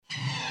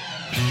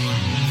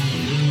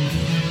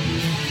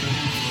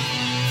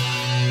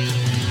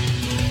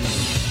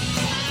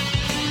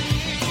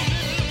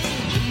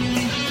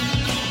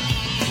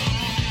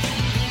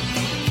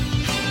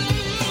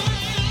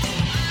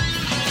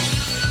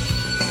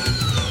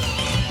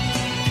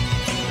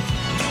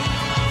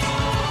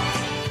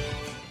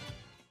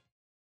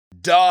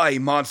Die,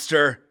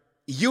 monster!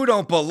 You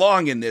don't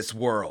belong in this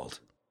world.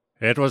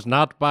 It was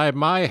not by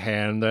my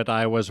hand that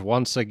I was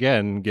once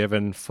again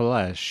given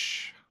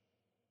flesh.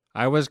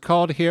 I was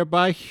called here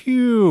by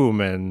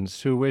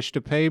humans who wish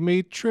to pay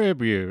me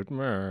tribute.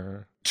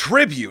 Mer.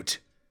 Tribute?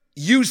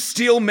 You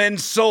steal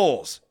men's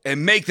souls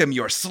and make them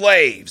your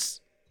slaves.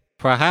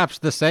 Perhaps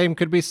the same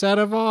could be said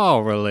of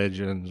all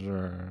religions.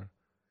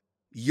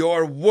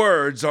 Your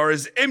words are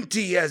as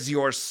empty as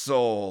your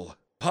soul.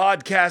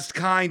 Podcast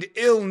kind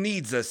ill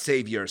needs a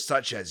savior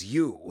such as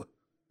you.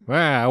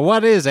 Well,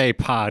 what is a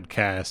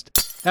podcast?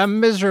 A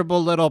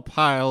miserable little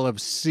pile of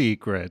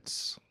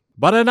secrets.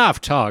 But enough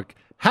talk.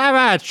 Have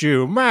at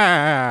you,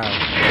 man!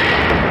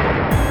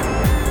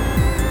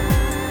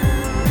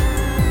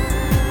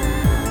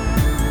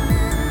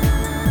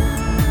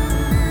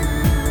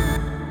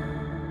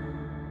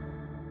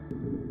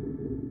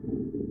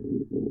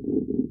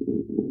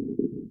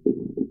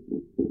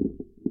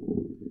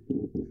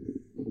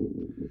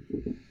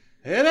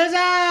 It is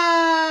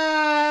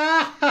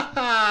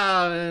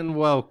and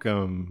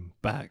welcome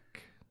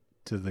back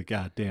to the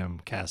goddamn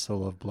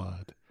Castle of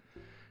Blood.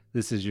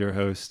 This is your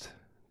host,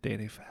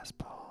 Danny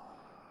Fastpaws.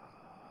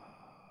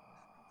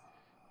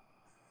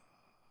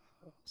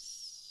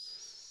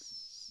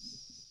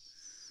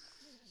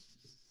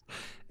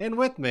 And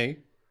with me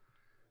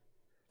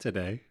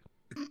today,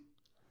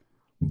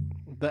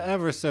 the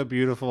ever so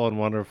beautiful and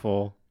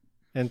wonderful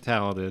and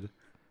talented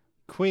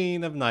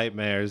Queen of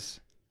Nightmares,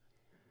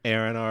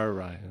 Aaron R.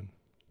 Ryan.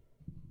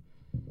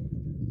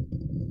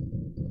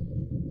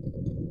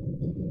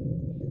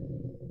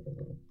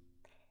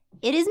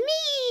 It is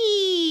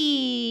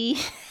me!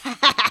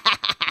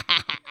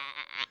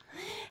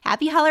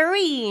 Happy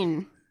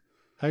Halloween!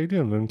 How you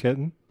doing, Moon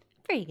Kitten?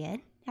 Pretty good.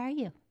 How are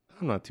you?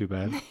 I'm not too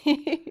bad.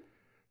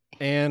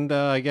 And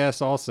I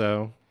guess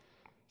also,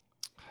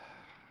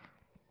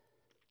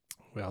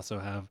 we also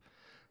have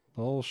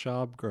Lil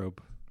Shab Grobe.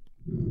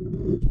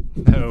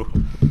 No.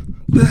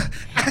 Ow,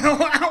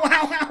 ow,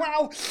 ow, ow,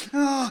 ow.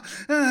 Oh,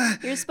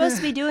 You're supposed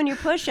to be doing your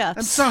push-ups.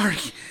 I'm sorry.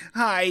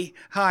 Hi,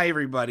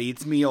 everybody.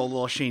 It's me, old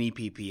little Shaney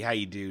Pee-Pee. How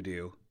you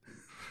do?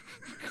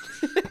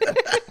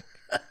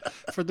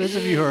 For those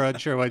of you who are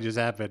unsure what just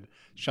happened,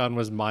 Sean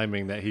was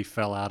miming that he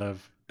fell out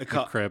of the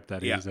crypt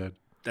that he was in.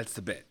 That's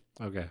the bit.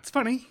 Okay. It's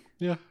funny.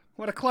 Yeah.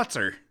 What a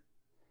klutzer.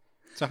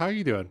 So how are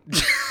you doing?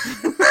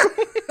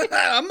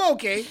 I'm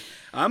okay.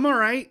 I'm all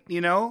right.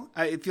 You know,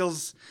 it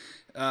feels,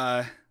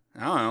 I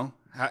don't know.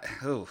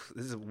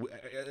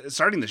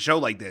 Starting the show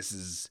like this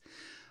is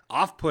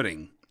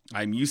off-putting.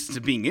 I'm used to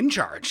being in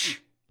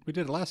charge. We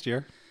did it last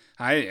year.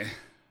 It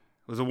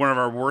was one of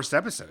our worst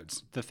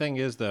episodes. The thing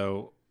is,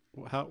 though,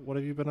 what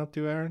have you been up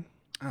to, Aaron?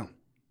 Oh.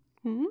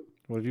 Hmm?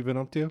 What have you been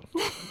up to?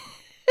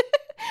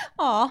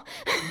 Aw.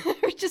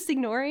 We're just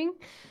ignoring.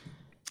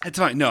 It's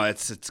fine. No,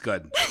 it's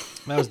good.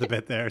 That was the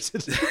bit there.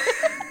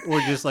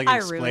 We're just like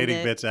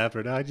explaining bits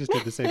after. No, I just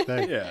did the same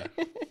thing. Yeah.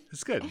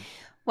 It's good.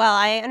 Well,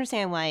 I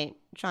understand why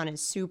Sean is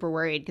super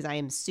worried because I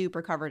am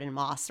super covered in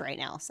moss right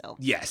now. So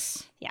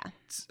Yes. yeah.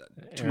 It's,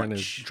 Aaron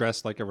is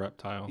dressed like a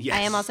reptile. Yes.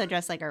 I am also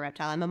dressed like a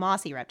reptile. I'm a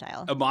mossy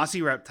reptile. A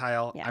mossy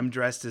reptile. Yeah. I'm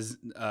dressed as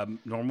a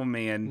normal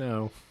man.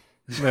 No.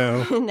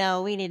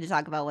 No, we need to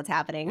talk about what's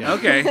happening.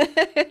 Okay.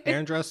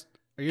 Aaron dressed.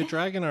 Are you a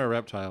dragon or a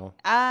reptile?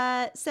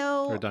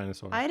 So Or a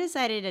dinosaur? I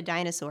decided a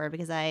dinosaur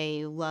because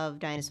I love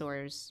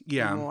dinosaurs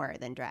more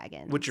than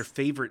dragons. What's your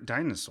favorite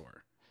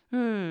dinosaur?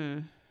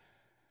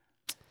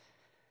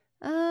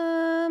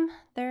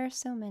 There are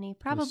so many.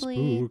 Probably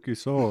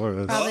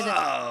Spookysaurus.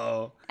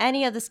 Oh.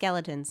 any of the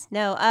skeletons.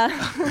 No,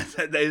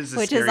 that is the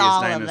which scariest is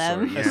all dinosaur. of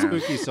them. Yeah. A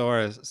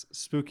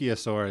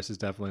Spookyosaurus is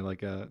definitely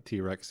like a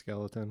T-Rex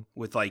skeleton.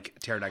 With like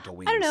pterodactyl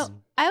wings. I don't know.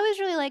 I always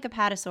really like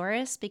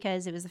Apatosaurus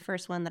because it was the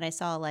first one that I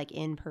saw like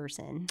in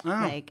person,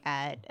 like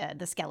at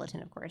the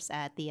skeleton, of course,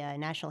 at the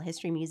National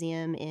History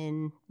Museum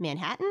in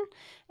Manhattan,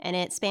 and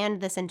it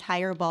spanned this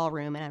entire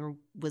ballroom, and I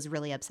was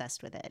really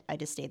obsessed with it. I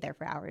just stayed there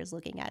for hours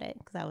looking at it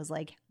because I was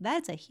like,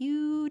 "That's a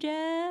huge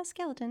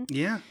skeleton."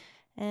 Yeah.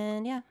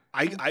 And yeah,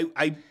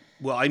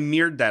 I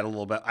mirrored that a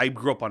little bit. I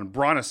grew up on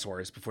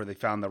Brontosaurus before they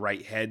found the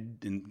right head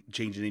and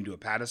changed the name to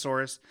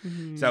Apatosaurus.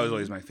 Mm-hmm. So that was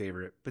always my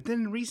favorite. But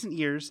then in recent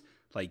years,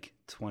 like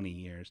 20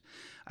 years,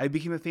 I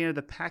became a fan of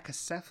the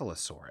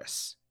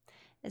Pachycephalosaurus.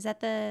 is that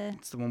the?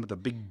 It's the one with the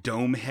big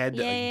dome head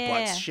that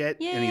like butts shit,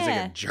 Yeah. and he's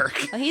like a jerk.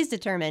 Oh, he's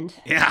determined.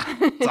 Yeah,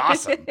 it's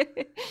awesome.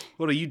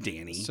 What are you,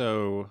 Danny?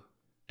 So,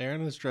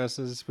 Aaron is dressed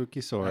as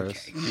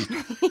Spookysaurus.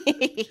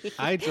 Okay.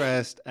 I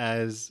dressed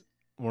as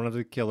one of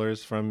the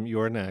killers from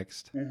Your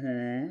Next.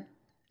 Mm-hmm.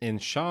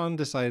 And Sean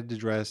decided to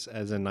dress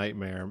as a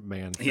nightmare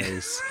man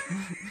face.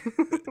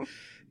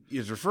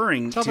 He's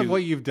referring Tell to... them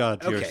what you've done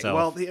to okay,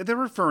 yourself. well, they're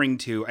referring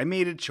to... I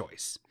made a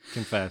choice.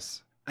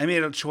 Confess. I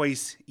made a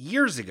choice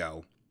years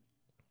ago.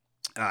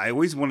 I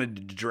always wanted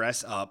to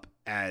dress up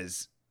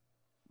as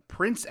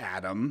Prince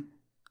Adam.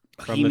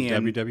 From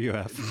He-Man. the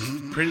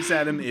WWF. Prince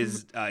Adam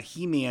is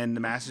He-Man, the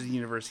Masters of the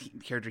Universe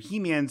character.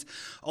 He-Man's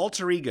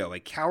alter ego, a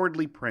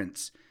cowardly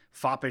prince,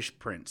 foppish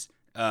prince.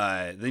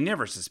 They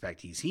never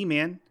suspect he's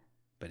He-Man,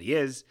 but he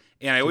is.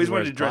 And I always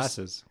wanted to dress.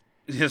 Glasses.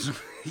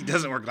 He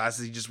doesn't wear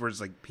glasses. He just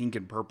wears like pink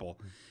and purple.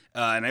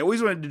 And I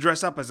always wanted to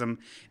dress up as him.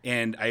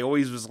 And I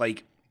always was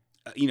like,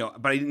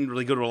 but I didn't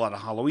really go to a lot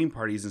of Halloween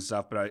parties and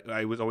stuff. But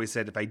I was always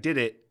said if I did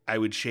it, I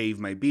would shave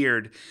my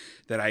beard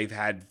that I've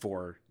had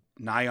for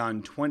nigh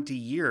on 20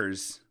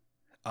 years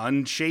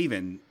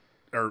unshaven,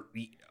 or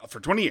for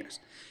 20 years.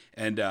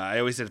 And I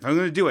always said, if I'm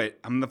going to do it,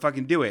 I'm going to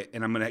fucking do it.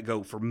 And I'm going to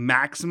go for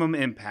maximum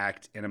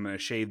impact. And I'm going to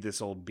shave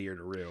this old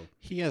beard-a-roo.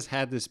 He has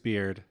had this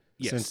beard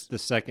since the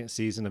second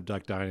season of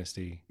Duck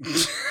Dynasty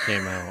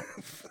came out.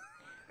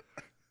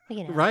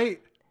 Right?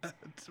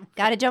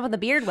 Got to jump on the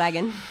beard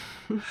wagon.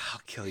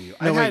 I'll kill you.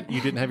 No, wait,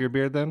 you didn't have your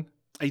beard then?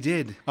 I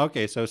did.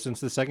 Okay, so since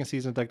the second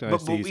season of Duck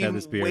Dynasty, he's had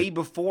this beard. Way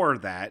before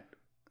that.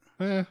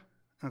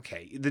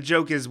 Okay, the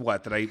joke is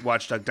what? That I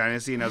watched Duck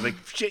Dynasty and I was like,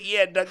 shit,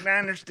 yeah, Duck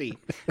Dynasty.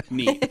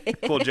 Neat.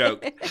 Cool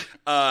joke.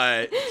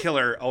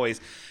 Killer,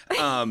 always.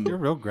 You're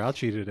real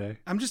grouchy today.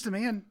 I'm just a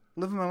man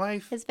living my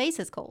life. His face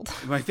is cold.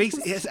 My face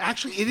is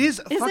actually, it is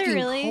fucking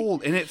really?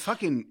 cold. And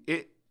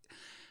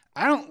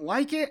I don't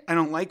like it. I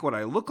don't like what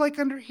I look like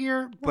under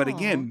here. But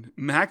again,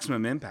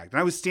 maximum impact. And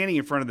I was standing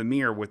in front of the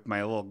mirror with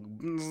my little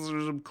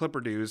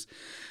clipper doos,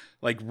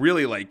 like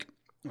really like,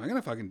 am I going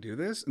to fucking do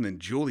this? And then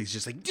Julie's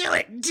just like, do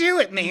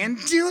it, man.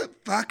 Do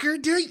it,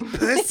 fucker. Do it, you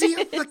pussy.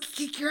 I'll fucking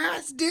kick your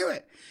ass. Do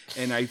it.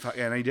 And I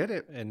did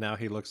it. And now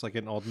he looks like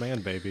an old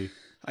man, baby.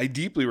 I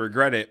deeply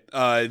regret it.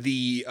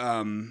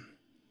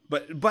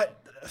 But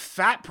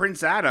fat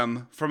Prince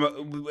Adam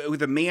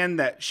with a man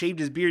that shaved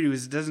his beard who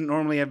doesn't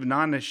normally have a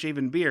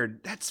non-shaven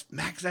beard.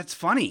 That's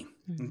funny.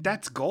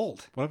 That's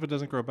gold. What if it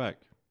doesn't grow back?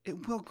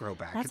 It will grow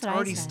back. That's it's what I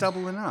already said.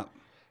 stubbling up.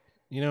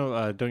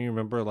 Don't you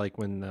remember like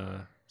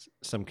when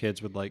some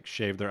kids would like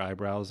shave their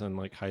eyebrows in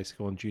like high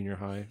school and junior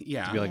high?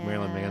 Yeah. To be like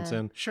Marilyn Yeah.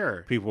 Manson.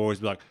 Sure. People always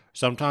be like,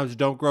 sometimes it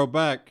don't grow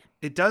back.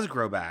 It does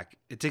grow back.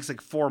 It takes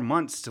like 4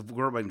 months to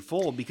grow in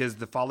full because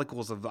the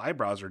follicles of the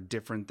eyebrows are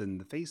different than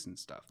the face and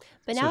stuff.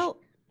 But So now,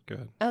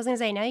 Good. I was going to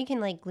say, now you can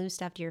like glue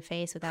stuff to your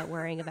face without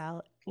worrying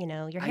about,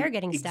 your hair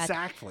getting stuck.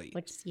 Exactly.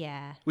 Which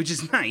Which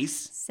is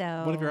nice.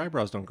 So. What if your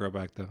eyebrows don't grow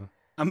back though?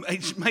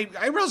 My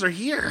eyebrows are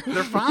here.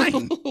 They're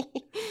fine.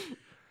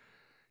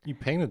 You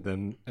painted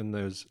them in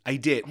those I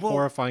did. Well,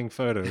 horrifying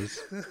photos.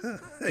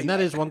 And that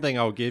is one thing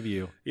I'll give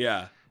you.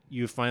 yeah.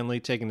 You've finally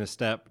taken a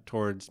step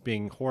towards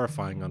being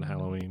horrifying on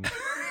Halloween.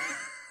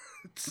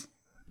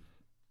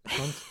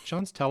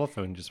 John's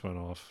telephone just went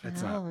off.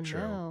 That's Oh, not true.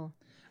 no.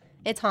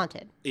 It's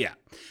haunted. Yeah.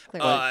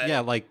 Clearly. But yeah,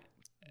 like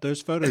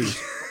those photos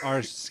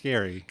are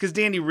scary. Because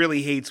Danny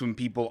really hates when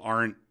people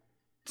aren't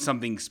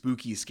something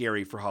spooky,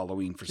 scary for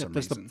Halloween for some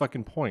That's reason. the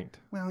fucking point.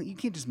 Well, you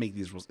can't just make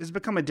these rules. It's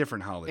become a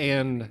different holiday.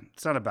 And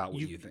it's not about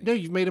what you think. No,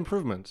 you've made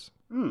improvements.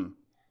 Mm.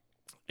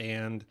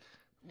 And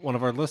one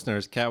of our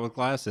listeners, Cat with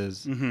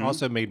Glasses,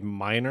 also made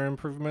minor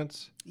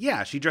improvements.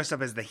 Yeah, she dressed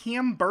up as the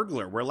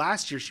Hamburglar, where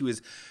last year she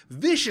was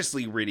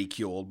viciously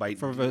ridiculed by...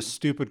 For a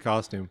stupid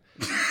costume.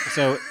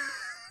 So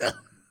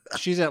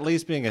she's at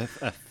least being a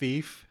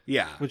thief.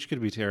 Yeah. Which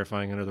could be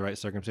terrifying under the right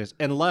circumstance.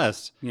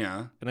 Unless,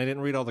 Yeah. and I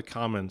didn't read all the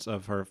comments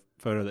of her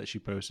photo that she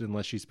posted,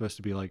 unless she's supposed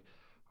to be like,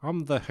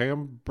 I'm the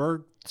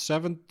Hamburg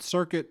 7th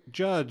Circuit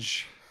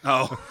judge.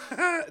 Oh.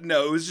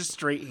 No, it was just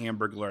straight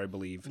Hamburglar, I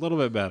believe. A little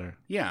bit better.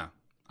 Yeah.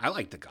 I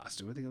liked the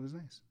costume. I think it was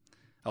nice.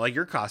 I like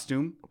your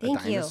costume. Thank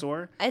a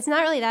dinosaur. you. It's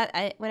not really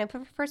that. When I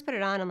first put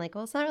it on, I'm like,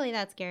 well, it's not really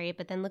that scary.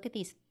 But then look at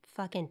these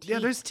fucking teeth. Yeah,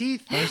 there's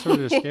teeth. Dinosaurs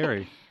are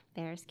scary.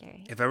 They're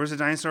scary. If I was a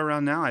dinosaur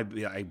around now, I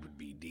would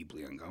be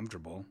deeply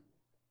uncomfortable.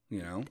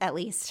 You know? At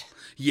least.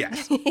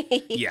 Yes.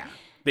 Yeah.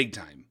 Big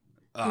time.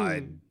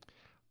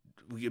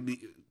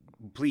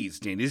 Please,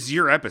 Dan, this is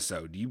your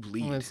episode. You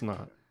bleed. Well, it's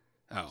not.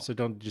 Oh. So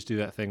don't just do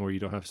that thing where you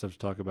don't have stuff to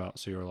talk about.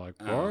 So you're like,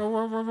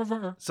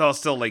 So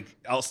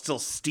I'll still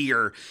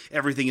steer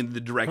everything in the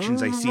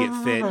directions I see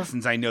it fit,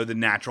 since I know the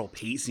natural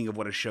pacing of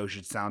what a show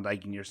should sound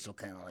like, and you're still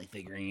kind of like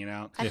figuring it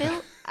out. I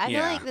feel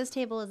Yeah. like this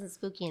table isn't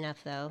spooky enough,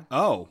 though.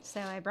 Oh,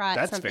 So I brought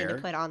That's something fair.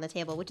 to put on the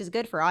table, which is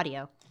good for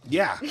audio.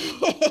 yeah.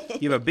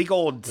 You have a big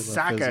old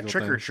sack of physical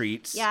trick or thing.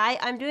 treats. Yeah,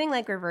 I'm doing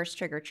like reverse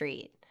trick or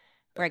treat,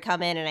 where I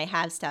come in and I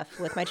have stuff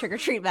with my trick or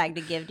treat bag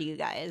to give to you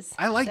guys.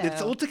 I like it.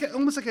 So- It's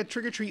almost like a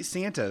trick or treat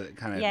Santa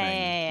kind of Yeah, thing,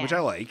 yeah. which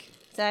I like.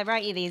 So I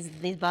brought you these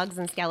bugs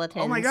and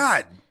skeletons. Oh my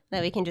god!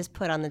 That we can just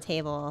put on the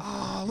table.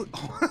 Oh,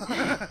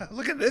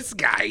 look at this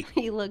guy.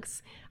 He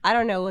looks. I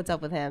don't know what's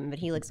up with him, but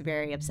he looks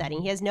very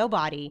upsetting. He has no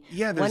body.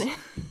 Yeah,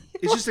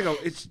 it's just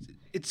like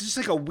it's just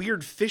like a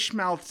weird fish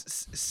mouth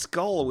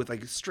skull with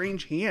like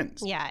strange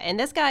hands. Yeah, and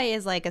this guy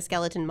is like a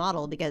skeleton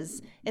model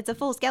because it's a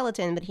full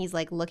skeleton, but he's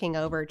like looking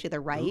over to the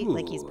right,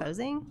 like he's Ooh.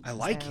 posing. I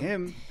like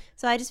him.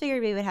 So I just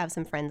figured we would have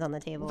some friends on the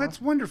table. Well,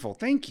 that's wonderful.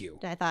 Thank you.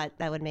 I thought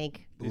that would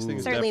make These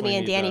things certainly me definitely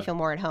and need Danny to- feel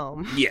more at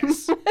home.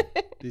 Yes.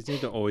 These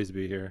need to always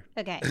be here.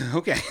 Okay.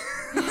 Okay.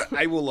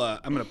 I will. I'm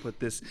gonna put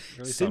this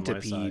At least on my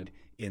centipede side.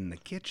 in the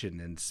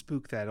kitchen and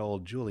spook that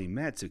old Julie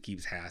Metz who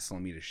keeps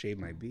hassling me to shave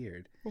my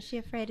beard. Is she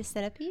afraid of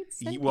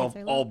centipedes? Well,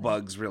 Centipedes are all lovely.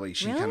 bugs really.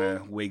 She Really? kind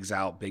of wigs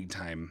out big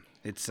time.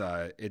 It's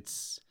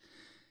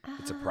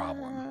a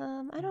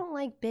problem. I don't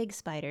like big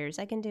spiders.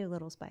 I can do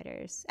little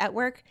spiders. At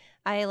work,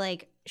 I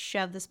like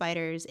shove the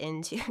spiders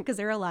into because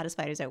there are a lot of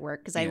spiders at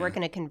work because I Yeah. work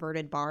in a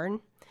converted barn.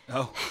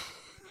 Oh,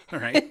 all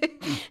right.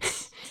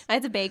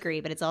 It's a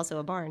bakery, but it's also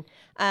a barn.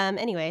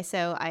 Anyway,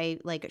 so I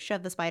like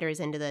shove the spiders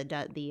into the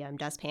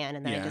dustpan,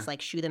 and then I Yeah. just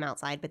like shoo them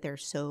outside. But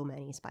there's so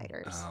many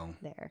spiders Oh.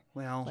 there.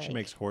 Well, Like- She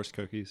makes horse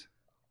cookies.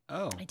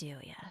 oh, I do,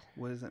 yeah.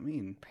 what does that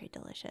mean? Pretty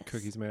delicious.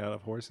 Cookies made out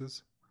of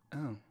horses.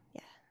 Oh,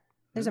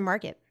 There's a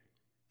market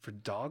for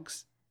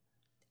dogs?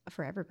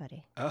 for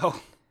everybody.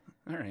 Oh,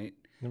 all right.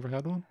 Never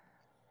had one?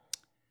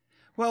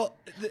 Well,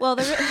 Well,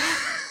 there.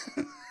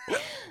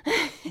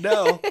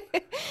 no.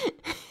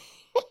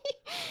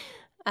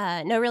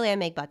 No, really, I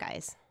make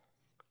Buckeyes.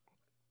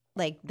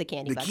 Like the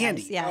candy The Buckeyes.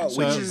 candy. Yeah. Oh, So,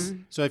 which is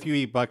so if you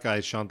eat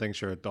Buckeyes, Sean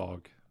thinks you're a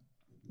dog.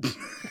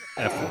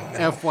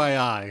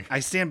 FYI. I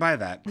stand by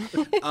that.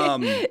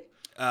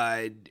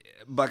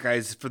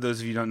 Buckeyes, for those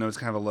of you who don't know, it's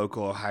kind of a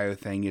local Ohio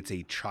thing. It's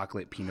a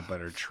chocolate peanut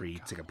butter treat.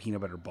 It's like a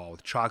peanut butter ball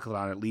with chocolate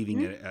on it,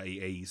 leaving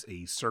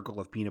a circle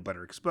of peanut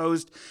butter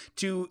exposed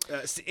to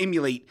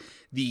emulate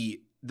the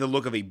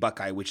look of a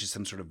Buckeye, which is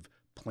some sort of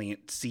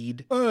plant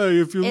seed. Hey,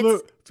 if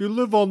you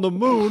live on the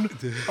moon,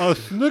 a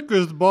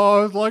Snickers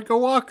bar is like a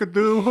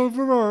wackadoo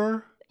over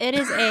there. It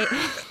is a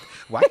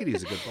Wackadoo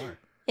is a good bar.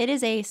 it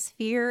is a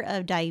sphere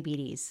of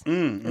diabetes.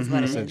 Mm, Is what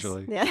it is.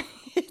 Essentially. Yeah.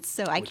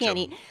 So I can't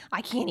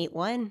eat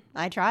one.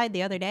 I tried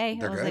the other day.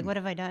 They're I was good. like, what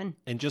have I done?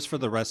 And just for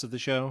the rest of the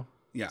show,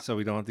 Yeah. so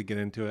we don't have to get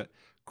into it,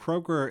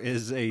 Kroger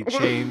is a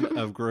chain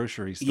of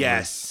grocery stores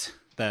Yes.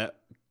 that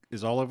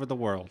is all over the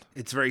world.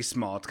 It's very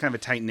small. It's kind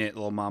of a tight knit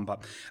little mom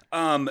pop.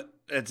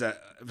 It's for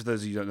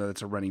those of you who don't know,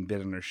 that's a running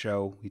bit on our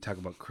show. We talk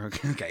about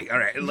okay, all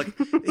right. Look,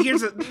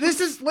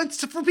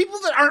 let's for people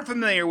that aren't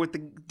familiar with the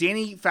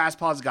Danny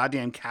Fastpaws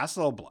goddamn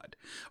Castle of Blood,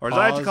 or as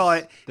I like to call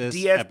it, this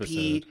DFP.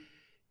 episode.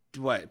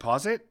 What?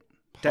 Pause it.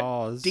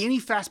 Pause Danny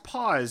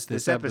Fastpaws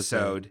this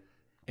episode.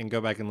 and go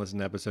back and listen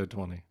to episode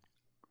 20.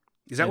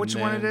 Is that And which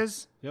one it then-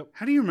 is? Yep.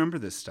 How do you remember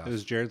this stuff? It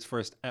was Jared's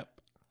first ep.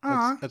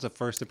 Aw. That's a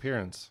first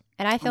appearance.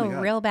 And I feel my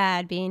God. real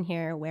bad being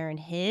here wearing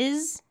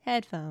his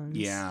headphones.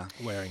 Yeah.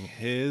 Wearing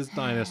his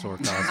dinosaur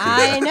costume.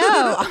 I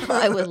know.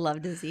 I would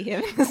love to see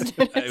him.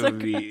 It would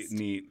be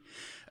neat.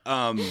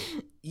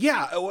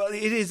 Yeah, well,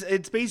 it is.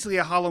 It's basically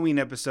a Halloween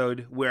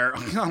episode where,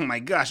 oh my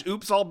gosh,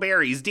 oops, all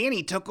berries.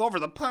 Danny took over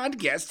the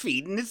podcast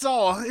feed, and it's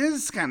all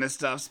his kind of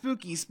stuff.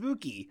 Spooky,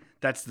 spooky.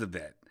 That's the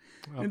bit.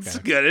 It's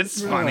Okay. good.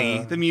 It's funny.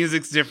 Yeah. The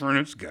music's different.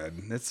 It's good.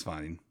 It's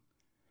fine.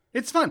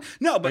 It's fun.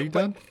 No, but Are you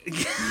done?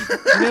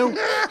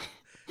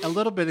 A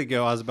little bit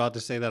ago, I was about to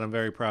say that I'm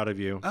very proud of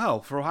you Oh,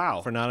 for a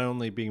while. for not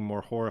only being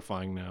more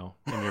horrifying now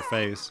in your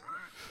face,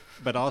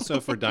 but also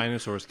for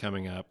dinosaurs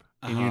coming up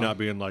and you not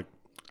being like,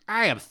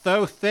 I am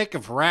so thick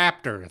of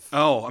raptors.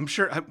 Oh, I'm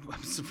sure. I'm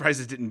surprised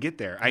it didn't get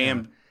there. I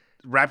am.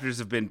 Raptors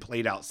have been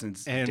played out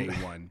since And- day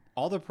one.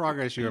 All the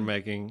progress you were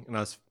making, and I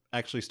was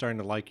actually starting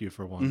to like you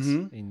for once,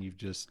 and you've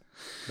just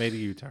made a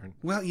U-turn.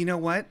 Well, you know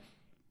what?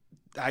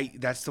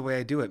 That's the way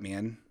I do it,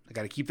 man. I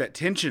got to keep that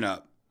tension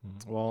up.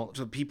 Well,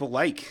 That's what people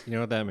like. you know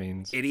what that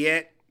means.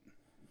 Idiot.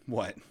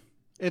 What?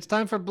 It's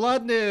time for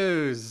blood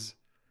news.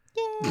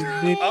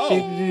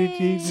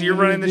 Oh. So you're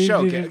running the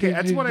show. Okay,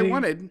 that's what I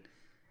wanted.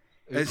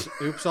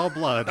 Oops, all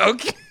blood.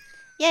 Okay.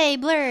 Yay,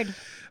 blurred.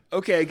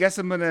 Okay, I guess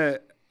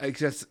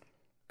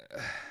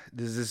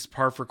this is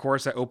par for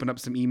course. I open up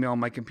some email on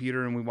my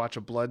computer and we watch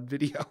a blood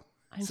video.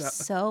 I'm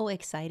so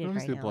excited Let's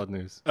right do now. blood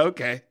news.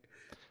 Okay.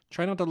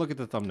 Try not to look at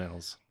the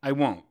thumbnails. I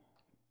won't.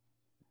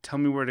 Tell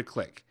me where to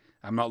click.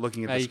 I'm not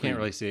looking at the You screen. can't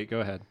really see it.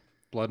 Go ahead.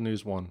 Blood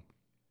news 1.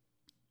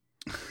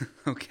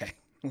 Okay.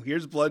 Well,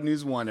 here's Blood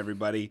News 1,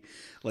 everybody.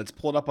 Let's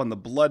pull it up on the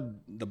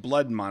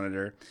blood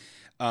monitor.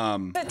 Oh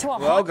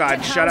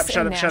God! Shut up!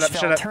 Shut up! Shut up!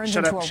 Shut up!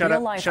 Shut up! Shut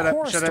up! Shut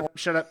up! Shut up!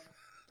 Shut up!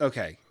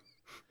 Okay.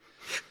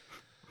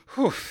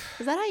 Whew.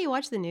 Is that how you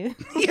watch the news?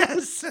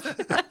 Yes.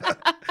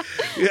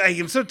 I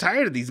am so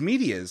tired of these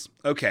medias.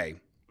 Okay.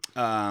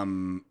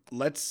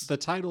 Let's. The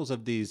titles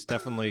of these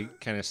definitely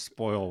kind of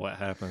spoil what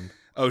happened.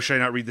 Oh, should I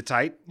not read the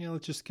type? Yeah,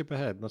 let's just skip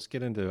ahead. Let's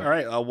get into it. All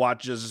right. I'll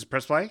watch. Just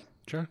press play.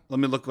 Sure. Let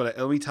me look. Let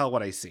me tell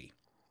what I see.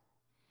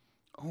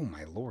 Oh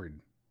my Lord.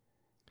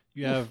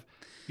 You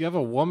have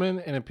a woman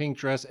in a pink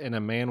dress and a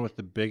man with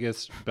the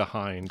biggest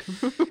behind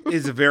It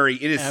is ever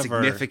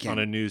significant on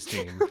a news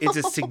team. It's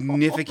a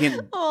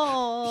significant.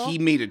 Oh, He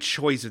made a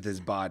choice with his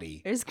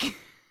body. there's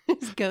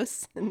There's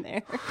ghosts in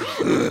there.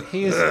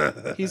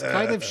 He's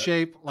kind of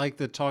shaped like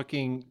the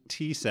talking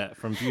tea set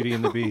from Beauty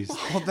and the Beast.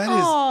 Oh, that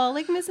is. Oh,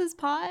 like Mrs.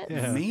 Potts.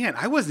 Yeah. Man,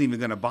 I wasn't even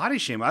going to body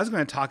shame. I was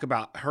going to talk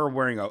about her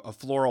wearing a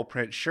floral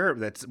print shirt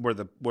that's where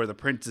the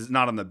print is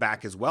not on the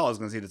back as well. I was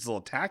going to say it's a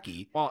little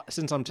tacky. Well,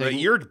 since I'm But taking,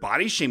 you're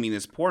body shaming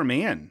this poor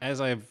man.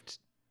 as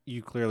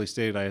you clearly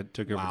stated, I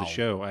took over the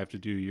show. I have to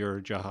do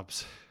your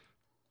jobs,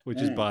 which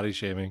is body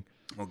shaming.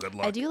 Well, good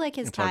luck. I do like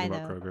his And tie, talking though.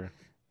 about Kroger.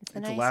 It's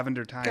It's a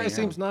lavender tie. Guy yeah.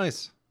 seems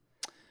nice.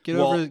 Get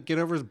Well-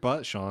 over his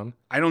butt, Sean.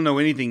 I don't know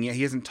anything yet.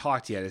 He hasn't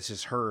talked yet. It's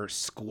just her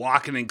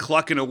squawking and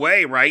clucking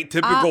away, right?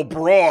 Typical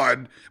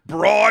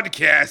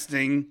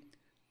broadcasting.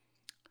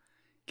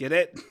 Get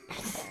it?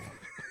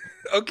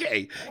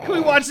 Okay. Can we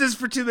watch this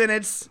for 2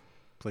 minutes?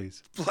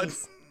 Please.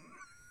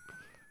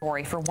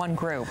 For one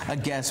group. A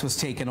guest was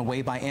taken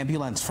away by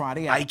ambulance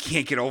Friday. I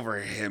can't get over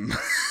him.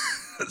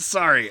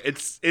 Sorry.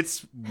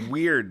 It's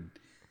weird.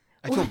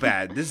 I feel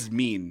bad. This is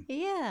mean.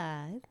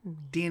 Yeah.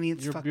 Danny,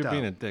 it's You're fucked being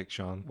up. a dick,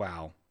 Sean.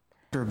 Wow.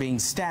 After being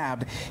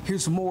stabbed,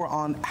 here's more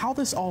on how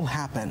this all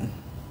happened.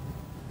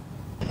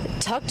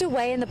 Tucked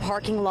away in the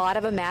parking lot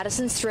of a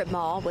Madison strip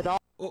mall with all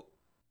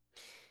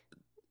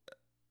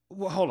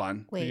Well, hold on.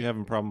 Are Wait. you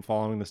having a problem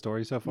following the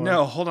story so far?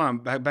 No, hold on.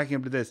 Backing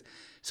up to this.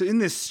 So in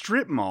this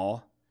strip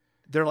mall,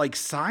 their like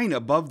sign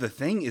above the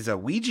thing is a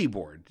Ouija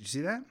board. Did you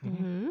see that?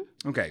 Mm-hmm.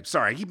 Okay.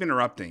 Sorry. I keep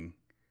interrupting.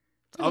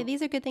 Okay,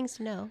 these are good things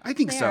to know. I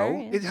think They so. are,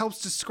 yeah. It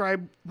helps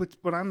describe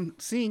what I'm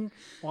seeing.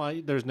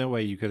 Well, there's no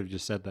way you could have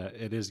just said that.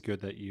 It is good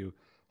that you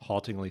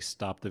haltingly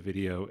stopped the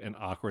video and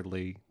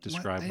awkwardly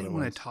described I what it didn't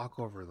was. want to talk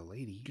over the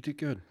lady. You did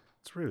good.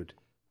 It's rude.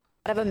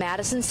 of a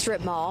Madison strip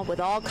mall with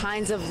all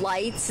kinds of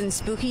lights and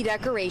spooky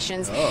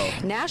decorations.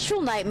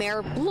 Nashville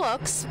Nightmare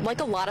looks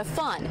like a lot of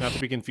fun. Not to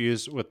be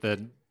confused with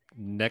the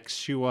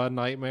Nexua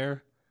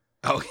Nightmare.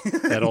 Oh,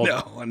 That old,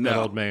 no. that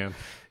old man.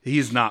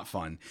 He's not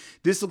fun.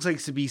 This looks like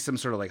to be some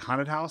sort of like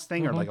haunted house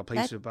thing or like a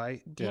place That- to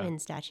buy. Demon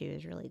statue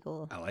is really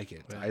cool. I like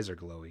it. The eyes are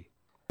glowy.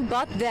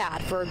 But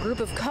that for a group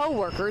of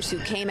co-workers who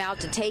came out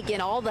to take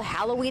in all the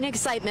Halloween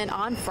excitement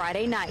on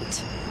Friday night.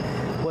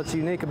 What's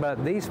unique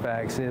about these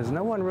facts is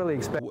no one really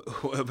expects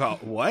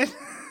About what?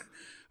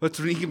 What's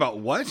unique about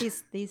what?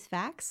 These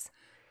facts?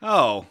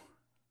 Oh,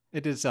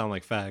 It did sound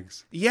like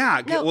fags.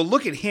 yeah. No. Well,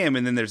 look at him,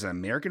 and then there's an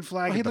American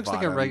flag. Well, he at the looks like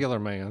a bottom. regular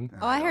man.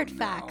 Oh, I heard don't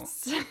know.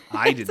 facts.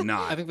 I did I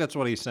not. think that's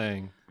what he's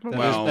saying.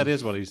 Well- That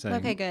is what he's saying.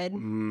 Okay, good.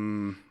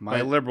 My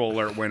But- liberal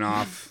alert went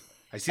off.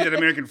 I see that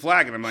American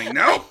flag, and I'm like,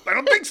 no, I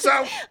don't think so.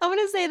 I want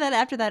to say that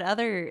after that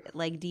other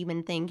like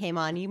demon thing came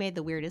on, you made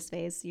the weirdest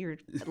face. You're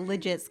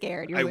legit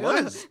scared. You were I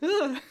like, was.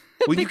 "Ugh."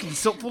 Well, you can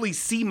still fully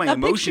see my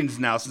emotions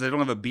now since I don't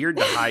have a beard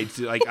to hide.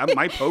 So, like,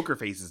 my poker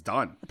face is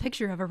done. A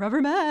picture of a rubber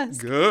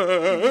mask.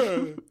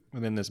 Good.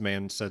 And then this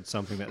man said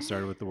something that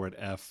started with the word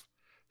F.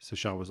 So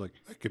Sean was like,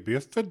 I could be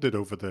offended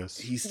over this.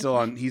 He's still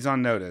on. He's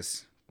on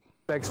notice.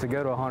 to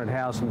go to a haunted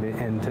house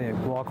and to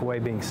walk away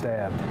being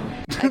stabbed.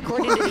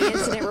 According to the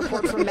incident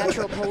report from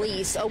Metro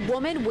Police, a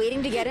woman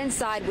waiting to get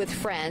inside with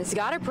friends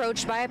got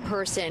approached by a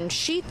person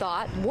she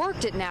thought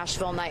worked at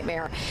Nashville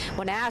Nightmare.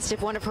 When asked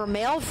if one of her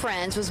male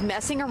friends was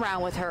messing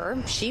around with her,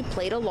 she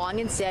played along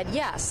and said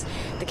yes.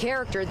 The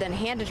character then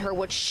handed her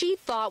what she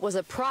thought was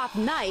a prop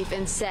knife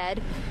and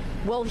said,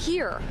 well,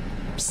 here.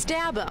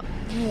 Stab him.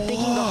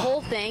 Thinking the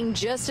whole thing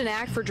just an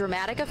act for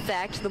dramatic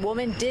effect, the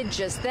woman did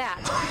just that,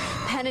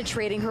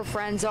 penetrating her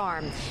friend's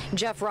arm.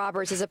 Jeff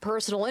Roberts is a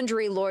personal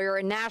injury lawyer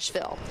in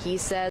Nashville. He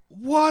says,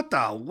 What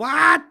the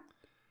what?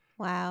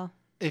 Wow.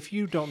 If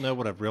you don't know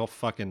what a real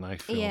fucking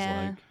knife feels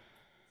Yeah. like.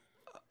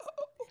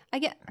 I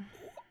get.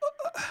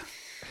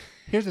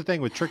 Here's the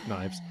thing with trick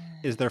knives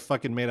is they're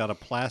fucking made out of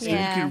plastic.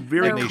 Yeah. You can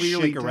very And they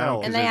clearly shake around tell.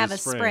 'cause And they there's have a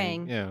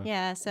spring. Yeah.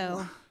 Yeah.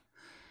 So.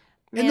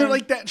 And they're Man.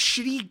 like that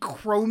shitty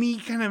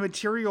chromy kind of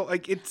material.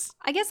 Like it's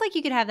I guess like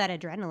you could have that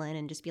adrenaline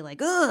and just be like,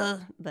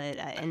 ugh, but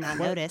and not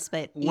notice.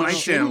 But When I you stand in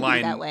shouldn't be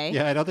line- that way.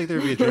 Yeah, I don't think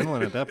there'd be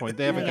adrenaline at that point.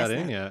 They haven't I got guess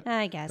in not. yet.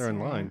 I guess They're in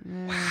you're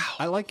line. right.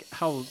 I like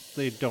how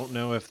they don't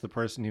know if the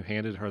person who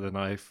handed her the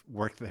knife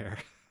worked there.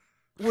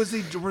 were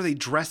they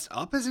dressed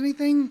up as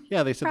anything?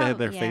 Yeah, they said they had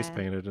their Probably, face yeah.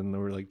 painted and they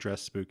were like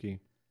dressed spooky.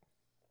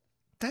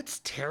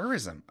 That's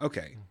terrorism.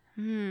 Okay.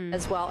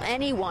 as well,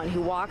 anyone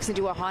who walks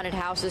into a haunted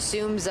house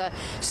assumes a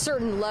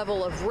certain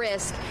level of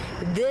risk.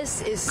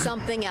 This is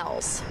something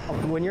else.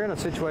 When you're in a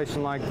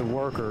situation like the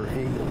worker,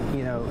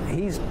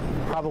 he's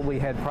probably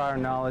had prior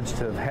knowledge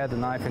to have had the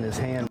knife in his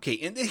hand. Okay,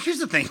 and here's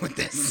the thing with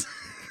this.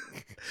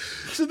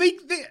 So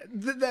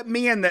that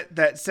man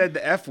that said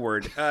the F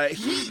word,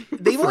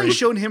 they've only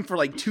shown him for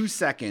like 2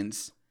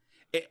 seconds.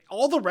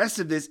 All the rest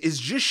of this is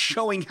just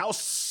showing how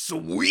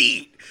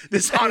sweet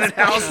this haunted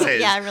house is.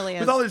 Yeah, it really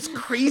is. With all this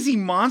crazy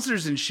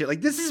monsters and shit.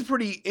 Like, this is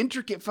pretty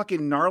intricate,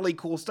 fucking gnarly,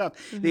 cool stuff.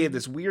 They have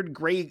this weird,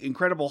 gray,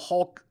 Incredible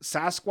Hulk,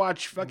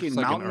 Sasquatch, fucking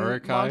Looks like an mountain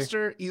Urukai.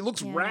 monster. He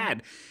looks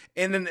rad.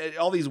 And then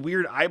all these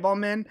weird eyeball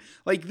men.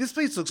 Like, this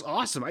place looks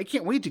awesome. I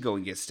can't wait to go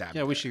and get stabbed.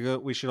 Yeah, we should go.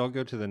 We should all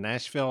go to the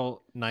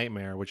Nashville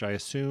Nightmare, which I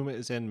assume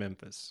is in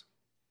Memphis.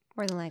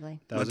 More than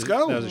likely. That Let's was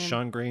go. That was a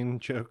Sean Green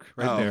joke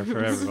right Oh, there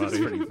for That's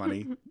everybody. pretty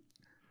funny.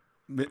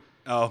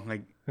 Oh, I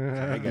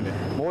get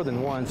it. more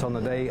than once on the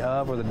day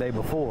of or the day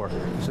before.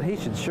 So he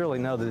should surely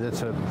know that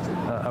it's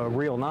a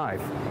real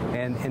knife.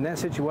 And in that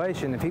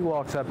situation, if he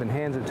walks up and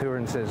hands it to her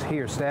and says,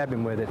 here, stab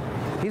him with it,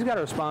 he's got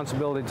a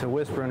responsibility to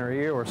whisper in her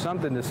ear or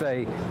something to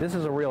say, this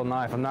is a real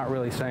knife. I'm not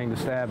really saying to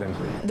stab him.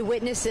 The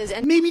witnesses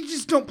and Maybe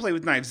just don't play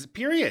with knives,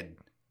 period.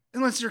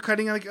 Unless you're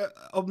cutting like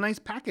a nice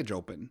package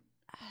open.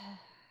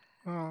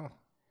 Oh,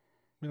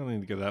 we don't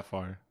need to go that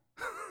far.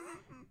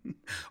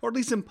 Or at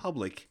least in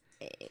public.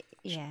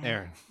 Yeah.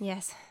 Aaron,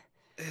 Yes.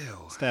 Ew.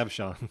 stab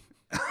Sean.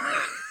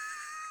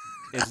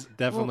 It's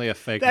definitely a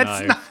fake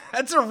That's knife.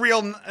 that's a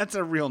real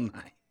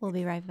knife. We'll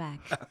be right back.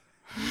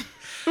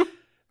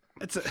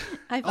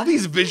 All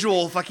these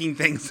visual fucking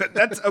things.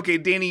 That's okay,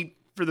 Danny,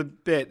 for the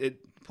bit,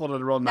 it pulled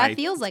out a real knife. That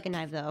feels like a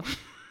knife, though.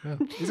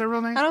 Is that a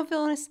real knife? I don't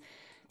feel this.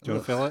 Do you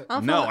want to feel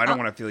it? No, I don't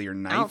want to feel your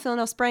knife. I don't feel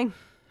no spring.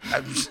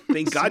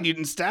 Thank God you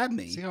didn't stab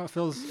me. See how it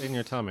feels in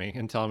your tummy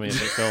and tell me if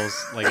it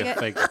feels like a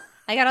fake.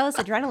 I got all this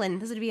adrenaline.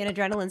 This would be an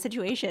adrenaline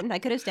situation. I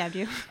could have stabbed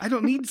you. I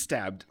don't need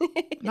stabbed.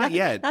 Not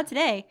yet. Not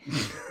today. You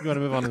want to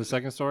move on to the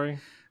second story?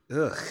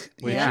 Ugh.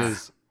 Which yeah.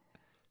 is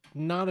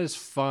not as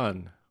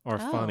fun or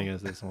funny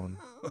as this one.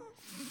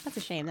 That's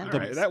a shame. All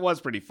right, that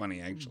was pretty funny,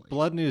 actually.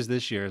 Blood news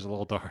this year is a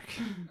little dark.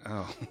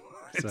 Oh.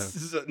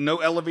 It's no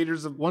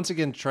elevators of... Once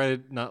again, try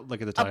to not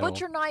look at the A title.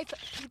 butcher knife,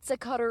 pizza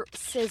cutter,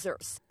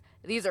 scissors.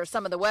 These are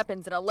some of the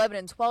weapons an 11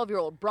 and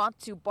 12-year-old brought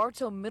to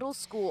Bartow Middle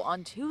School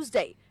on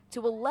Tuesday to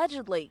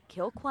allegedly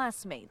kill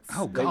classmates.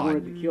 Oh, They God.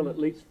 wanted to kill at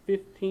least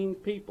 15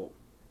 people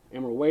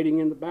and were waiting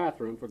in the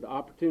bathroom for the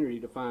opportunity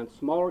to find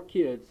smaller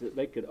kids that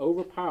they could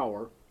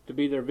overpower to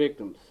be their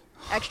victims.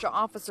 Extra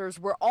officers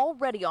were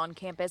already on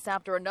campus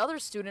after another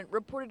student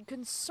reported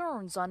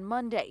concerns on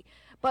Monday.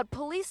 But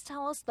police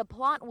tell us the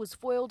plot was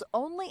foiled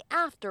only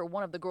after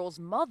one of the girl's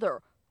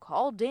mother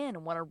called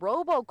in when a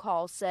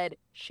robocall said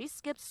she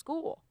skipped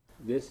school.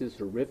 This is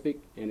horrific,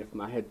 and if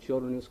I had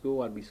children in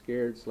school, I'd be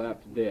scared,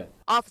 slapped to death.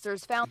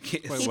 Officers found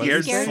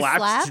Scared scared slapped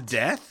slapped? to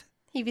death?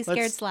 He'd be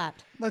scared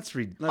slapped. Let's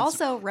read.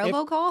 Also,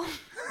 robocall?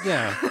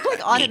 Yeah.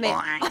 Like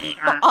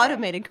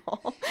automated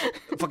call.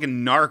 Fucking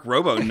narc,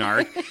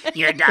 robo-narc.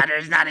 Your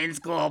daughter's not in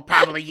school,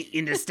 probably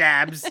into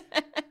stabs.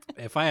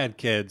 If I had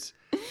kids,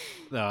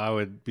 no, I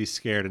would be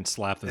scared and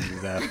slap them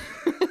to death.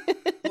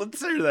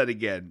 Let's hear that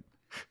again.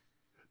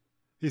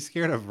 He's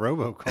scared of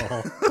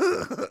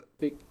robocall.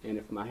 And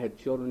if I had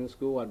children in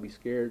school, I'd be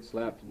scared,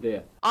 slapped to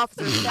death.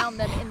 officers found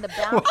them in the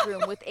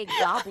bathroom with a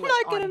goblet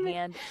on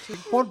hand.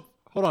 Hold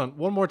on,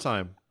 one more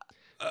time.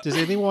 Does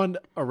anyone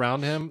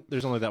around him?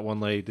 There's only that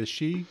one lady. Does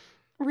she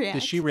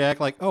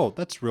react like, "Oh,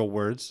 that's real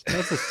words.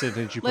 That's a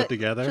sentence you put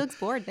together"? She looks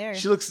bored there.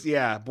 She looks,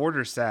 bored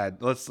or sad.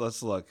 Let's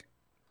look.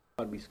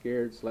 I'd be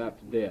scared, slapped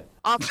to death.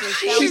 Officers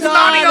found She's them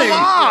nodding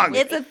along.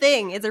 It's a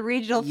thing. It's a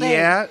regional thing.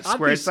 Yeah, I'd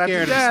square be slap to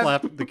scared to death.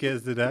 slap the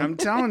kids to death. I'm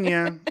telling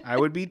you, I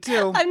would be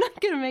too. I'm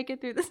not going to make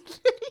it through this video.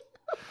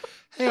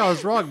 Hey, I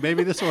was wrong.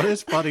 Maybe this one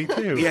is funny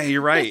too. Yeah,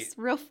 you're right. It's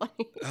real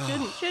funny.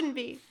 Shouldn't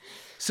be.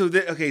 So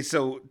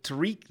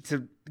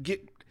to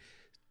get,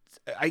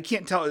 I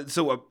can't tell.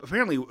 So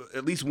apparently,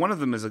 at least one of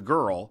them is a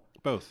girl.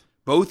 Both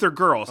Both are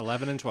girls.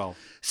 11 and 12.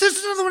 So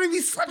it's another one of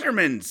these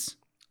Slendermans.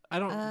 I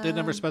don't. They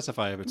never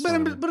specify if it's. But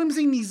Slenderman. I'm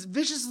saying these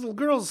vicious little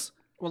girls.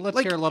 Well, let's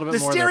Like, hear a little bit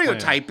the more. of their plan.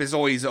 stereotype is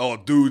always, oh,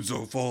 dudes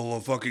are full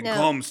of fucking No.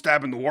 cum,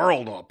 stabbing the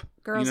world up.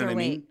 Girls you know are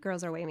what I way mean?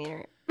 girls are way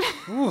meaner.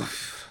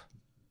 Oof.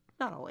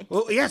 Not always.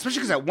 Well, yeah, especially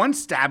because that one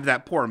stabbed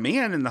that poor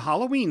man in the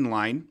Halloween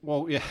line.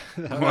 Well, yeah,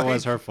 that Right.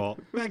 was her fault.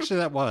 Actually,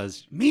 that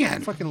was.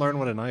 Man, Fucking learn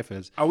what a knife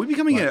is. are we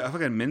becoming What? a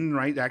fucking men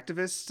right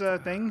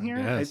activist thing here?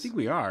 I Yes. think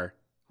we are.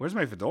 Where's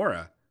my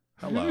fedora?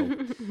 Hello.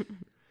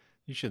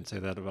 You shouldn't say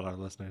that about our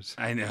listeners.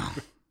 I know.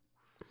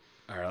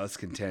 All right, let's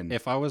contend.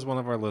 If I was one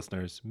of our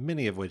listeners,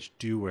 many of which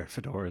do wear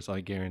fedoras,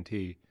 I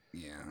guarantee,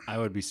 Yeah. I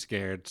would be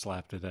scared,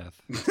 slapped to death.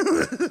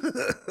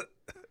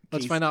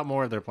 Let's find out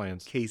more of their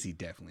plans. Casey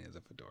definitely has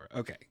a fedora.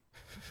 Okay.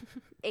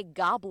 a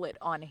goblet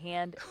on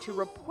hand to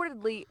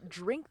reportedly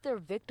drink their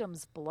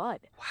victim's blood.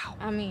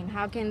 I mean,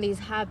 how can this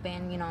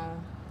happen? You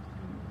know,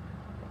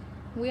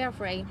 we're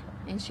afraid,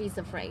 and she's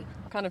afraid.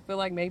 Kind of feel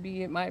like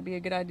maybe it might be a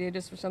good idea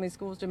just for some of these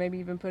schools to maybe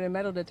even put in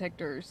metal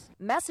detectors.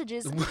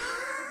 Messages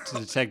To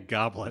detect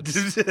goblets.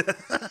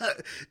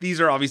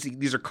 These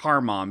are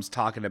car moms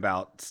talking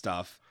about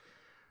stuff.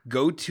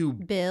 Go to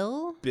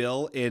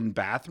Bill in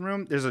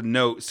bathroom. There's a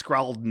note,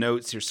 scrawled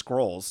notes here,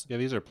 scrolls. Yeah,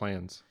 these are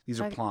plans. These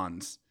are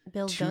plans.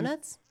 Bill's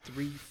Donuts?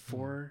 3,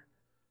 4,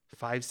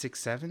 5, 6,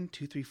 7.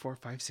 2, 3, 4,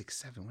 5, 6,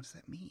 7. What does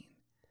that mean?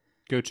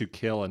 Go to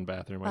kill in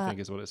bathroom, I think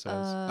is what it says.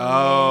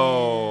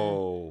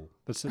 Oh.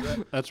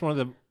 That's one of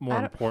the more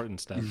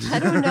important steps. I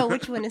don't know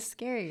which one is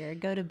scarier.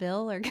 Go to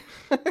Bill or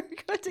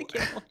go to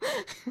kill.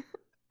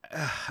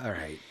 All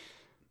right.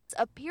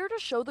 appear to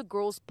show the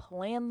girls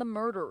plan the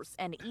murders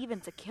and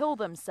even to kill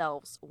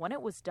themselves when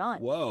it was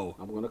done. Whoa.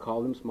 I'm going to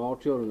call them small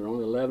children. They're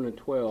only 11 and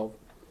 12.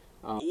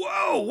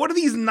 Whoa! What are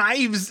these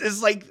knives?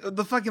 Is like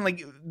the fucking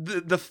like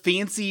the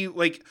fancy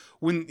like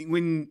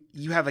when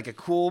you have like a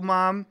cool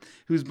mom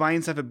who's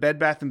buying stuff at Bed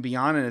Bath and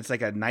Beyond, and it's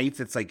like a knife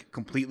that's like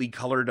completely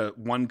colored to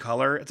one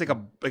color. It's like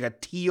a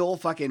teal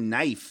fucking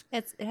knife.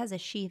 It has a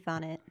sheath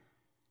on it.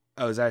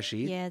 Oh, is that a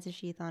sheath? Yeah, it's a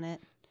sheath on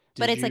it.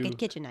 But it's like a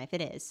kitchen knife.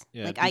 It is.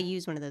 Yeah, I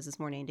used one of those this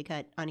morning to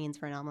cut onions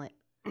for an omelet.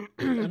 I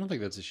don't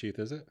think that's a sheath,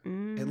 is it?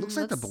 It looks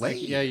like the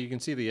blade. Yeah, you can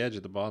see the edge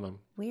at the bottom.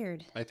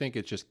 Weird. I think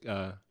it's just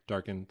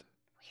darkened.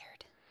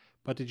 Weird.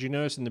 But did you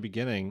notice in the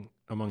beginning,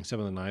 among some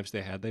of the knives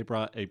they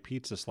brought a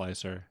pizza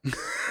slicer?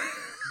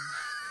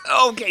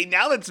 Okay,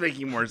 now that's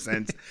making more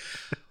sense.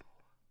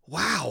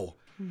 Wow.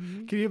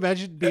 Can you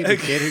imagine being a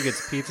kid who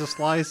gets pizza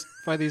sliced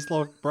by these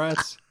little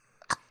brats?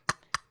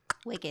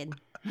 Wicked.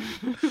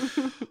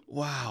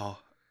 Wow.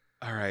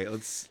 All right,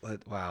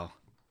 wow.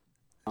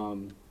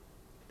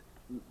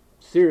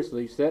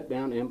 Seriously sat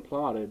down and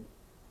plotted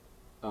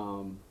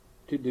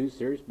to do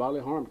serious bodily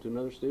harm to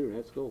another student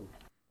at school.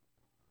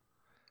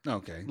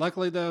 Okay.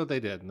 Luckily, though, they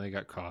did, and they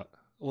got caught.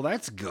 Well,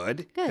 that's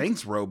good.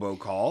 Thanks,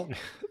 Robocall.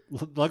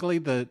 Luckily,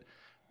 the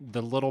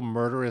little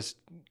murderous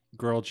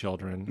girl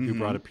children who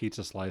brought a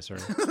pizza slicer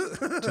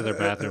to their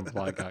bathroom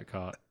plot got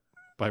caught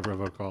by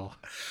Robocall.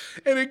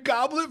 And a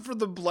goblet for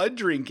the blood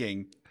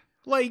drinking.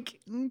 Like,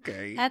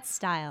 okay. That's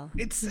style.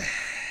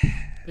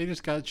 They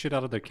just got shit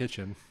out of their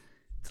kitchen.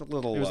 It's a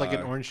little... It was like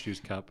an orange juice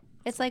cup.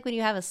 It's like when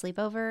you have a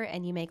sleepover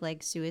and you make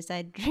like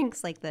suicide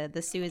drinks, like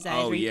the suicide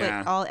Oh, where you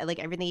yeah. put all like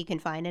everything you can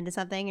find into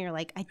something, and you're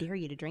like, I dare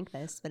you to drink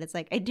this, but it's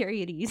like I dare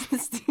you to use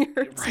this to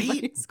hurt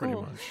somebody's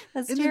school.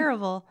 That's And then,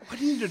 terrible. Why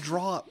do you need to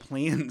draw up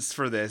plans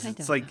for this?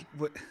 It's like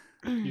what?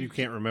 You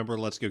can't remember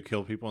Let's Go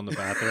Kill People in the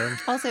bathroom?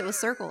 Also, it was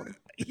circled.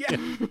 Yeah.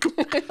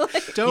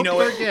 Don't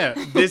forget.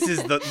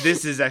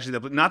 This is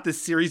actually not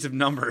this series of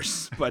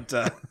numbers, but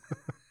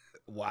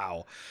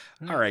wow.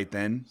 All right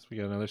then. So we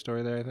got another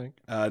story there, I think.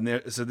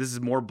 So this is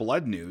more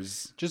blood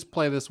news. Just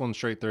play this one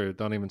straight through.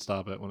 Don't even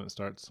stop it when it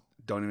starts.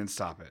 Don't even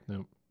stop it.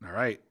 Nope. All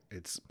right,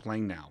 it's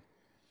playing now.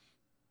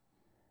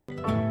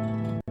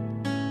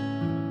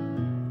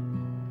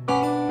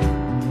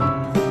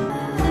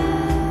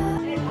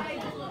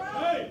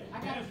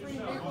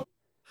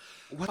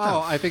 What the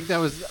I think that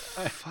was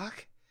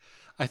fuck?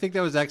 I think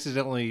that was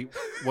accidentally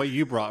what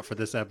you brought for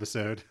this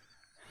episode.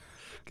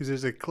 Because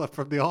there's a clip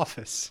from The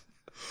Office.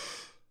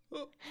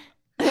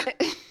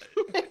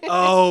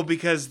 Oh,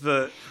 because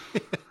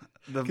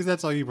because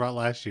that's all you brought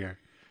last year.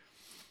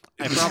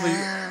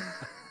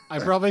 I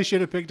probably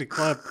should have picked a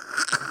clip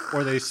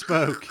where they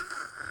spoke,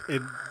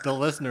 and the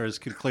listeners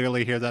could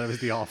clearly hear that it was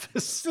The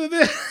Office. So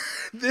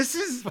this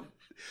is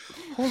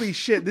holy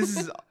shit. This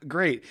is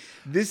great.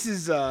 This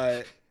is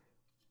I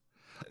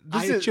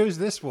chose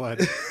this one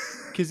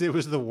because it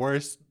was the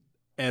worst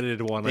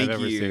edited one I've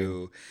ever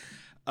seen.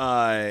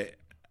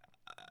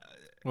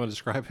 Want to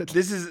describe it?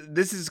 This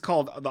is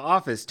called The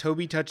Office.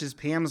 Toby touches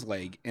Pam's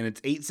leg, and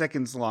it's 8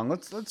 seconds long.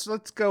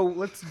 Let's go.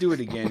 Let's do it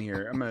again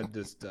here. I'm gonna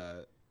just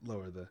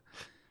lower the.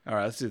 All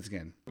right, let's do this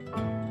again.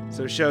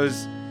 So it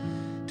shows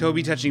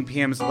Toby touching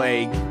Pam's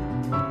leg.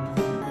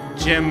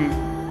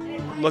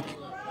 Jim look.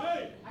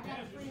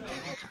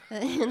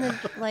 And then,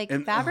 like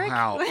fabric.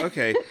 Wow.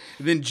 Okay.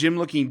 And then Jim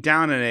looking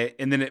down at it,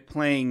 and then it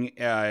playing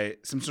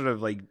some sort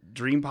of like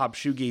dream pop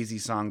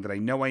shoegazy song that I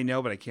know,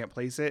 but I can't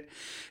place it.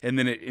 And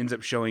then it ends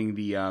up showing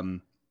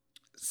the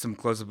some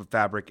close up of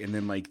fabric, and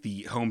then like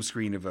the home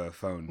screen of a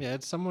phone. Yeah,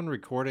 it's someone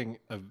recording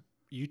a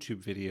YouTube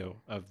video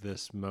of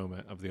this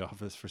moment of The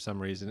Office for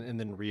some reason, and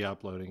then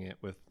re-uploading it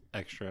with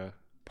extra.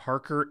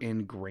 Parker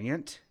and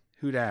Grant.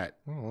 Who dat?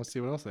 Oh, let's see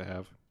what else they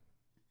have.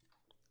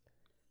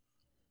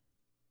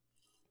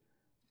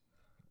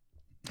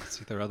 Let's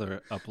see their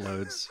other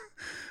uploads.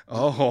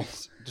 Oh,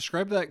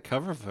 describe that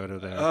cover photo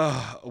there.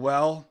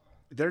 Well,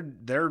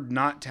 they're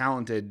not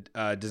talented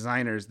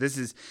designers. This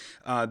is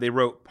they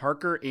wrote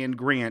Parker and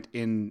Grant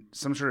in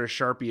some sort of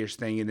Sharpie-ish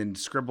thing, and then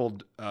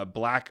scribbled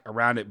black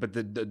around it. But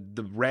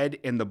the red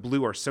and the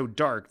blue are so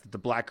dark that the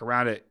black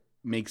around it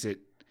makes it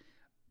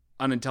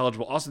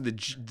unintelligible. Also,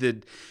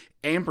 the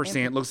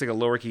ampersand looks like a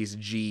lowercase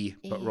g,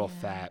 but real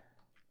fat.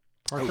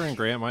 Parker and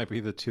Grant might be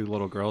the two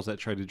little girls that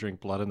tried to drink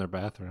blood in their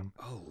bathroom.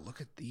 Oh,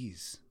 look at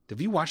these. Have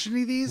you watched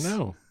any of these?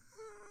 No.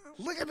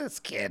 Look at this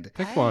kid.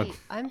 Pick one.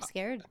 I'm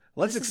scared.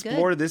 Let's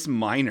explore this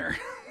minor.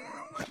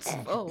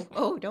 Don't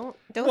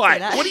What? say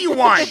that. What do you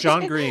want?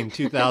 Sean Green,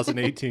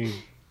 2018.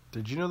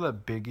 Did you know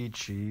that Biggie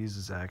Cheese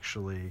is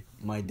actually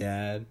my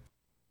dad?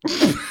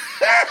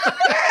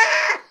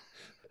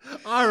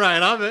 All right,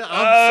 I'm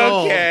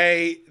sold.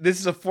 Okay. This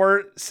is a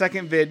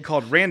 4-second vid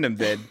called Random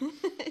Vid.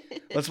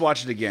 Let's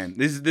watch it again.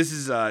 This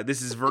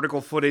is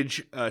vertical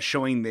footage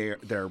showing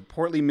their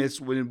portly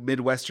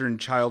Midwestern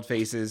child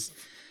faces.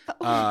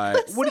 I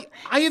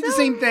have the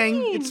same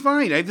thing. It's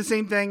fine. I have the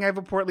same thing. I have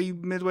a portly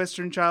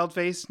Midwestern child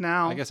face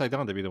now. I guess I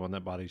don't have to be the one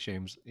that body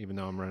shames, even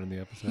though I'm running the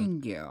episode.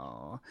 Thank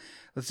you.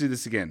 Let's do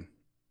this again.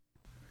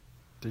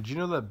 Did you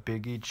know that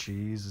Biggie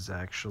Cheese is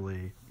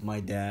actually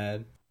my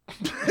dad?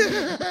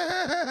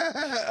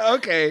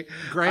 Okay.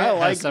 Grant I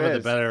like has some this.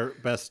 of the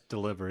best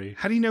delivery.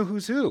 How do you know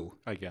who's who?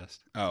 I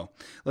guessed. Oh,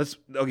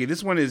 okay.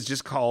 This one is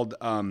just called,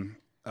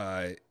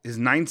 is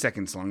 9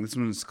 seconds long. This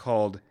one's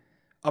called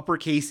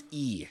Uppercase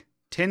E.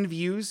 10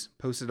 views,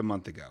 posted a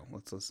month ago.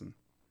 Let's listen.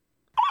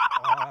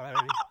 I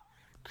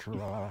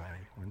cry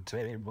when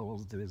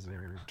tables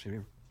deserve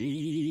to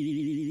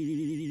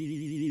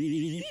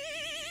eat.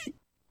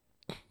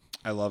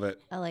 I love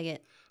it. I like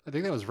it. I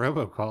think that was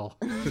robocall.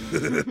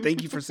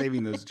 Thank you for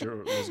saving those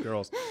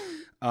girls.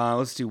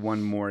 Let's do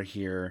one more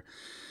here.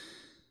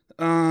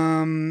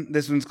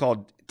 This one's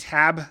called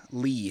Tab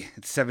Lee.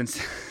 It's 7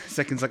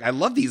 seconds. Like, I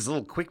love these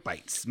little quick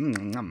bites.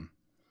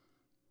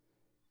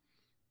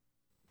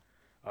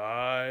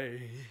 I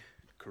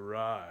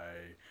cry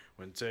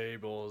when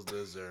tables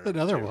deserve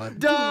Another to one.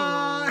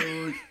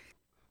 die.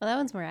 Well, that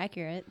one's more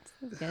accurate.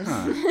 That's good.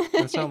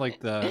 That sounds like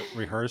the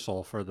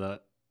rehearsal for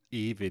the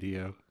E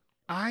video.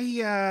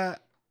 I'd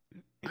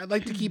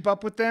like to keep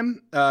up with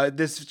them.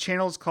 This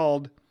channel is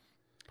called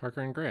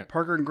Parker and Grant.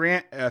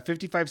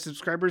 55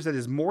 subscribers. That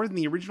is more than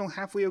the original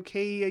Halfway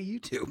Okay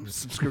YouTube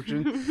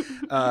subscription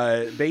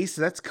base.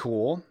 That's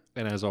cool.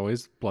 And as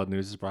always, Blood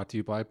News is brought to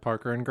you by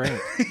Parker and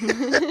Grant.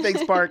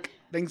 Thanks, Park.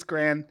 Thanks,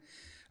 Gran.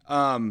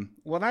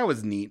 Well, that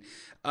was neat.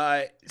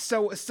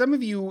 So some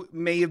of you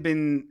may have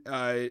been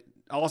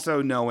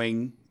also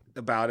knowing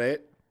about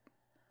it,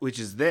 which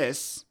is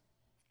this.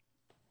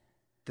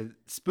 The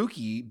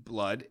Spooky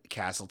Blood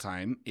Castle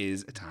time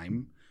is a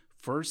time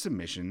for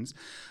submissions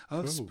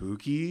of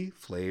spooky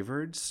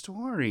flavored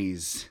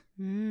stories.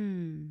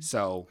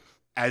 So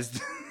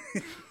as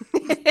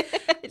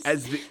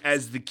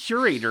the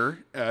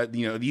curator,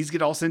 these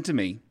get all sent to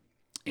me,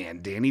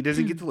 and Danny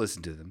doesn't get to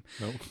listen to them.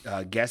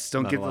 Nope. Guests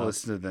don't Not get to allowed.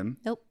 listen to them.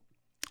 Nope.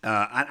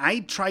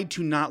 I tried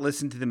to not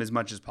listen to them as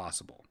much as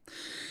possible.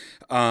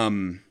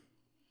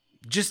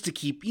 Just to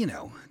keep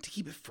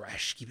it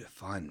fresh, keep it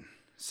fun.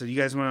 So you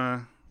guys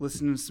want to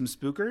listen to some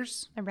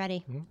spookers? I'm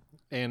ready.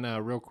 And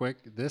real quick,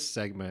 this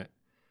segment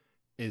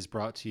is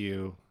brought to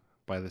you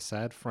by the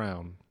sad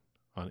frown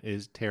on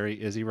Terry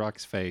Izzy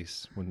Rock's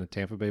face when the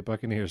Tampa Bay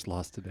Buccaneers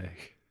lost today.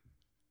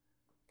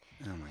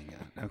 Oh my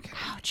God. Okay.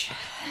 Ouch.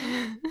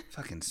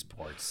 Fucking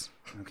sports.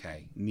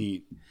 Okay.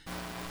 Neat.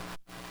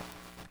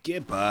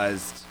 Get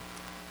buzzed.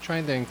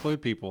 Trying to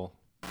include people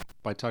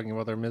by talking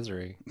about their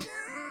misery.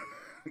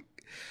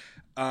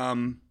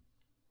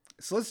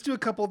 So let's do a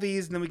couple of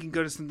these, and then we can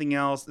go to something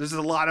else. There's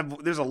a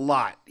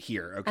lot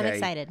here. Okay, I'm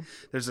excited.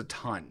 There's a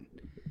ton.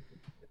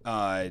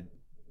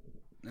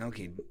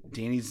 Okay,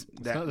 Danny's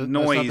That's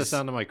noise. not the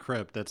sound of my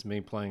crypt. That's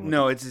me playing.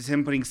 No, it's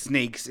him putting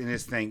snakes in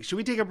his thing. Should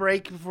we take a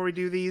break before we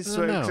do these,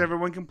 so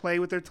everyone can play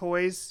with their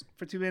toys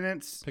for 2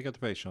 minutes? Pick up the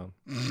pace, Sean.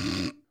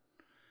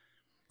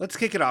 Let's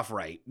kick it off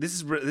right.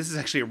 This is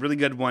actually a really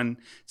good one.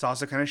 It's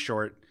also kind of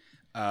short.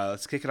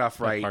 Let's kick it off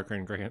right. Parker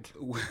and Grant.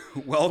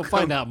 Welcome. We'll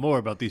find out more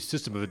about these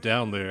System of a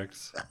Down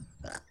lyrics.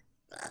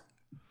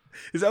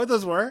 Is that what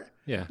those were?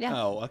 Yeah.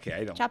 Oh, okay.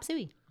 I don't. Chop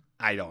suey.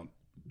 I don't.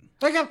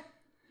 Wake up!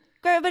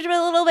 Grab a bunch of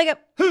a little wake up.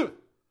 I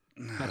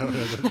don't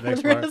know the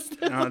next part.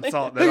 No, it's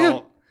all. That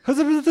all.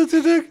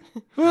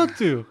 What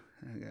to?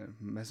 I gotta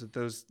mess with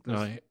those.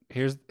 No,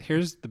 here's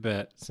the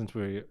bet. Since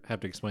we have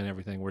to explain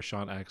everything, where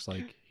Sean acts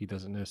like he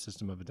doesn't know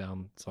System of a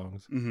Down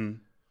songs. Mm-hmm.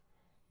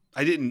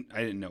 I didn't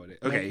know it.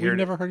 Okay, We've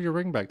never heard your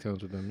ringback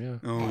tones with them. Yeah.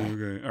 Oh,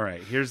 okay. All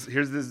right. Here's this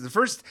is the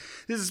first.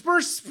 This is the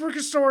first spooky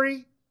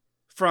story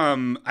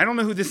from. I don't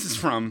know who this is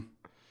from,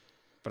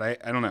 but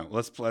I don't know.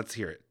 Let's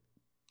hear it.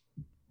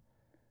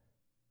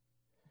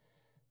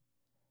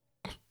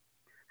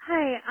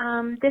 Hi,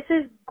 this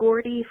is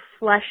Gordy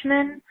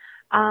Fleshman.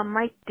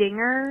 My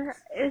dinger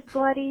is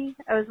bloody.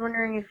 I was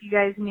wondering if you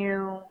guys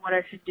knew what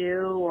I should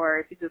do, or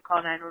if you could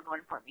call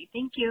 911 for me.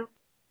 Thank you.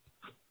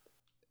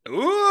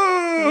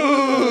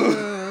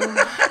 Ooh!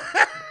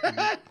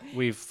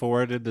 We've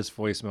forwarded this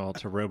voicemail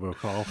to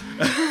robocall.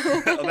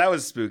 Oh, that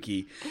was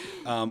spooky.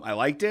 I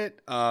liked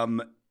it.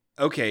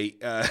 Okay.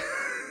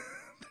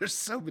 There's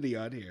so many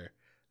on here.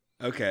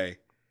 Okay.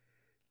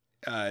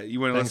 You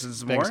want to listen to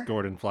some more? Thanks,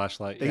 Gordon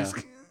Flashlight. Thanks.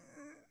 Yeah.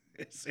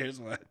 Here's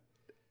one.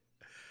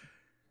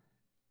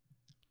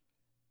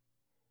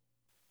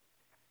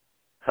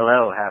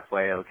 Hello,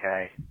 Halfway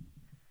Okay.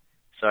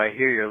 So I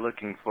hear you're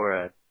looking for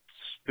a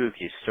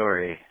spooky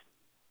story.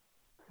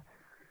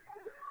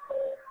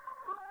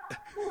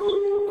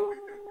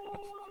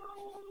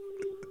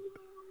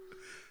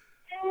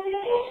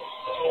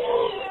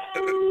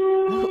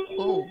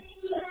 Oh.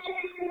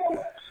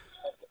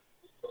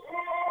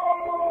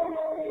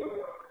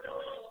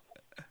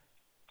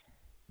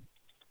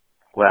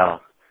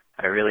 Well,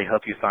 I really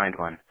hope you find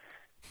one.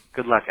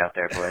 Good luck out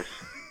there, boys.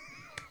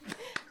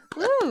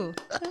 Woo,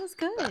 that was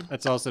good.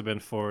 That's also been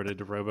forwarded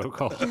to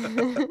robocall.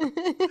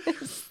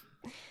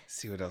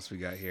 See what else we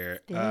got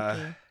here.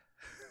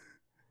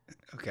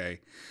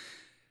 Okay.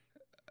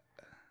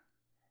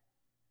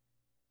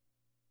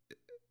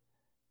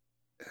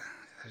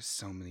 There's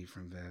so many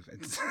from Bev.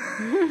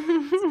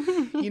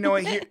 You know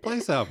what? Here,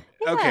 Play some.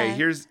 Okay,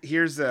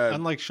 here's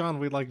Unlike Sean,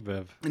 we like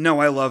Viv. No,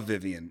 I love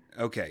Vivian.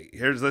 Okay,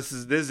 this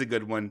is a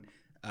good one.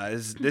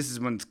 This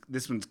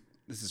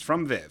is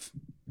from Viv.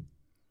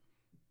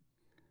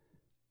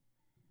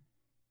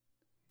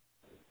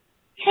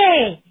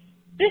 Hey,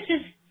 this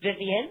is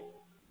Vivian,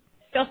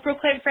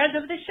 self-proclaimed friend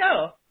of the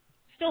show.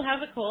 Still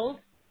have a cold.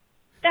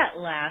 That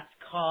last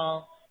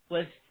call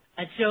was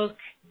a joke,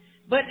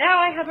 but now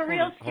I have a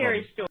real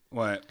scary story.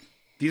 What?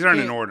 These aren't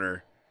in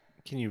order.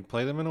 Can you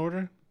play them in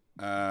order?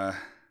 Why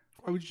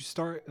would you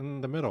start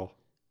in the middle?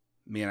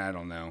 Man, I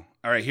don't know.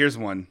 All right, here's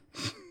one.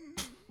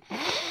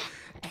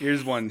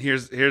 Here's one.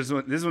 Here's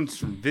one. This one's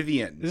from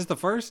Vivian. This is the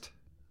first?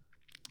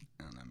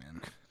 I don't know,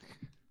 man.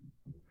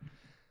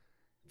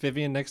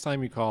 Vivian, next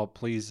time you call,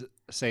 please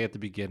say at the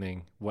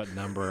beginning what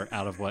number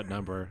out of what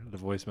number the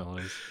voicemail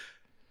is.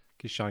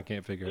 Because Sean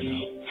can't figure it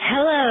out.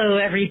 Hello,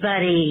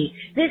 everybody.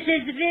 This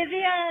is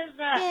Vivian,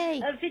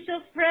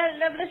 official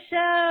friend of the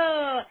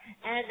show.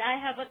 And I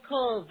have a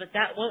cold, but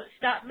that won't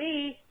stop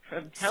me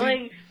from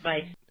telling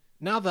my...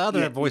 Now the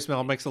other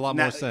voicemail makes a lot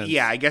more sense.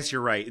 Yeah, I guess you're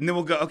right. And then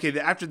we'll go, okay,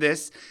 after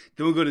this,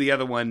 then we'll go to the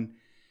other one.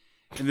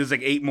 And there's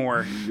like 8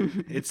 more.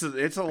 It's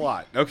a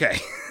lot. Okay.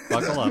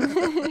 Buckle up.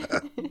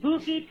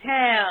 Spooky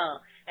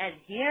tale. And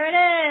here it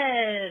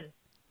is.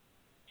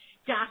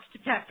 Dr.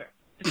 Pepper.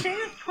 The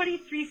famous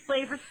 23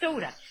 flavor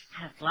soda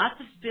has lots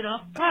of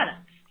spin-off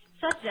products,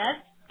 such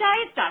as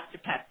Diet Dr.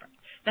 Pepper.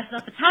 That's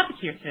not the topic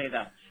here today,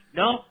 though.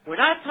 No,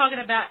 we're not talking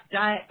about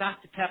Diet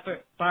Dr.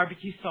 Pepper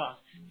barbecue sauce.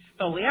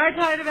 What we are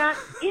talking about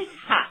is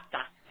Hot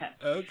Dr.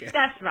 Pepper. Okay.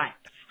 That's right.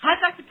 Hot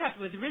Dr.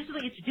 Pepper was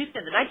originally introduced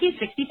in the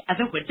 1960s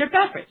as a winter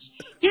beverage.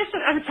 Here's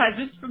some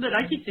advertisements from the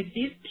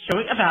 1960s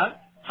showing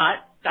about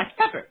Hot Dr.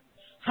 Pepper.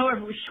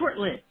 However, it was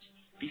short-lived.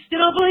 If you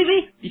still don't believe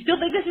me, you still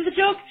think this is a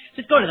joke,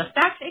 just go to the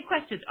Facts and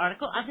Questions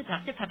article on the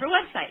Dr. Pepper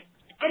website.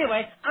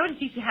 Anyway, I'm going to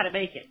teach you how to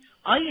make it.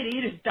 All you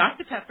need is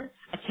Dr. Pepper,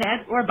 a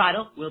can or a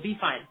bottle will be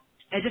fine.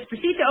 And just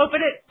proceed to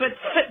open it, but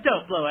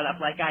don't blow it up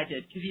like I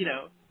did, because,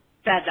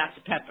 bad Dr.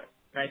 Pepper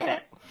right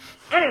there.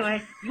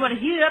 Anyway, you want to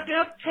heat it up in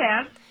a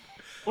pan,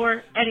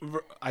 or any...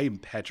 I am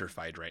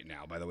petrified right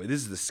now, by the way.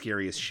 This is the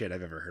scariest shit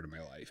I've ever heard in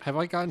my life. Have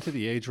I gotten to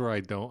the age where I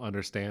don't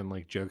understand,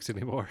 jokes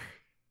anymore?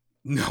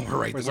 No, we're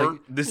right.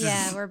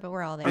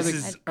 We're all there.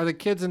 Are the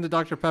kids into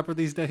Dr. Pepper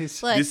these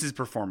days? Look, this is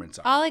performance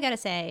art. All I gotta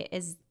say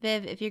is,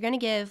 Viv, if you're gonna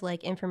give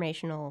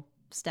informational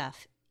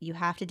stuff, you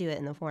have to do it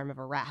in the form of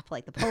a rap,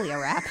 like the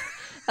polio rap.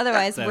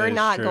 Otherwise, we're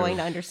not going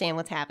to understand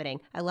what's happening.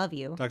 I love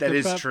you. That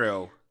is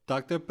true.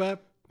 Dr.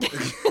 Pep.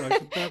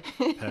 Dr. Pep.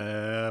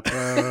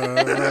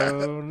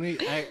 Pepperoni.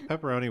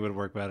 Pepperoni would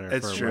work better.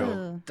 That's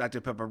true.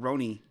 Dr.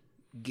 Pepperoni,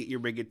 get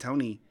your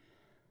rigatoni.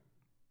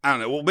 I don't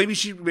know. Well, maybe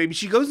she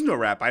goes into a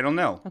rap. I don't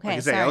know. Okay, like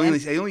I say, I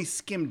only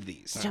skimmed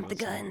these. Jump the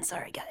gun.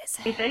 Sorry, guys.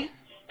 Anything,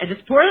 and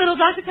just pour a little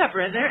Dr. Pepper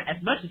in there as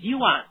much as you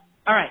want.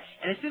 All right,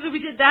 and as soon as we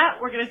did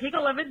that, we're going to take a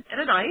lemon and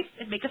a knife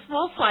and make a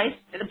small slice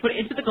and then put it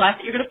into the glass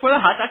that you're going to pour the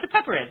hot Dr.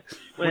 Pepper in.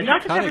 When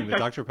the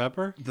Dr.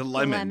 Pepper? The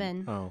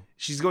lemon. Oh.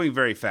 She's going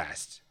very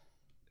fast.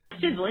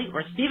 Sizzling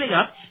or steaming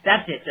up,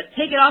 that's it. Just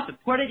take it off and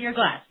pour it in your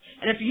glass.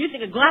 And if you're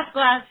using a glass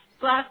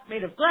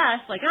made of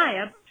glass, like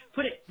I am,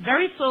 put it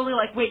very slowly,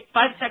 wait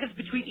 5 seconds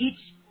between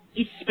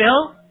each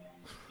spill,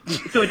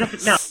 so it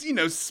doesn't melt.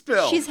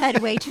 Spill. She's had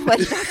way too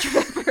much Dr.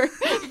 Pepper.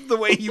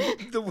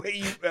 the way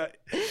you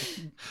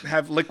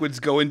have liquids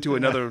go into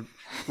another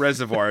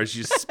reservoir is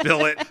you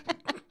spill it.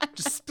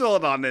 Just spill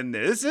it on in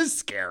there. This is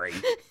scary.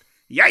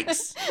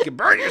 Yikes! You can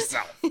burn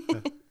yourself.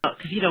 Because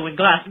when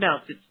glass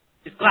melts,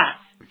 it's glass.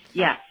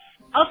 Yeah.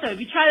 Also, if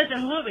you try this at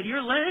home and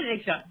you're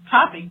learning a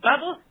popping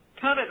bubble,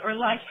 comment or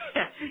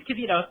give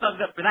a thumbs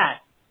up for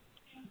that.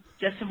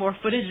 Just some more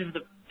footage of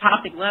the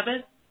popping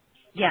lemon.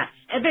 Yeah,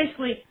 and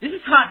basically, this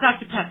is hot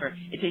Dr. Pepper.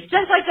 It tastes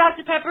just like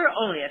Dr. Pepper,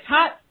 only it's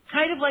hot,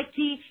 kind of like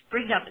tea,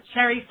 brings out the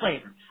cherry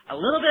flavor. A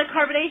little bit of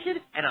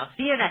carbonation, and I'll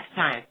see you next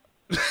time.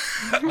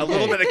 A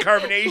little bit of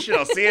carbonation,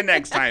 I'll see you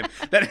next time.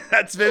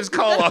 That's Viv's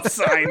call-off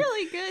sign.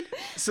 Really good.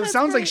 So it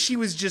sounds like she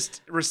was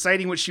just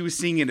reciting what she was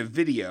seeing in a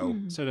video.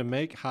 So to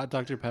make hot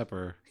Dr.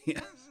 Pepper,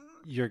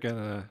 you're going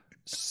to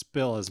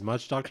spill as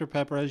much Dr.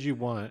 Pepper as you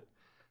want.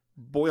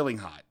 Boiling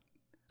hot.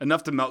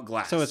 Enough to melt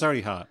glass. So it's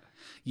already hot.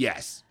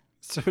 Yes.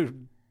 So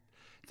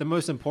the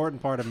most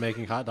important part of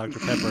making hot Dr.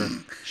 Pepper,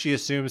 she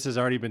assumes has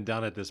already been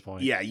done at this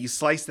point. Yeah, you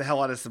slice the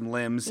hell out of some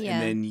limbs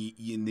and then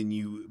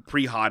you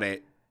pre-hot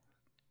it.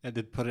 And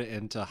then put it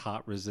into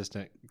hot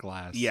resistant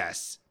glass.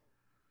 Yes.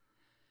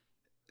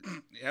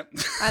 Yep.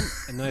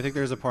 And then I think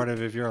there's a part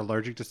of if you're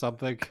allergic to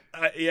something.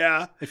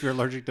 Yeah. If you're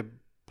allergic to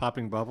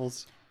popping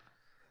bubbles.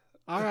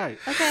 All right.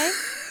 Okay.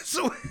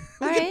 So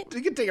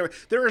we can take it.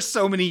 There are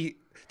so many.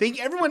 Thank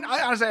everyone.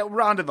 Honestly, a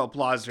round of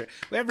applause for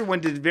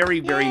everyone. Did very,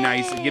 very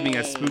nice in giving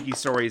us spooky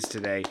stories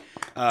today,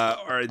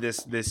 or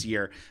this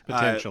year.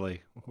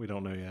 Potentially, we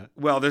don't know yet.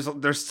 Well,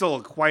 there's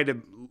still quite a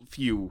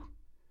few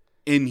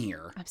in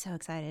here. I'm so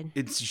excited.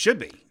 It should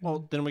be.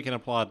 Well, then we can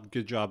applaud.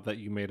 Good job that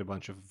you made a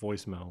bunch of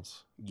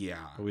voicemails.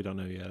 Yeah, but we don't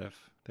know yet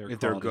if they're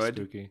good.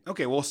 Spooky.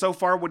 Okay, well, so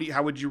far,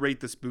 how would you rate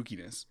the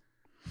spookiness?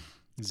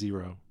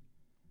 0.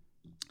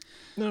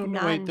 No,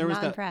 wait. There was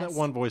that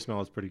one voicemail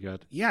was pretty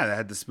good. Yeah, that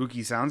had the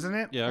spooky sounds in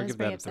it. Yeah, I'll give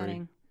that a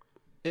upsetting.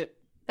 3.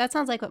 That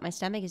sounds like what my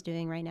stomach is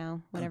doing right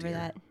now. Whatever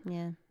that.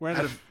 Yeah. We're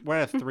at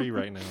a 3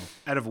 right now.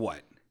 Out of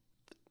what?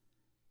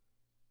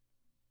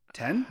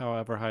 10?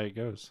 However high it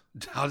goes.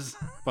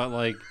 But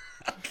like.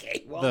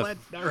 Okay, well,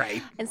 all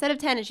right. Instead of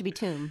 10, it should be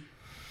Tomb.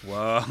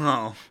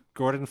 Whoa.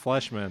 Gordon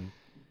Fleshman.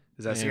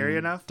 Is that scary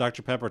enough?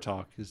 Dr. Pepper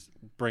Talk is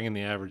bringing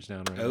the average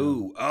down right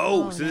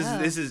now. So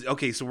this is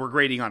okay. So we're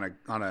grading on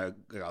a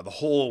the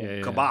whole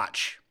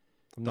kabotch,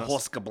 the whole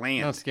skabland.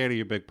 I'm not scared of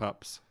you, big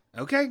pups.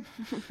 Okay.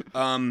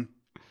 Well,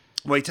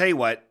 I tell you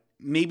what.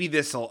 Maybe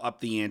this will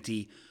up the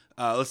ante.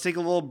 Let's take a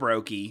little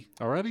brokey.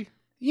 Already?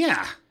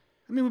 Yeah.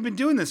 I mean, we've been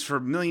doing this for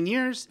a million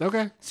years.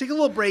 Okay. Let's take a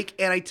little break,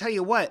 and I tell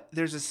you what.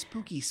 There's a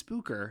spooky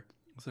spooker.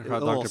 Is there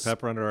hot Dr.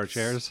 Pepper under our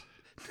chairs?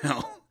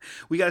 No,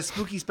 we got a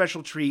spooky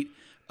special treat.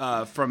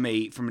 From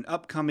an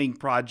upcoming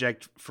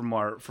project from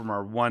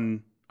our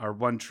one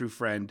true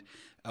friend,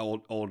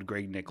 old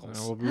Greg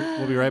Nichols.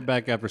 We'll be right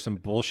back after some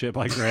bullshit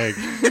by Greg.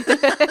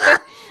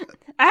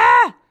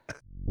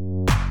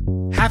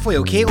 Halfway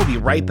okay, we'll be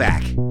right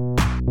back.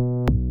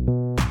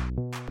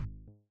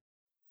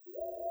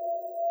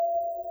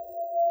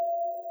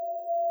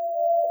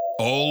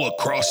 All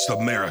across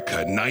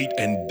America, night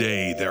and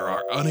day, there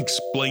are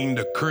unexplained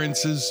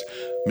occurrences,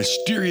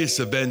 mysterious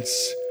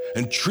events,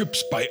 and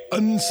trips by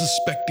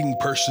unsuspecting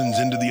persons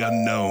into the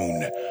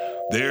unknown.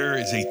 There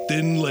is a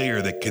thin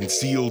layer that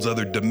conceals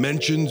other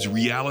dimensions,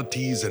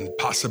 realities, and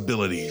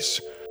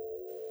possibilities.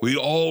 We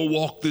all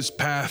walk this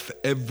path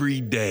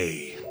every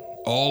day,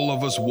 all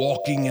of us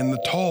walking in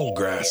the tall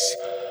grass,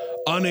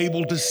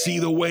 unable to see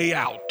the way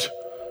out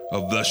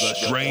of the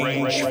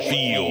strange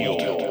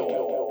field.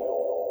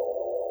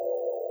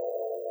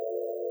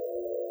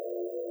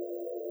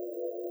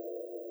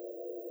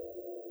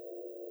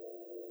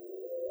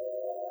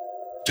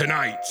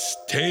 Tonight's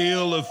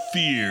Tale of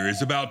Fear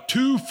is about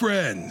two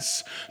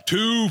friends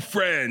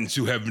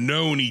who have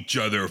known each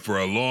other for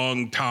a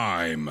long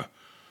time,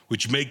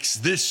 which makes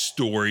this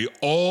story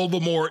all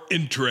the more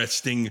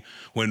interesting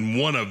when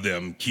one of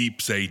them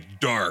keeps a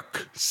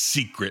dark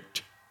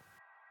secret.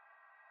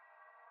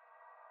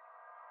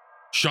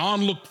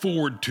 Sean looked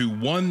forward to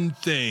one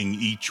thing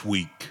each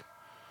week,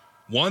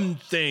 one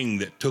thing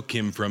that took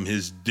him from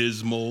his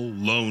dismal,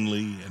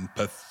 lonely, and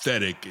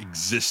pathetic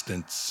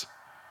existence.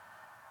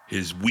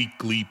 His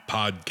weekly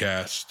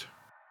podcast.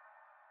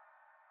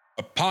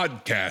 A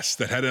podcast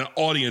that had an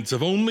audience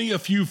of only a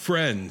few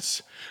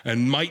friends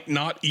and might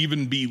not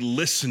even be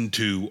listened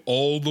to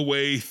all the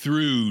way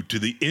through to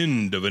the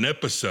end of an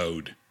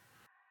episode.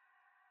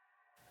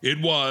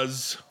 It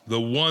was the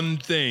one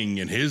thing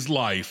in his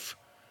life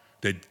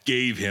that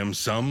gave him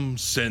some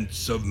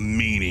sense of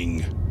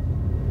meaning.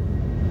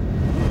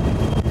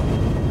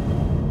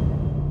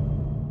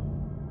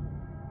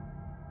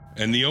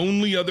 And the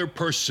only other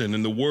person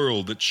in the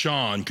world that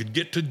Sean could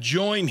get to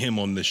join him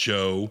on the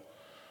show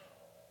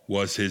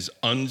was his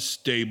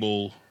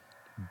unstable,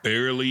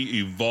 barely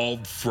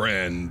evolved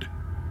friend,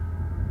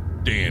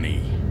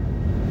 Danny.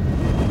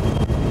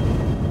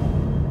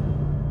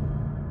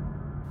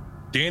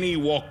 Danny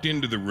walked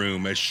into the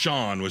room as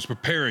Sean was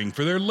preparing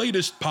for their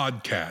latest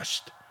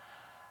podcast.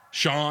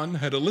 Sean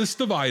had a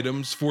list of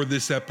items for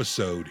this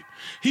episode.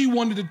 He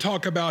wanted to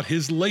talk about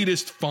his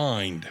latest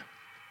find.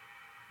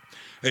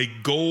 A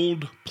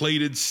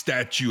gold-plated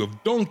statue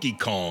of Donkey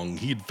Kong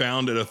he'd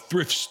found at a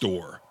thrift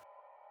store.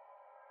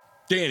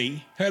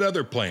 Danny had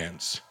other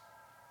plans.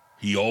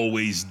 He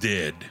always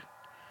did.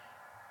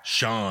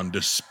 Sean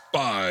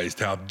despised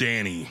how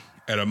Danny,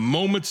 at a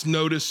moment's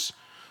notice,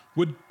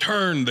 would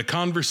turn the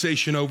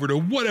conversation over to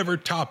whatever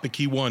topic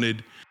he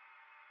wanted,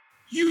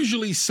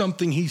 usually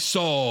something he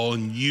saw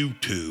on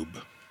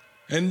YouTube.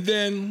 And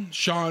then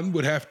Sean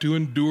would have to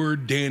endure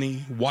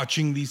Danny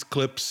watching these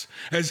clips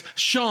as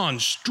Sean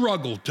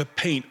struggled to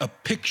paint a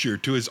picture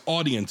to his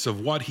audience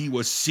of what he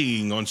was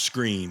seeing on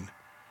screen.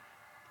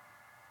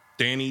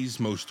 Danny's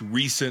most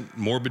recent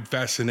morbid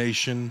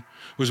fascination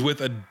was with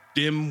a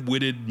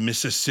dim-witted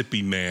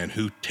Mississippi man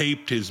who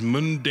taped his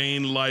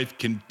mundane life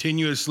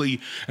continuously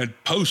and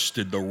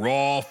posted the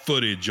raw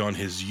footage on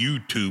his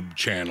YouTube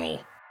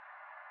channel.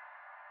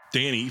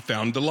 Danny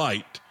found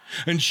delight,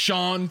 and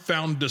Sean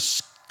found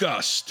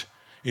disgust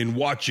in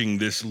watching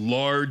this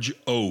large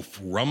oaf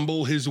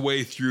rumble his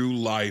way through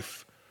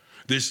life,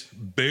 this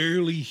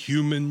barely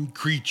human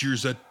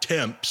creature's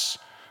attempts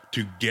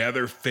to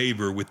gather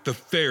favor with the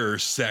fairer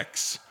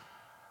sex,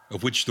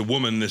 of which the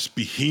woman this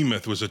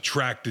behemoth was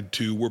attracted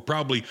to were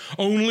probably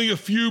only a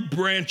few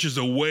branches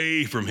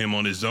away from him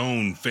on his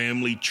own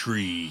family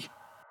tree.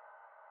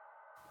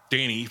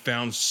 Danny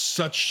found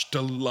such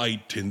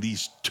delight in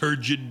these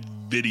turgid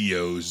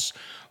videos,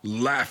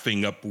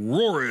 laughing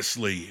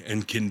uproariously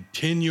and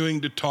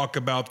continuing to talk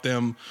about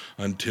them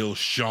until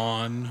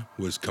Sean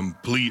was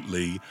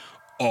completely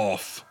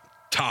off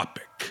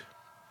topic.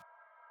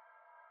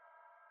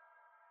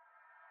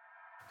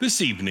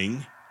 This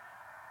evening,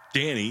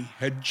 Danny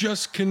had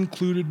just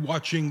concluded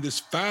watching this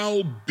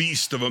foul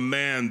beast of a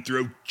man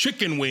throw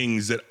chicken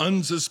wings at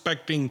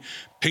unsuspecting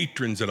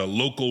patrons at a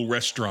local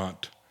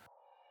restaurant.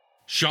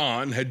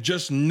 Sean had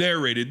just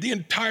narrated the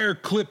entire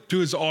clip to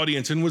his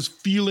audience and was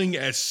feeling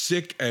as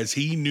sick as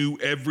he knew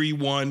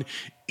everyone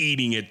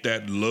eating at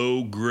that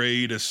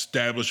low-grade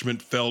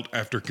establishment felt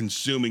after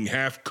consuming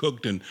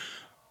half-cooked and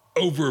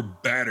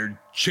over-battered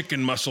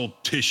chicken muscle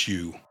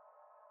tissue.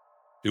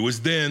 It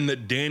was then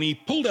that Danny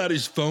pulled out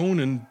his phone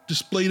and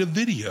displayed a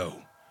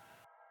video.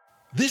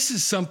 "This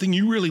is something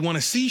you really want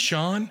to see,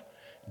 Sean,"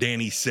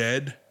 Danny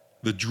said,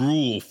 the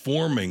drool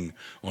forming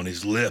on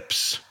his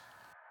lips.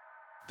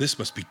 This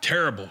must be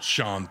terrible,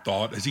 Sean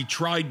thought, as he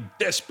tried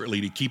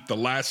desperately to keep the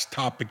last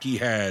topic he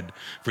had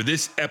for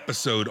this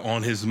episode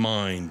on his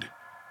mind.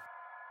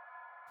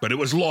 But it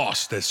was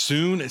lost as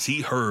soon as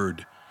he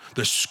heard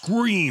the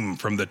scream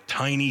from the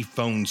tiny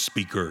phone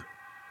speaker.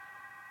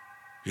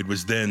 It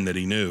was then that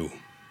he knew.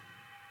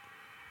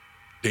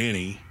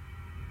 Danny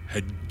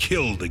had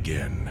killed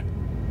again.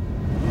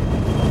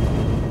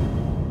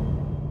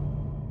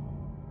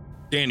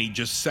 Danny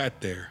just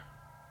sat there,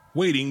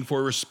 waiting for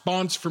a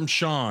response from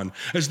Sean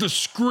as the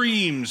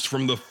screams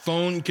from the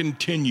phone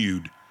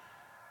continued.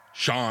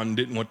 Sean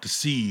didn't want to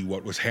see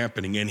what was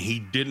happening, and he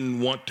didn't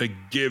want to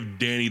give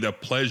Danny the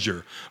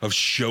pleasure of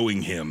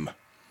showing him.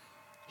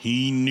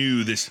 He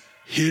knew this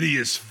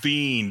hideous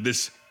fiend,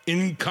 this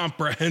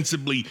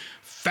incomprehensibly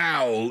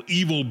foul,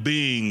 evil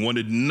being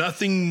wanted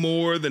nothing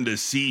more than to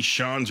see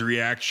Sean's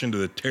reaction to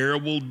the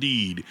terrible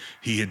deed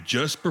he had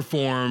just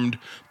performed,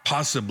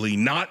 possibly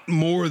not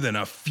more than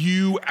a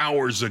few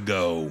hours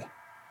ago.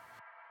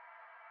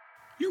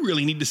 "You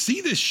really need to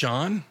see this,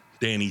 Sean,"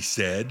 Danny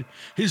said,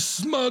 his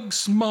smug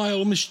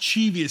smile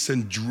mischievous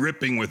and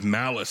dripping with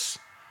malice.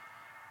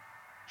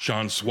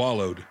 Sean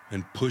swallowed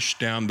and pushed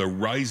down the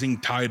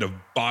rising tide of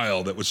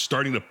bile that was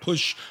starting to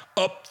push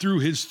up through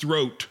his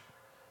throat.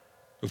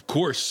 Of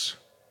course,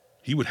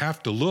 he would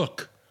have to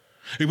look.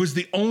 It was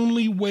the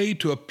only way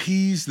to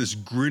appease this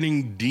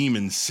grinning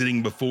demon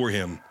sitting before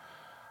him.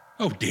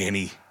 "Oh,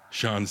 Danny,"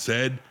 Sean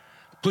said,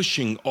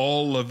 pushing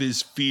all of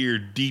his fear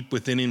deep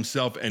within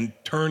himself and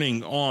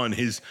turning on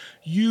his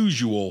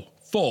usual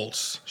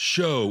false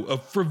show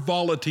of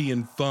frivolity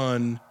and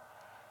fun.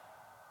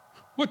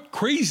 "What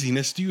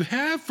craziness do you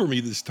have for me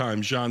this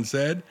time?" Sean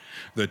said,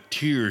 the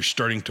tears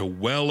starting to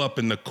well up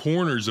in the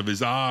corners of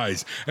his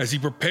eyes as he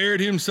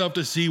prepared himself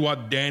to see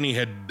what Danny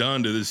had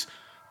done to this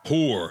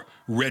poor,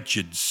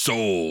 wretched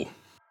soul.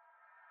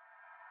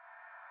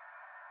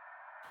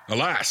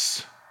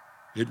 Alas,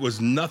 it was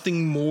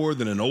nothing more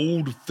than an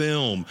old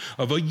film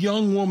of a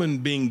young woman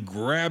being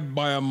grabbed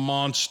by a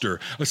monster,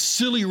 a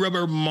silly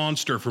rubber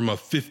monster from a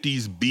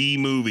 50s B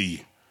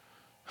movie.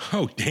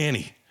 "Oh,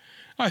 Danny,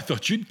 I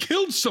thought you'd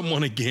killed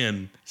someone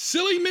again.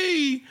 Silly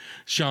me,"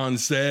 Sean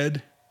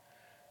said.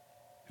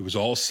 It was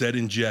all said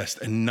in jest,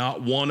 and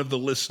not one of the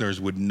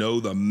listeners would know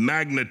the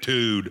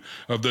magnitude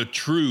of the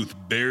truth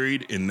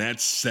buried in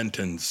that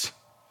sentence.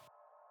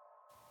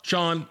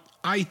 "Sean,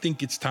 I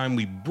think it's time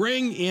we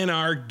bring in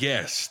our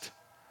guest,"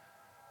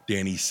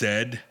 Danny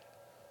said.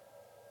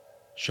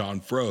 Sean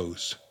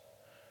froze.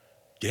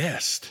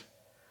 Guest?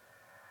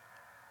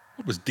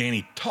 What was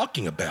Danny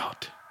talking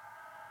about?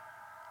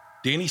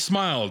 Danny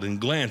smiled and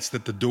glanced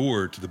at the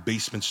door to the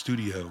basement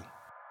studio.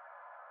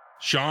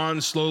 Sean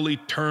slowly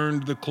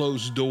turned the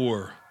closed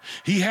door.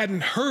 He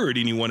hadn't heard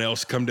anyone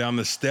else come down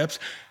the steps,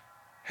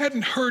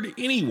 hadn't heard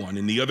anyone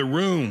in the other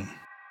room.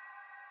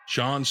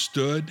 Sean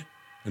stood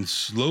and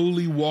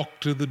slowly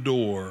walked to the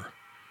door.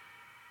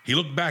 He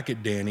looked back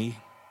at Danny,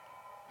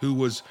 who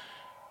was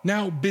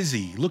now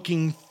busy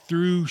looking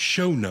through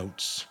show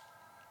notes,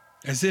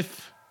 as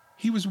if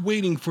he was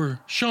waiting for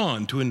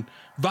Sean to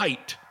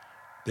invite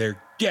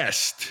their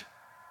guest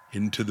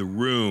into the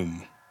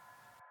room.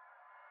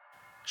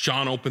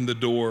 Sean opened the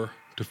door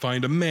to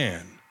find a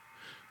man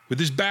with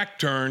his back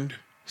turned,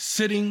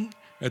 sitting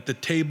at the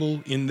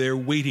table in their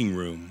waiting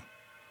room.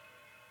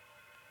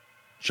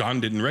 Sean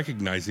didn't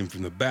recognize him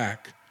from the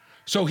back,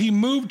 so he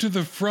moved to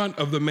the front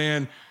of the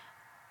man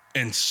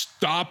and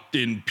stopped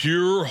in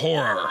pure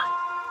horror.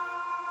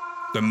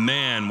 The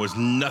man was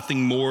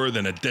nothing more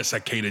than a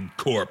desiccated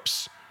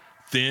corpse,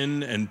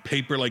 thin and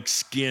paper-like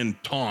skin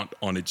taut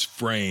on its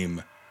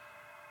frame.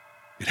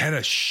 It had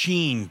a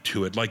sheen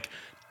to it, like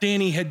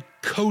Danny had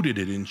coated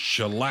it in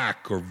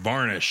shellac or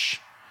varnish.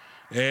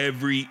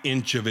 Every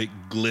inch of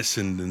it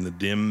glistened in the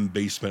dim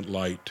basement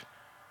light.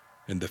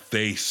 And the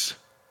face,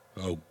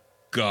 oh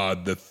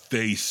God, the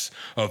face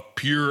of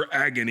pure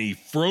agony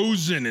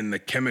frozen in the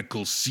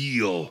chemical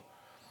seal.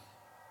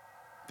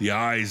 The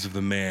eyes of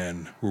the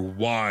man were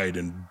wide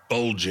and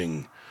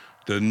bulging,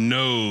 the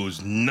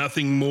nose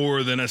nothing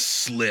more than a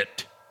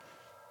slit,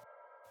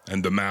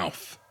 and the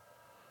mouth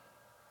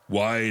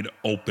wide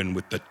open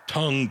with the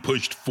tongue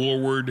pushed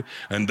forward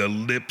and the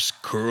lips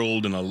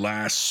curled in a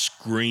last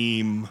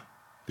scream,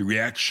 the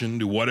reaction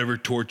to whatever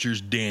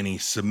tortures Danny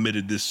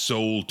submitted this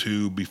soul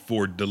to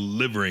before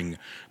delivering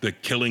the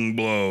killing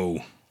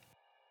blow.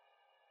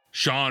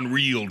 Sean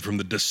reeled from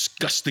the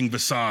disgusting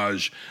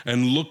visage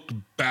and looked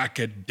back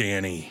at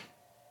Danny.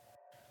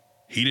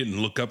 He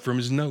didn't look up from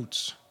his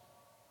notes.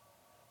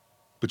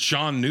 But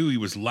Sean knew he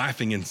was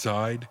laughing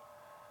inside.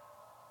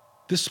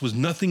 This was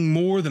nothing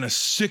more than a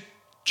sick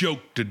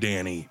joke to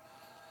Danny.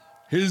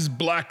 His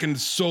blackened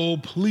soul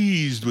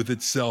pleased with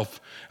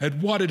itself at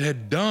what it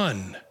had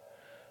done,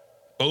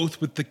 both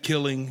with the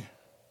killing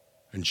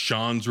and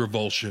Sean's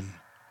revulsion.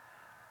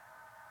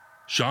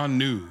 Sean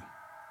knew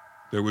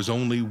there was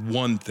only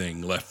one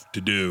thing left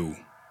to do.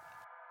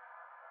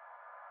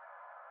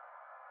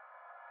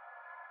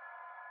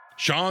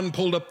 Sean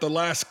pulled up the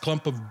last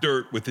clump of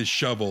dirt with his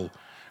shovel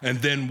and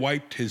then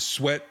wiped his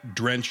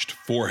sweat-drenched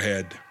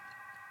forehead.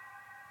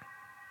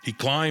 He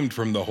climbed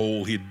from the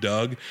hole he'd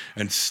dug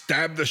and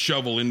stabbed the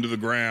shovel into the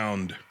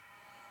ground.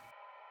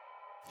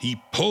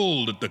 He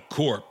pulled at the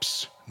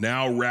corpse,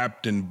 now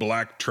wrapped in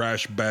black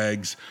trash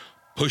bags,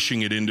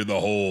 pushing it into the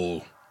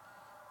hole.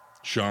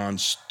 Sean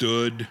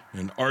stood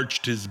and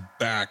arched his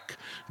back,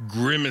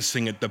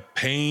 grimacing at the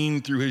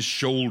pain through his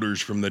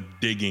shoulders from the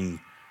digging.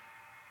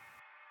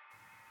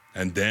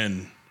 And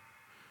then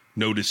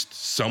noticed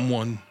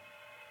someone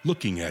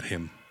looking at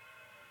him.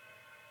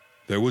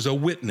 There was a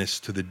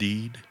witness to the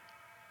deed.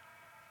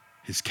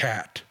 His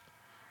cat.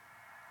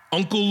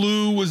 Uncle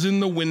Lou was in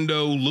the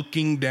window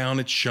looking down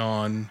at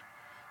Sean,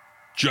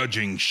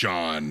 judging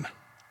Sean.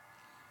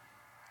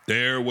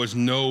 There was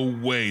no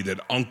way that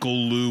Uncle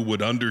Lou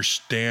would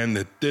understand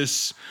that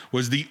this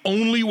was the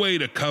only way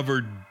to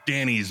cover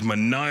Danny's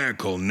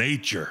maniacal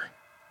nature.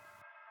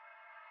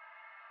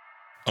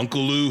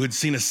 Uncle Lou had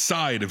seen a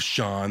side of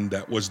Sean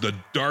that was the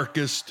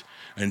darkest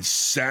and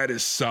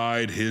saddest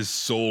side his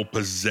soul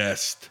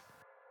possessed.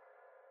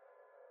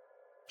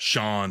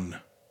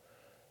 Sean,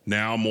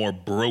 now more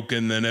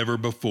broken than ever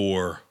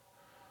before,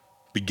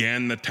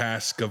 began the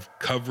task of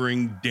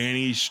covering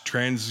Danny's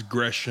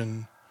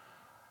transgression,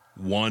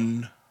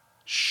 one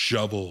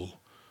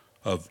shovel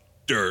of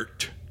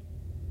dirt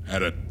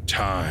at a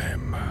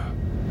time.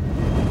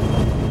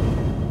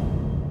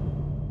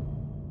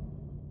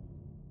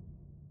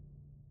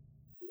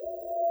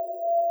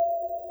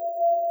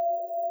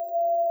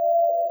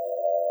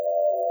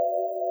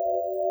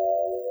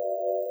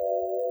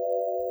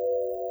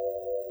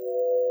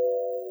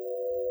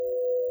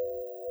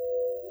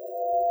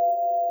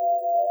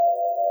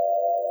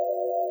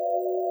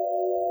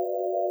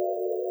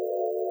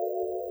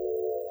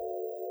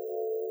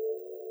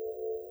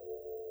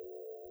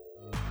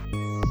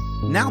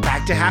 Now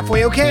back to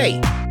Halfway Okay.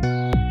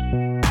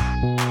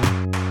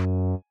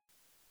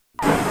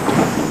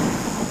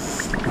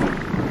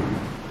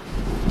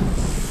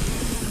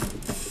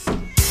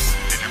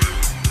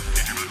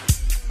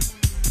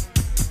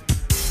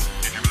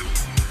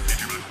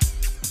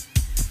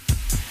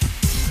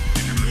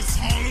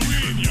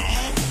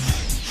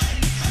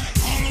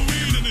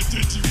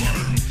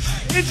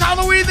 It's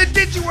Halloween in the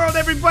Ditchy World,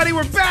 everybody.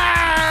 We're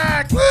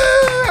back. Woo!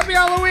 Happy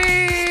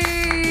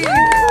Halloween!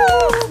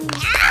 Woo!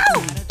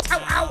 Ow!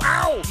 Ow, ow,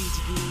 ow!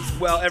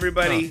 Well,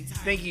 everybody,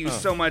 thank you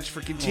so much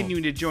for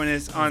continuing to join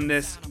us on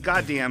this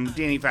goddamn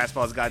Danny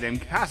Fastpaws goddamn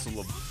castle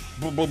of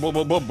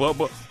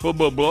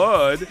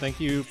blood. Thank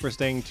you for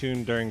staying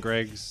tuned during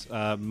Greg's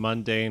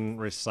mundane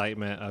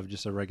recitement of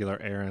just a regular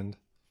errand.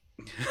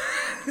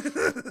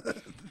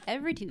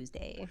 Every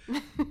Tuesday.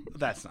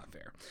 That's not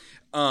fair.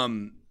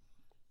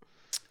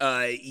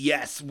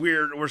 Yes,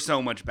 we're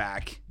so much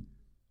back.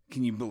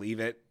 Can you believe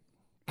it?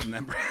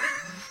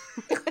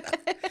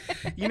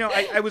 You know,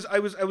 I was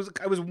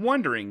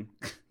wondering.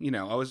 You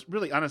know, I was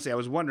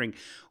wondering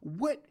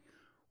what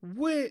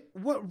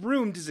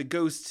room does a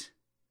ghost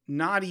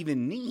not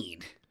even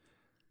need?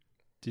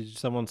 Did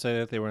someone say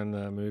that they were in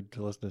the mood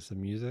to listen to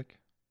some music?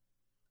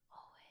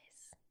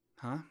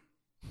 Huh?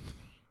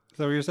 Is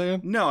that what you're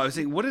saying? No, I was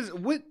saying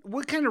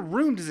what kind of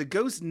room does a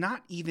ghost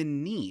not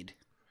even need?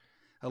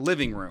 A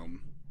living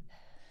room.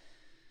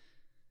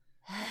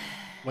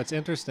 What's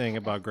interesting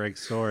about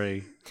Greg's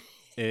story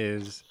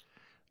is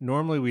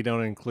normally we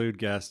don't include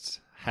guests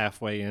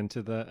halfway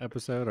into the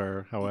episode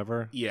or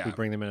however. Yeah. We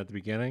bring them in at the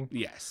beginning.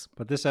 Yes.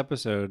 But this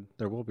episode,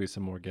 there will be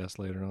some more guests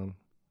later on.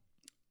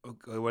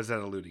 Okay, what is that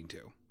alluding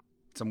to?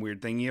 Some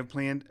weird thing you have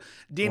planned?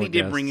 Danny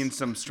did bring in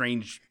some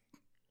strange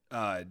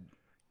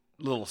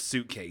little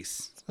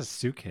suitcase. It's not a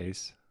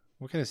suitcase.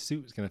 What kind of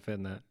suit is going to fit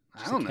in that?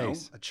 I don't know.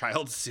 A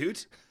child's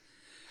suit?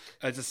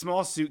 It's a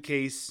small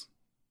suitcase.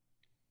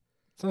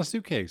 It's not a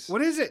suitcase.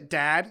 What is it,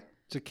 Dad?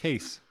 It's a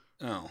case.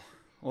 Oh.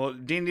 Well,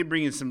 Danny did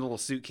bring in some little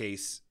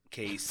suitcase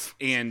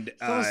and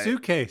it's not a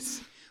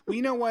suitcase. Well,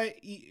 you know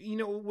what? You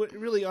know what?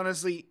 Really,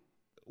 honestly,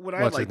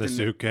 What's in the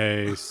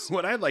suitcase?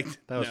 What I'd like to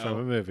that was from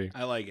a movie.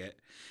 I like it.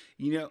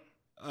 You know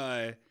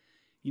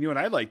what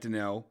I'd like to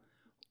know?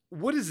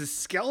 What does the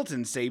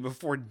skeleton say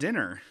before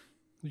dinner?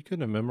 You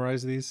couldn't have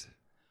memorized these?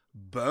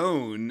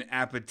 Bon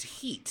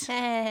appetit.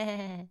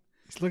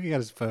 He's looking at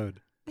his phone.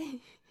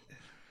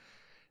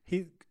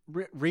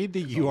 Read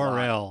the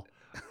URL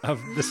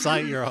of the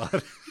site you're on.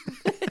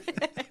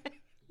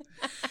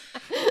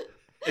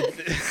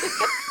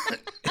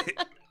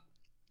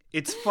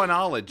 It's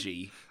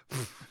Funology.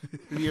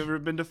 Have you ever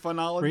been to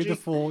Funology? Read the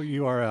full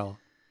URL. All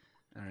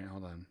right,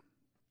 hold on.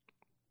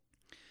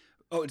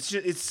 Oh,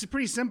 it's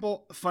pretty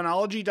simple.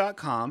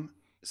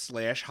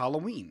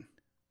 Funology.com/Halloween.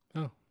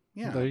 Oh,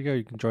 yeah. Well, there you go.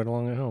 You can join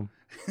along at home.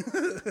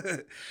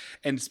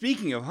 And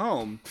speaking of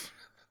home,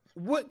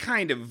 what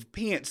kind of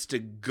pants do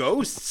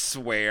ghosts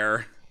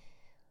wear?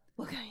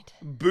 What kind?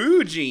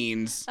 Boo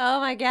jeans. Oh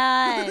my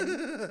god.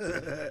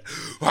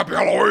 Happy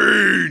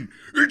Halloween!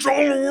 It's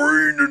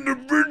Halloween in the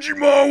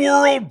Digimon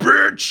world,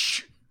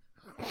 bitch!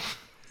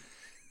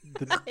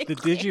 The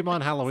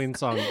Digimon Halloween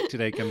song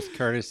today comes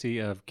courtesy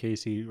of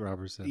Casey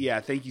Robertson.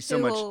 Yeah, thank you so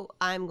much. Who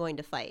I'm going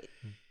to fight.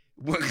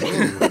 No,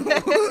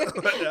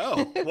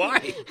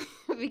 why?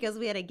 Because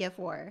we had a GIF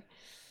war.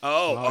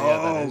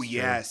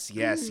 Yes. So,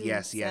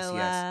 yes.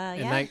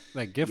 And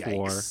that GIF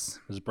war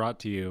was brought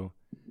to you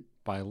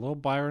by Lil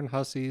Byron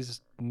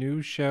Hussey's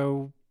new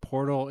show,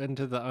 Portal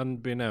into the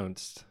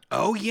Unbeknownst.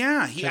 Oh,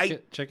 yeah.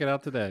 Check it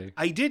out today.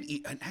 I did.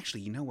 And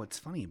actually, you know what's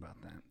funny about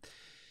that?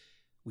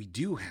 We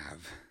do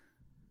have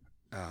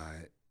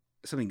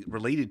something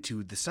related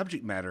to the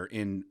subject matter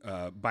in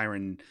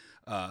Byron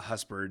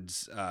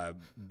Husband's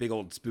big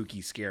old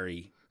spooky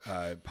scary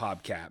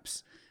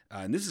podcasts.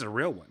 And this is a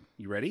real one.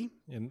 You ready?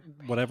 And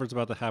whatever's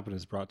about to happen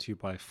is brought to you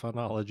by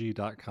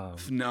Funology.com.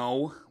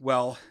 No.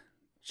 Well,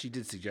 she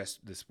did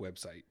suggest this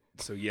website.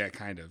 So, yeah,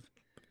 kind of.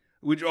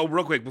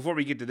 Real quick, before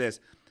we get to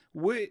this.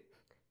 What?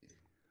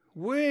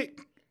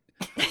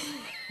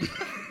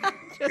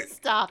 Just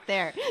stop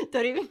there.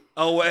 Don't even.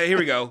 Oh, here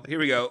we go.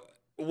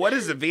 What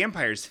is a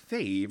vampire's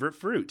favorite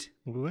fruit?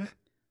 What?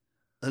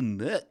 A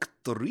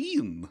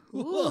nectarine. I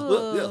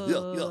was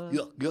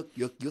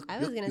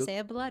going to say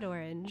a blood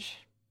orange.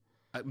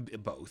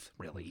 Both,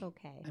 really.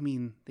 Okay. I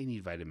mean, they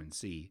need vitamin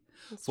C.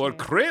 That's For true.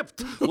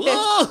 crypt. All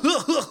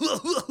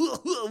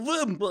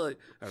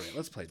right,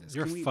 let's play this.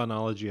 You're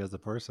Funology as a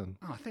person.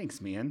 Oh,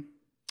 thanks, man.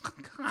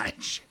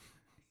 Gosh.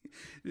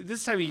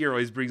 This time of year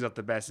always brings out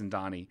the best in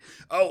Donnie.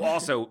 Oh,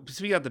 also,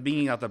 speaking of the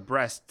being out the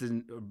breast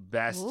and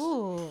best.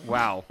 Ooh.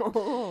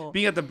 Wow.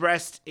 Being at the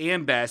breast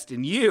and best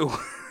in you,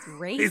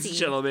 ladies and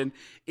gentlemen,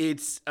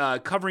 it's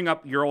covering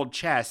up your old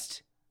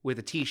chest with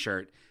a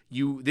t-shirt.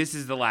 This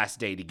is the last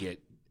day to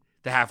get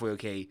the Halfway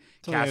Okay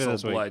Castle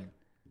of Blood.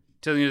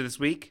 Till the end of this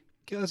week?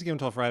 Okay, let's give them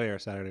until Friday or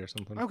Saturday or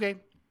something. Okay.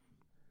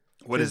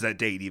 What is that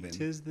date even?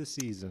 'Tis the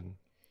season.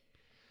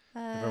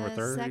 November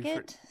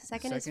 3rd?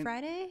 Second is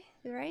Friday,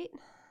 right?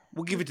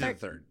 We'll give it to the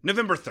 3rd.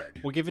 November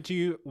 3rd. We'll give it to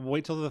you.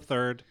 Wait till the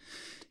 3rd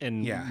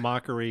in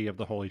mockery of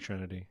the Holy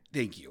Trinity.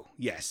 Thank you.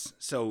 Yes.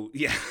 So,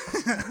 yeah.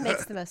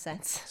 Makes the most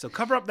sense. So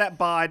cover up that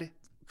bod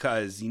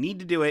because you need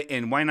to do it,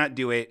 and why not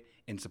do it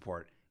and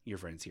support your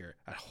friends here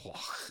at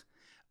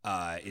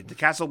the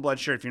Castle of Blood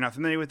shirt, if you're not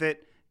familiar with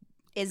it,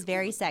 is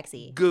very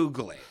sexy.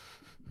 Google it.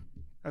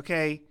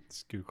 Okay?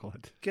 Let's Google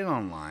it. Get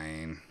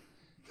online.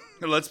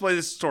 Let's play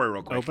this story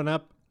real quick. Open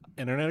up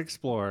Internet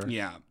Explorer.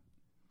 Yeah.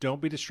 Don't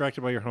be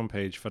distracted by your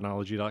homepage,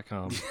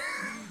 Funology.com.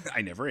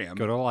 I never am.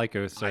 Go to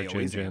Lycos search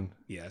engine. Am.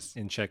 Yes.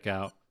 And check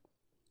out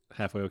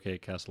Halfway Okay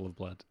Castle of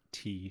Blood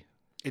T.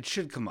 It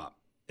should come up.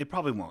 It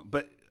probably won't,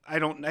 but I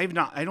don't know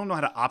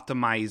how to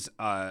optimize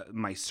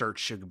my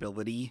search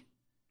ability.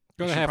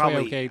 Go to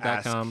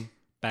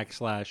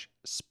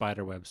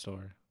halfwayok.com/spiderweb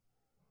store.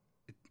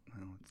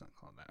 No, it's not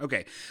called that.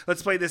 Okay,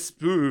 let's play this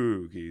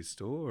spooky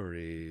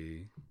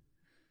story.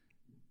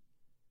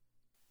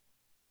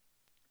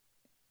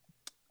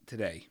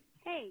 Today.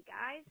 Hey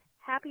guys,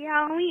 happy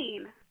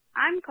Halloween.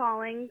 I'm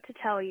calling to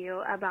tell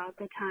you about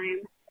the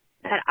time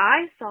that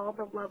I saw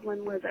the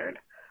Loveland Lizard,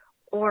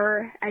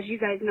 or as you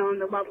guys know him,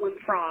 the Loveland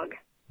Frog.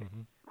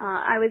 Mm-hmm.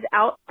 I was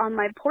out on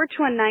my porch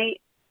one night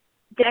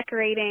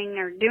decorating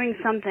or doing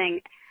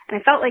something, and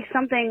I felt like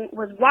something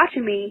was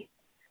watching me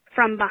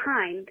from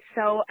behind.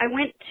 So I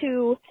went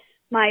to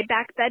my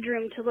back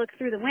bedroom to look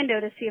through the window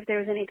to see if there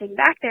was anything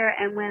back there,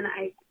 and when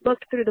I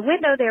looked through the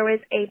window, there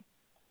was a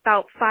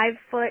about 5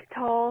 foot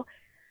tall,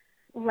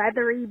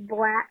 leathery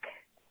black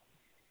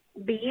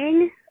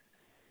being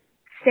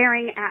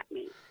staring at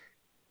me.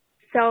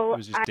 So it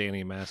was just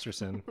Danny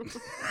Masterson.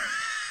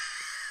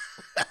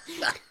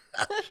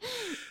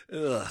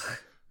 Ugh.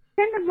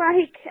 Kind of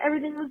like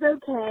everything was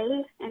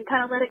okay and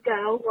kind of let it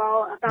go.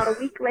 Well, about a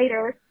week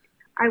later,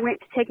 I went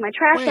to take my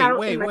trash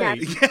out in my back.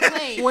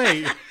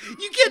 Wait.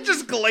 You can't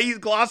just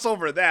gloss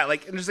over that.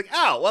 Like, and just like,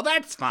 oh, well,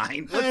 that's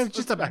fine. It's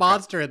just a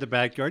monster in the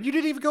backyard. You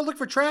didn't even go look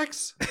for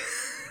tracks?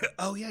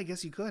 Oh, yeah, I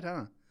guess you could,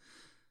 huh?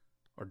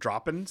 Or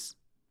droppings?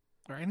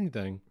 Or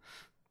anything.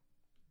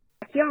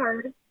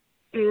 Backyard,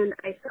 and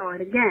I saw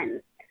it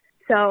again.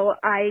 So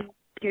I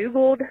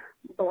Googled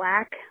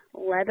black,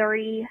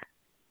 leathery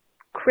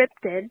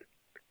cryptid,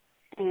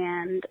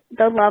 and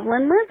the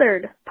Loveland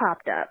Lizard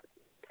popped up.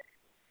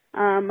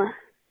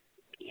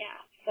 Yeah,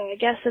 so I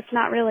guess it's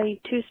not really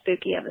too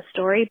spooky of a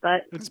story,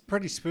 but it's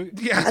pretty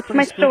spooky. Yeah, that's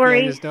my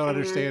story. I just don't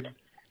understand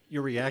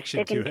your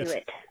reaction to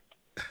it.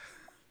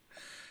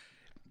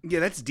 Yeah,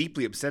 that's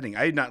deeply upsetting.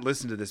 I had not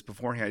listened to this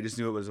beforehand. I just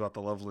knew it was about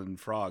the Loveland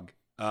Frog.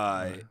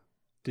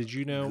 Did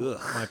you know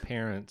my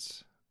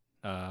parents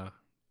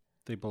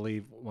they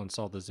believe one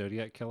saw the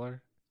Zodiac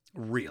killer.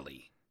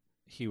 Really?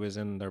 He was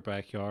in their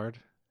backyard.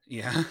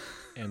 Yeah.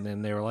 And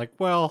then they were like,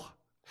 well,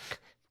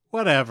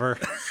 whatever.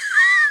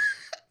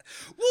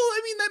 Well,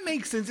 I mean, that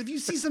makes sense. If you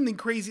see something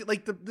crazy,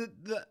 like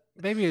the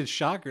maybe it's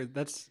shocker.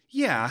 That's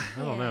yeah.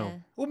 I don't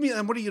know. Well, I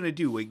mean, what are you gonna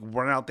do? Like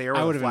run out there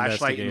with a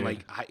flashlight and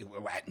like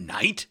at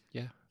night?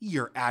 Yeah.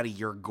 You're out of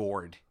your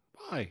gourd.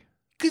 Why?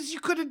 Because you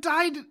could have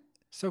died.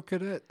 So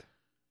could it.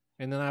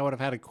 And then I would have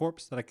had a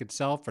corpse that I could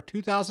sell for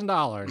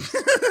 $2,000.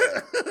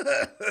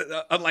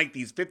 Unlike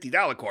these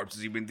 $50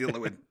 corpses you've been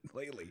dealing with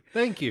lately.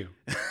 Thank you.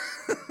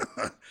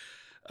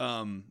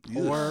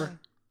 Poor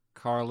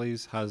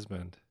Carly's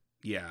husband.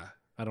 Yeah.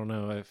 I don't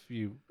know if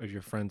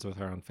you're friends with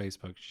her on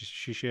Facebook.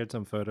 She shared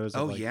some photos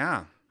of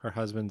her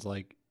husband's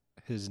like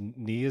his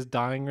knee is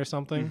dying or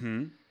something.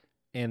 Mm-hmm.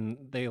 And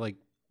they like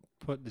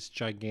put this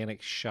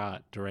gigantic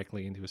shot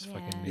directly into his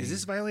fucking knee. Is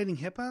this violating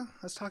HIPAA?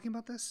 Us talking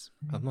about this?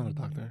 I'm not a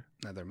doctor.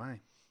 Neither am I.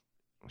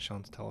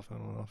 Sean's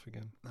telephone went off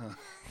again.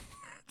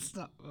 It's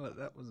not.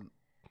 That wasn't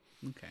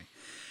okay.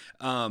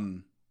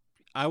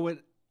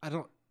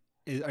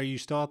 Are you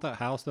still at that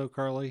house though,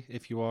 Carly?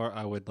 If you are,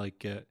 I would like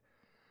get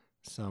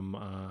some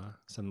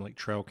like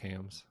trail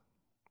cams.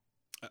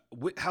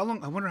 How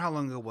long? I wonder how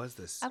long ago was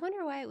this? I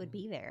wonder why it would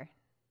be there.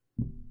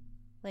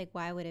 Like,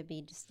 why would it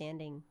be just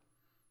standing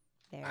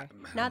there?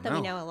 Not that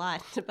we know a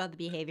lot about the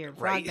behavior of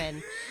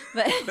frogmen,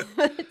 but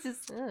it's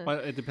just. Well,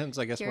 it depends,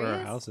 I guess, Curious? where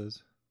our house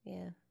is.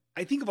 Yeah.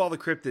 I think of all the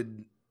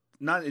cryptid,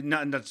 not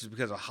just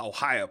because of how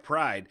high a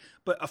pride,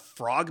 but a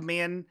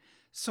frogman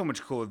so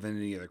much cooler than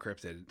any other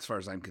cryptid, as far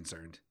as I'm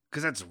concerned.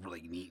 Because that's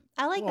really neat.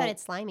 I like that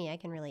it's slimy. I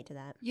can relate to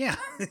that. Yeah.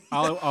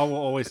 I will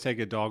always take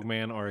a dog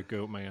man or a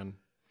goat man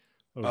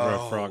over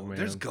a frog man.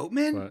 There's goat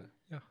man? But,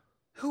 yeah.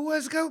 Who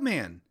was goat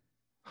man?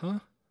 Huh?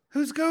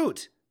 Who's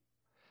goat?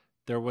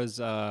 There was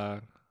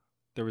a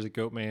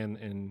goat man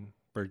in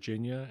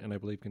Virginia, and I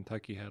believe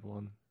Kentucky had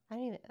one.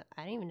 I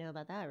didn't even know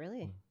about that.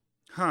 Really?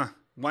 Huh.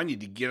 Well, I need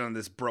to get on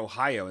this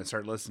Brohio and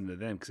start listening to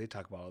them because they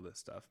talk about all this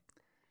stuff.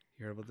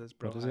 You heard about this,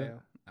 Brohio? What is it?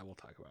 I will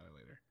talk about it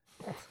later.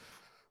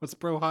 What's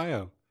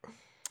Brohio?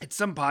 It's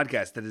some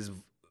podcast that is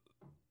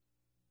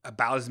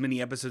about as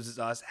many episodes as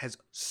us, has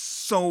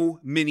so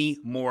many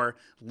more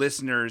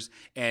listeners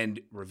and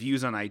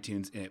reviews on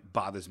iTunes, and it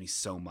bothers me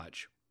so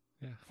much.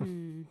 Yeah.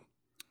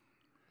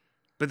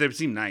 But they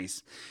seem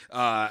nice.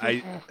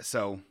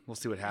 So we'll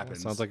see what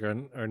happens. Sounds like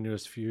our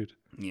newest feud.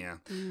 Yeah.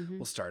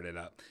 We'll start it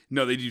up.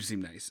 No, they do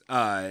seem nice.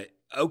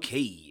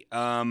 Okay.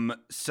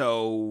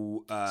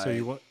 So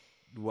you want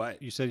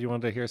what? You said you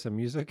wanted to hear some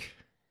music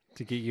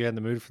to get you in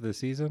the mood for the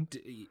season?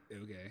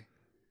 Okay.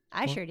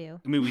 I sure do.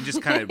 I mean, we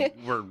just kind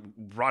of were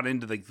brought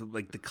into the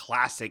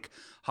classic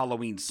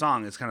Halloween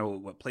song. It's kind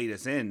of what played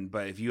us in.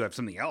 But if you have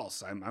something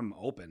else, I'm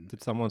open.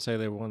 Did someone say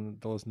they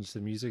wanted to listen to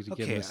some music to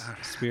get in the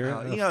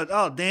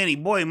spirit? Danny,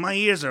 boy, my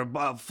ears are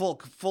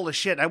full of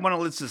shit. I want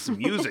to listen to some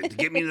music to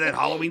get me to that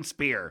Halloween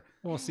spear.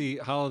 Well, see,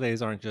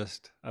 holidays aren't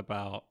just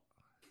about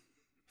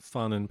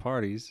fun and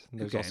parties.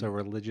 There's also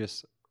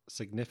religious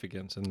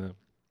significance in them.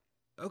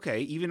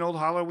 Okay, even old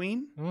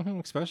Halloween?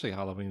 Mm-hmm, especially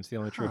Halloween. It's the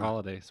only true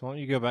holiday. So why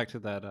don't you go back to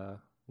that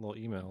little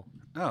email?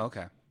 Oh,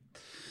 okay.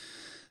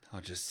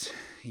 I'll just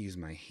use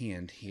my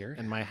hand here.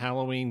 And my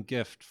Halloween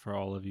gift for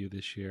all of you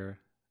this year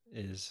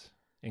is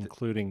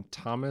including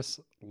Thomas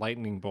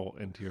Lightning Bolt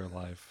into your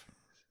life.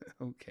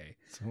 Okay.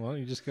 So why don't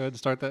you just go ahead and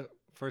start that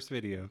first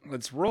video?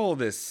 Let's roll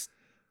this.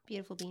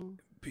 Beautiful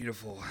bean.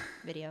 Beautiful.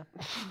 Video.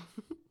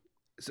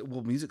 So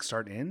will music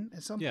start in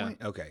at some Yeah.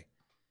 point? Okay.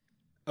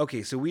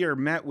 Okay, so we are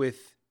met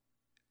with...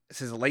 It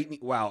says lightning.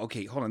 Wow.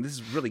 Okay, hold on. This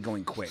is really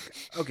going quick.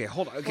 Okay,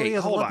 hold on. Okay,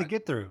 well, hold a lot on. to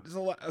get through. There's a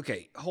lot.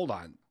 Okay, hold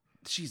on.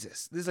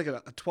 Jesus, this is like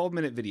a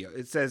 12-minute video.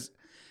 It says.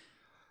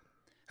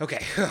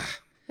 Okay.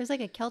 There's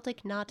like a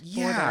Celtic knot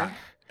Yeah, border.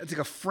 it's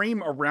like a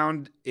frame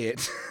around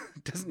it.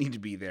 It doesn't need to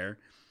be there,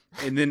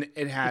 and then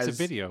it has It's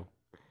a video.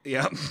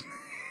 Yep.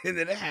 And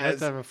then it has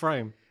to have a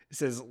frame. It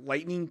says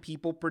Lightning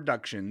People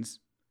Productions,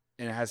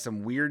 and it has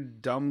some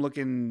weird,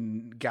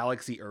 dumb-looking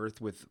galaxy Earth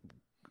with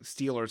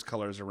Steelers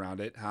colors around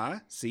it, huh?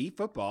 See,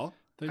 football.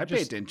 I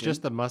pay attention.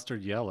 Just the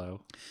mustard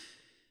yellow.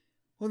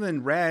 Well,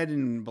 then red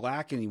and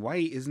black and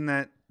white. Isn't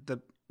that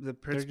the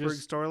Pittsburgh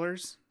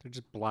Steelers? They're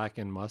just black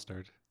and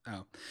mustard.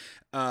 Oh,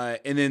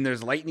 and then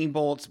there's lightning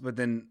bolts, but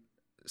then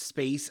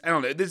space. I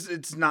don't know.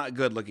 It's not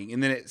good looking.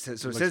 And then it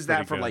says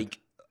that for like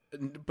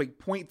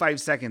 0.5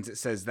 seconds. It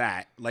says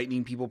that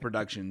Lightning People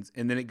Productions,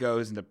 and then it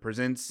goes into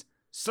presents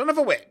Son of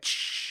a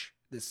Witch.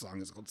 This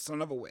song is called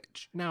Son of a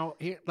Witch. Now,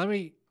 here, let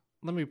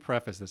me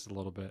preface this a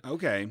little bit.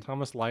 Okay.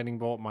 Thomas Lightning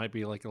Bolt might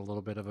be like a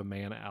little bit of a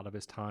man out of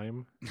his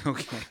time.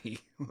 Okay.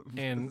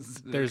 And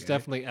there's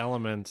definitely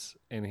elements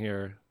in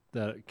here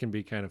that can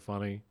be kind of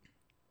funny.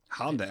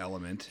 Honda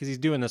element. Because he's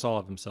doing this all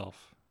of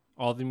himself.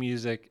 All the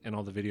music and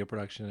all the video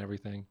production and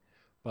everything.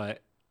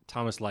 But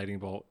Thomas Lightning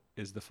Bolt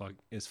is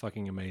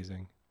fucking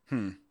amazing.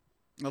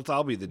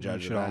 I'll be the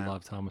judge You should of all that.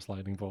 love Thomas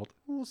Lightning Bolt.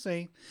 We'll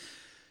see.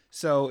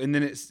 So, and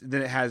then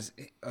it has,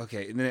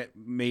 okay, and then it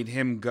made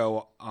him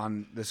go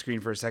on the screen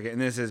for a second,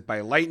 and then it says,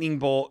 by lightning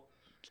bolt,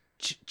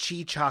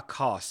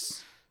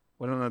 Chichakos.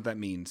 I don't know what that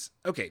means.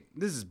 Okay,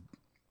 this is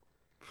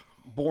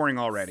boring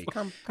already.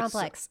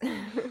 Complex. What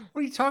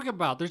are you talking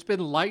about? There's been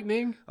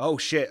lightning. Oh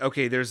shit.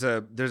 Okay, there's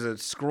a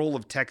scroll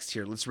of text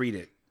here. Let's read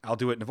it. I'll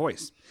do it in a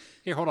voice.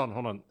 Here, hold on.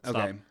 Stop.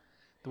 Okay.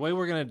 The way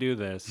we're gonna do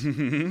this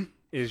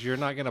is you're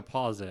not gonna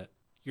pause it.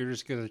 You're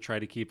just gonna try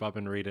to keep up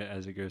and read it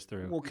as it goes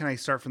through. Well, can I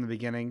start from the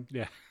beginning?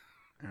 Yeah.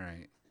 All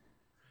right.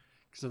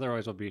 Because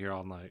otherwise we'll be here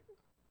all night.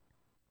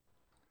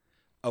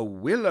 A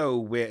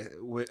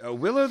will-o'-the-wisp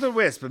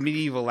of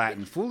medieval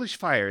Latin. Foolish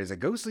fire is a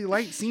ghostly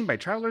light seen by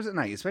travelers at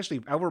night,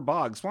 especially over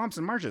bogs, swamps,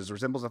 and marshes.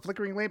 Resembles a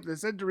flickering lamp that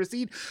is said to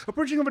recede,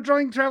 approaching of a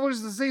drawing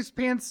travelers the safe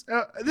pants.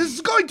 This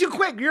is going too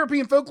quick.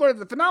 European folklore.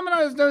 The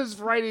phenomenon is known as a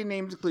variety of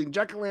names, including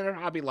jack-o'-lantern,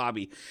 Hobby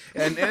Lobby,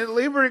 and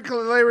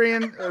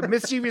Liberian,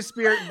 mischievous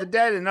spirit of the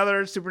dead, and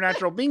other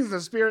supernatural beings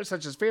of spirit,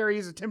 such as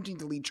fairies, attempting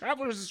to lead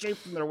travelers astray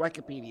from their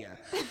Wikipedia.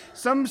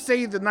 Some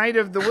say the night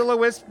of the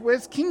will-o'-wisp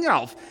was King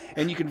Elf,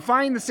 and you can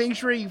find the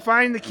sanctuary. You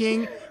find the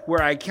king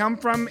where I come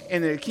from,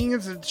 and the king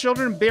is the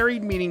children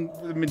buried, meaning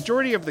the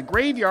majority of the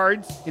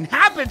graveyards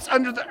inhabits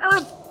under the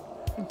earth.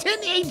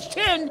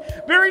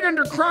 10H10, buried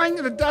under crying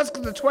in the dusk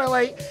of the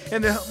twilight,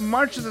 and the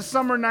march of the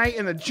summer night,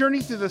 and the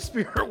journey through the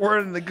spirit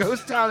world, and the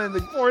ghost town, and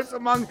the forest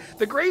among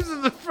the graves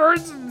of the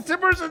ferns, and the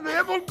timbers, and the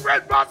emerald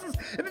red mosses,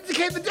 and the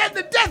decay of the dead.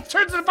 The death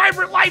turns into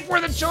vibrant life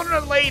where the children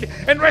are laid,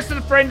 and rested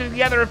a friend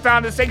together, and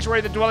found a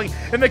sanctuary, the dwelling,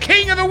 and the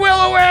king of the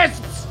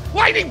will-o'-wisps,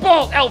 lightning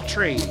bolt, elf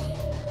tree.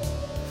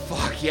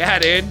 Fuck yeah,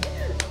 dude.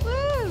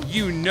 Woo.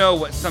 You know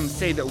what some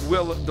say that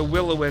the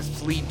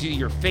will-o'-wisps lead to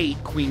your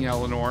fate, Queen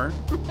Eleanor.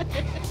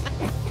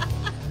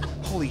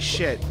 Holy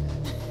shit.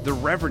 The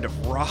Reverend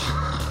of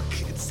Rock,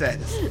 it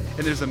says.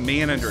 And there's a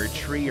man under a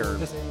tree or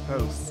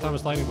post.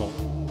 Thomas Lightning Bolt.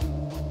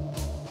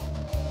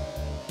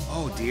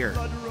 Oh, dear.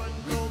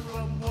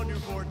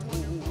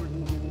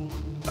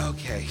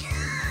 Okay.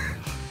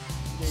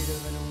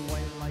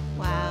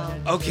 Wow.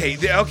 Okay.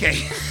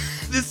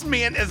 This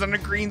man is on a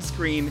green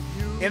screen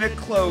in a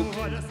cloak.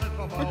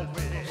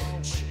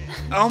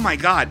 Oh my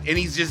god. And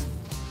he's just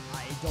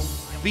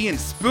being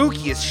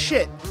spooky as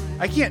shit.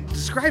 I can't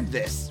describe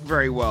this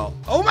very well.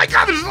 Oh my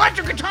god, there's an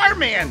electric guitar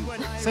man!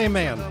 Same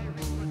man.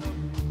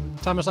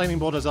 Thomas Lightning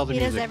Bolt does all the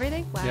music. He does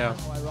everything? Wow. Yeah.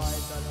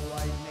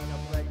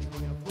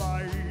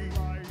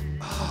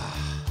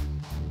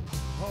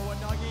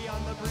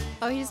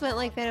 Oh, he just went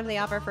like Phantom of the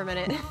Opera for a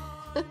minute.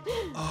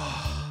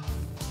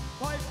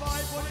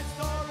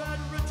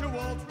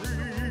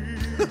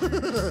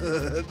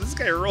 This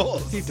guy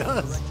rolls. He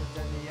does.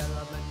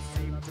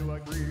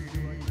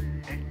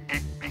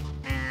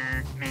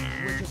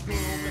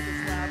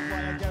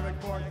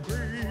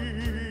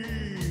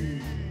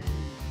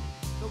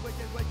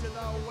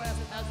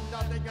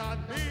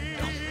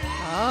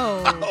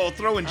 Oh,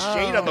 throwing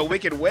shade on the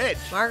Wicked Witch.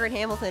 Margaret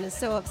Hamilton is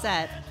so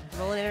upset.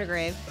 Rolling in her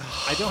grave.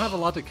 I don't have a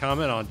lot to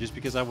comment on just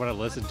because I want to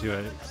listen to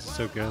it. It's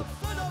so good.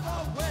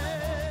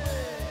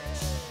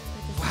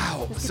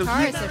 Wow. This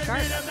guitar is so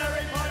sharp.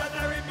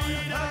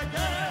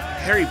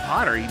 Harry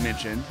Potter, he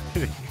mentioned.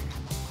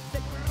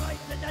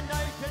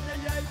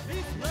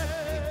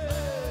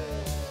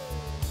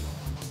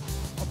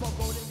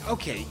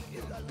 Okay,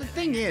 the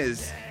thing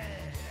is...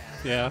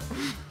 Yeah.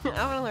 I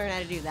want to learn how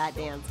to do that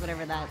dance,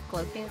 whatever that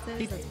cloak dance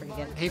is. That's pretty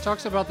good. He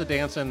talks about the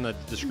dance in the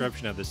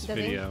description of this Does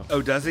he? video.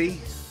 Oh, does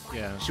he?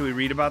 Yeah. Should we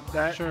read about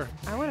that? Sure.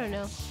 I want to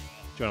know. Do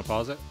you want to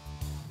pause it?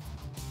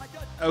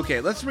 Okay,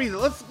 let's read it.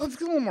 Let's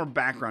get a little more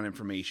background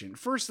information.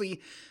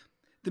 Firstly,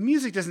 the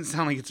music doesn't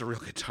sound like it's a real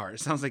guitar. It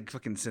sounds like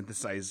fucking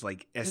synthesized,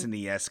 like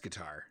SNES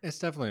guitar. It's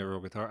definitely a real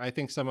guitar. I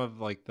think some of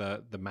like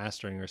the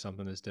mastering or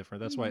something is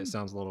different. That's why it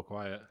sounds a little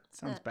quiet.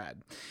 Sounds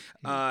bad.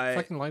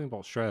 Fucking Lightning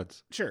Bolt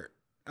shreds. Sure.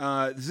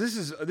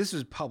 This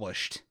was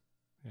published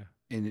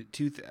in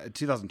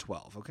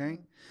 2012. Okay,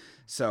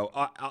 so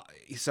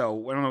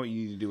so I don't know what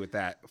you need to do with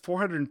that.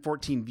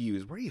 414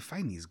 views. Where do you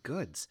find these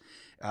goods?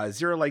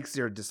 0 likes,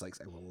 0 dislikes.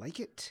 I will like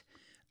it.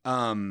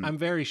 I'm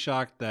very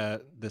shocked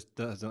that this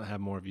doesn't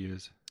have more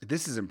views.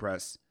 This is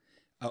impressed.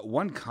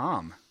 1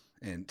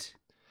 comment.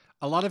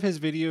 A lot of his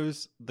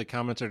videos, the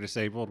comments are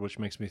disabled, which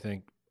makes me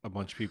think a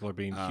bunch of people are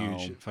being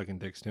huge fucking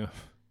dicks to him.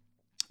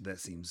 That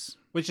seems...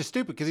 Which is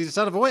stupid, because he's a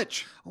son of a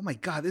witch. Oh my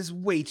god, this is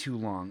way too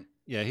long.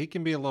 Yeah, he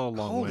can be a little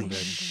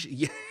long-winded.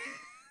 Yeah.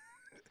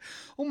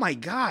 Oh my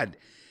god.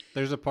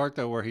 There's a part,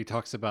 though, where he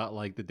talks about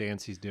like the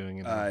dance he's doing.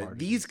 In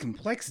these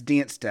complex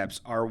dance steps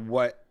are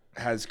what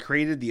has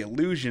created the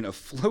illusion of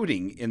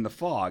floating in the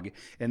fog,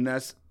 and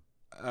thus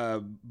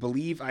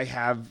believe I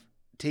have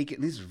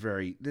taken... This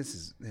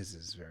is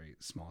very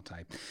small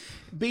type.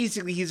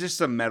 Basically, he's just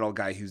some metal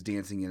guy who's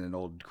dancing in an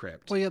old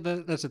crypt. Well, yeah,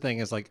 that's the thing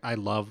is like I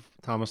love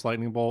Thomas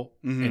Lightning Bolt,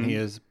 and he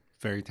is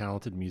very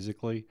talented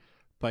musically,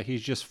 but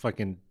he's just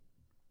fucking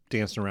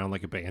dancing around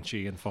like a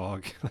banshee in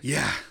fog.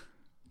 Yeah.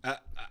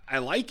 I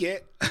like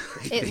it.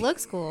 It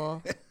looks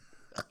cool.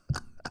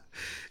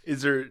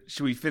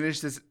 Should we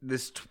finish this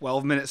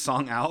 12-minute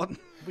song out?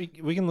 We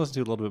can listen to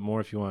it a little bit more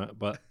if you want,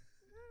 but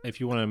if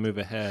you want to move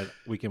ahead,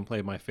 we can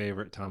play my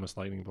favorite Thomas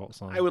Lightning Bolt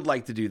song. I would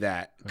like to do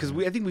that because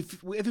I think we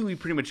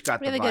pretty much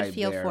got We the have vibe a good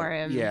feel there. for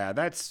him. Yeah,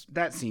 that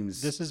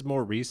seems. This is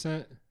more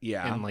recent.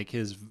 Yeah, and like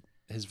his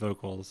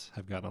vocals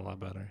have gotten a lot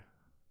better.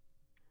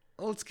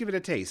 Well, let's give it a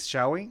taste,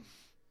 shall we?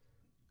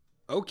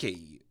 Okay,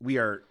 we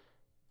are.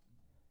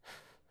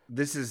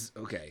 This is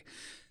okay.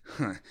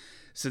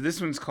 So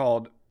this one's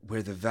called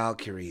 "Where the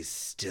Valkyries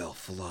Still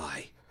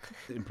Fly."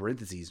 In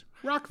parentheses,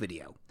 rock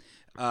video.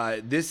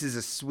 This is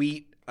a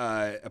sweet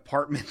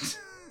apartment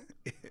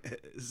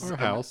or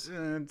house.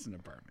 It's an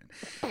apartment.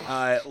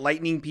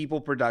 Lightning People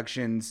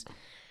Productions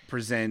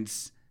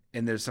presents,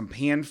 and there's some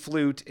pan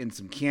flute and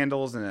some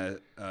candles and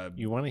a.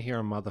 You want to hear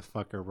a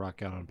motherfucker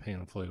rock out on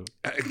pan flute?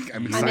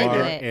 I'm You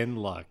excited. are in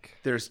luck.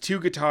 There's 2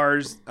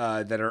 guitars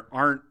that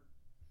aren't.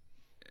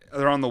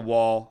 They're on the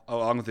wall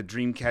along with a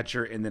dream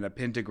catcher and then a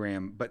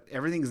pentagram, but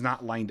everything's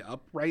not lined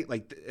up right.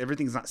 Like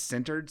everything's not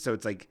centered, so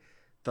it's like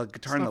the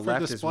guitar on the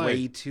left is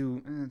way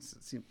too.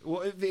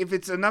 Well, if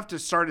it's enough to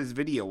start his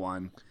video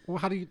on. Well,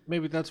 how do you?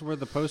 Maybe that's where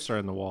the posts are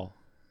in the wall.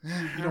 You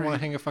don't want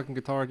to hang a fucking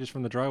guitar just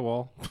from the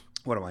drywall.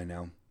 What do I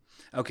know?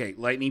 Okay,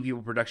 Lightning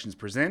People Productions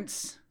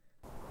presents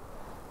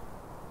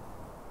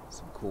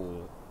some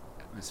cool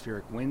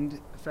atmospheric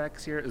wind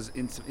effects here. There's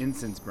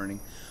incense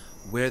burning.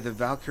 Where the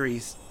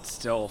Valkyries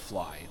Still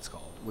Fly, it's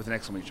called, with an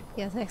exclamation point.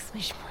 Yeah, with an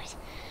exclamation point.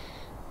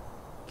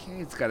 Okay,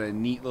 it's got a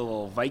neat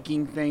little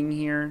Viking thing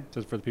here.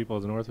 Just for the people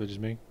of the North, which is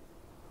me.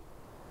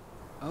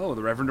 Oh,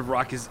 the Reverend of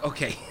Rock is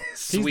okay.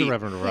 He's the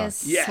Reverend of Rock.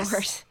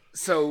 Yes.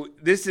 So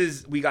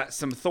we got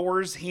some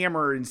Thor's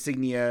hammer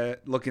insignia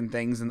looking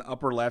things in the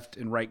upper left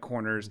and right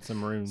corners.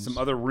 Some runes. Some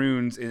other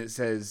runes, and it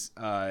says,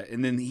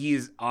 and then he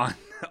is on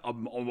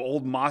an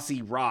old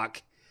mossy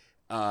rock.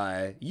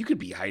 You could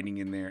be hiding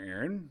in there,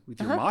 Aaron, with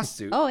your moss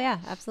suit. Oh yeah,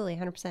 absolutely,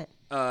 100%.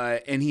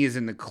 And he is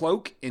in the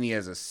cloak, and he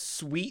has a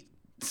sweet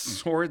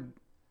sword.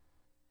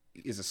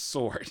 Is a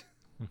sword.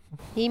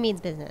 He means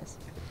business.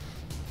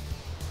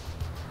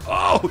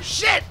 Oh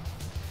shit!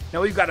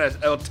 Now we've got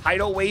a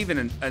tidal wave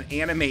and an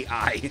anime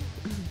eye,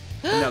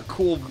 and a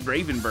cool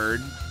raven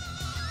bird.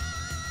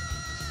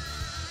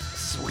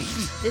 Sweet.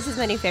 This is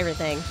my new favorite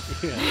thing.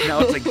 Yeah.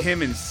 Now it's like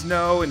him in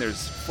snow, and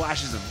there's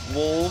flashes of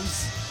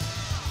wolves.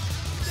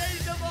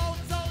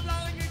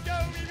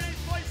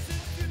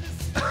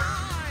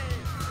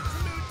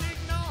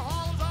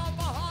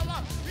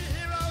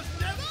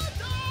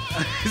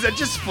 Is that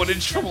just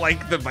footage from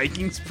like the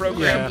Vikings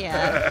program?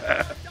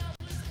 Yeah.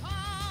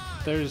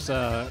 There's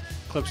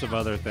clips of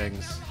other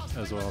things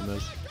as well in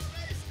this.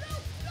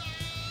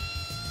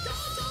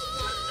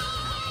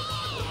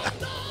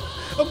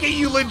 Okay,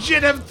 you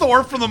legit have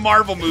Thor from the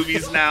Marvel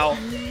movies now.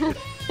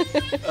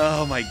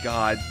 Oh my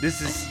god,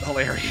 this is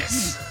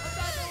hilarious.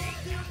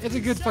 It's a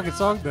good fucking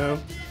song though.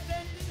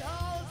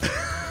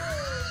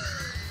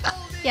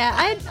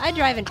 Yeah, I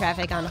drive in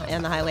traffic on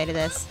the highway to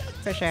this,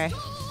 for sure.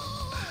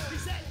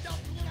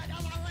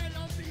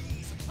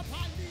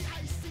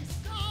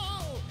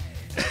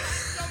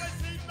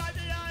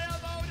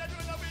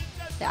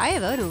 The Eye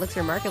of Odin looks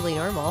remarkably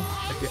normal.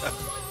 Yeah.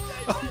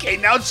 Okay,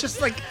 now it's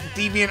just like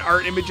deviant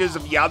art images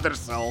of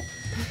Yggdrasil.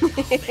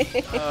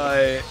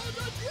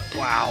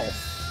 Wow.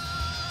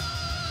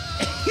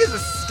 He has a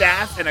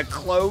staff and a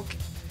cloak.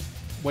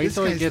 Wait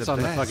till he gets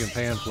on the fucking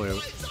pan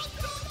flute.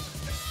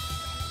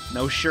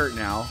 No shirt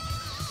now.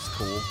 It's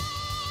cool.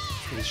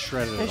 He's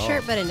shredded No it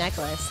shirt, off. but a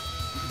necklace.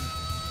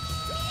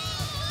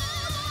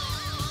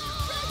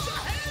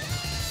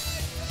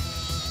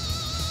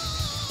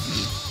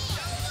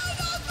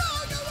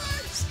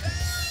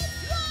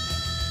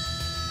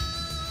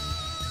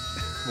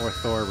 More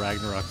Thor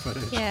Ragnarok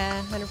footage.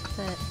 Yeah,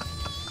 100%.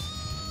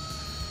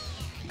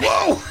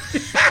 Whoa!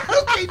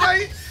 Okay, now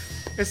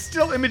a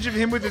still image of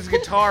him with his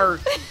guitar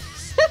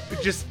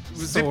just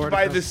zipped Sword.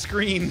 by the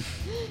screen.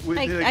 With,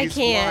 I he's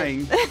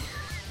can't. flying.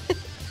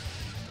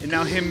 And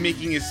now him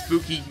making his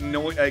spooky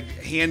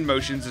hand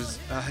motions is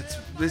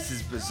this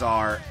is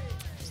bizarre.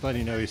 Just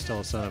letting you know he's still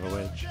a son of a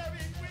witch.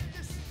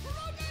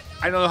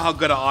 I don't know how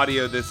good of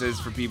audio this is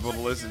for people to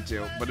listen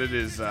to, but it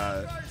is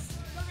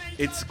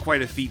it's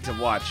quite a feat to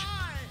watch.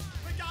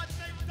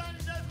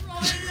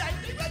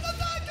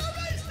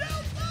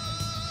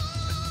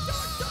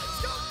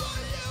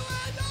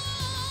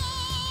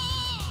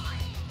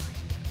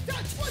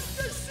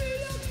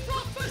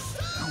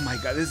 Oh my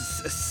god, this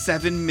is a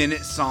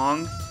 7-minute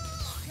song.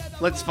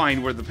 Let's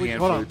find where the pan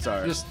Hold on. flutes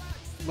are. Just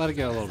let it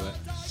go a little bit.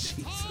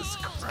 Jesus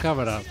Christ. It's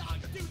coming up.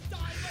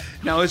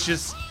 Now it's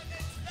just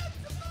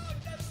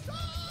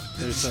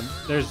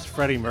There's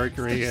Freddie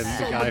Mercury and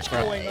the guy from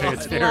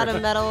A lot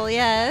of metal,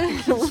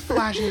 yeah. It's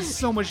flashing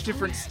so much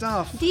different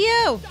stuff.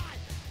 Dio!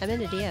 I'm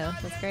into Dio.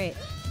 That's great.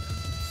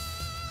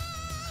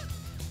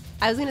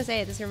 I was going to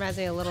say, this reminds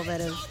me a little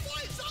bit of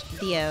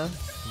Dio.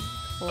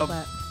 A little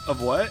bit.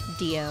 Of what?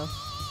 Dio.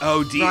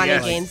 Oh, Dio. Ronnie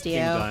Yes. James Dio.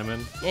 King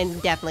Diamond.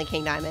 And definitely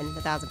King Diamond,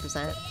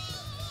 1,000%.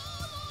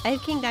 I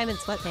have King Diamond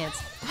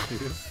sweatpants.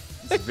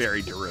 It's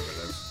very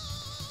derivative.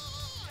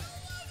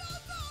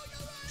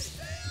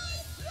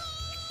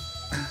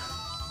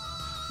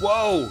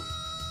 Whoa!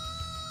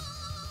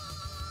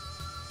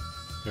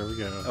 Here we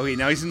go. Okay,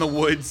 now he's in the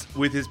woods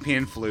with his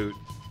pan flute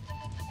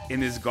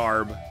in his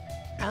garb.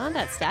 I love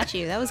that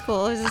statue. That was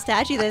cool. It was a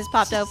statue that just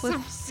popped up with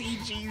some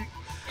CG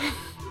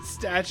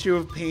statue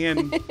of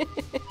Pan. Will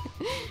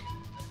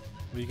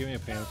you give me a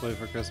pan flute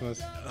for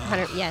Christmas?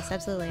 Yes,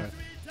 absolutely.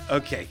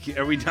 Okay,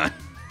 are we done?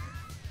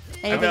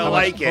 Anything I don't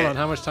like it. Hold on,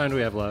 how much time do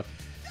we have left?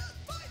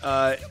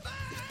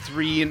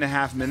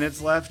 3.5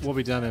 minutes left. We'll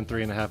be done in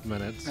 3.5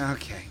 minutes.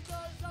 Okay.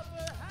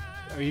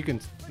 Or you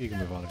can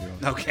move on if you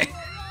want. Okay.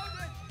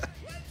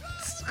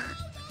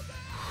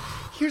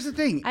 Here's the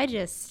thing. I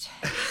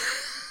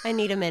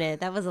need a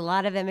minute. That was a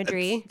lot of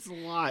imagery. It's a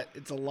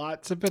lot.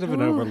 It's a bit of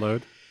an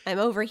overload. I'm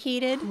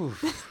overheated.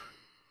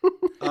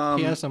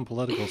 He has some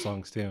political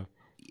songs too.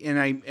 And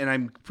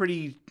I'm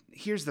pretty.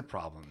 Here's the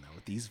problem though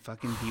with these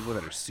fucking people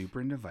that are super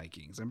into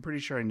Vikings. I'm pretty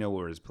sure I know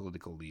where his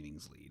political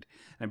leanings lead.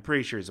 I'm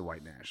pretty sure he's a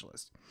white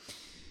nationalist.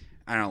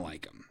 I don't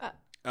like him.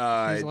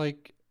 He's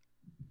like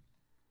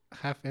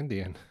half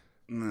Indian.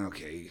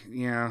 Okay,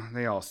 yeah,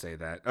 they all say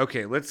that.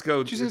 Okay, let's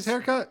go. Did you see his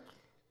haircut?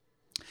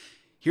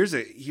 Here's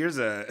a.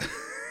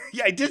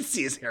 Yeah, I did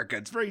see his haircut.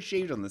 It's very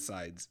shaved on the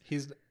sides.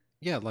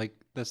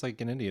 That's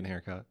like an Indian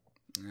haircut.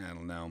 I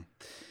don't know.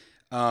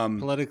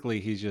 Politically,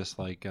 he's just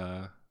like.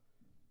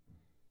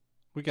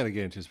 We got to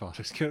get into his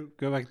politics.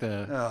 Go back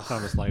to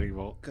Thomas Lightning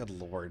Bolt. Good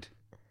Lord.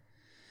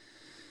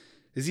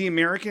 Is he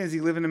American? Does he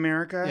live in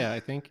America? Yeah, I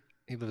think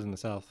he lives in the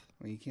South.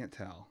 Well, you can't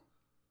tell.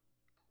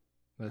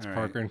 That's All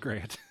Parker right. and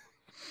Grant.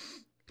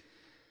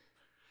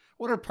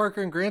 What are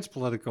Parker and Grant's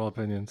political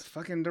opinions?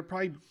 They're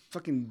probably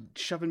fucking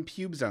shoving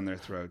pubes down their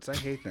throats. I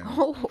hate them.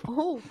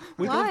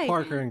 We why? love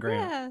Parker and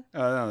Grant.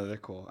 Yeah. Oh no, they're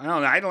cool. I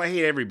don't know. I don't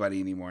hate everybody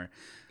anymore.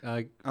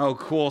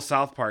 Cool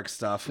South Park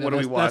stuff. Yeah, What do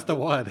we watch? That's the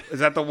one. Is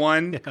that the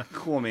one? Yeah.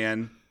 Cool,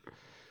 man.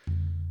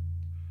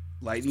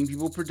 Lightning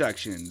People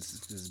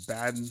Productions. This is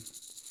bad.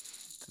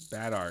 It's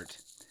bad art.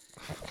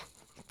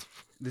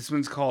 This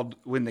one's called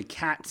 "When the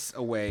Cat's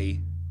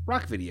Away."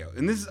 Rock video,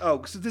 and this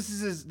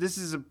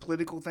is a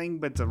political thing,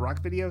 but it's a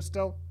rock video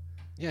still.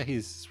 Yeah,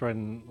 he's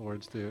spreading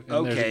words too.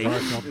 And Okay,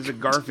 there's a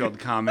Garfield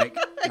comic.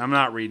 I'm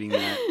not reading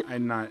that.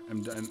 I'm not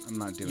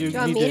doing You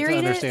it. need to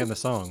understand the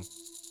song.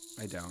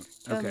 I don't. Do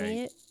you want me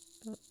Okay.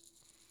 to-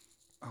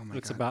 Oh my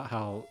It's god. about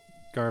how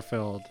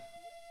Garfield.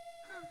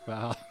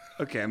 Wow.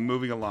 Okay, I'm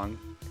moving along.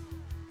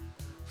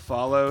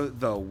 Follow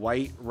the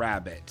White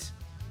Rabbit.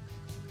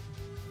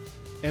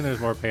 And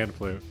there's more pan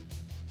flute.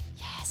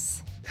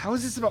 Yes. How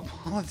is this about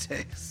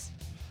politics?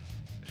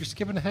 You're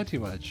skipping ahead too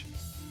much.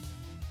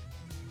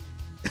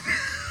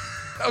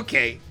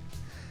 Okay,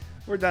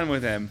 we're done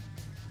with him.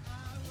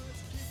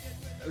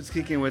 I was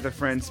kicking with a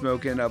friend,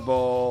 smoking a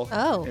bowl.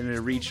 Oh. And I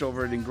reached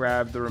over and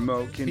grabbed the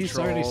remote control. He's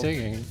already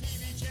singing.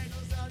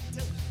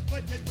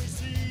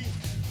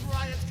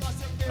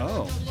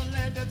 Oh.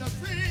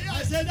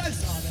 I said I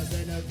saw this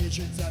in a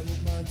vision several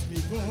months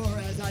before.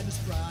 As I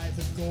described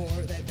the gore,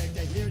 they beg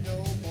to hear no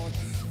more.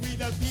 We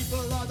the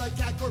people are the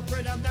cat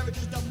corporate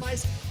America's the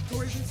mice.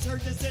 Coercion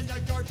surges in the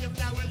Garfield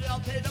now and I'll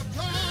pay the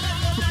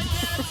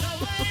price.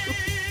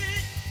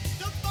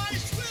 The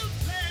mice will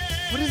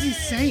play. What is he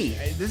saying?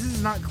 This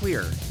is not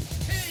clear.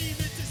 Hey,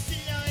 Mr.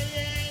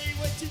 CIA,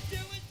 what you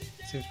doing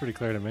today? Seems pretty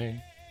clear to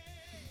me.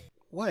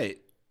 What?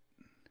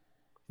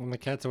 When the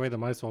cat's away, the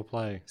mice will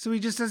play. So he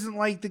just doesn't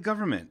like the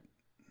government.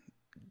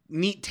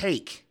 Neat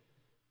take.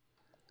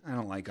 I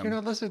don't like him. You're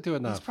not listening to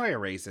enough. He's probably a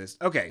racist.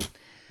 Okay.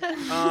 Why?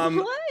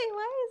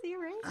 Why is he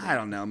racist? I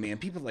don't know, man.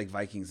 People like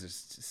Vikings it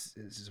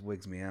just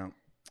wigs me out.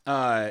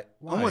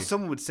 Almost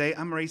someone would say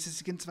I'm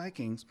racist against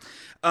Vikings.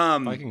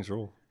 Vikings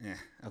rule. Yeah.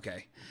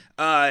 Okay.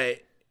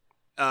 Why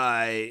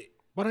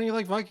don't you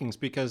like Vikings?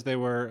 Because they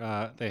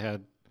were they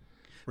had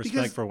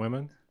respect for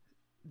women.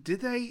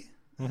 Did they?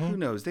 Mm-hmm. Who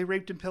knows? They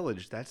raped and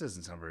pillaged. That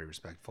doesn't sound very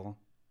respectful.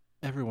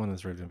 Everyone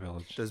is raped and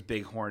pillaged. Those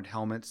big horned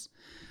helmets.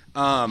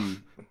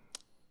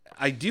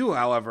 I do,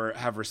 however,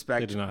 have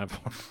respect. They do not have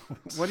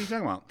horns. What are you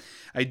talking about?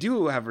 I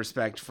do have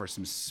respect for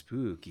some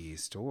spooky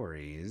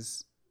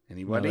stories.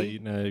 Anybody?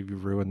 No, you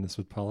ruined this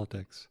with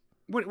politics.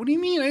 What do you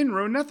mean? I didn't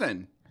ruin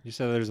nothing. You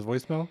said there's a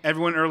voicemail?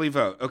 Everyone early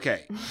vote.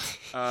 Okay.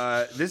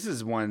 This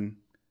is one.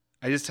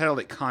 I just titled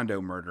it Condo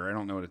Murder. I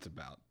don't know what it's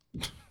about.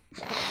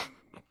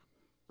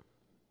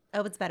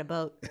 Oh, it's about a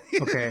boat.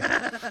 Okay,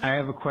 I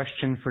have a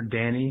question for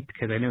Danny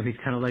because I know he's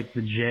kind of like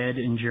the Jed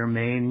and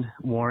Jermaine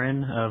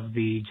Warren of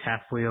the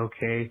Halfway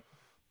Okay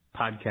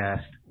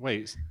podcast.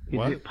 Wait, Is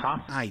what? it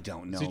possible? I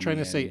don't know. Is he trying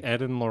to say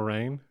Ed and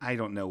Lorraine? I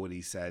don't know what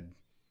he said.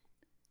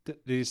 Did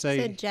he say?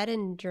 Said Jed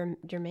and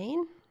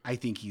Jermaine? I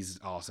think he's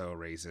also a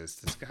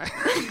racist, this guy.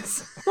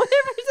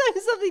 Whenever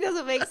something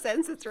doesn't make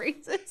sense, it's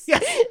racist.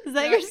 Yes. Is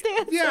that your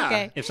stance? Yeah.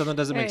 Okay. If something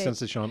doesn't make All right. sense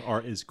to Sean,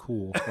 art is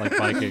cool, like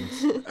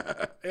Vikings.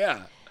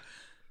 Yeah.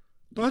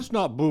 That's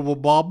not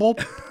booble bobble.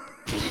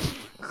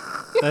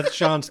 That's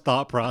Sean's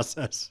thought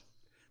process.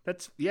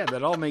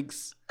 That all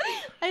makes.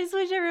 I just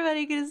wish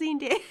everybody could have seen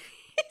Danny's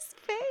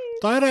face.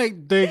 That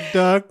ain't Dig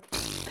Dug.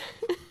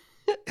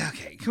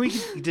 Okay, can we?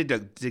 Dig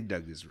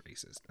Dug is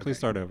racist. Okay. Please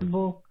start over.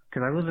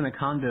 Because I live in a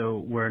condo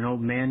where an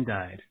old man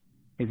died.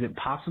 Is it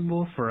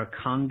possible for a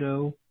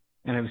condo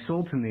And it was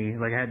sold to me,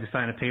 like I had to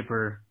sign a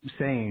paper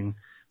saying,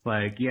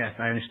 like, yes,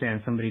 I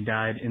understand somebody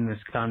died in this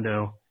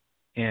condo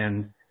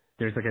and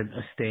there's like a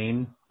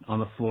stain on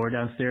the floor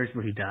downstairs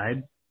where he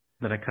died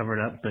that I covered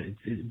up, but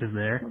it was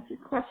there. What's your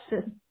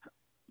question?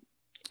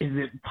 Is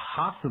it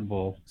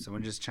possible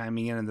Someone just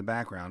chiming in the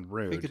background.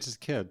 Rude. I think it's his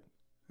kid.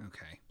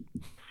 Okay.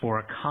 for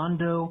a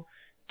condo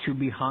to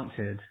be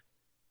haunted?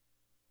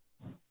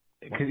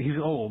 Because he was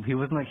old. He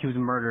wasn't like he was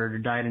murdered or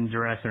died in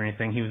duress or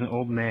anything. He was an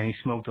old man. He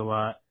smoked a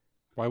lot.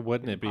 Why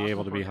wouldn't it be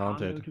able to be For a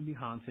condo haunted? to be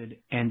haunted,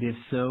 and if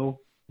so,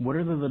 what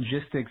are the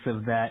logistics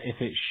of that if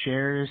it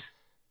shares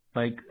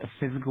like a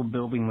physical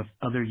building with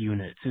other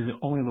units? Is it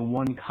only the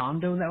one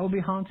condo that will be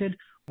haunted,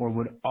 or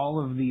would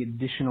all of the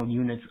additional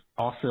units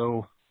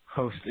also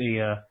host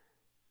a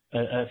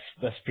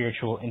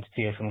spiritual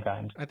entity of some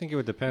kind? I think it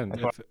would depend.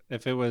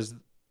 If it was,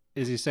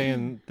 is he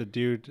saying the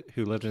dude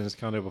who lived in his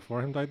condo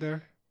before him died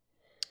there?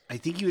 I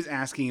think he was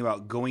asking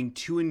about going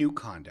to a new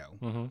condo,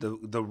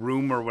 the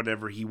room or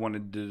whatever he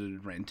wanted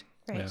to rent.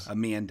 Right. Yeah. A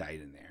man died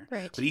in there.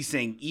 Right. But he's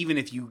saying even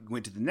if you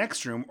went to the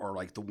next room or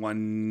like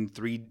the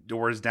 3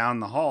 doors down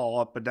the hall,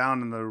 up and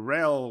down on the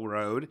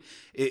railroad,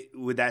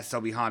 would that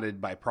still be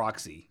haunted by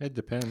proxy? It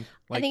depends.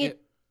 I think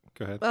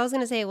Go ahead. Well, I was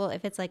gonna say, well,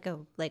 if it's like a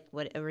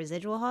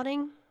residual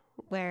haunting,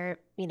 where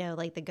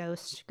like the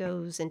ghost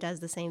goes and does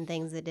the same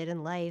things it did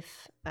in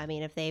life. I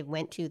mean, if they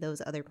went to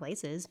those other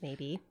places,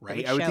 maybe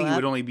Right. I would think it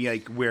would only be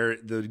like where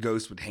the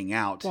ghost would hang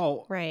out.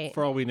 Well, right.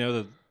 For all we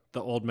know,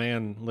 the old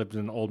man lived in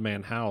an old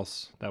man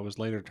house that was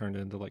later turned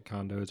into like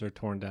condos or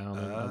torn down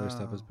and other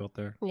stuff was built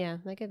there. Yeah,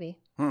 that could be.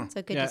 Huh. So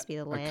it could just be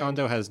the land. A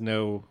condo has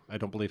I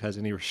don't believe has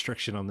any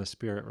restriction on the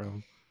spirit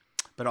realm.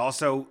 But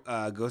also,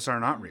 ghosts are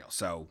not real,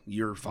 so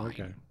you're fine.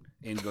 Okay.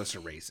 And ghosts are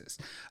racist.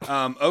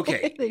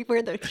 Okay. They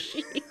wear their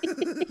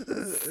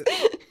sheets.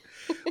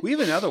 We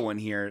have another one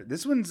here.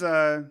 This one's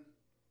I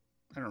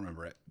don't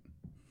remember it.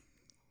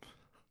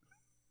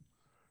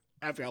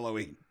 Happy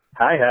Halloween.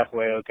 Hi,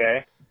 halfway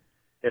okay.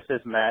 This is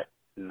Matt,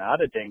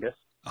 not a dingus.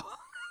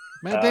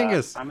 Matt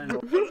Dingus. I'm in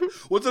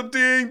What's up,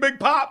 Ding? Big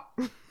Pop.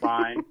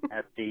 line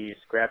at the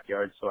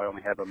scrapyard, so I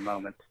only have a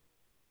moment.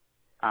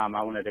 I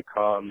wanted to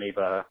call and leave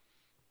a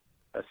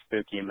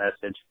spooky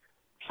message.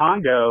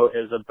 Congo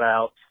is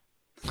about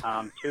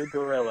 2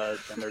 gorillas,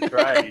 and they're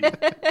driving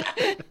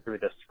through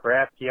the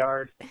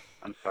scrapyard.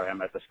 I'm sorry,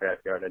 I'm at the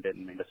scrapyard. I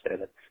didn't mean to say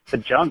that. The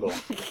jungle.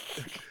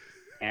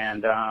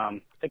 And I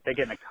think they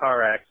get in a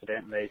car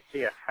accident, and they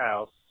see a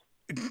house.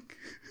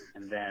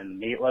 And then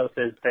Meatloaf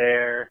is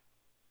there.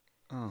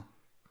 Oh.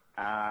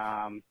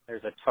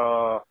 There's a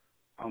tall,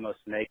 almost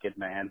naked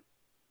man.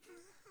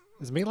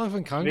 Is Meatloaf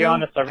in Congo? To be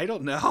honest, I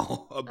don't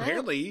know.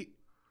 Apparently.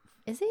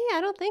 Is he? I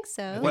don't think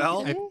so.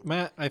 Well,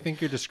 Matt, I think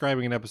you're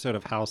describing an episode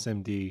of House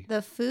MD.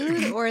 The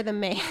food or the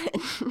man?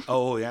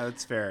 Oh, yeah,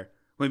 that's fair.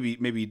 Maybe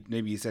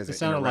he says it. It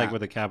sounded like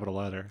with a capital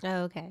letter.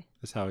 Oh, okay.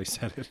 That's how he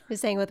said it. He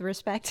was saying with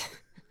respect.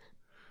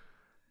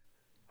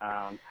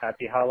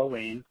 Happy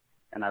Halloween,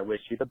 and I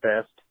wish you the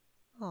best.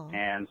 Aww.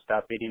 And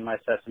stop eating my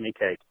sesame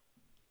cake.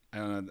 I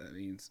don't know what that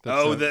means.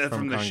 That's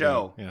from the Congo.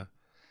 show. Yeah.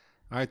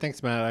 All right,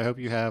 thanks, Matt. I hope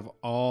you have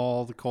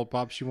all the cold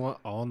pops you want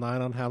all night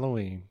on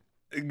Halloween.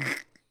 Should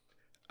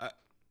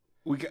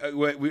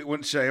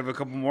I have a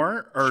couple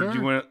more, or Sure. do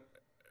you want?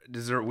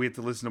 We have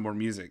to listen to more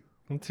music.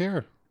 Let's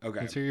hear. Okay.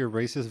 Let's hear your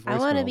racist voicemails. I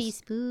want to be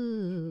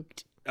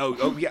spooked.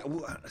 Oh yeah.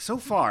 Well, so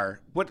far,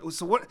 what? Do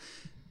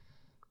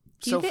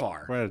you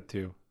far, we're at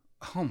 2.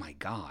 Oh my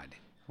God.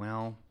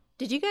 Well,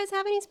 Did you guys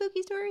have any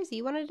spooky stories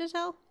you wanted to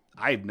tell?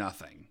 I have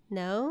nothing.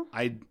 No.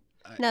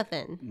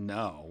 Nothing.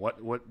 No.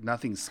 What?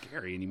 Nothing's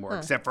scary anymore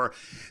except for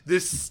the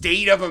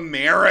state of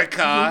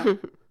America.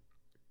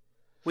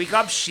 Wake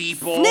up,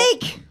 sheeple.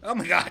 Snake. Oh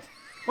my God.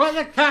 When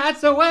the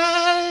cat's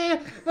away,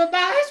 the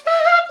mice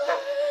will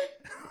play.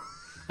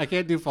 I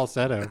can't do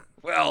falsetto.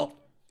 Well,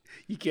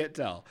 you can't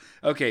tell.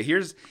 Okay,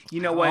 here's. You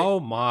know what? Oh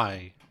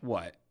my.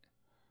 What?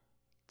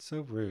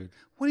 So rude.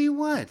 What do you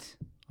want?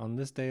 On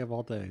this day of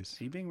all days.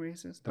 Are you being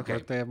racist? The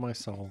birthday of my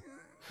soul.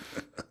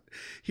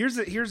 Here's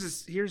a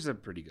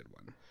pretty good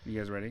one. You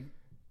guys ready?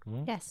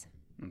 Yes.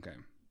 Okay.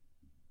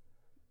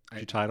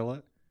 Did you title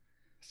it?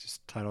 It's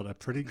just titled a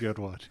pretty good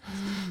one.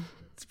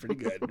 It's pretty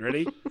good.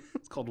 Ready?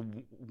 It's called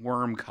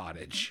Worm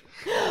Cottage.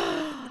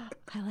 I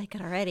like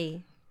it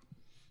already.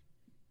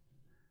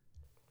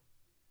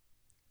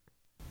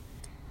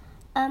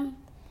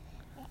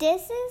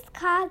 This is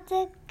called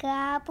the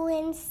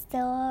Goblin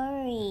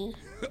Story.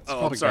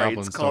 I'm sorry.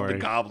 It's called the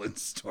Goblin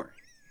Story.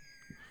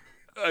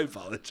 I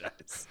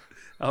apologize.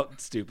 How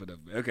stupid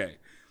of me. Okay.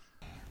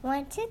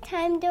 Once a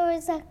time there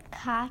was a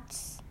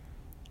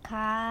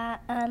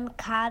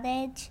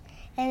cottage,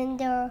 and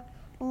there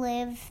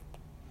lived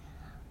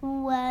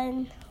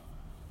one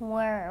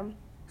worm.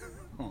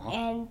 Aww.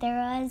 And there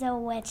was a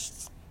witch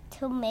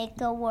to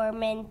make a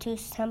worm into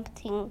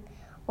something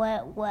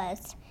what it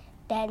was.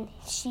 Then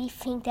she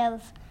think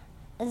of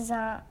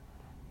a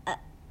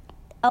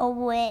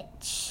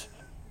witch,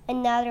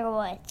 another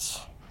witch.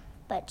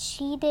 But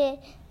she did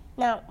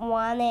not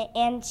want it,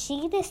 and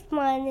she just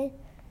wanted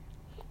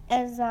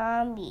a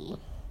zombie.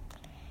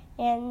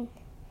 and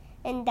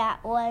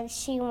that was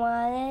she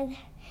wanted.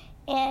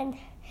 And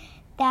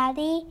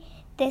Daddy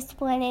just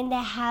went in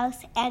the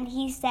house and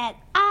he said,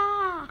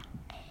 ah!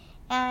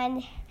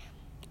 And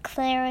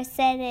Clara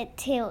said it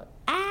too,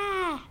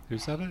 ah! Who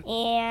said it?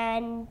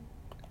 And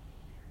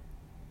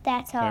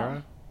that's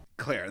all.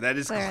 Clara, that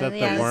is Clara, Is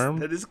that the worm?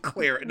 That is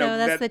Clara. No,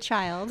 that's the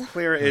child.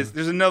 Clara is.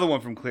 There's another one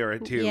from Clara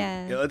too.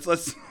 Yeah.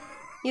 Let's.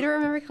 You don't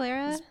remember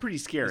Clara? It's pretty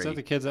scary. Is that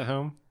the kids at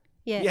home?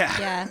 Yeah.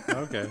 Yeah.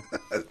 Okay.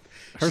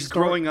 She's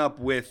growing up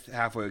with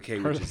Halfway Okay,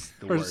 which is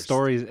the her worst.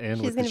 stories end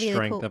She's with the gonna be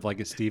strength cool. of like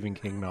a Stephen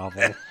King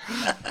novel.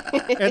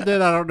 And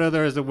then I don't know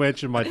there was a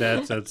witch and my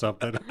dad said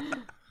something.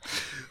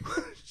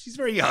 She's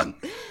very young.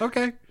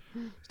 Okay.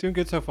 She's doing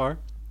good so far.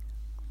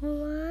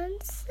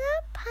 Once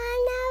upon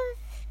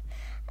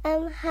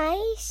a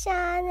hi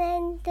Sean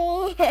and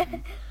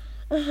Dan.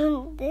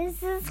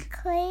 This is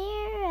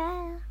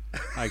Clara.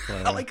 Hi,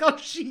 Clara. I like how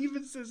she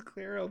even says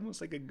Clara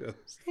almost like a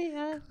ghost.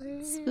 Yeah.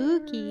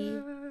 Spooky.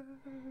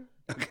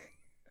 Okay.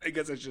 I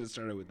guess I should have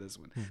started with this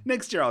one.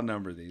 Next year I'll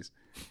number these.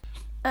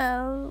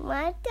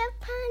 Once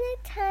upon a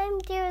time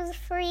there was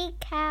 3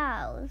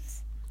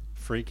 cows.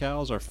 Free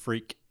cows or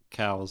freak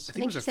cows? I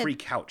think it was a said- free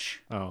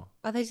couch. Oh.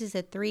 I thought you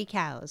said 3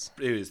 cows.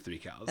 It is 3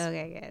 cows.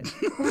 Okay,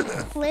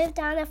 good. Lived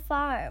on a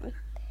farm.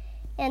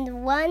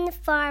 And one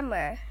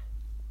farmer.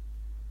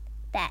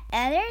 That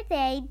other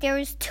day there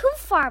was 2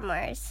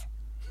 farmers.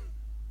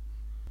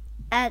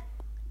 At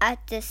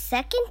the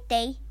second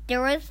day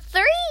there was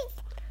 3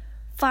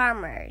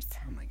 farmers.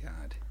 Oh my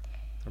god.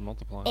 They're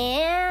multiplying.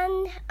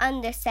 And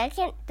on the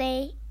second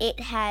day it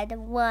had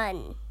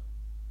 1.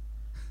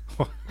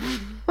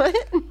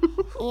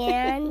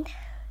 And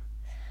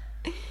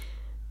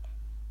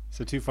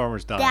So 2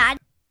 farmers died. Dad,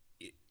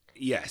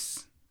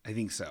 Yes, I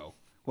think so.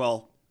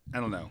 Well, I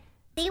don't know.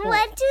 they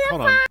went to the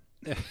Hold on.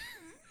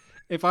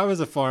 If I was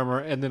a farmer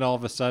and then all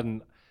of a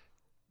sudden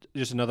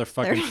just another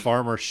fucking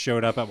farmer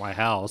showed up at my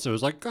house, it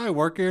was like, I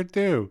work here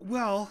too.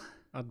 Well,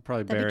 I'd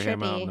probably That'd be bury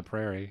him out trippy. in the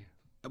prairie.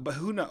 but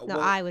who knows? No,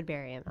 I would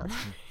bury him.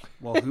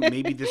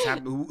 Maybe this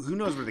happened. Who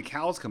knows where the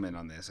cows come in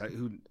on this?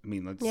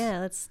 Let's.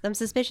 Yeah, I'm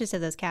suspicious of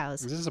those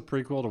cows. Is this a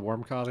prequel to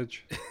Worm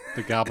Cottage?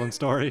 The goblin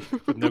story?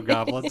 With no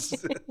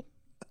goblins?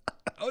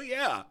 Oh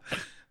yeah.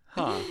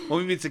 Huh. Well,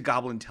 maybe it's a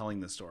goblin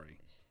telling the story.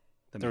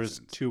 That There makes was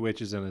sense. 2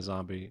 witches and a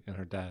zombie and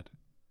her dad.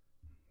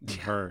 And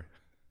her.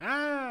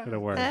 Ah. It'll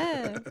work.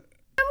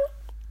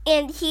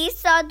 and he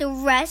saw the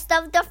rest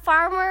of the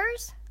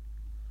farmers.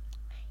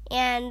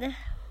 And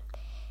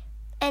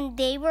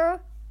they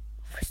were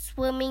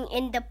swimming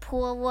in the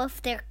pool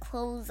with their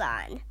clothes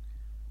on.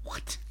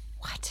 What?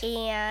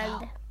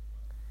 And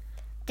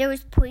there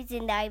was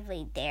poison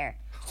ivy there.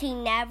 She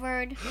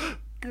never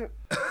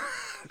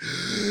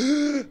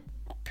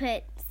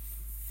put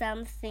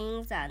some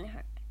things on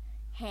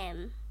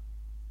him.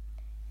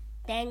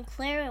 Then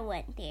Clara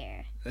went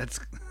there. That's.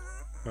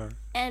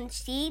 And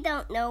she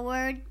don't know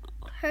where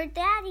her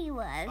daddy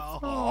was.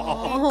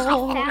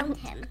 Oh. And she found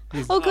him.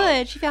 Oh,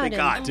 good. She found him.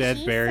 And Dead,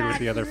 she buried saw with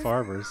the other him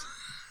farmers.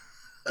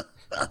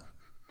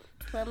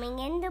 swimming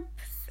in the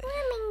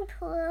swimming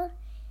pool,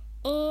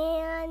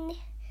 and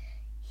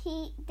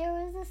there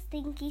was a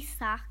stinky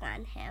sock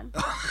on him.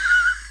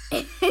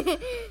 And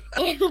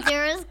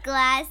there was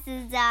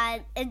glasses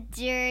on,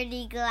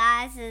 dirty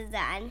glasses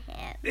on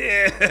him.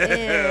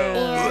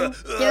 And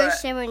there was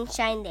shimmer and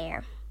shine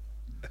there.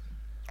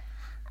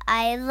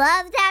 I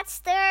love that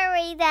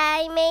story that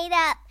I made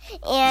up,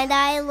 and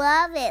I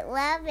love it,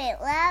 love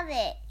it, love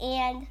it.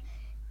 And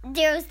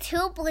there was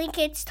 2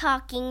 blankets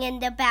talking in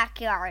the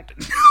backyard.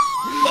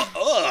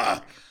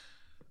 Ugh.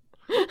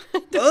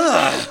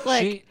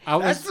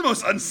 That's the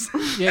most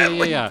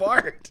unsettling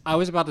part. I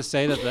was about to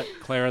say that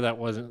Clara, that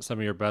wasn't some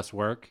of your best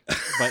work,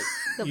 but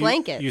The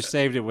blankets. You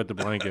saved it with the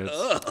blankets.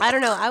 I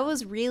don't know. I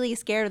was really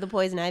scared of the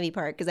poison ivy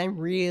part because I'm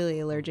really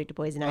allergic to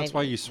poison ivy. That's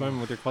why you swim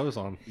with your clothes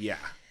on. Yeah.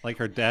 Like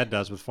her dad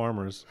does with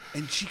farmers.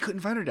 And she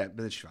couldn't find her dad,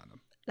 but then she found him.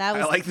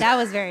 That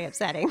was very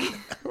upsetting.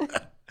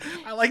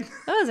 I like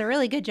that was a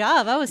really good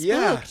job. I was spooked.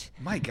 Yeah.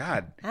 My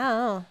God.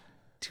 Oh.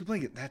 2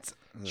 blankets. That's.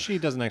 Ugh. She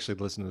doesn't actually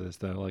listen to this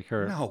though. Like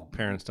her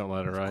parents don't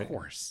let her, right? Of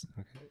course.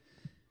 Okay.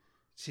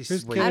 Whose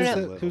She's kid is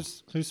it?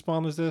 Whose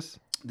spawn is this?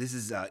 This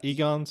is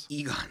Egon's.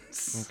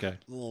 Egon's. Okay.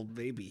 Little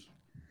baby.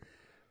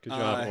 Good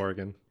job,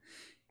 Oregon.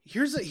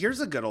 Here's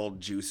a good old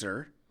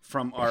juicer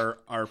from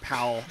our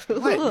pal.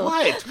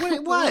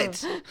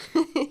 What?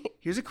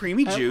 Here's a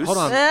creamy juice. Hold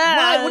on.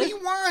 What do you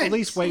want? At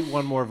least wait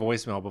one more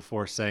voicemail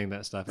before saying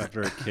that stuff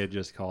after a kid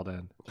just called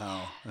in.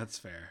 Oh, that's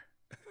fair.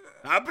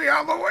 Happy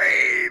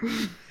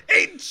Halloween!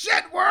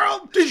 Ancient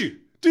world!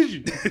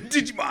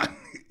 Digimon!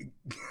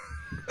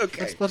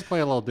 Okay. Let's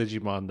play a little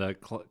Digimon to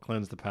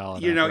cleanse the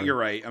palate. You know, you're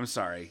right. I'm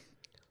sorry.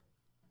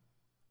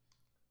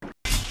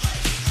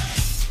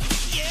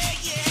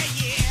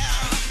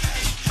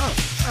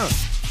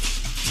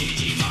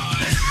 Digimon.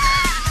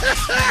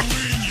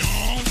 Halloween,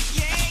 y'all.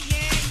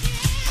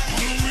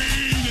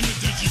 Halloween in the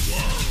Digi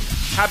World.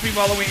 Happy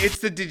Halloween. It's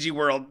the Digi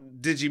World.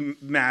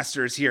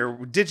 Digimasters here.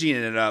 We're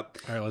digiing it up.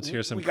 All right, let's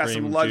hear some We got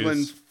some cream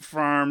Lugland juice.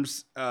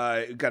 Farms.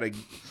 Got a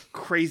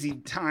crazy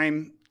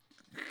time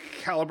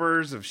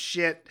calibers of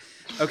shit.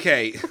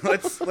 Okay,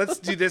 let's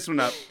do this one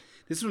up.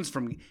 This one's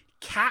from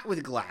Cat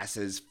with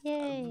Glasses.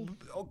 Yay.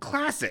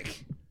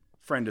 Classic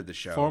friend of the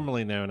show.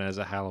 Formerly known as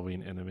a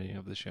Halloween enemy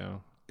of the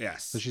show.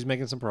 Yes. So she's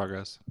making some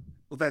progress.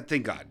 Well,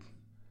 thank God.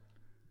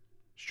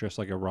 She's dressed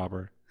like a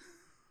robber.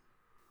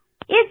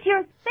 It's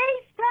your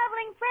space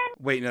traveling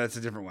friend. Wait, no, that's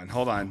a different one.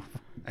 Hold on.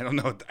 I don't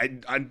know.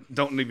 I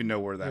don't even know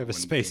where that. We have a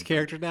one space came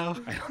character now.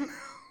 from. I don't know.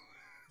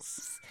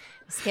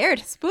 Scared,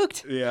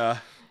 spooked. Yeah.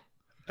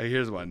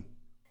 Here's one.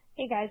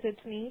 Hey guys,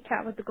 it's me,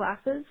 Cat with the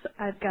Glasses.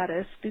 I've got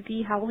a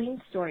spooky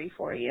Halloween story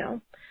for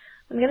you.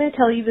 I'm going to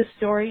tell you the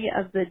story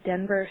of the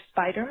Denver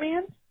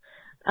Spider-Man.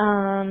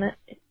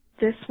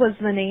 This was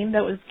the name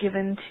that was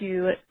given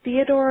to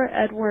Theodore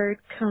Edward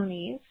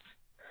Coneys.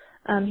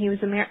 He was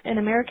an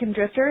American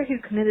drifter who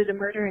committed a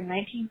murder in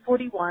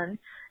 1941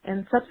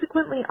 and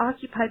subsequently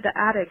occupied the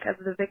attic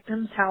of the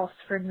victim's house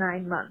for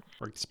 9 months.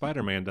 Like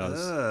Spider-Man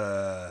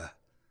does.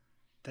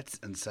 That's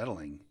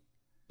unsettling.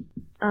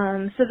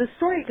 So the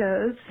story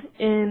goes,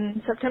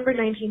 in September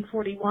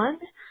 1941,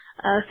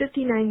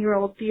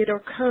 59-year-old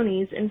Theodore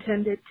Coneys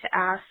intended to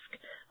ask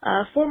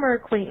former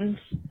acquaintance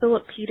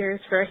Philip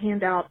Peters for a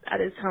handout at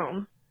his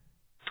home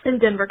in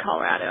Denver,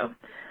 Colorado.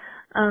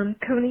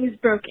 Coneys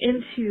broke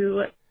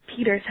into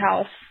Peters'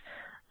 house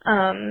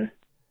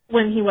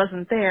when he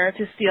wasn't there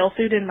to steal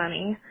food and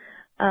money.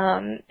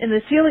 In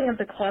the ceiling of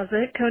the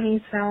closet,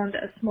 Coneys found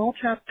a small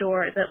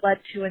trapdoor that led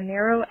to a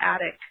narrow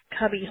attic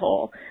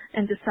cubbyhole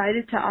and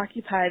decided to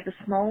occupy the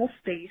small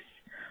space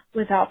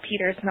without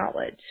Peter's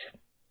knowledge.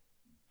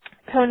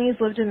 Coneys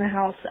lived in the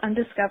house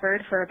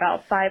undiscovered for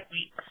about 5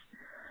 weeks.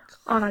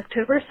 On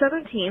October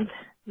 17th,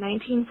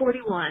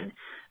 1941,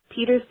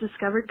 Peters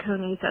discovered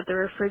Coneys at the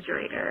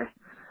refrigerator.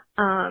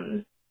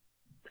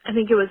 I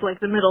think it was like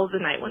the middle of the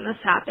night when this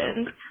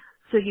happened.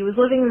 So he was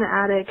living in the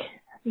attic.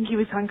 I think he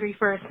was hungry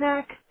for a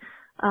snack.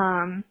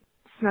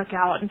 Snuck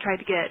out and tried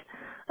to get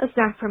a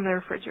snack from the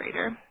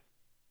refrigerator.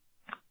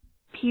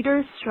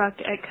 Peters struck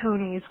at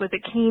Coneys with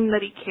a cane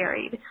that he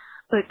carried,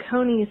 but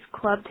Coneys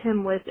clubbed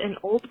him with an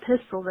old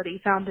pistol that he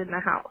found in the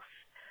house.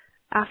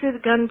 After the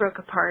gun broke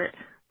apart,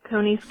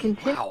 Coneys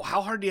continued. Wow,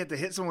 how hard do you have to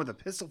hit someone with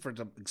a pistol for it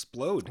to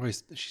explode?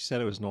 Wait, she said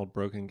it was an old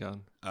broken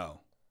gun. Oh.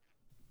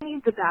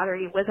 The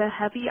battery with a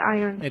heavy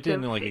iron. It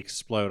didn't like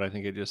explode. I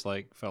think it just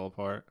like fell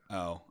apart.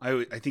 Oh,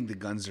 I think the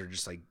guns are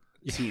just like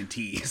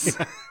TNTs,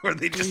 where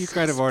they just. You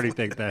kind of already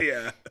think that.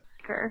 Yeah.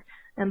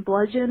 And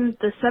bludgeoned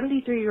the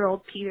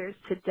 73-year-old Peters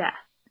to death.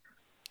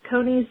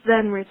 Coneys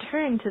then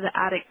returned to the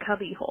attic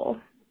cubbyhole.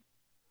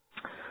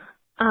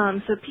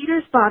 So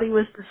Peters' body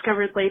was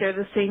discovered later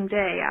the same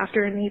day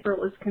after a neighbor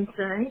was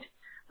concerned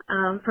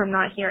from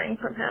not hearing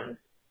from him.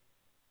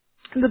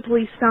 The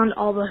police found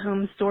all the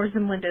home's doors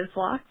and windows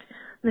locked.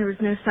 There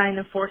was no sign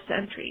of forced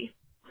entry.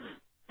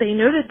 They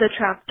noted the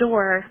trap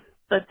door,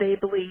 but they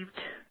believed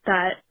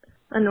that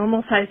a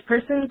normal-sized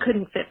person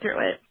couldn't fit through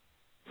it.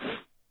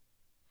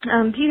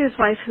 Peter's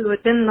wife, who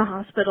had been in the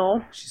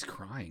hospital... She's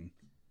crying.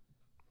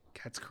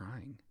 Cat's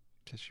crying.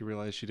 Because she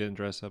realized she didn't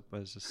dress up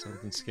as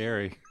something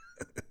scary.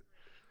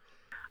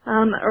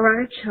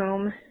 Arrived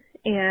home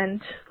and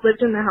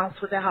lived in the house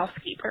with a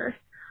housekeeper.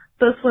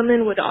 Both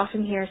women would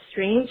often hear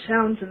strange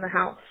sounds in the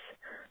house.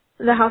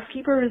 The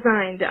housekeeper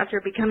resigned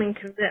after becoming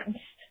convinced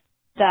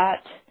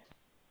that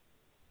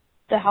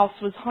the house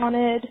was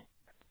haunted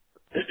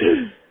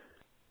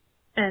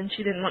and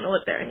she didn't want to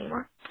live there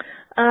anymore.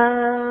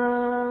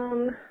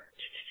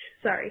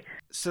 Sorry.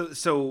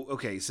 So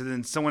okay, so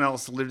then someone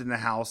else lived in the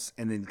house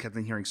and then kept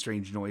on hearing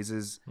strange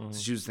noises. Mm-hmm. So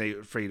she was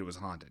afraid it was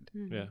haunted.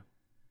 Mm-hmm. Yeah.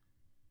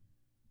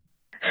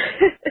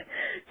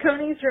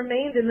 Coneys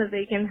remained in the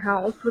vacant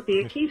house with the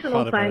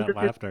occasional signs of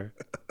laughter.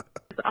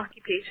 his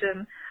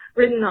occupation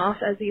written off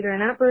as either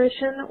an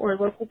apparition or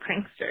local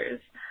pranksters.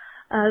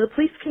 The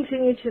police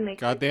continued to make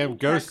goddamn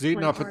ghosts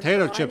eating our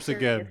potato chips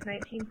again.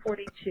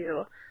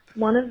 1942,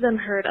 one of them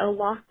heard a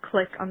lock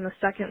click on the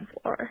second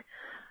floor.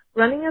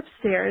 Running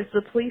upstairs,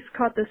 the police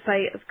caught the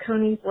sight of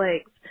Coneys'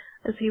 legs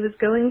as he was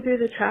going through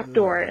the trap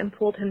door and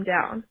pulled him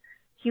down.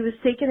 He was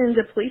taken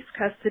into police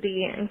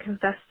custody and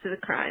confessed to the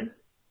crime.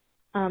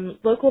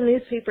 Local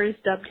newspapers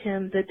dubbed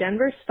him the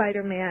Denver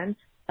Spider-Man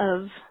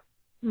of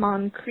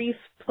Moncrief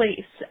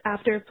Place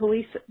after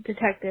police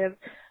detective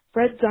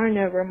Fred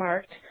Zarno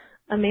remarked,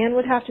 "A man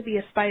would have to be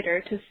a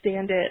spider to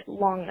stand it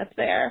long up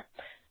there."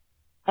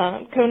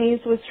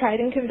 Coneys was tried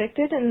and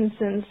convicted and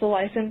sentenced to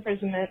life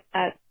imprisonment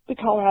at the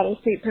Colorado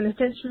State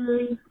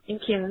Penitentiary in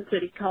Kansas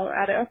City,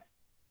 Colorado.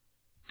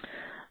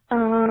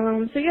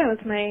 So yeah,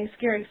 that's my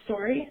scary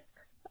story.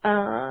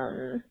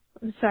 I'm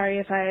sorry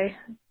if I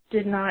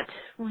did not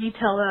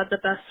retell that the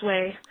best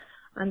way.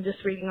 I'm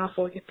just reading off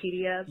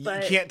Wikipedia,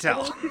 but you can't tell.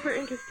 It was super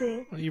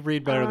interesting. Well, you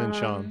read better than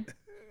Sean.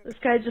 This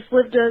guy just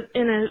lived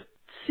in a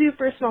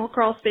super small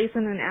crawl space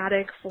in an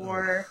attic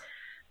for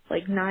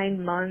like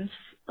 9 months,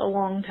 a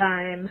long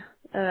time.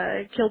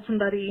 Killed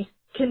somebody,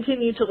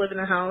 continued to live in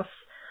the house.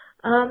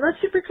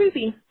 That's super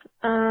creepy.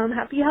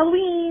 Happy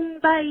Halloween.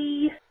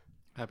 Bye.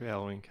 Happy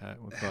Halloween,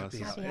 Cat. With us.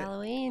 Happy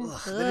Halloween.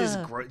 Ugh, that is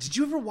gross. Did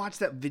you ever watch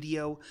that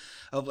video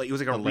of like it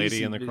was like a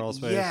lady in the recent crawl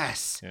space?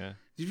 Yes. Yeah. Have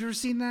you ever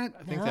seen that?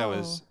 I think that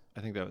was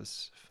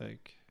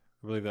fake.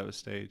 I believe that was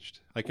staged.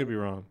 I could be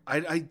wrong.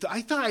 I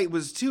thought it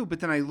was too, but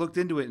then I looked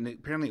into it and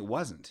apparently it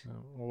wasn't.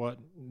 Well, what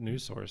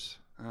news source?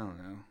 I don't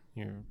know.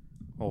 Your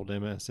old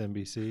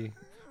MSNBC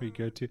we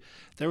go to.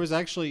 There was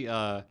actually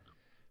I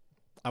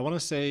want to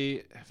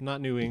say, if not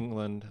New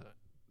England,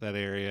 that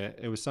area,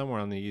 it was somewhere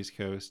on the East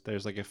Coast.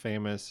 There's like a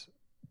famous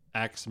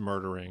axe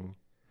murdering,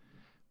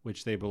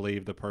 which they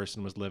believe the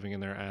person was living in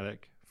their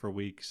attic for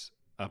weeks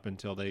up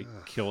until they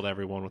killed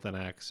everyone with an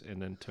axe and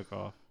then took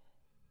off.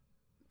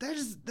 That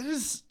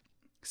is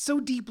so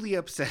deeply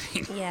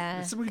upsetting.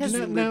 Yeah. Someone just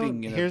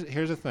living in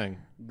here's the thing.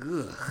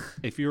 Ugh.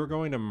 If you were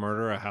going to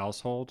murder a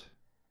household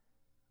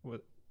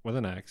with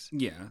an axe,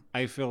 yeah,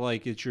 I feel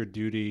like it's your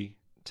duty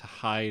to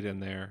hide in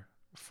there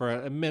for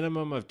a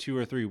minimum of 2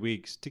 or 3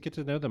 weeks to get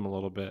to know them a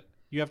little bit.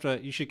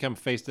 You should come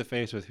face to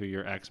face with who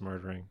you're axe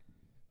murdering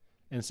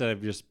instead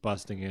of just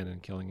busting in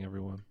and killing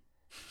everyone.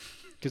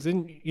 Because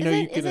then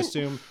you can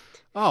assume,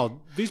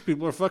 oh, these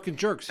people are fucking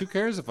jerks. Who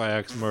cares if I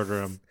axe murder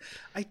them?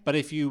 But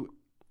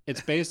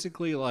it's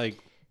basically like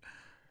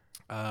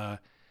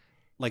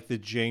the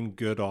Jane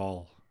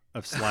Goodall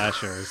of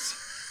slashers.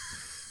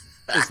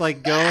 It's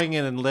like going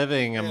in and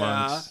living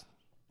amongst.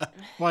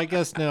 Well, I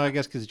guess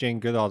because Jane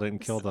Goodall didn't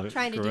kill the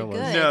trying to do gorillas.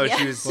 good. No, Yeah.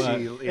 she was.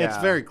 It's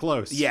very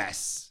close.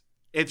 Yes.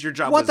 If your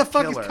job What was the to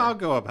fuck kill is her.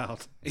 Congo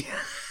about?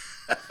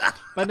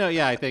 But no,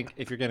 yeah, I think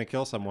if you're going to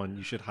kill someone,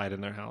 you should hide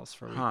in their house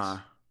for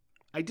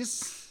weeks.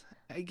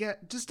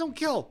 Just don't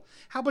kill.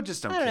 How about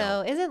just don't I don't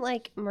kill? know. Isn't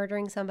like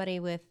murdering somebody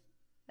with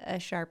a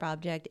sharp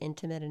object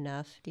intimate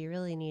enough? Do you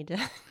really need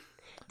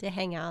to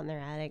hang out in their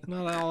attic?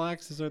 Not all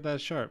axes are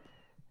that sharp.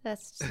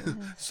 That's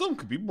Some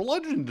could be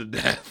bludgeoned to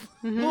death.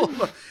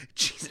 Mhm.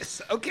 Jesus.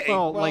 Okay.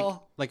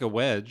 Well, like a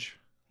wedge.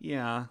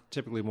 Yeah.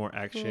 Typically more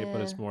axe shaped, but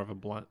it's Yeah. more of a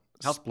blunt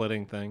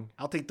splitting thing.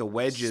 I'll take the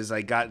wedges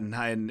I got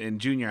in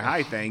junior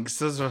high. Thanks.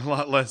 Those are a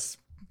lot less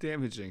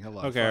damaging.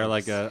 Okay, or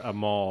like a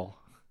maul.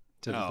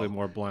 Typically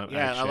more blunt.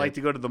 Yeah, I like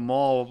to go to the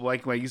mall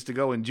like when I used to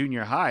go in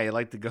junior high. I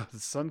like to go to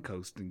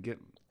Suncoast and get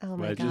oh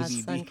my god,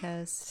 wedges.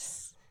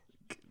 Suncoast.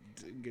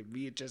 Get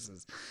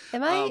VHSs.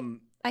 Am I?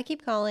 I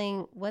keep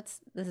calling.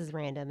 This is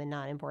random and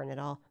not important at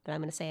all, but I'm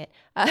going to say it.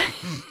 That's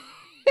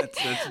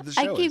the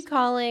show I keep is.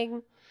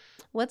 calling.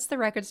 What's the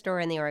record store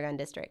in the Oregon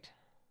District?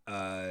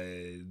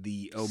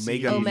 The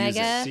Omega Omega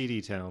Music.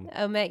 CD Town.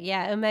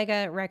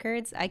 Omega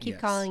Records. I keep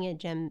Yes. calling it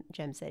Gem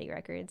City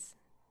Records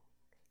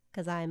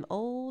because I'm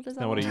old as Is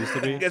that what it used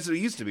to be? That's what it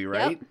used to be,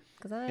 right? Yep,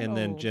 'cause I'm And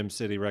then old. Gem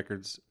City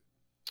Records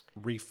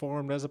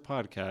reformed as a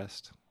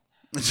podcast.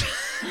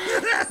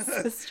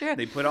 It's true.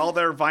 They put all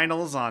their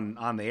vinyls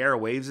on the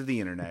airwaves of the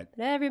internet.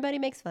 But everybody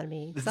makes fun of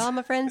me because all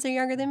my friends are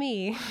younger than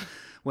me.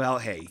 Well,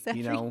 hey, Except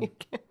you for know, you.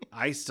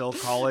 I still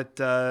call it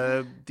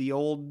the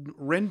old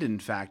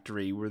Rendon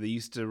factory where they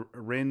used to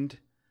rend.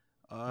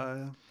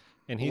 And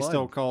he blood.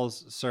 still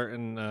calls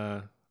certain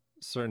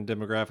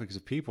demographics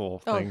of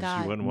people Oh, things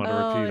God. you wouldn't want to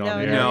Oh, repeat no, on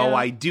the air. No,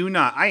 I do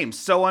not. I am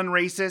so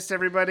unracist,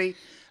 everybody.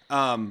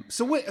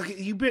 So what?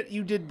 Okay,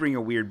 you did bring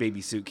a weird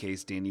baby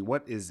suitcase, Danny.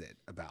 What is it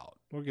about?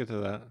 We'll get to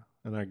that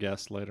and our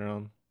guest later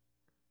on.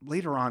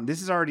 Later on, this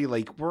is already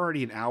we're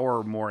already an hour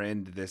or more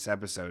into this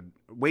episode.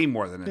 Way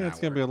more than an hour. Yeah, it's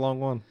gonna be a long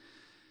one.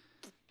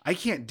 I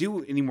can't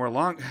do any more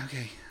long.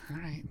 Okay, all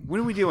right.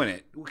 When are we doing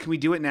it? Can we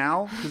do it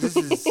now? Because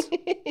this is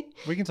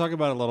We can talk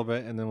about it a little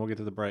bit and then we'll get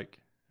to the break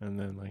and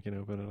then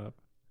open it up.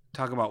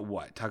 talk about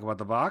what? Talk about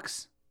the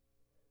box.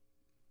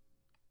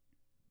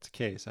 It's a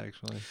case,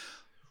 actually.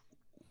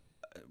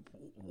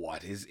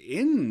 What is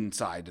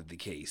inside of the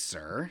case,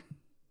 sir?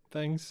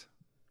 Things.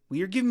 Well,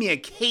 you're giving me a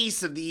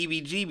case of the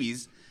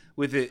EBGBs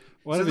with it.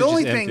 What so if the it's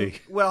only just thing.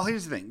 empty? Well,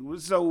 here's the thing.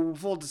 So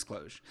full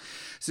disclosure.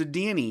 So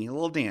Danny,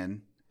 little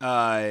Dan,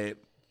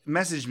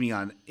 messaged me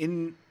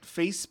in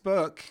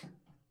Facebook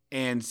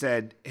and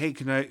said, "Hey,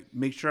 can I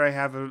make sure I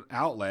have an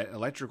outlet,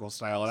 electrical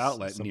style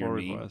outlet near Simple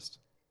me?" request.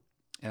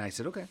 And I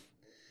said, "Okay."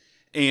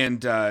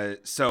 And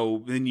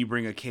so then you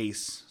bring a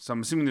case. So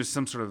I'm assuming there's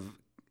some sort of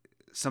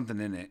something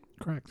in it.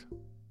 Correct.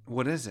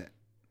 What is it?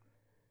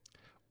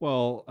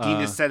 Well, Can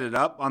you just set it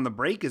up on the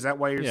break? Is that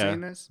why you're yeah,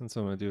 saying this? that's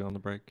what I'm gonna do on the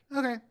break.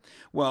 Okay.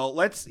 Well,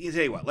 tell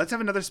you what, let's have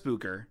another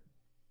spooker,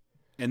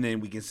 and then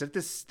we can set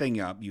this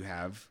thing up. You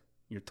have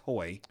your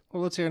toy.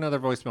 Well, let's hear another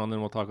voicemail and then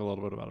we'll talk a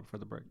little bit about it for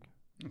the break.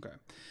 Okay.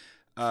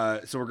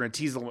 So we're gonna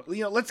tease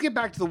let's get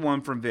back to the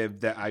one from Viv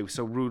that I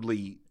so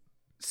rudely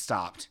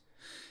stopped.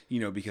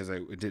 Because I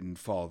didn't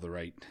follow the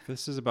right.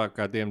 This is about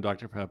goddamn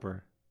Dr.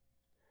 Pepper.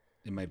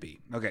 It might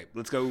be. Okay,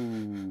 let's go.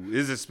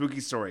 This is a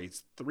spooky story.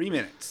 It's 3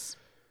 minutes.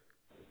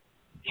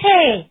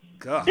 Hey,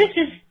 God. this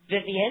is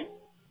Vivian,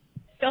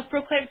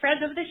 self-proclaimed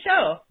friend of the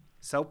show.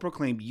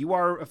 Self-proclaimed. You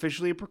are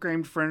officially a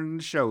proclaimed friend of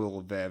the show,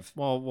 little Viv.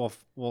 Well,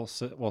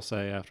 we'll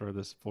say after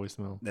this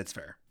voicemail. That's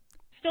fair.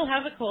 Still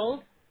have a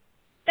cold?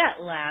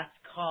 That last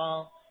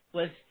call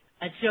was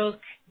a joke.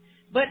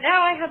 But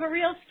now I have a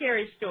real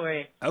scary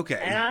story. Okay.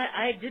 And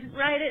I didn't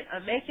write it.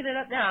 I'm making it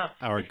up now.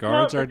 Our It's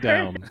guards called are The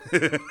down.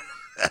 Curse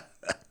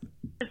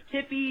of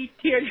Tippy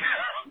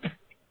Teardrop.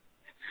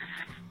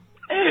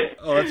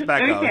 Oh, let's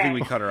back up. I Okay. think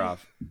we cut her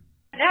off.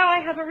 Now I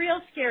have a real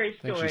scary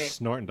I think story. she's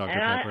snorting Dr.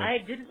 And Pepper. I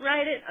didn't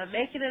write it. I'm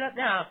making it up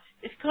now.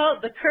 It's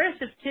called The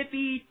Curse of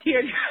Tippy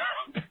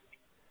Teardrop.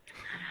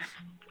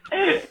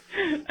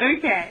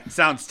 Okay.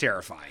 Sounds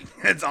terrifying.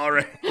 It's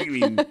already, I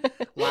mean,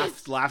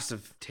 laughs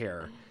of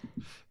terror.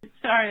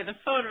 Sorry, the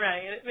phone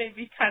rang and it made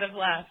me kind of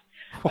laugh.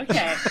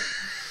 Okay.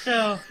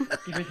 So,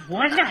 there was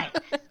one night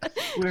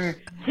where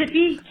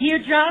Tippy,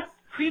 Teardrop,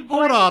 Cream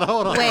Boy...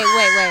 Hold on.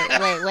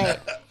 Wait.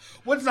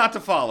 What's not to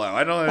follow?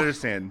 I don't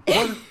understand.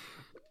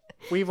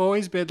 We've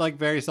always been like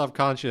very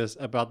self-conscious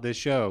about this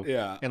show.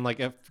 Yeah. And like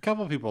a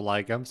couple of people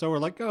like them, so we're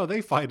like, oh,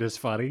 they find us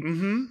funny.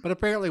 Mm-hmm. But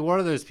apparently one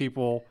of those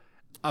people,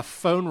 a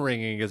phone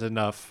ringing is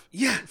enough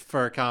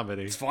for a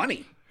comedy. It's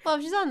funny. Well,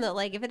 if she's on the,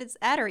 like, if it's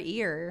at her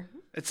ear.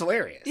 It's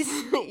hilarious.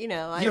 You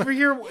know. You ever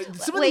hear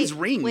some of these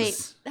rings?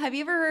 Wait, have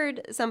you ever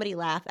heard somebody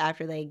laugh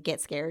after they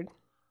get scared?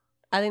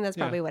 I think that's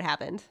probably what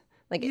happened.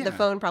 Like, the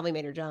phone probably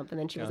made her jump, and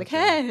then she was like,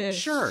 hey.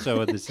 Sure.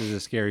 So this is a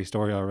scary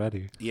story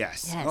already.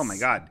 Yes. Oh, my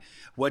God.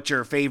 What's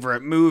your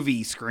favorite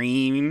movie,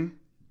 Scream?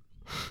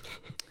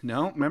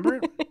 No? Remember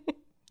it?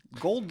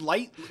 Gold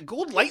light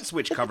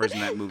switch covers in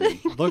that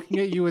movie. Looking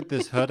at you with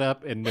this hood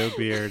up and no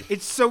beard.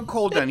 It's so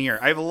cold down here.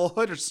 I have a little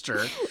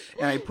hoodster,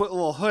 and I put a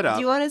little hood up.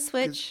 Do you want to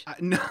switch?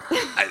 No,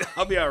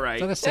 I'll be all right.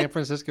 Is that a San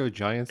Francisco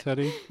Giants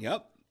hoodie?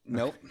 Yep.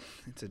 Nope.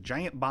 It's a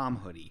Giant Bomb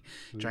hoodie.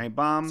 Giant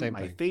Bomb, Same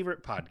my thing.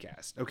 favorite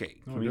podcast. Okay.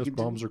 Oh, those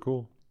bombs are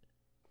cool.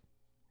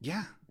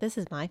 Yeah. This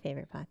is my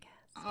favorite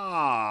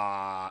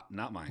podcast.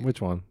 Not mine.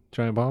 Which one?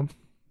 Giant Bomb?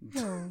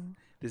 No.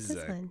 This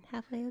one,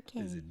 halfway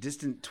okay. This is a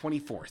distant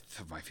 24th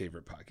of my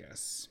favorite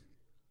podcasts.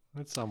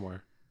 It's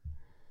somewhere.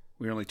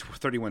 We're only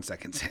 31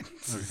 seconds in.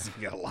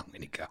 We got a long way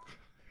to go.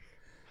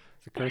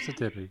 The Curse of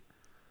Tippy.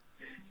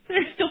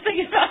 They're still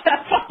thinking about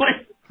that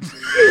phone.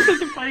 It's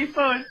such a funny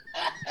phone.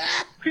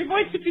 Cream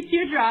Boy Tippy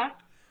Teardrop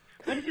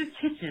went into his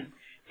kitchen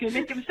to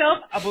make himself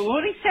a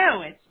bologna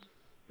sandwich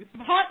with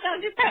some hot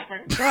Dr.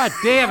 Pepper. God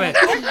damn it!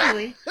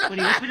 Unfortunately, when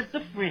he opened up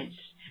the fridge,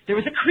 there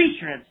was a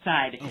creature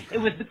inside. It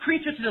was the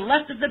creature to the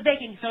left of the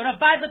baking soda,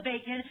 by the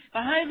bacon,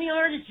 behind the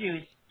orange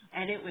juice.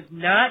 And it was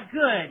not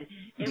good.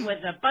 It was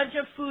a bunch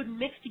of food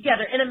mixed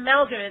together in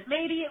amalgamate.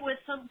 Maybe it was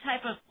some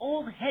type of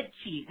old head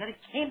cheese, and it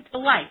came to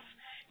life.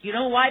 Do you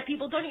know why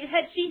people don't eat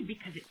head cheese?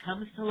 Because it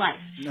comes to life.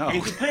 No. And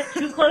if you put it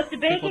too close to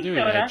baking People do eat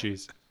soda, head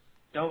cheese.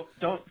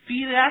 don't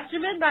feed it after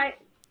midnight.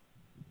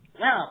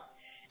 Well,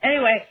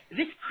 anyway,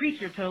 this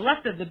creature to the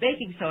left of the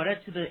baking soda,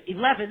 to the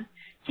 11th,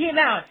 came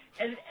out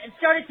and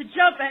started to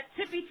jump at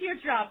Tippy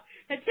Teardrop.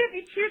 And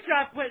Tippy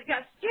Teardrop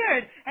got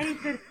scared, and he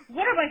said,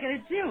 what am I going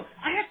to do?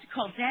 I have to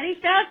call Daddy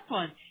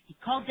Fastpaws. He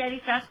called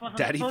Daddy Fastpaws on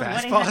Daddy the phone.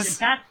 Fastpaws?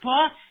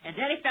 Fastpaw, and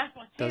Daddy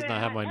Fastpaws Does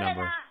not have my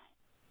number.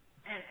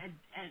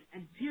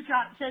 And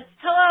Teardrop says,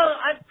 hello,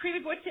 I'm Creamy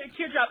Boy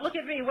Teardrop. Look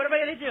at me. What am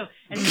I going to do?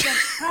 And he says,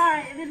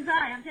 hi, it is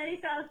I. I'm Daddy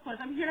Fastpaws.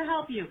 I'm here to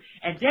help you.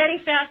 And Daddy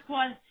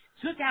Fastpaws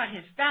took out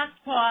his fast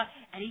paw,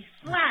 and he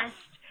slashed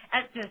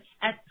at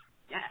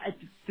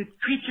the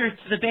creature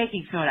to the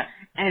baking soda.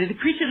 And the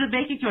creature to the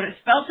baking soda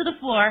fell to the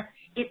floor.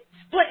 It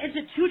split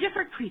into two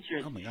different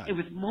creatures. Oh, my God. It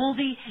was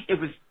moldy. It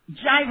was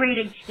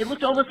gyrating. It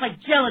looked almost like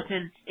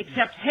gelatin,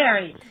 except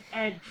hairy.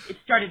 And it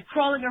started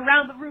crawling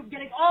around the room,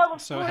 getting all the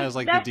So it food has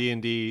like mess- the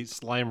D&D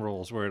slime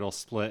rules where it'll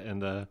split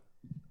into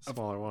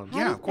smaller ones.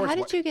 Yeah, of course. How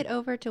did you get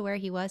over to where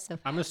he was so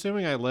far? I'm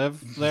assuming I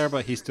live there,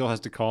 but he still has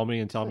to call me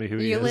and tell me who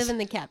he You is. live in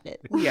the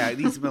cabinet. Yeah,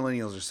 these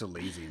millennials are so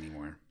lazy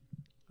anymore.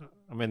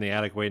 I'm in the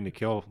attic waiting to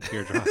kill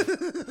Teardrop.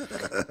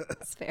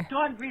 That's fair.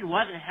 Dawn Green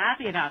wasn't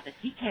happy about this.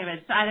 He came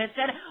inside and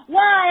said,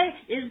 why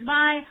is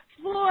my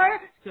floor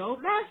so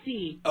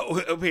messy?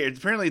 Oh, okay.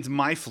 Apparently it's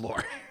my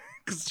floor.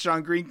 Because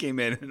Sean Green came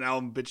in and now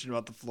I'm bitching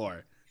about the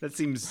floor. That's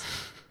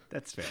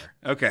fair.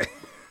 Okay.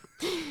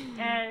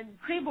 And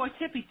Cream Boy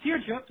Tippy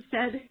Teardrop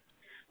said,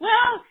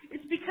 well,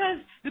 it's because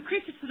the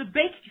creature to the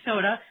baking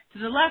soda, to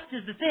the left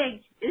of the thing,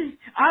 is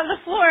on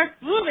the floor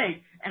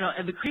moving.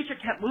 And the creature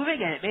kept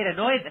moving, and it made a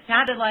noise that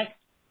sounded like...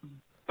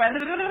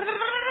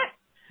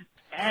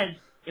 And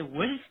it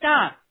wouldn't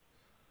stop.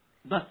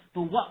 But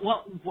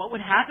what would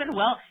happen?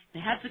 Well,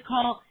 they had to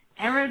call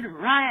Erin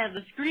Ryan,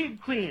 the Scream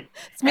Queen.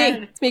 It's me.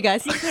 And It's me,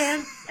 guys. She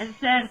came and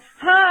said,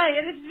 hi,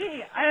 it is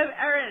me. I am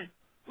Erin.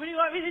 What do you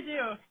want me to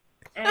do?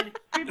 And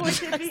Cream Boy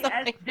Tippy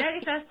and Danny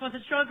Fastpaws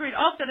and Sean Green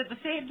all said at the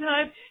same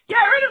time, get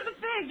rid of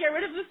the thing, get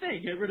rid of the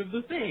thing, get rid of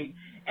the thing.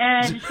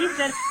 And she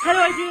said, how do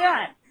I do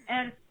that?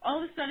 And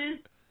all of a sudden,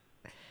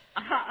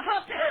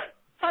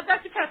 hot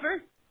Dr.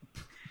 Pepper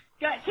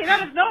came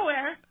out of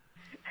nowhere.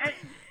 And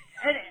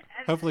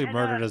Hopefully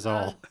murdered us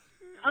all.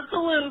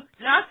 Uncle Lou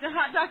knocked the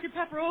hot Dr.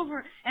 Pepper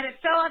over, and it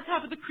fell on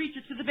top of the creature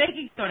to the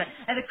baking soda.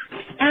 And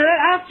then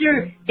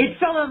after it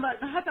fell on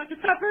the hot Dr.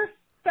 Pepper,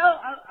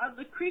 fell on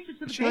the creature to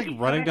the Is she baking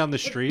like running soda. down the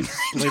streets,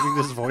 leaving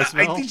this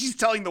voicemail? I think she's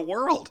telling the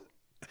world.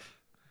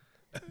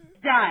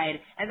 died.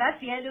 And that's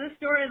the end of the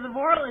story. The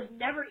moral is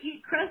never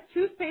eat Crest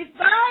toothpaste.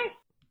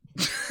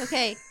 Bye!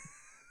 Okay.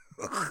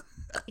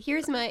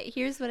 Here's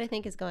what I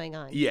think is going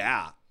on.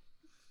 Yeah.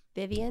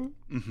 Vivian,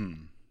 Mm-hmm.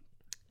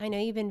 I know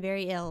you've been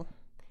very ill.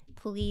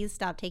 Please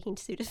stop taking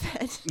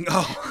Sudafed.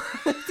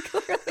 Oh,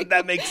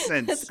 that makes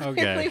sense.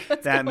 Okay.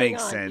 That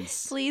makes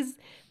sense. Please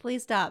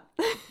stop.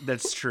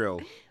 That's true.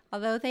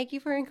 Although, thank you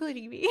for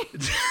including me.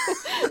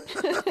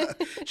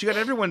 She got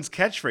everyone's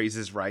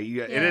catchphrases right.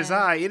 It is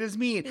Yeah. I. It is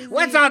me.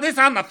 What's all this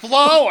on the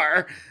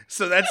floor?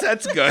 So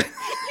that's good.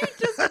 You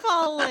just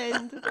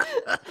fallen.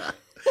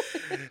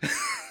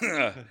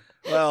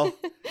 Well,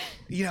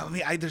 I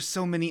mean, there's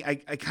so many. I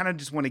kind of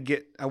just want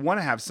to I want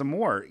to have some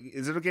more.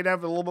 Is it okay to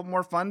have a little bit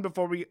more fun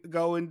before we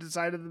go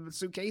inside of the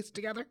suitcase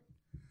together?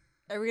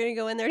 Are we gonna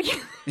go in there together?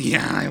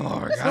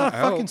 Yeah, It's not a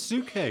fucking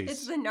suitcase.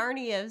 It's the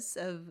Narnia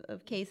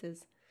of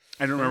cases.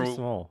 I don't Very remember.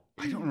 small.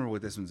 I don't remember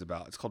what this one's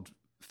about. It's called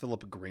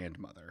Philip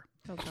Grandmother.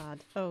 Oh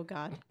God. Oh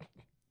God.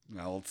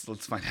 Well,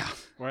 let's find out.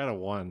 We're at a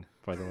 1,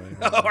 by the way.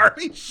 Oh, are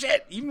we?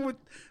 Shit. Even with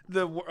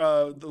the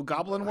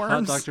goblin Hot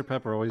worms. Dr.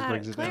 Pepper always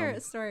brings it down.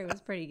 Claire's story was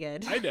pretty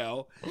good. I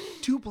know.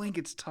 2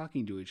 blankets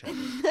talking to each other.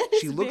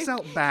 She looks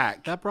out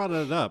back. That brought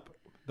it up.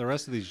 The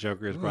rest of these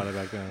jokers brought it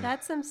back down.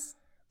 That's some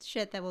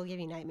shit that will give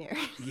you nightmares.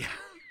 Yeah.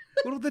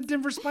 What about the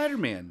Denver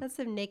Spider-Man? That's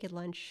some naked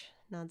lunch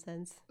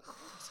nonsense.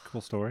 It's a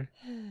cool story.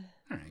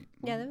 All right.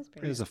 Yeah, that was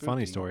pretty. It is a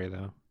funny story,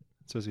 though.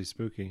 It's supposed to be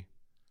spooky.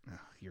 Oh,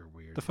 you're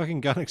weird. The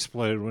fucking gun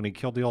exploded when he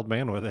killed the old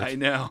man with it. I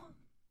know.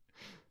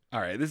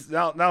 All right. This is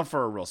now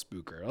for a real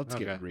spooker. Let's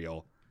Okay. get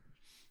real.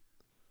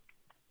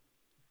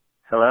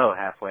 Hello,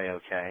 halfway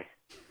okay.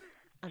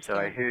 So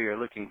I hear you're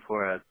looking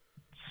for a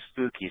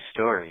spooky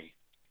story.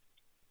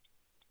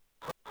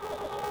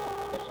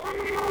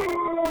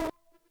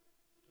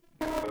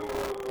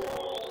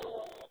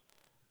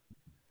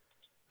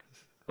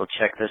 Well,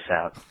 check this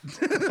out.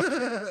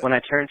 When I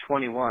turned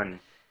 21,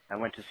 I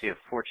went to see a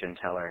fortune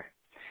teller.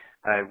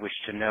 I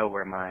wished to know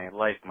where my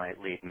life might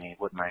lead me,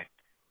 what my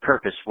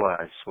purpose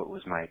was, what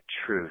was my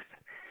truth.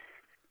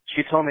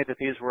 She told me that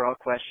these were all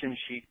questions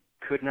she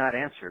could not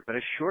answer, but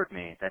assured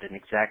me that in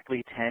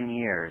exactly 10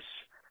 years,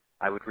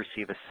 I would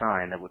receive a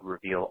sign that would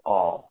reveal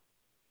all.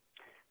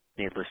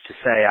 Needless to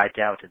say, I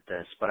doubted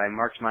this, but I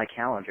marked my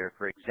calendar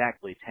for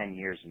exactly 10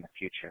 years in the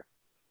future.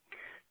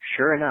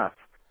 Sure enough,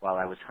 while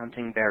I was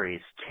hunting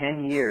berries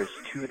 10 years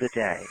to the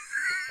day,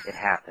 it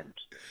happened.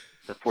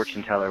 The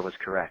fortune teller was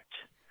correct.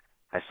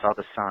 I saw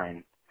the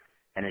sign,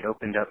 and it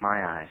opened up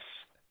my eyes.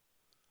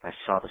 I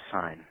saw the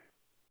sign.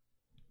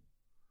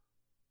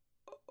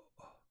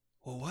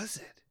 What was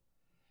it?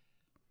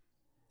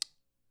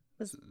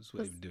 This is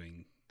way of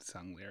doing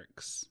song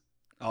lyrics.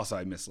 Also,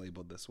 I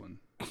mislabeled this one.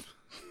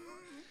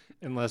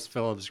 Unless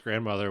Philip's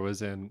grandmother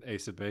was in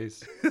Ace of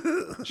Base,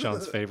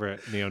 Sean's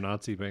favorite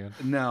neo-Nazi band.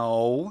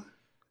 No,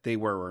 they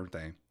weren't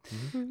they?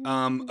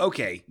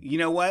 Okay, you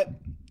know what?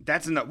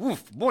 That's enough.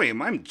 Oof, boy,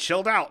 I'm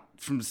chilled out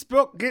from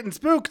getting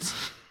spooked.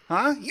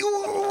 Huh?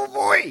 You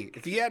boy!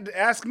 If you had to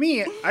ask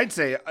me, I'd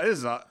say this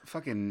is a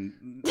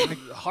fucking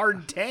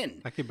hard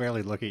 10. I can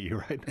barely look at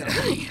you right now.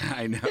 Yeah,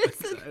 I know.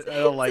 I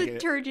don't like it.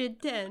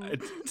 Turgid 10.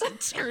 It's a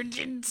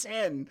turgid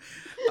 10.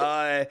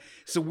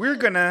 So we're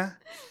gonna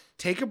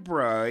take a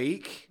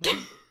break.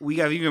 We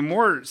have even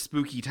more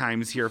spooky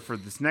times here for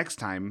this next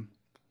time.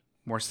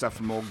 More stuff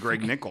from old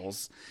Greg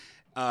Nichols.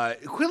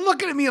 Quit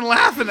looking at me and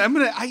laughing.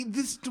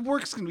 This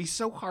work's gonna be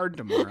so hard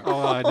tomorrow.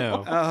 Oh, I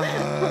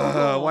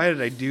know. Why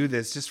did I do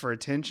this? Just for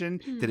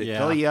attention? Did it Yeah.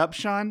 fill you up,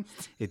 Sean?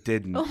 It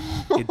didn't.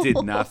 It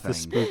did nothing. The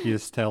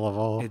spookiest tale of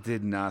all. It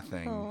did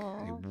nothing.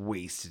 I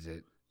wasted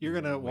it. You're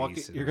gonna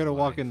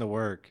walk into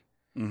work,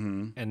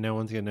 and no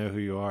one's gonna know who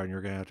you are, and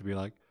you're gonna have to be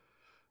like,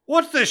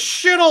 "What's this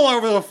shit all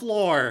over the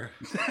floor?"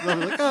 And they'll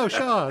be like, "Oh,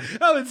 Sean.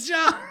 Oh, it's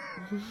Sean.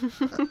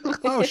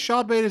 Oh,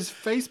 Sean made his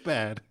face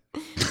bad."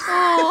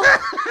 Oh.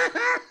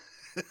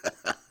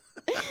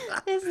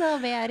 It's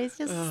not bad. It's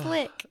just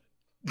slick.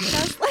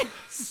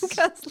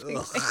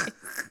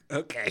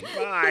 Okay,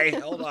 bye.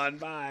 Hold on,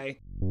 bye.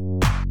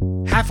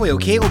 Halfway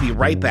okay, we'll be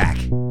right back.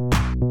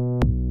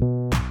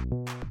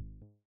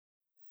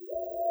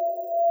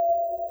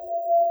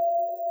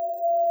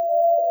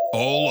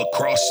 All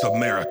across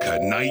America,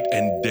 night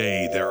and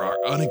day, there are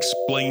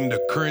unexplained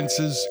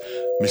occurrences,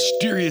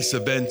 mysterious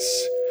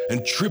events,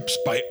 and trips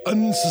by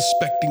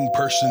unsuspecting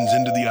persons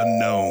into the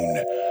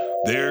unknown.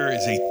 There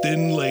is a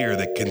thin layer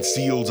that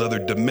conceals other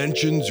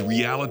dimensions,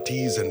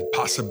 realities, and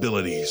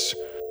possibilities.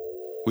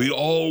 We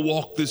all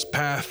walk this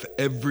path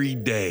every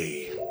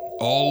day,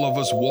 all of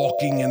us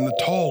walking in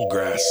the tall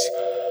grass,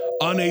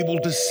 unable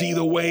to see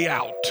the way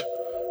out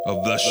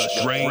of the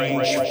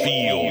strange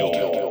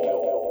field.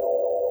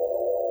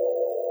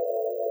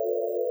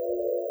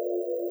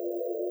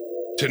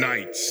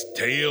 Tonight's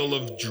Tale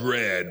of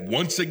Dread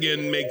once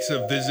again makes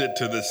a visit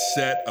to the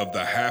set of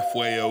the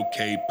Halfway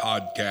Okay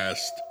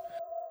podcast.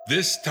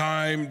 This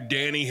time,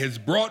 Danny has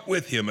brought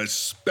with him a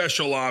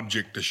special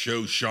object to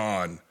show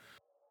Sean.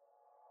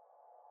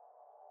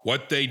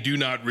 What they do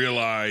not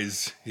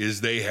realize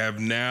is they have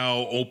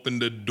now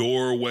opened a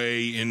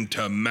doorway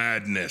into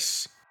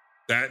madness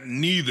that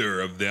neither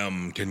of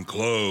them can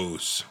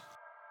close.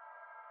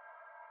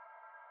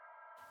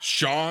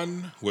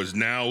 Sean was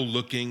now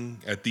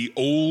looking at the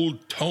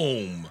old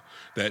tome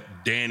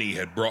that Danny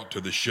had brought to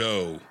the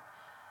show.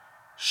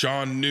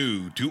 Sean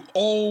knew to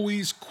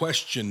always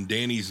question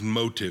Danny's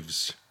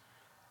motives.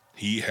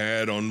 He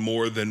had on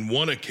more than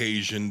one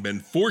occasion been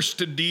forced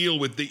to deal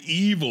with the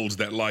evils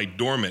that lie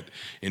dormant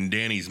in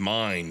Danny's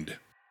mind.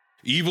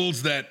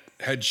 Evils that,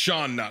 had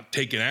Sean not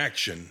taken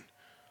action,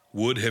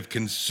 would have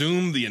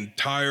consumed the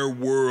entire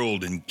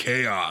world in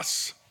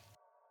chaos.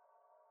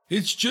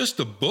 "It's just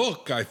a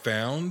book I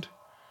found.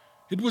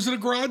 It was at a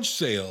garage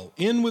sale,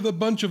 in with a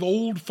bunch of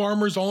old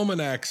farmers'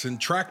 almanacs and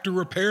tractor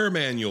repair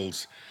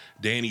manuals,"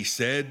 Danny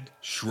said,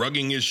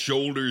 shrugging his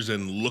shoulders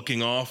and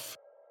looking off.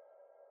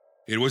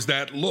 It was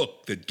that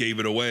look that gave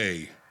it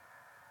away.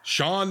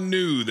 Sean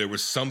knew there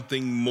was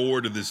something more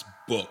to this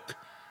book.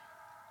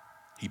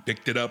 He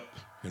picked it up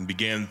and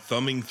began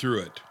thumbing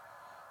through it.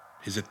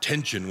 His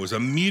attention was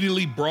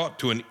immediately brought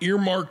to an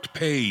earmarked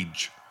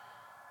page.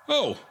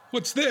 "Oh,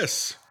 what's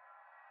this?"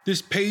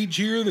 "This page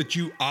here that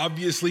you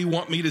obviously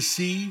want me to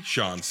see,"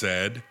 Sean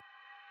said.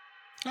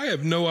 "I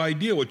have no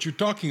idea what you're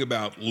talking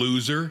about,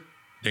 loser,"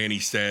 Danny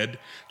said,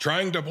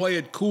 trying to play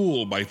it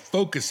cool by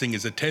focusing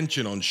his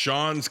attention on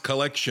Sean's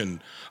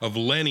collection of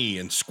Lenny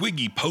and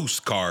Squiggy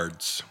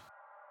postcards.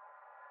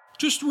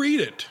 "Just read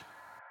it."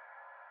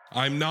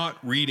 "I'm not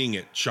reading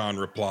it," Sean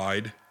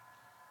replied.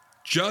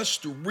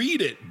 "Just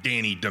read it,"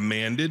 Danny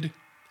demanded,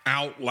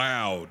 out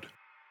loud.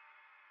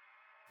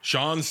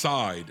 Sean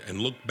sighed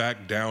and looked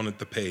back down at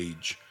the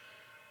page.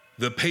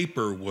 The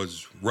paper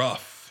was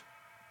rough,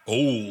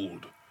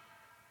 old,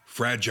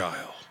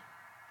 fragile.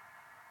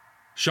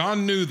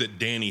 Sean knew that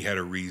Danny had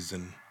a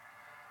reason.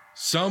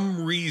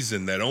 Some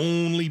reason that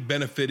only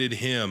benefited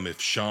him if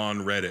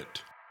Sean read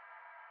it.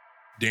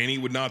 Danny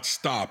would not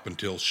stop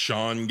until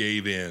Sean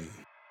gave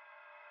in.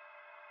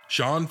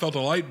 Sean felt a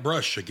light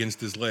brush against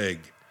his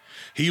leg.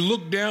 He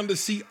looked down to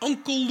see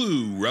Uncle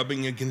Lou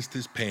rubbing against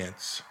his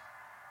pants.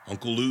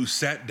 Uncle Lou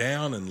sat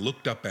down and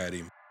looked up at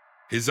him,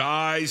 his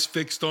eyes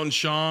fixed on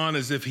Sean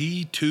as if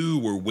he too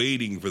were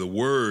waiting for the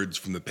words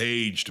from the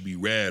page to be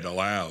read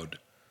aloud.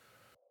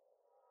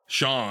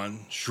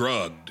 Sean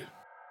shrugged.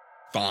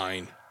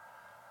 "Fine,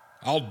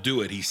 I'll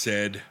do it," he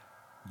said,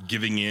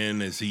 giving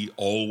in as he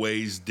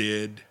always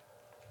did.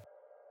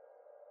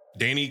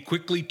 Danny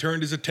quickly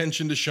turned his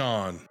attention to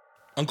Sean.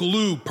 Uncle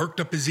Lou perked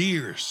up his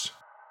ears.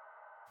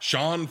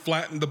 Sean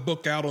flattened the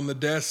book out on the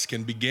desk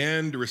and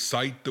began to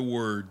recite the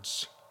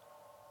words.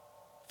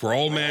 "For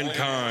all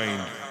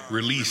mankind,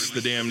 release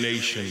the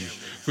damnation.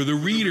 For the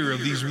reader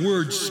of these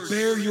words,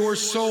 spare your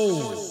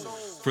soul.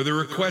 For the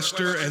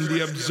requester and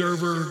the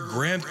observer,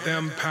 grant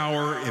them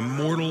power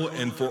immortal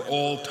and for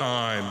all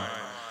time.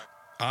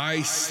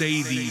 I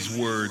say these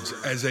words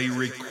as a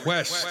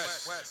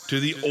request to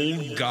the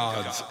old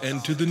gods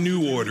and to the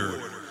new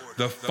order,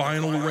 the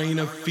final reign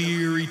of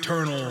fear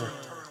eternal."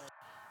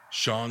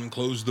 Sean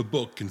closed the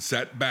book and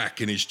sat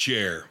back in his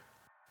chair.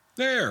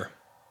 "There,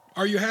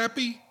 are you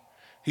happy?"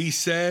 he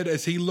said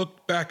as he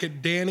looked back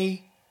at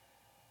Danny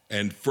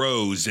and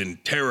froze in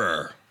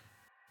terror.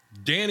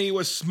 Danny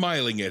was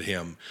smiling at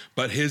him,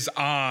 but his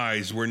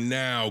eyes were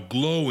now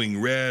glowing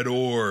red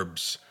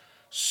orbs,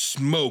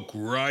 smoke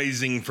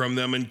rising from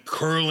them and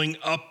curling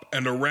up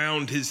and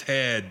around his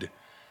head.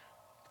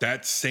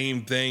 That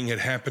same thing had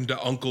happened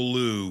to Uncle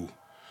Lou,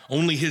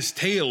 only his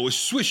tail was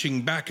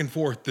swishing back and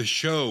forth to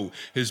show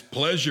his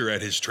pleasure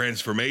at his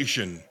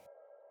transformation.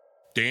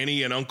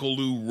 Danny and Uncle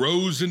Lou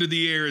rose into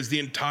the air as the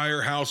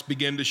entire house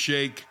began to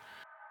shake.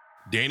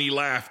 Danny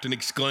laughed and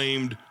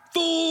exclaimed,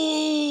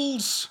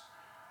 "Fools!"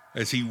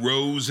 As he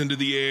rose into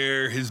the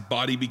air, his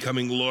body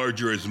becoming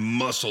larger as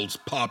muscles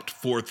popped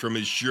forth from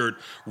his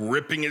shirt,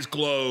 ripping his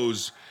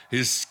clothes.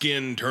 His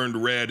skin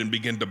turned red and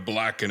began to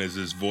blacken as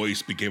his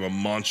voice became a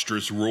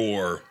monstrous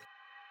roar.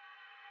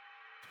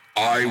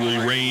 "I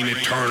will reign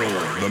eternal.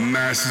 The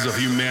masses of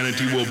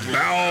humanity will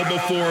bow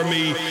before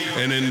me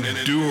and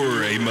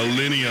endure a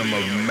millennium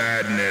of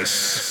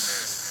madness."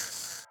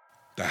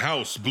 The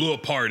house blew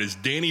apart as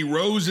Danny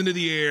rose into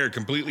the air,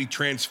 completely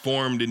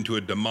transformed into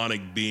a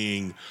demonic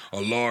being,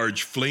 a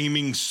large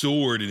flaming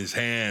sword in his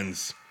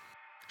hands.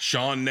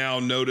 Sean now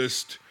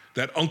noticed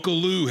that Uncle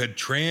Lou had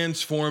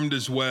transformed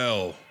as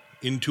well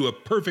into a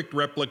perfect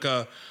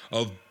replica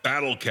of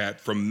Battle Cat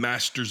from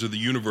Masters of the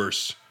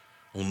Universe,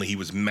 only he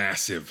was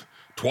massive,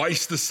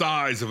 twice the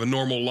size of a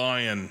normal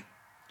lion.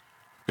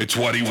 "It's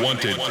what he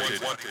wanted,"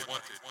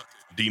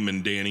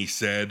 Demon Danny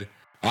said.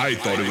 "I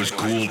thought it was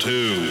cool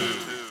too."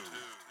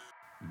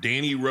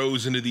 Danny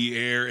rose into the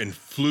air and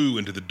flew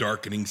into the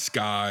darkening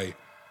sky.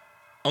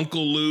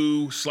 Uncle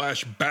Lou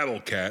 /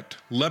 Battle Cat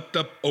leapt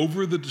up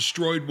over the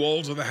destroyed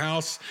walls of the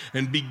house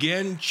and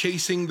began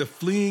chasing the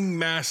fleeing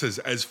masses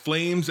as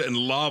flames and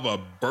lava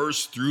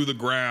burst through the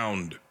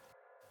ground.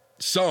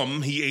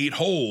 Some he ate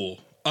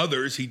whole,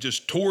 Others he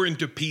just tore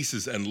into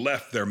pieces and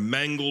left their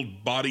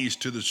mangled bodies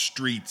to the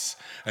streets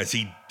as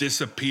he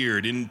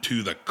disappeared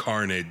into the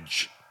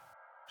carnage.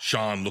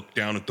 Sean looked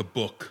down at the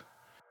book.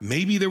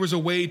 Maybe there was a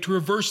way to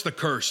reverse the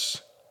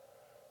curse.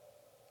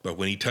 But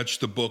when he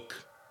touched the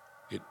book,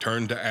 it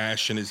turned to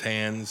ash in his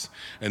hands,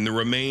 and the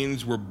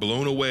remains were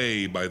blown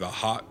away by the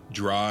hot,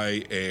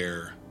 dry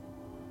air.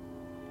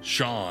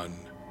 Sean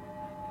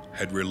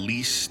had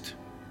released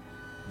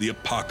the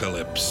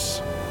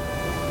apocalypse.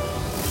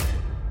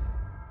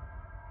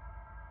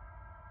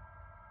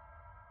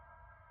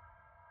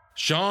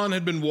 Sean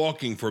had been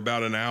walking for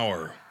about an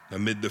hour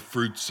amid the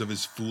fruits of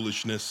his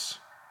foolishness.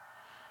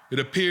 It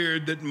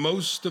appeared that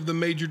most of the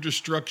major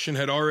destruction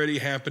had already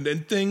happened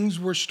and things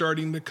were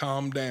starting to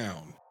calm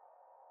down.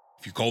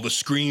 If you call the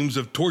screams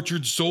of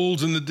tortured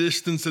souls in the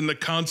distance and the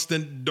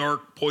constant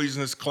dark,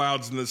 poisonous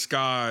clouds in the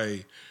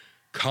sky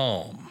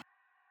calm.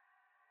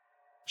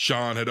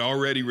 Sean had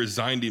already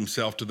resigned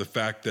himself to the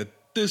fact that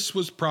this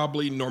was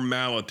probably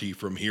normality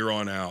from here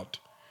on out.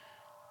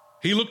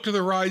 He looked to the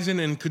horizon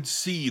and could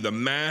see the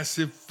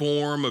massive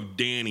form of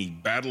Danny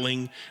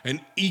battling an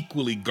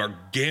equally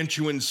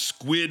gargantuan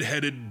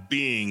squid-headed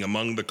being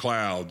among the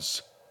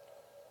clouds.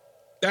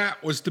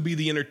 That was to be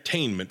the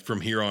entertainment from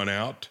here on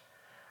out.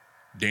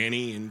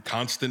 Danny in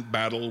constant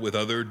battle with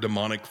other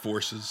demonic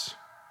forces.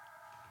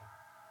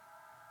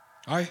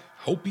 I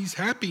hope he's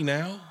happy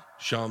now,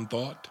 Sean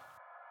thought.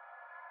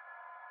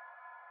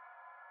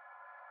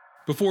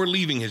 Before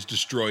leaving his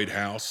destroyed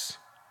house,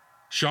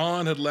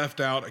 Sean had left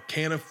out a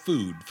can of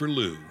food for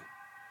Lou,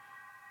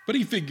 but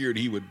he figured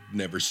he would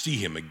never see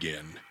him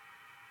again.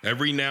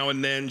 Every now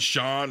and then,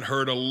 Sean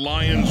heard a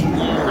lion's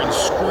roar and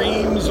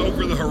screams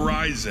over the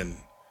horizon.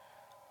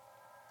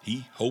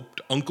 He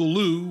hoped Uncle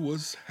Lou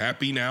was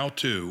happy now,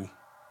 too.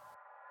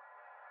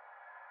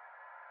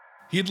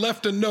 He had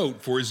left a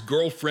note for his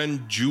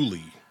girlfriend,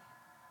 Julie.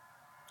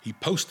 He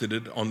posted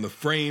it on the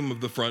frame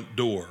of the front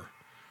door,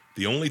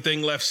 the only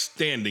thing left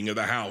standing of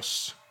the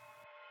house.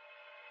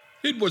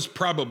 It was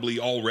probably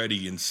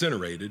already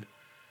incinerated,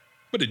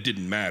 but it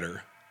didn't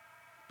matter,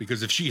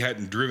 because if she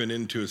hadn't driven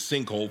into a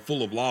sinkhole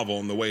full of lava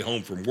on the way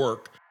home from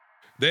work,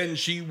 then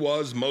she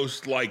was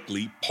most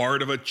likely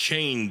part of a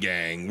chain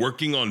gang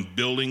working on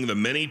building the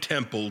many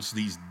temples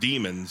these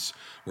demons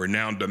were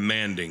now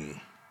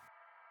demanding.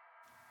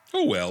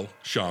 Oh well,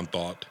 Sean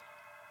thought.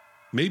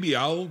 Maybe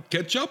I'll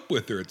catch up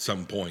with her at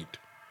some point,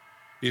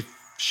 if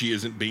she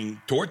isn't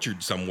being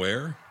tortured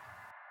somewhere.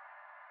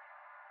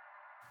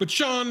 But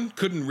Sean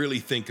couldn't really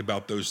think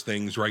about those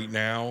things right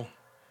now.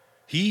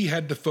 He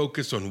had to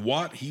focus on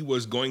what he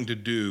was going to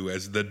do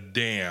as the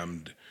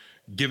damned,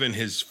 given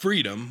his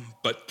freedom,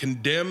 but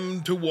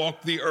condemned to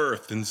walk the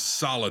earth in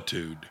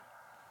solitude.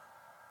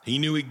 He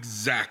knew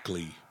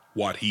exactly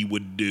what he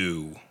would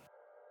do.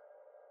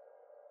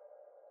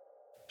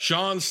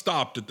 Sean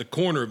stopped at the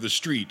corner of the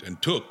street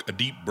and took a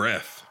deep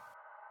breath.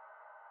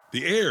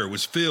 The air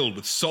was filled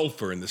with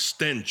sulfur and the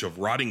stench of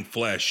rotting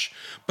flesh,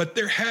 but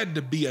there had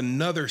to be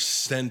another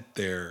scent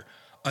there,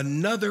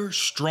 another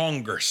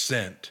stronger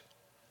scent.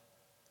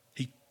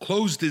 He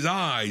closed his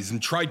eyes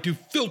and tried to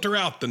filter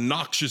out the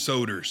noxious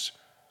odors.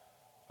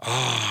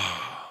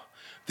 Ah,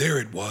 there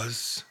it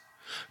was,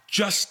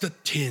 just a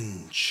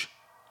tinge.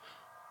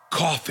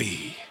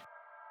 Coffee.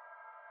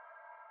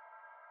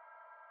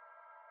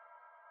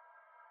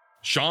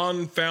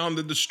 Sean found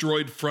the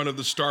destroyed front of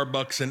the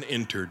Starbucks and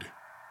entered.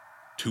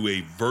 To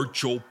a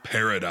virtual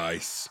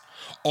paradise.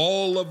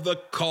 All of the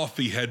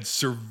coffee had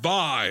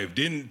survived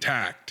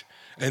intact,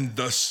 and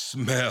the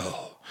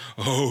smell.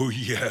 Oh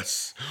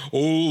yes,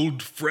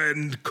 old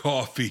friend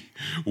coffee,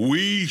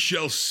 we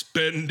shall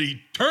spend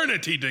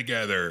eternity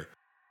together.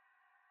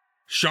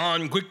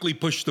 Sean quickly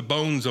pushed the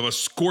bones of a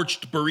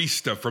scorched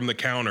barista from the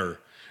counter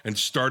and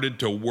started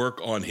to work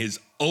on his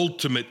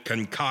ultimate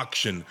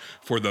concoction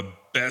for the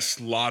best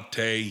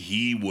latte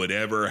he would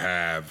ever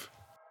have.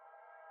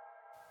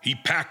 He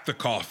packed the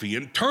coffee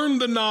and turned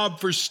the knob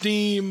for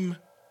steam,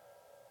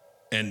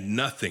 and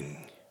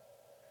nothing.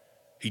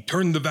 He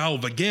turned the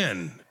valve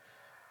again.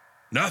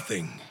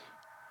 Nothing.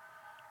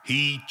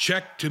 He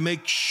checked to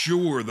make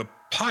sure the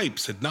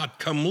pipes had not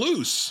come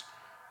loose.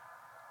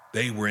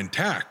 They were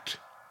intact.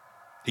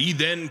 He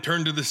then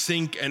turned to the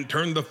sink and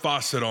turned the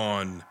faucet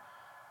on.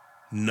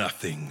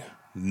 Nothing.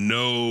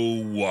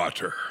 No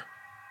water.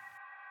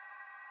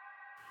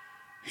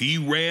 He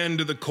ran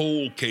to the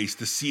cold case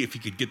to see if he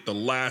could get the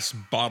last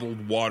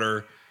bottled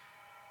water,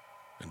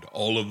 and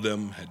all of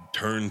them had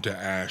turned to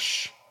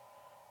ash,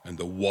 and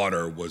the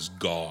water was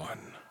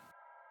gone.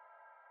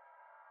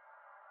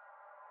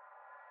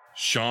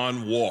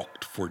 Sean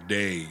walked for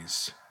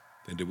days,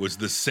 and it was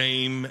the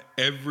same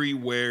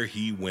everywhere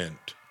he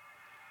went.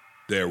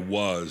 There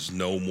was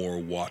no more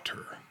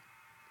water.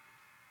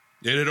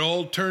 It had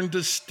all turned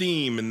to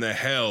steam in the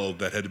hell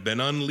that had been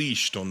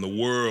unleashed on the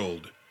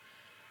world.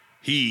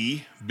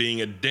 He, being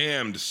a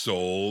damned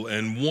soul,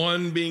 and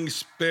one being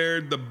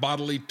spared the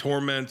bodily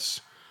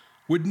torments,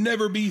 would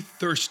never be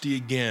thirsty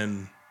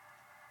again.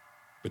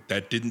 But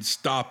that didn't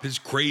stop his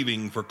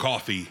craving for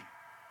coffee.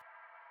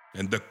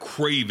 and the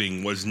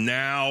craving was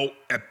now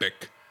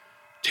epic,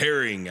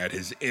 tearing at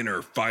his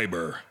inner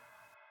fiber.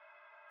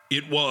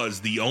 It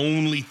was the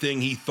only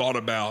thing he thought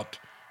about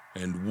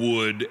and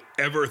would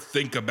ever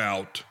think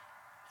about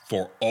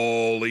for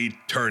all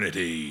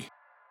eternity.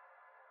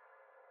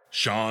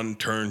 Sean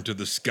turned to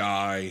the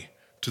sky,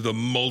 to the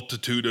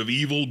multitude of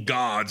evil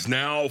gods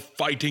now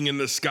fighting in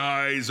the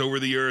skies over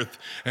the earth,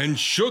 and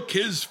shook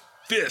his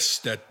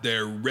fist at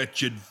their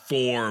wretched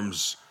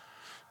forms.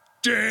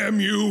 "Damn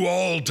you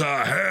all to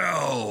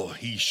hell,"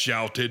 he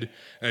shouted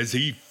as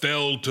he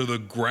fell to the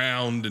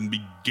ground and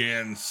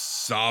began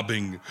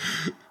sobbing.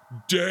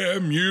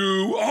 "Damn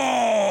you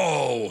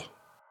all!"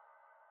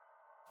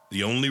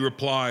 The only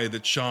reply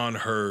that Sean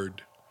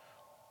heard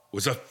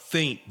was a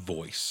faint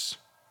voice,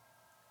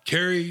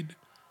 carried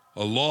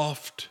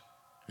aloft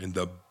in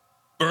the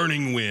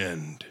burning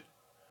wind.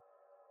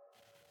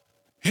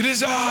 "It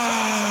is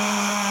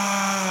I!"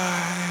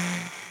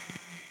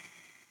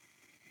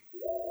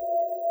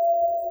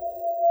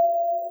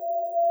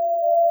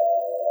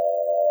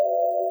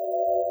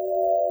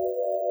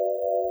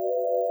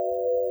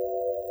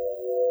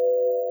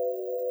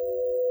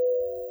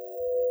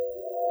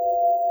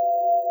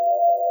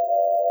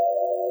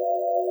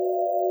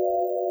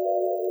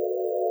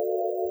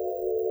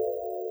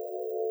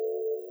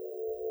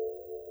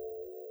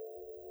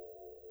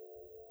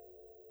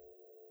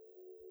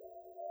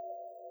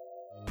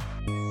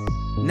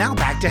 Now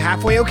back to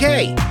Halfway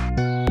Okay.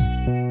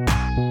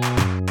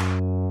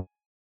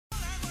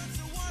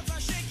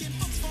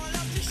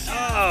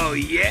 Oh,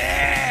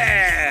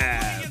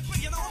 yeah!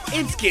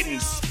 It's getting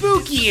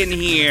spooky in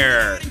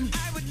here!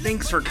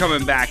 Thanks for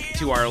coming back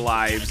to our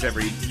lives,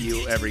 every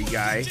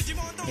guy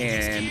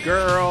and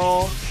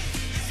girl.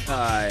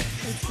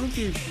 It's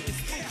spooky.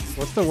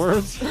 What's the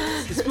words?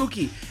 It's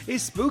spooky.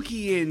 It's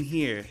spooky in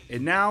here.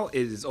 And now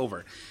it is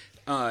over.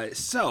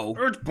 It's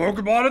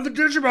Pokemon in the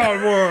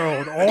Digimon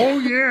world. Oh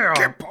yeah,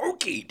 get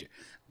poked.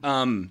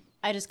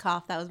 I just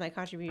coughed. That was my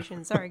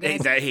contribution. Sorry,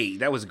 guys. Hey,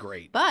 that was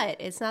great. But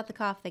it's not the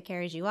cough that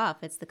carries you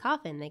off. It's the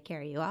coffin that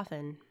carry you off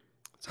in.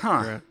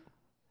 Huh? Yeah.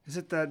 Is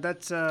it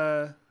that's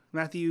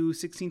Matthew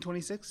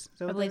 16:26?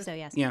 I believe so.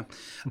 Yes. Yeah.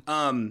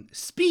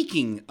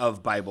 Speaking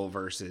of Bible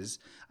verses,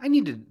 I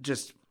need to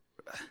just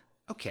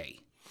okay.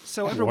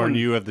 So everyone warn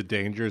you of the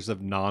dangers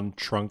of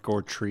non-trunk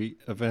or treat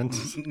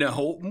events.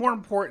 No, more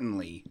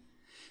importantly,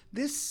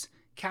 this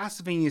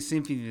Castlevania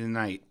Symphony of the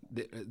Night,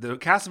 the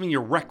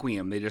Castlevania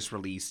Requiem they just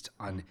released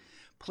on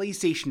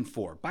PlayStation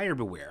 4. Buyer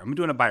beware. I'm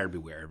doing a buyer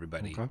beware,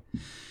 everybody. Okay.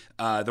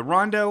 The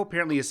Rondo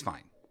apparently is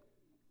fine.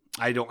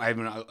 I don't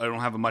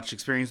have much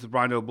experience with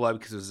Rondo Blood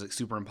because it was like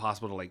super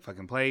impossible to like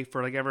fucking play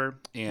for like ever.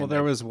 And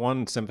there was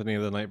one Symphony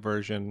of the Night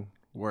version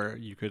where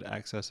you could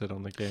access it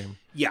on the game.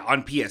 Yeah,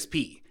 on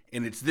PSP,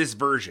 and it's this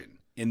version.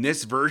 And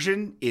this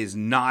version is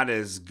not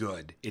as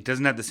good. It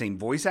doesn't have the same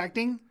voice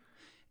acting.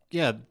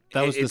 Yeah,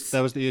 that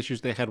was the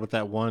issues they had with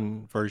that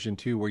one version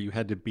too, where you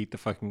had to beat the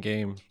fucking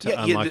game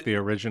to unlock the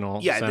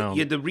original sound.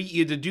 You had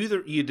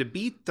to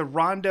beat the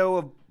Rondo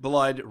of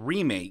Blood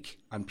remake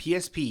on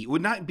PSP. It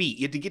would not beat.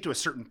 You had to get to a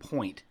certain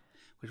point,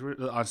 which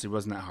honestly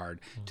wasn't that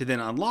hard, to then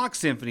unlock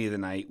Symphony of the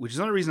Night, which is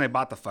the only reason I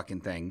bought the fucking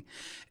thing.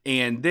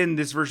 And then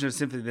this version of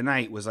Symphony of the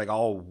Night was like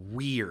all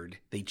weird.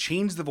 They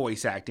changed the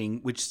voice acting,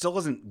 which still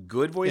isn't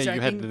good voice acting.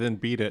 You had to then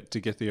beat it to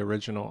get the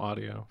original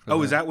audio.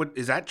 Oh, is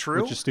that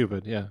true? Which is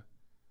stupid, yeah.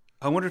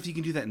 I wonder if you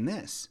can do that in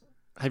this.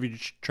 Have you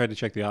tried to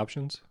check the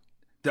options?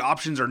 The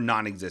options are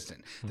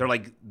non-existent. They're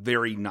like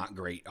very not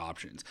great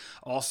options.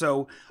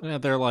 Also,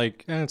 they're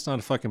like, it's not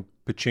a fucking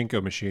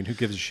pachinko machine. Who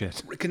gives a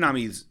shit?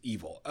 Konami's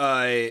evil.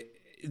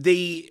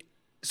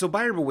 So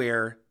buyer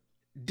beware.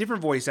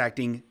 Different voice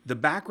acting. The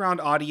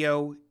background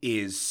audio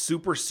is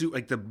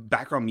like the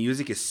background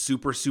music is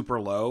super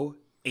low,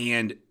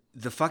 and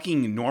the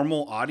fucking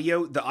normal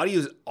audio, the audio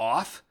is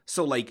off.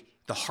 So like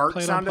the heart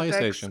Play it sound on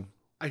effects. PlayStation.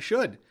 I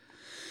should.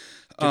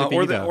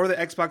 Or the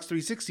Xbox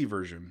 360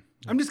 version.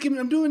 I'm just kidding.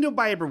 I'm doing no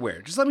buyer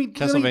beware. Just let me.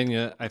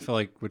 Castlevania, I feel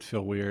like would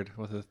feel weird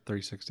with a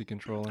 360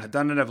 controller. I've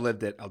done it. I've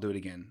lived it. I'll do it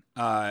again.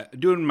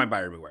 Doing my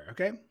buyer beware.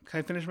 Okay. Can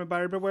I finish my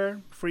buyer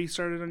beware before you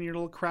started on your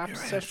little craft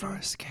session? For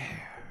a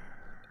scare.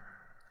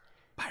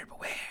 Buyer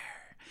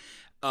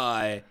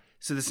beware.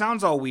 So the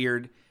sound's all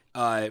weird.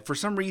 For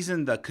some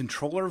reason, the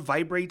controller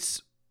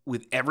vibrates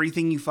with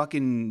everything you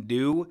fucking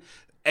do.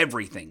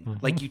 Everything. Mm-hmm.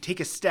 Like you take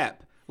a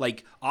step.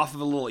 Like off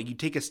of you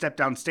take a step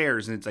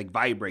downstairs and it's like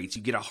vibrates.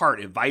 You get a heart,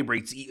 it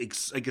vibrates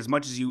like as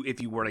much as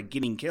if you were like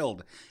getting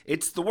killed.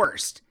 It's the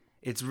worst.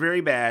 It's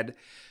very bad.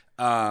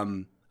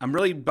 I'm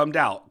really bummed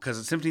out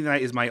because Symphony of the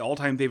Night is my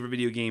all-time favorite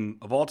video game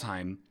of all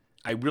time.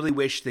 I really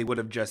wish they would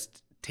have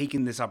just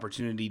taken this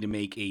opportunity to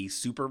make a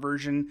super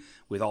version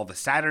with all the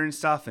Saturn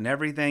stuff and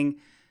everything,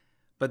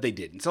 but they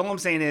didn't. So all I'm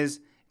saying is,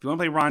 if you want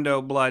to play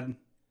Rondo Blood,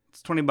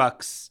 it's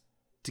 $20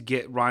 to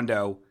get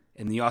Rondo.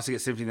 And you also get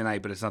Symphony of the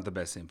Night, but it's not the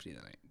best Symphony of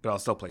the Night. But I'll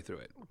still play through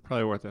it.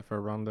 Probably worth it for a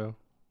Rondo.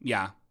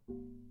 Yeah.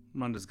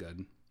 Rondo's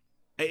good.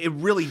 It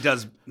really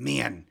does.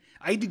 Man,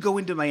 I had to go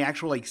into my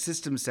actual like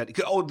system set.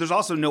 Oh, there's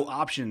also no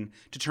option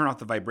to turn off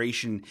the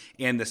vibration,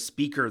 and the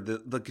speaker,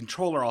 the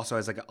controller also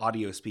has like an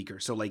audio speaker.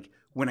 So like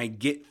when I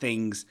get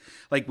things,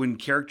 like when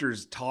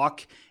characters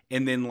talk,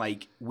 and then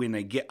like when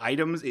I get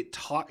items, it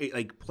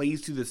like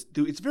plays through this.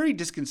 It's very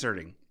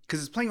disconcerting because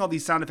it's playing all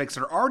these sound effects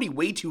that are already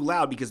way too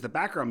loud because the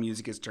background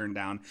music is turned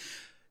down.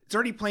 It's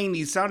already playing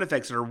these sound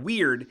effects that are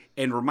weird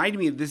and reminding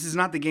me that this is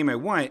not the game I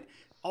want.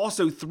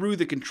 Also through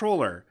the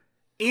controller.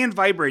 And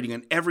vibrating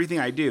on everything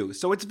I do.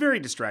 So it's very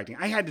distracting.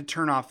 I had to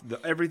turn off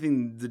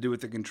everything to do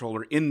with the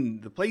controller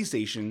in the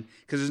PlayStation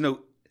because there's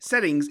no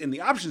settings in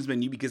the options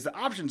menu because the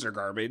options are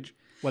garbage.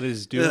 What it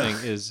is doing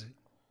is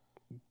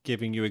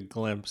giving you a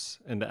glimpse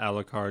into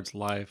Alucard's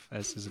life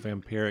as his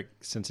vampiric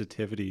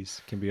sensitivities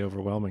can be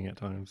overwhelming at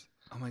times.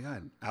 Oh my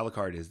God.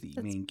 Alucard is the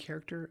main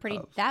character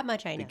of that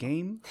much I know. the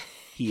game.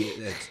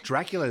 It's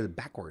Dracula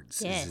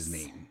backwards is his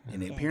name.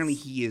 And apparently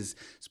he is,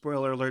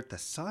 spoiler alert, the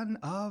son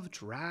of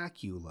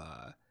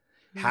Dracula.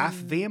 Half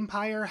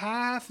vampire,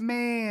 half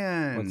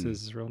man. What's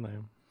his real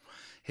name?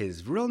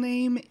 His real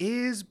name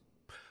is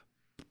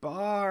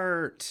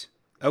Bart.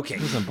 Okay.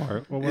 It isn't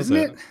Bart. What was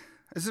Isn't it?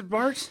 Is it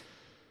Bart?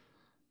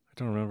 I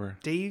don't remember.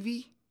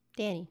 Davy?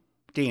 Danny.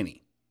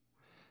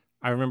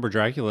 I remember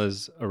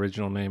Dracula's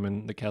original name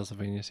in the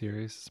Castlevania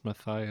series. It's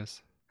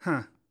Matthias.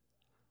 Huh.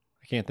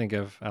 I can't think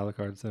of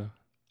Alucard's, though.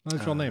 What's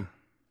his real name?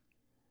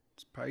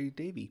 It's probably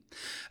Davy.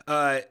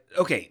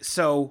 Okay,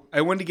 so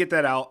I wanted to get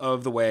that out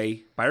of the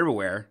way. Buyer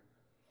beware.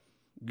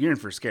 You're in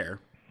for a scare.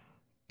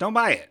 Don't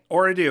buy it.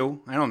 Or I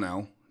do. I don't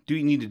know. Do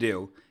what you need to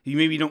do. You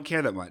maybe don't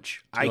care that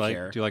much. I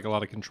care. Do you like a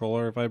lot of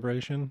controller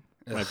vibration?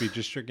 Might be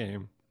just your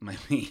game.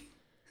 Might be.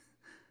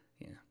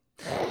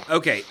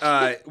 Okay,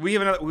 we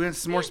have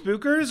some more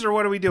spookers, or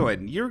what are we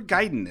doing? You're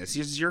guiding this.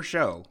 This is your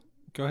show.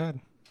 Go ahead.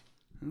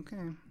 Okay.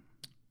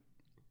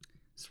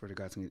 Swear to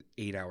God, it's gonna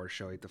be an 8-hour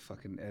show. I have to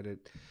fucking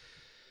edit.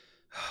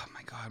 Oh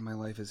my God, my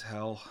life is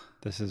hell.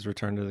 This is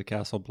Return to the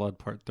Castle Blood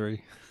Part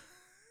 3.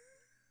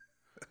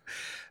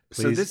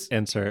 So Please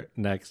insert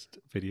next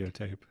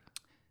videotape.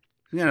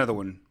 We got another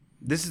one.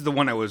 This is the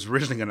one I was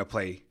originally going to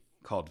play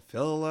called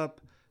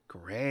Philip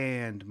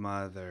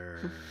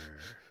Grandmother.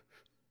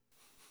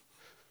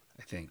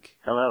 I think.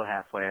 Hello,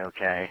 halfway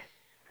okay.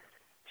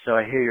 So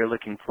I hear you're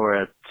looking for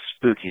a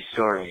spooky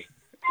story.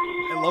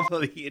 I love how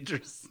the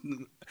interest.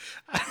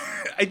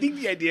 I think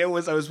the idea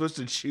was I was supposed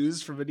to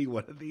choose from any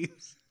one of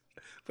these,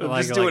 but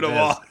I'm just doing them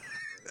all.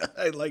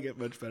 I like it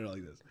much better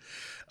like this.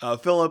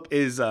 Philip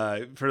is,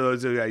 for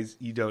those of you guys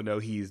you don't know,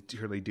 he's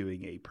currently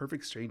doing a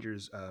Perfect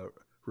Strangers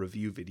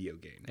review video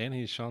game, and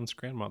he's Sean's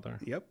grandmother.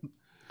 Yep.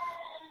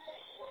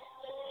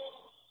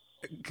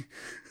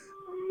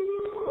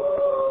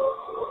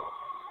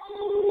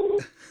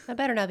 That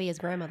better not be his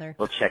grandmother.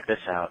 Well, check this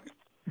out.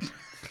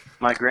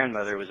 My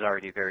grandmother was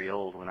already very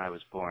old when I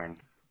was born.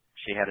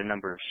 She had a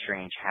number of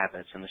strange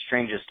habits, and the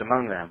strangest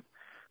among them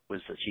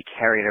was that she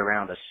carried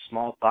around a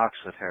small box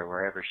with her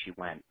wherever she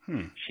went.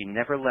 She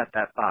never let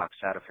that box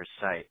out of her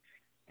sight,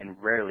 and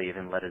rarely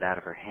even let it out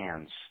of her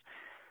hands.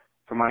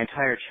 For my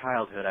entire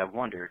childhood, I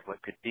wondered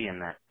what could be in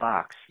that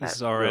box, This is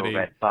that already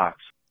little red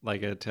box.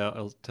 like a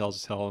tells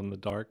tell in the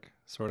dark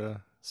sort of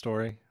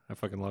story. I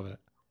fucking love it.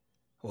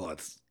 Well,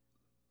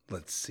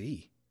 let's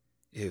see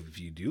if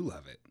you do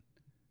love it.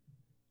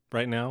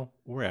 Right now,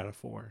 we're at a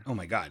 4. Oh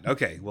my God.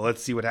 Okay. Well,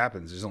 let's see what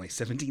happens. There's only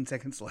 17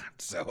 seconds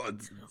left. So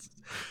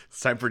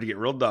it's time for it to get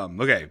real dumb.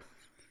 Okay.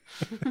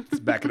 Let's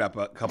back it up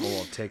a couple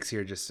of ticks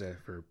here just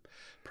for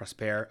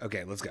Prosper.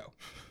 Okay, let's go.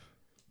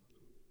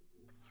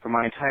 For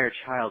my entire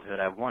childhood,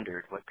 I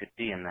wondered what could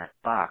be in that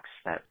box,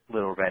 that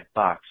little red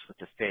box with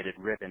the faded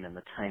ribbon and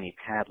the tiny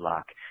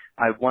padlock.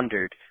 I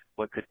wondered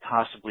what could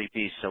possibly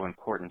be so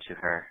important to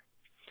her.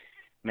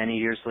 Many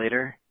years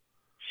later,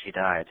 she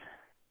died.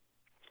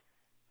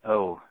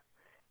 Oh,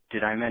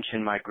 did I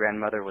mention my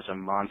grandmother was a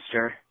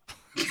monster?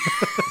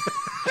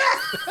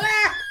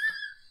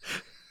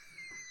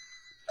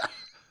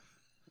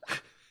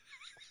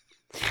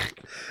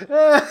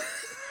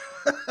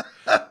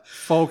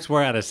 Folks,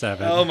 we're at a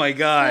 7. Oh my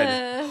God.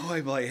 Oh,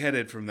 I'm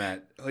lightheaded from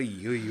that. Oy,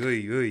 oy,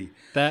 oy, oy.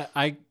 That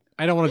I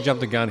don't want to jump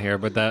the gun here,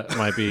 but that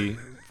might be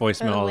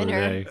voicemail of the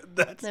day.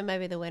 That might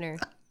be the winner.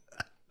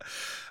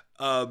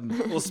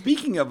 Well,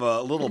 speaking of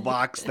a little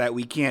box that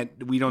we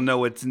don't know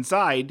what's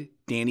inside,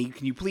 Danny,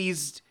 can you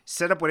please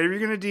set up whatever you're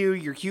going to do,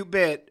 your cute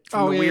bit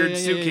from the weird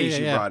suitcase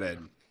you brought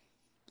in?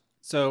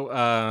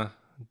 So,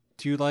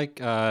 do you like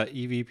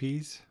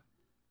EVPs?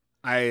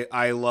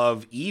 I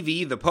love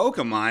Eevee, the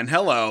Pokemon.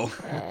 Hello,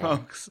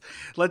 folks.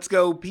 Let's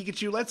go,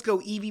 Pikachu. Let's go,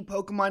 Eevee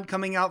Pokemon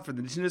coming out for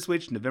the Nintendo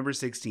Switch November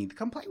 16th.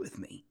 Come play with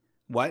me.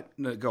 What?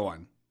 No, go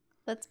on.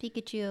 Let's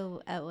Pikachu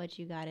at what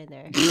you got in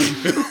there.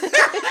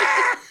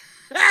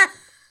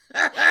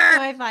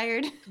 Am I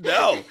fired?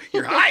 No,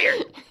 you're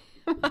hired.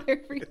 I'm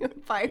hired for you.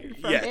 I'm fired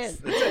from yes,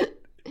 him. that's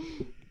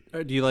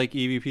it. Do you like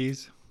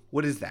EVPs?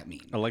 What does that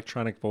mean?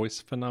 Electronic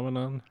voice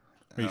phenomenon.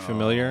 Are you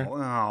familiar?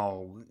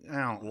 Oh, I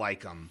don't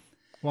like them.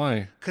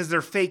 Why? Because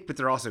they're fake, but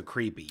they're also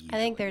creepy. I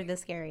think they're the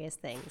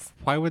scariest things.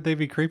 Why would they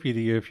be creepy to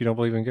you if you don't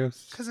believe in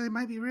ghosts? Because they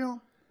might be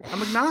real.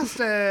 I'm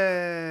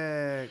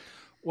agnostic.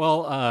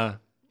 Well,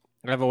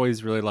 I've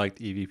always really liked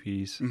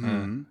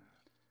EVPs.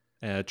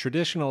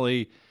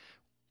 Traditionally,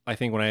 I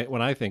think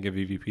when I think of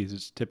EVPs,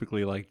 it's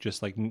typically like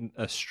just like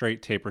a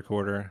straight tape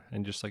recorder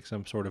and just like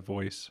some sort of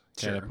voice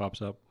that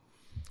pops up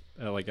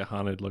at like a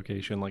haunted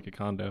location, like a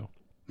condo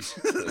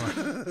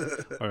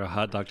or a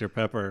hot Dr.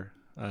 Pepper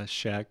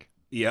shack.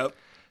 Yep.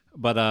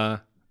 But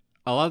a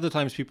lot of the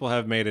times people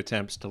have made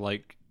attempts to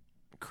like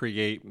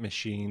create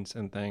machines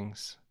and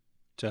things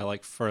to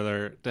like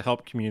further to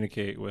help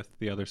communicate with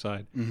the other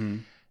side.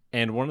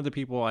 And one of the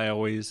people I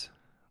always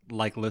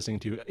like listening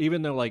to,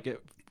 even though like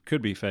it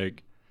could be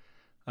fake,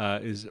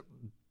 is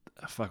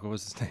what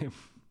was his name?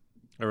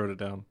 I wrote it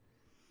down.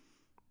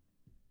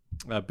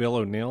 Bill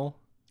O'Neill.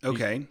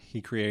 Okay.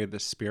 He created the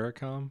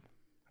Spiricom.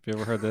 Have you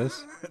ever heard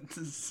this?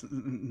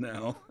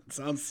 No, it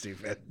sounds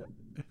stupid.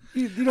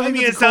 You know, I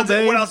mean, it sounds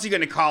like, what else are you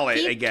going to call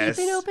it, I guess?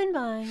 Keep an open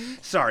mind.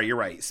 Sorry, you're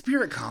right.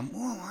 Spiritcom.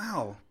 Oh,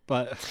 wow.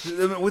 But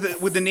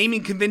with the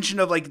naming convention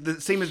of like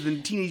the same as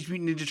the Teenage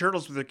Mutant Ninja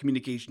Turtles with their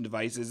communication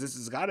devices, this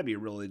has got to be a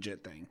real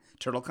legit thing.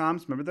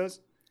 Turtlecoms, remember those?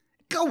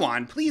 Go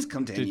on, please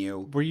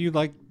continue. Were you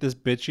like this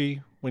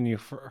bitchy when you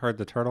heard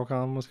the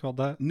Turtlecom was called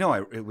that? No,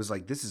 it was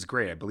like, this is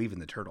great. I believe in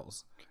the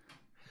turtles.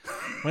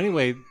 Well,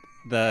 anyway,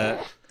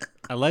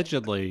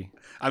 allegedly,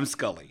 I'm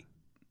Scully.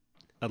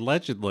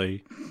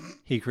 Allegedly,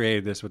 he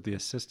created this with the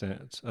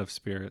assistance of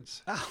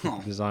spirits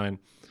design.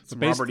 Some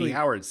Robert E.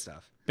 Howard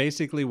stuff.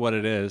 Basically, what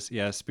it is,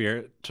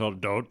 Spirit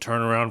told, don't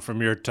turn around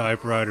from your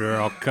typewriter, or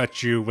I'll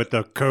cut you with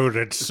a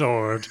coated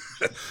sword.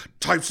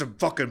 Type some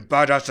fucking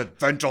badass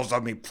adventures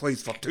on me,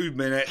 please, for 2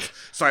 minutes,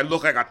 so I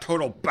look like a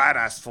total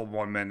badass for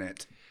 1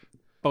 minute.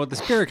 But with the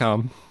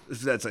Spiricom,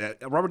 that's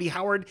Robert E.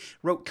 Howard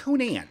wrote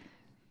Conan.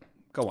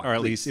 Go on, or at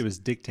please. least it was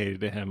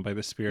dictated to him by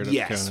the spirit of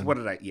Conan. Yes. What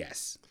did I?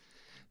 Yes.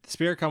 The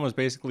Spiricom was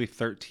basically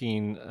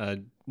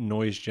 13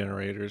 noise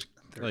generators.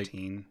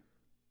 13.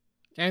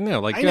 I know,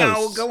 like I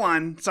ghosts. know. Go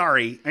on.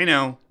 Sorry. I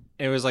know.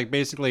 It was like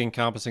basically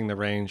encompassing the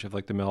range of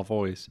like the male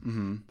voice,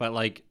 but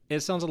like it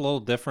sounds a little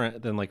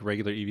different than like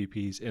regular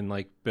EVPs. And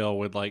like Bill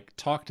would like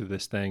talk to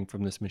this thing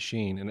from this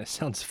machine, and it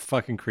sounds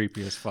fucking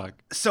creepy as fuck.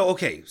 So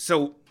okay,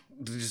 so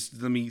just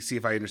let me see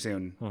if I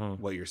understand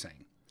what you're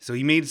saying. So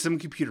he made some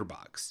computer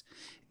box,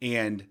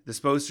 and the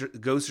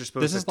ghosts are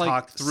supposed to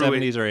talk through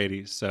 70s it. or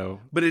 80s,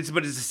 so but it's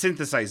a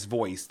synthesized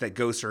voice that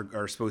ghosts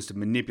are supposed to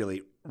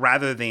manipulate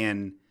rather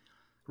than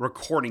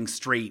recording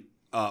straight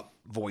up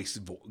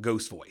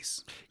ghost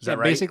voice. Is that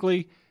right?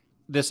 Basically,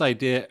 this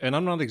idea, and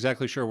I'm not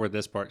exactly sure where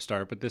this part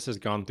started, but this has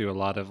gone through a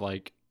lot of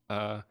like,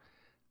 I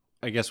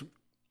guess,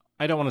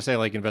 I don't want to say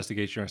like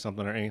investigation or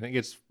something or anything.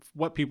 It's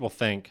what people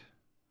think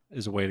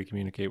is a way to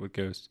communicate with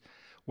ghosts,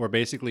 where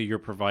basically you're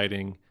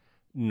providing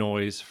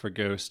noise for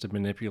ghosts to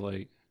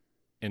manipulate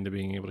into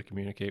being able to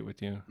communicate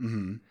with you.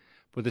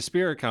 With the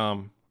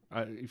Spiricom,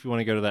 if you want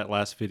to go to that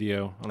last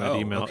video on that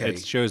email, okay.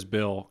 It shows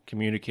Bill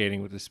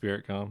communicating with the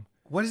Spiricom.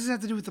 What does it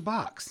have to do with the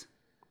box?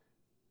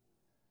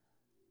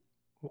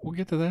 We'll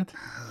get to that.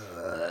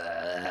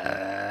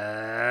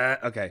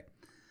 Okay.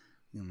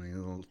 My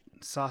little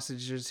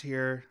sausages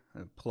here.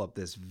 I'll pull up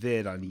this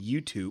vid on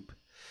YouTube.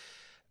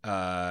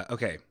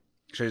 Okay.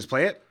 Should I just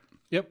play it?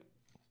 Yep.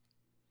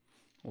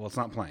 Well, it's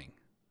not playing.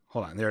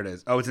 Hold on. There it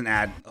is. Oh, it's an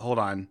ad. Hold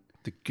on.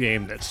 The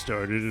game that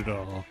started it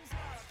all.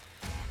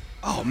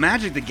 Oh,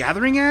 Magic the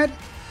Gathering ad?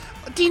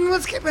 Dean,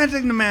 let's get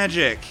Magic the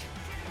Magic.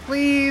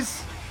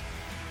 Please.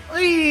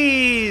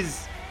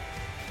 Please.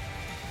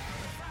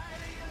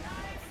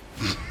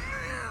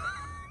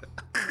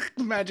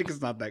 Magic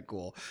is not that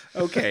cool.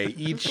 Okay,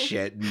 eat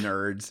shit,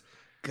 nerds.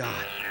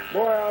 God.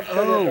 Boy, I'll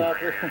tell you,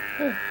 Doctor.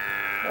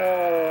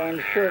 Oh,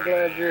 I'm sure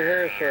glad you're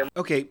here, sir.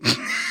 Okay.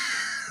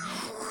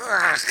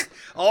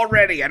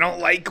 Already, I don't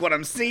like what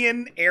I'm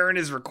seeing. Aaron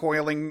is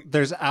recoiling.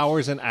 There's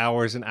hours and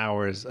hours and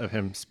hours of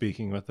him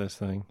speaking with this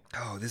thing.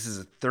 Oh, this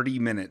is 30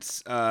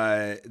 minutes.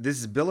 This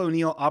is Bill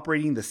O'Neill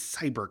operating the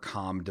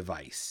Cybercom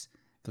device.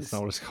 That's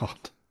not what it's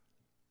called.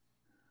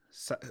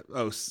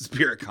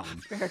 Spiritcom.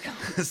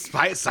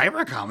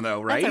 Cybercom,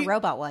 though, right? That's a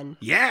robot one.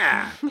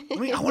 Yeah.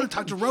 I want to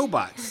talk to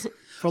robots.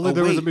 If only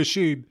there was a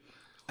machine.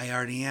 I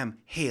already am.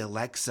 Hey,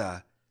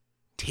 Alexa,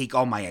 take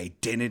all my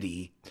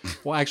identity.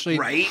 Well, actually...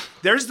 Right?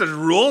 There's the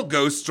real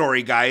ghost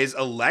story, guys.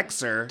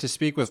 Alexa. To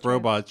speak with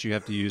robots, you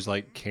have to use,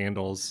 like,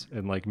 candles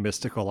and, like,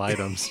 mystical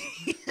items.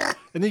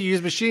 And then you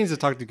use machines to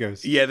talk to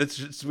ghosts. Yeah, that's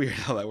just weird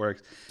how that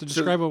works. To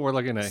describe what we're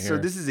looking at here. So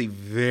this is a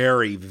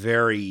very,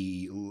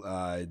 very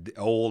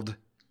old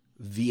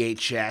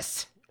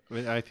VHS.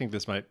 I think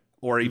this might...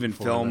 Or even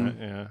film.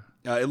 That,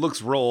 yeah. It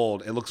looks real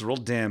old. It looks real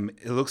dim.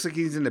 It looks like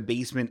he's in the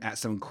basement at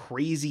some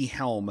crazy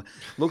helm.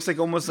 Looks like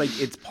almost like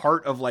it's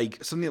part of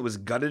like something that was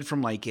gutted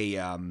from like a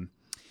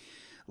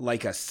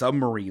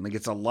submarine. Like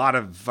it's a lot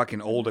of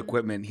fucking old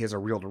equipment. He has a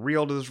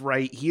reel-to-reel to his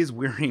right. He's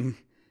wearing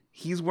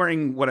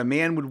what a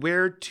man would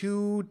wear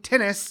to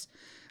tennis.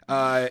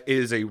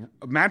 Is a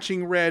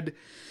matching red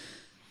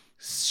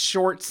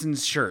shorts and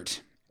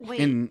shirt. Wait.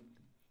 And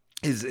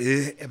is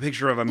a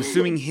picture of, I'm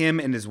assuming him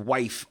and his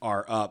wife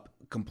are up,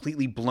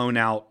 completely blown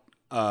out,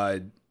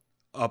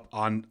 up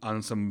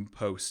on some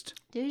post.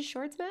 Did his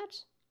shorts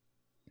match?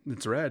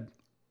 It's red.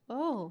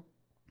 Oh.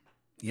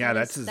 Yeah,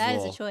 that's his That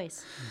little... is a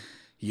choice.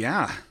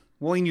 Yeah.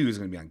 Well, he knew he was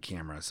going to be on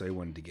camera, so he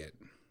wanted to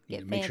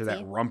make sure that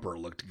fancy. rumper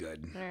looked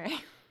good. All right.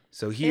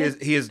 So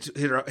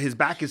his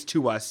back is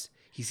to us.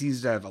 He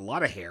seems to have a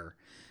lot of hair.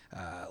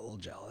 A little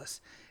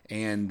jealous.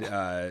 And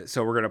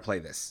so we're going to play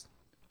this.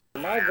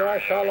 My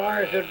gosh, how long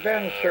has it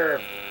been, sir?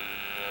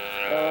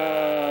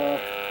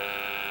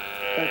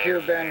 Since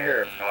you've been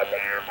here? I've been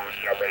here most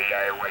every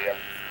day with you.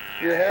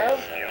 You have?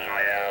 Yes,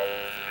 I have.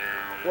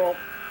 Well,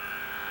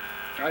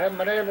 I haven't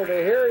been able to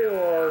hear you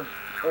or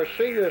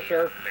see you,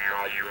 sir.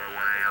 Because you were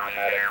working on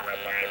that air with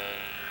me.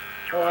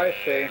 Oh, I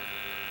see.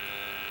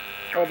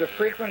 Oh, the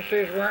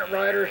frequencies weren't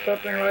right or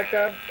something like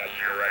that? That's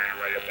correct,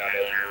 William. That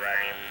is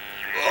correct.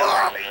 You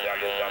didn't really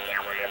do something,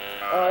 William.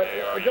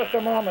 Just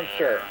a moment,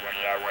 sir. What's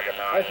that, William?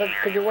 I said,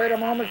 could you wait a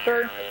moment,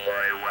 sir?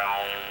 Very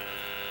well.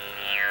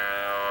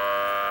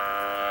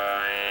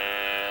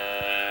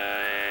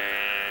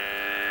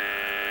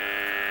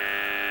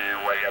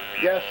 William.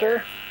 Yes,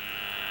 sir.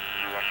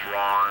 What's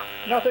wrong?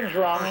 Nothing's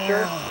wrong,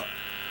 sir.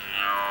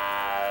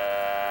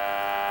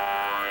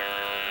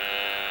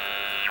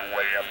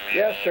 William.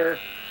 Yes, sir.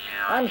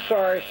 I'm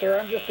sorry, sir.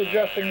 I'm just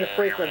adjusting the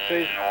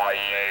frequencies. No, I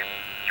see.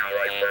 You're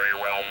right, very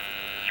well.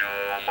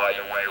 By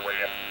the way,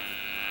 William.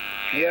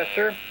 Yes,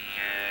 sir.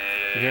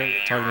 You hear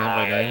it talking to him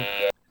by name?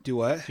 Do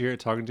what? You hear it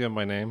talking to him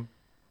by name?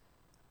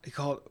 He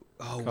called...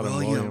 Oh, Called him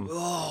William. William.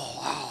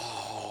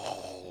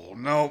 Oh,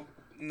 no.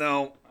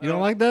 No. You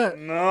don't like that?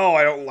 No,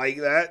 I don't like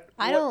that.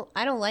 I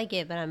don't like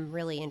it, but I'm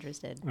really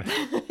interested.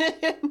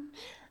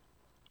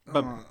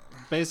 But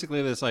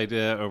basically, this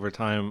idea over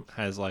time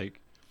has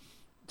like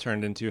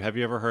turned into. Have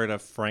you ever heard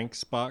of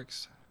Frank's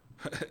Box?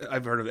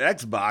 I've heard of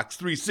Xbox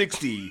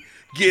 360.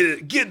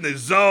 Get in the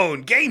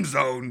zone, game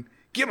zone.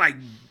 Get my.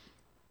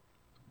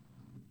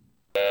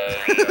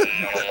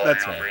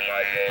 That's fair.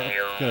 I'm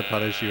gonna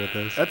punish you with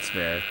this. That's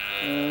fair.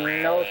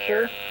 No,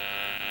 sir.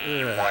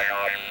 Why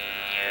not?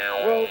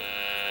 Well,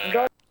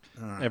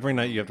 Every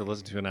night you have to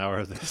listen to an hour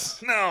of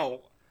this.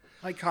 No.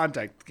 My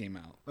contact came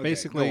out. Okay,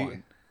 Basically, go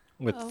on.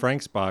 with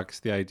Frank's Box,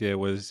 the idea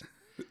was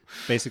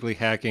basically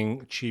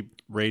hacking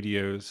cheap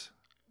radios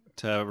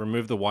to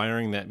remove the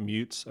wiring that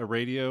mutes a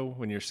radio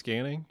when you're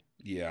scanning.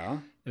 Yeah.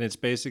 And it's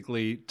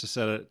basically to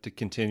set it to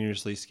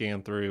continuously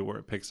scan through where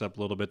it picks up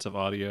little bits of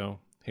audio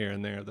here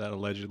and there that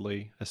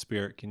allegedly a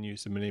spirit can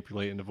use to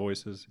manipulate into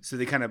voices. So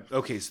they kind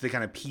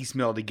of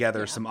piecemeal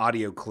together some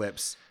audio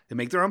clips to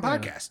make their own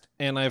podcast.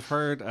 And I've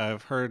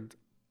heard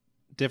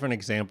different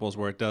examples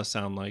where it does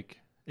sound like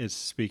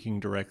it's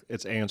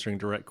answering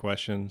direct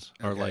questions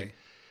or like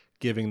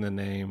giving the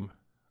name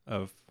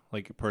of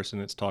like a person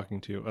it's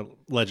talking to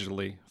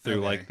allegedly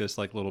through like this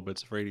like little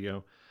bits of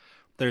radio.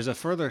 There's a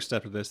further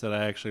step to this that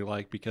I actually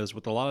like because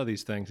with a lot of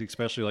these things,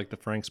 especially like the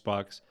Frank's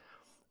Box,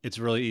 it's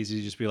really easy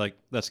to just be like,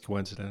 that's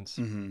coincidence.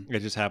 Mm-hmm.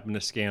 It just happened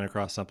to scan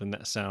across something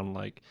that sound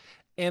like,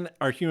 and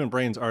our human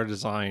brains are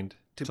designed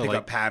to pick like,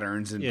 up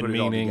patterns and in put it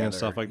all meaning together and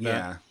stuff like that.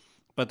 Yeah.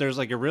 But there's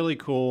like a really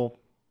cool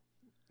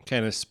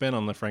kind of spin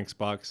on the Frank's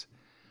Box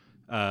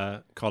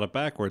called a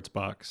backwards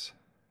box,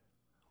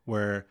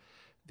 where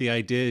the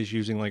idea is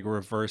using like a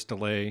reverse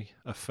delay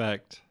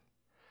effect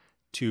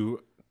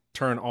to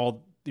turn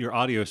all your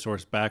audio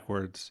source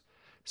backwards.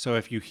 So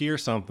if you hear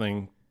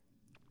something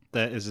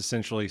that is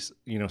essentially,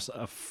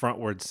 a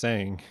frontward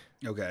saying,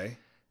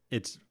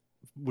 it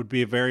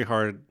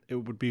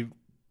would be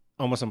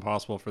almost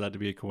impossible for that to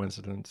be a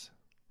coincidence.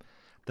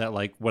 That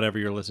like whatever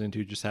you're listening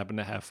to just happened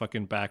to have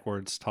fucking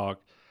backwards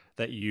talk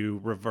that you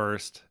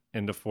reversed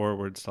into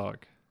forwards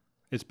talk.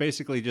 It's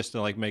basically just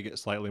to like make it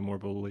slightly more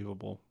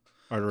believable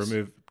or to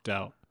remove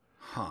doubt.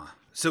 Huh.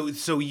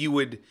 So you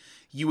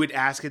would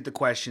ask it the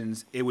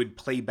questions, it would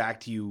play back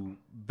to you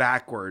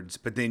backwards,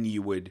 but then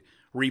you would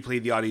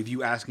replay the audio of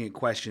you asking it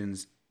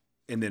questions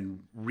and then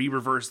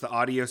re-reverse the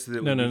audio so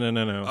that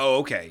No. Oh,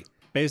 okay.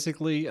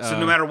 Basically, so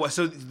no matter what,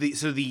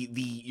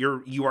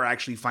 you are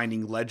actually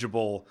finding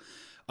legible,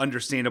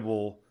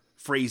 understandable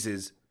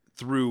phrases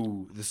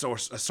through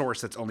a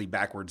source that's only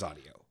backwards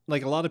audio.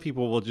 Like a lot of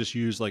people will just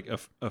use like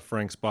a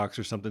Frank's Box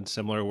or something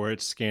similar where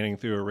it's scanning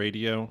through a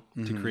radio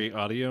to create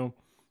audio.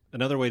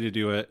 Another way to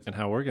do it, and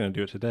how we're going to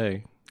do it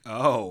today,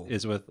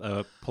 is with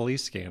a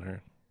police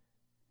scanner.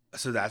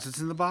 So that's what's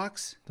in the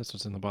box? That's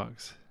what's in the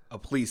box. A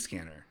police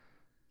scanner?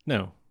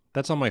 No,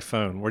 that's on my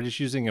phone. We're just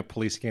using a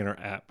police scanner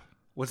app.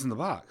 What's in the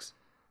box?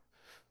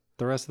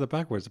 The rest of the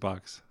backwards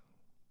box.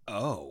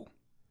 Oh.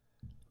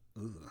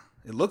 Ugh.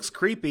 It looks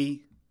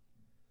creepy.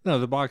 No,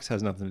 the box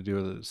has nothing to do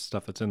with the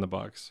stuff that's in the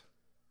box.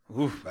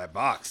 Ooh, that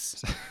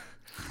box.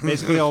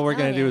 Basically, all we're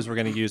going to do is we're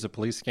going to use a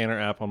police scanner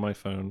app on my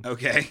phone.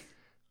 Okay.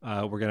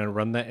 We're going to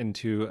run that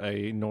into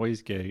a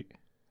noise gate,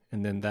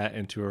 and then that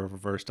into a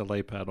reverse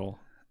delay pedal.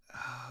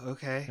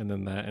 Okay. And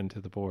then that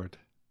into the board.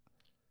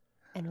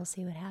 And we'll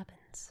see what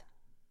happens.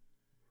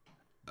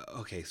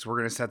 Okay, so we're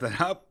gonna set that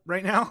up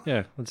right now.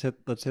 Yeah, let's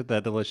hit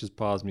that delicious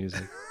pause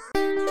music.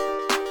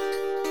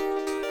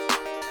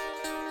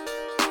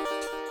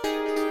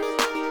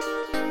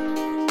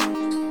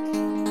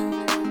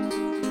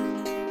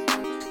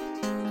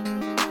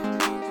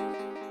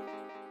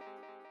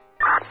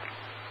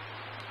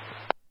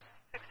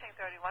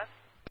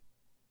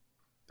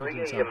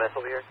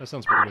 That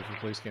sounds pretty good for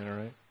police scanner,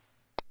 right?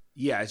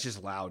 Yeah, it's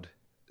just loud,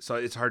 so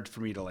it's hard for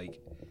me to like.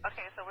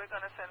 Okay, so we're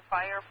going to send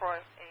fire for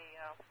a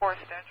forced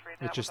entry.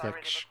 It's just like.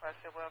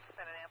 Requested. We'll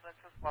send an ambulance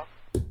as well.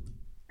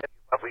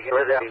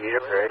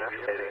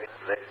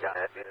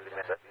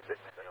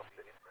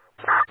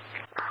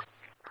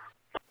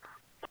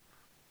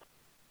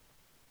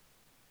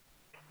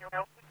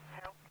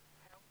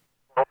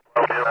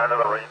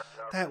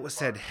 That was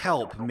said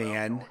help,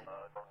 man.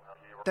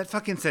 That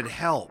fucking said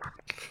help.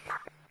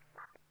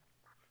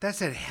 That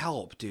said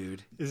help,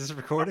 dude. Is this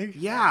recording?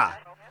 Yeah.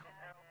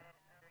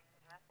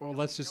 Well,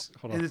 let's just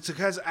hold on. And it's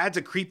because it adds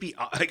a creepy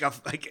echo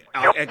effect.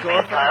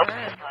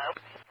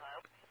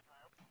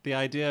 The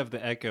idea of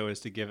the echo is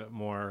to give it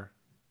more.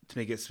 To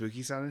make it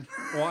spooky sounding?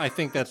 Well, I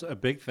think that's a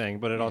big thing,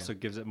 but it also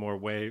gives it more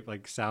wave,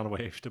 like sound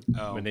waves to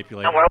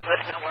manipulate.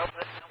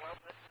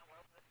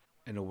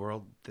 In a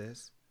world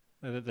this?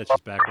 That's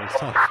just backwards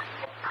talk.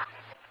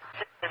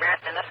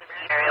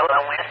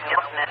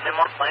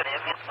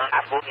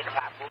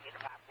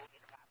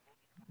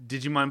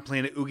 Did you mind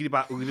playing it? Oogity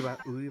bot, oogity bot,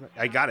 oogity bot.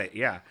 I got it,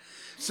 yeah.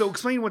 So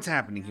explain what's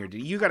happening here,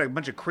 dude. You got a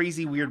bunch of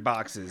crazy, weird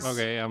boxes.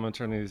 Okay, I'm going to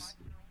turn these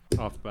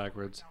off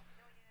backwards.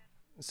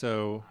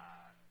 So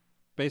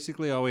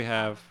basically all we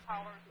have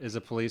is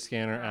a police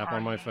scanner app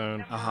on my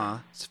phone. Uh-huh.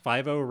 It's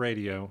 50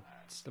 radio.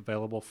 It's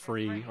available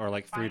free or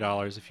like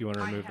 $3 if you want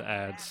to remove the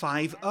ads.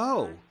 50,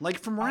 like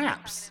from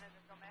Raps.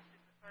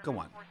 Go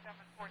on.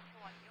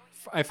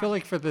 I feel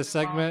like for this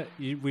segment,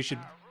 we should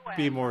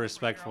be more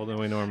respectful than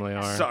we normally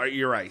are. Sorry,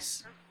 you're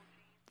rice.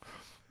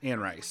 And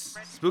rice.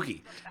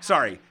 Spooky.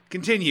 Sorry.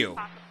 Continue.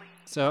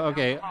 So,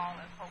 okay.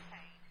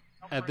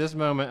 At this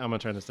moment, I'm going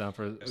to turn this down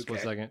for a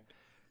split second.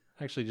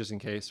 Actually, just in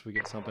case we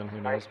get something, who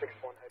knows.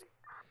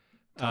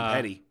 Tom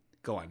Petty.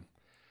 Go on.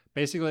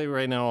 Basically,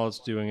 right now, all it's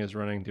doing is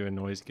running to a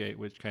noise gate,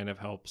 which kind of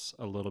helps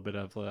a little bit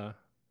of the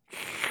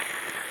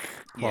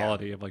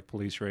quality of like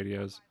police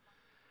radios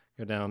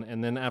go down.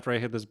 And then after I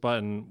hit this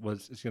button,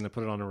 it's going to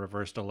put it on a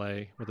reverse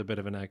delay with a bit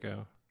of an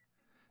echo.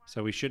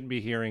 So we shouldn't be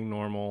hearing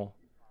normal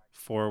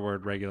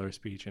forward regular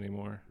speech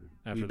anymore.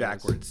 After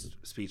backwards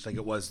speech like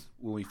it was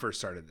when we first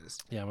started this.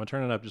 Yeah, I'm going to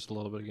turn it up just a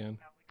little bit again.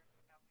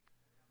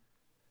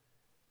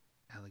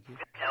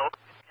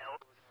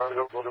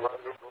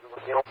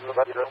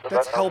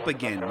 That's help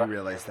again. You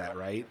realize that,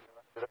 right?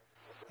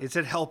 It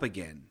said help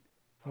again.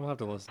 We'll have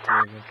to listen to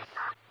it again.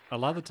 A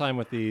lot of the time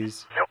with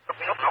these,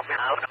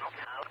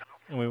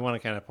 and we want to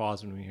kind of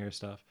pause when we hear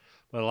stuff,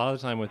 but a lot of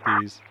the time with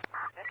these,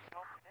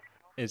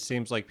 it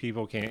seems like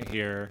people can't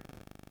hear.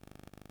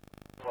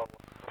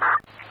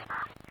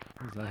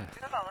 What's that?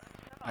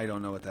 I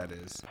don't know what that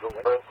is.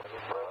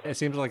 It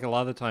seems like a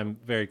lot of the time,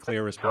 very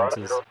clear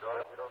responses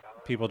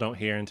people don't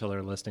hear until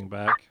they're listening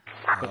back.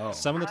 But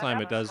some of the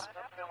time it does.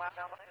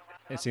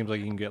 It seems like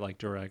you can get like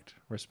direct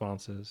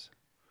responses.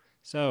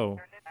 So,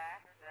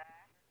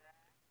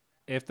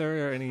 if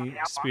there are any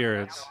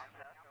spirits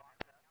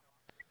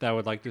that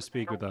would like to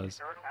speak with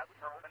us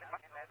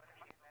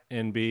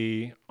and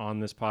be on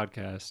this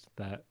podcast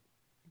that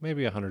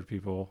maybe 100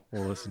 people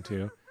will listen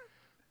to,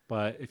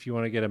 but if you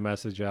want to get a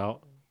message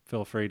out,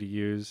 feel free to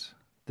use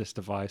this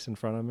device in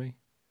front of me.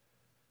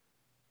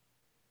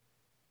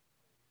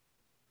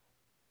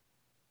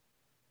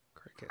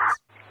 Crickets.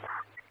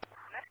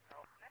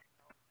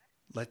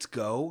 Let's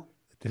go.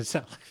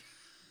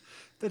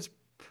 That's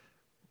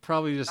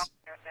probably just.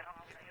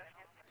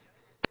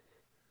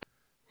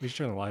 We should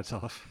turn the lights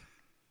off.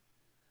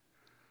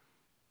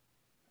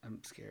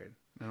 I'm scared.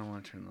 I don't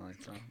want to turn the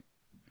lights on.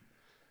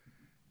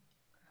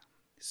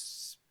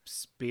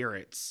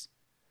 Spirits.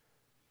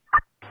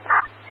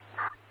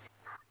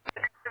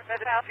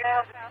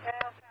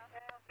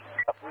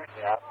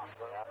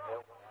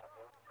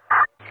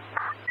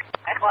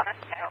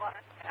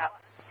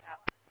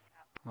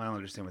 I don't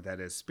understand what that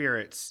is.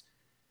 Spirits.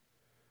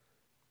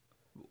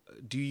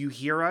 Do you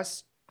hear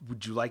us?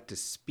 Would you like to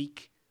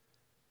speak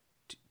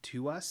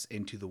to us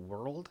and to the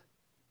world?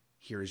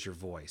 Here is your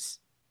voice.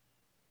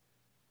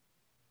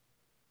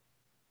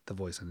 The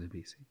voice on the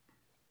PC.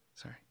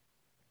 Sorry.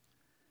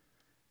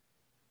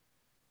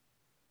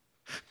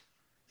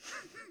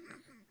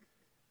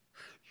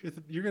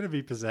 You're going to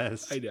be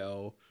possessed. I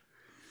know.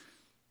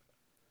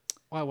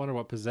 Well, I wonder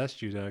what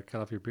possessed you to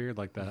cut off your beard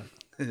like that.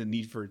 The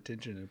need for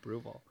attention and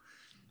approval.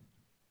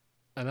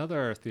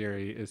 Another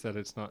theory is that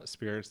it's not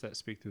spirits that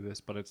speak through this,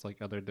 but it's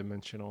like other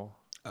dimensional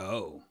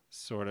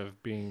sort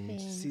of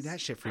beings. See, that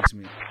shit freaks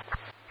me out.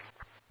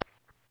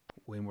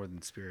 Way more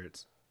than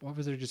spirits. Why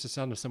was there just a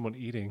sound of someone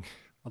eating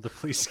on the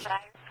police?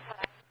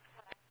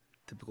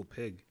 Typical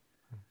pig.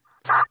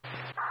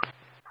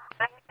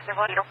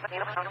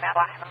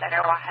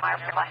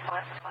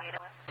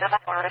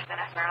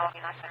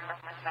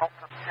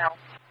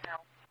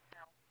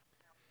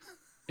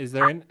 Is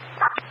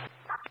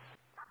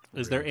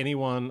there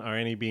anyone or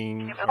any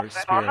being or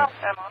spirit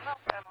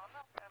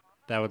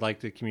that would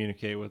like to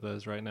communicate with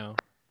us right now?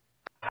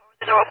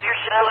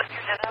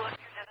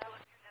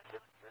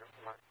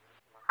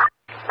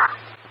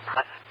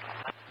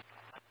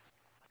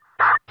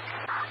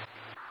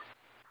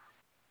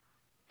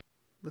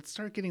 Let's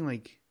start getting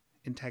like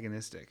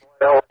antagonistic.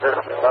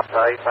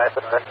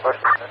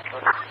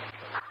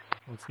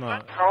 Let's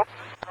not.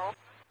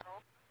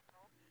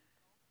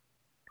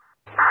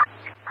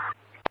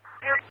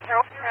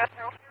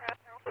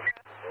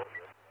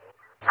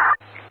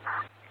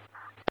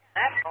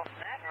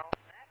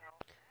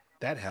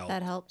 That helped.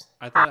 That helped.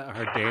 I thought I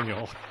heard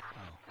Daniel.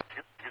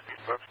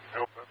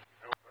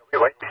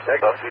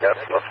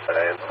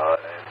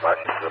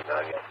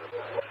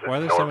 Why are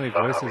there so many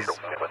voices?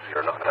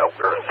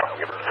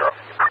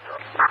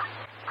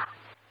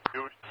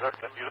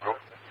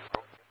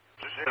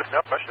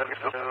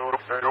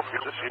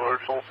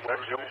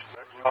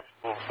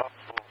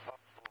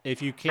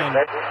 If you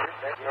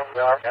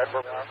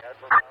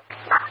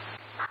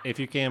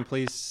can,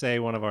 please say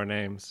one of our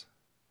names.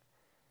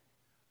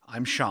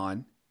 I'm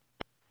Sean.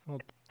 Well,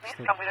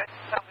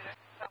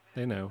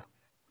 they know.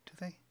 Do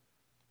they?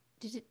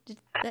 Did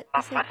that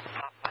say?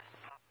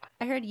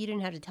 I heard you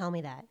didn't have to tell me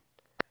that.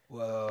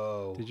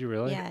 Whoa. Did you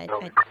really? Yeah.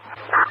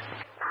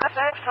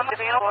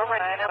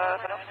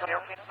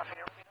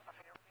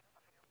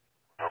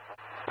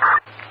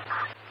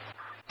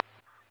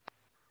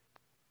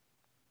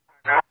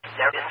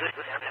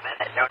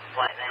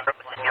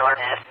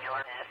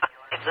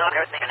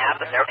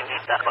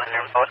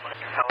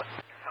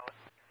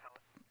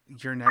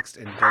 You're next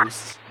and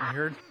ghosts. I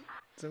heard.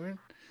 Is that weird?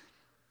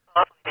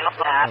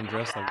 I'm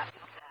dressed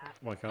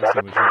like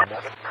costume was yours.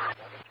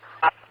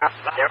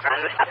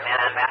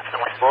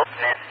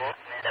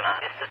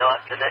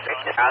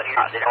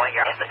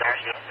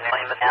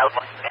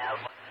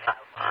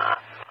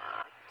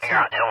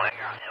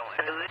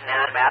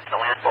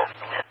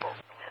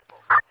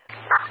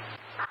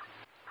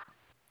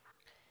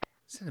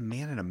 Is it a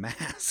man in a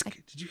mask?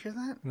 Did you hear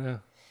that? No.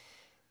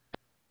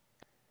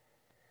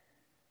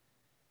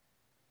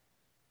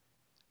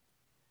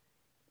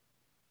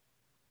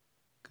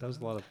 That was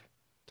a lot of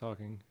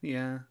talking.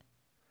 Yeah.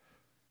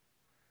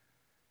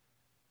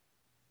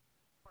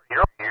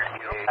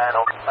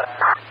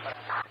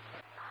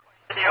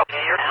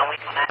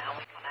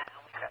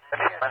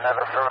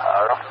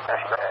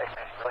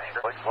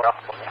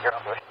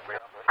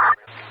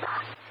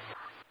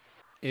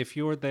 If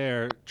you're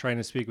there trying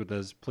to speak with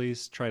us,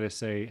 please try to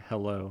say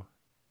hello.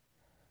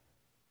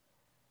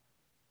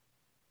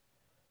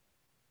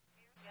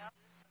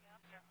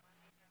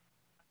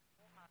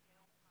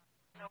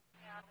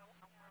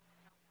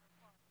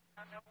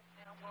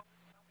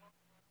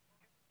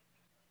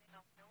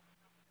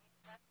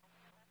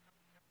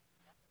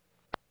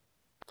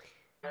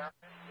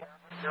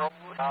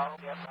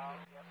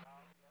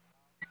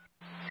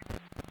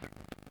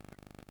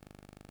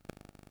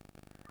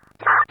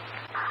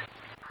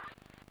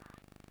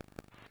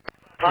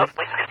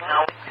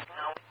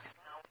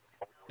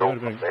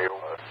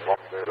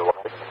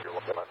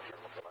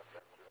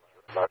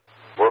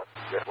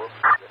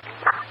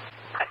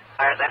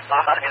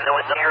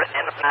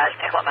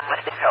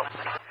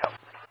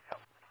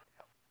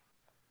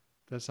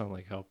 That sounds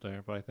like help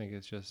there, but I think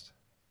it's just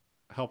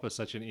help is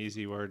such an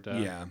easy word.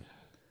 Yeah.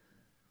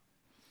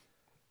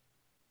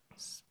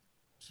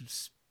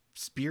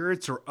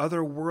 Spirits or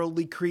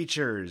otherworldly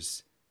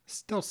creatures.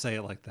 Still say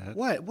it like that.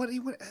 What?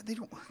 They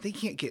don't. They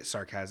can't get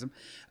sarcasm.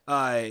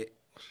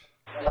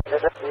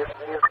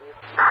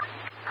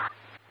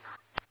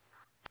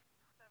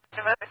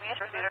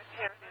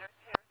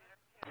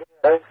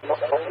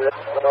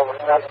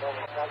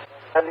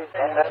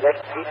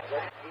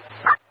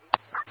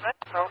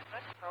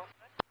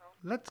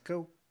 Let's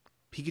go.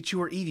 Pikachu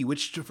or Eevee?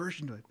 Which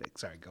version do I pick?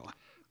 Sorry, go on.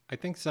 I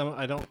think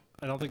I don't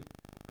think.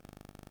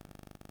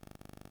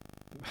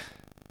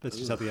 That's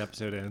just how the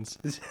episode ends.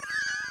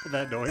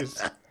 That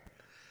noise.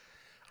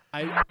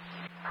 I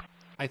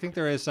think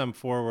there is some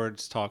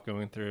forwards talk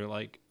going through,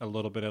 like a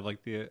little bit of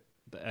like the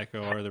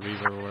echo or the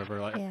reverb or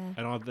whatever. Like Yeah.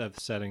 I don't have the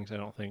settings. I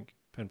don't think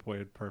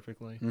pinpointed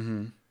perfectly.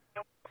 Mm-hmm.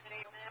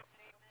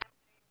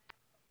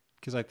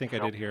 Because I think I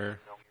did hear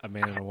a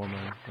man and a woman.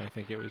 And I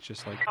think it was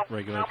just like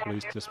regular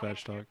police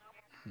dispatch talk.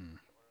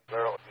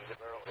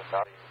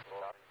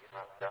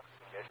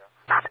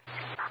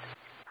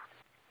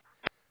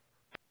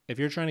 If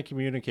you're trying to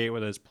communicate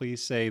with us,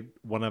 please say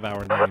one of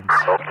our names.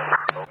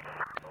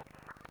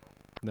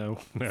 No.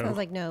 Sounds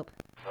like nope.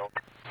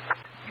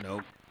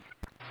 Nope.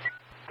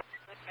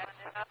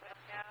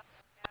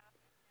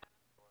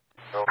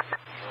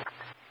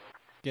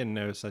 Again,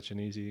 no is such an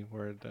easy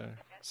word.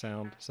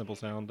 Simple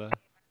sound. I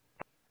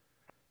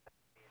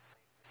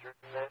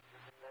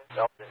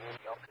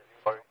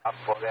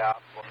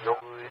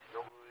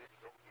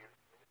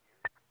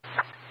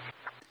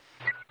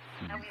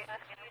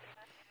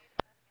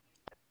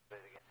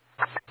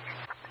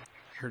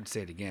heard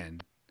say it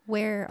again.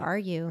 Where are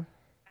you?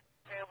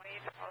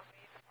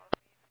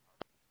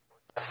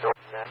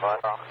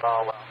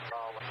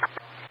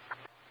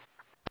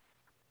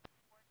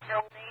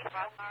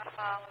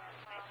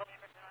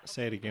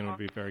 Say it again would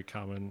be very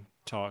common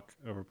talk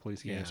over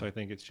police games, Yeah. so I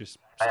think it's just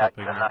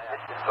stepping.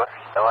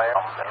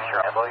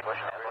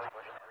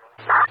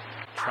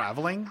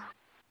 Traveling? Did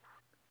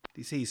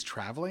he say he's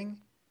traveling?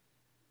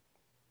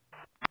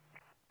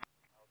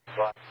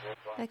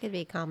 That could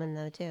be common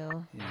though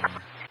too. Yeah.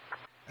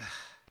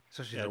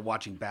 Especially if they're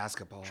watching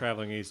basketball.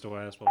 Traveling east to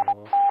west, blah, blah,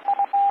 blah.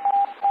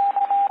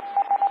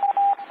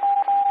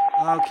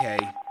 Okay.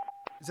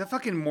 Is that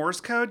fucking Morse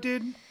code,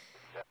 dude?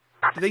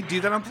 Do they do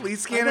that on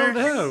police I scanner?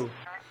 don't know.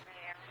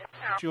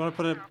 Do you want to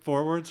put it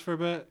forwards for a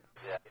bit?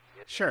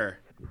 Sure.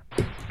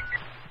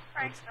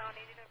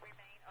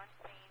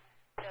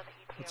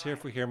 Let's hear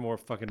if we hear more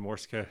fucking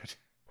Morse code.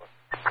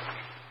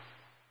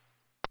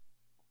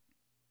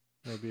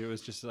 Maybe it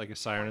was just like a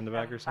siren in the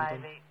back or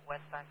something.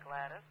 Westbound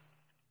Gladys.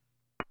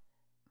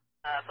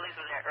 Police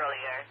was there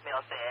earlier.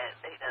 Male said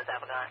that he does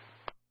have a gun.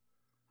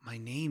 My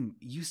name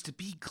used to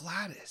be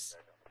Gladys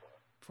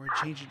before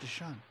I changed it to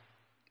Sean.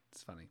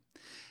 It's funny.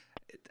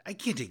 I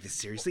can't take this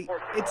seriously.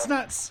 It's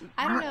not.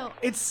 I don't know.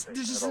 There's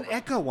just an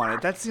echo on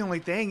it. That's the only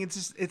thing.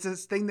 It's a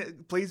thing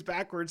that plays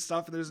backwards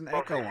stuff, and there's an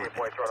echo on it.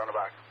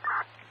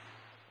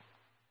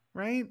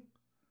 Right?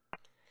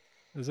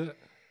 Is it?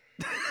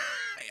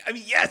 I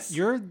mean, yes.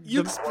 You're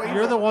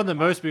the one that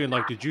most being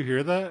like, did you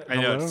hear that? I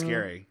know, it's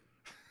scary.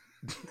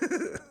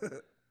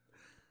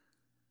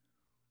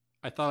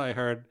 I thought I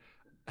heard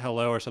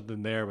hello or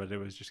something there, but it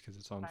was just because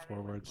it's on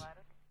forwards.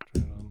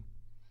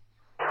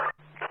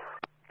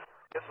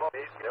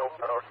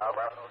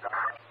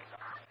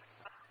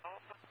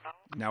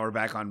 Now we're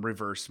back on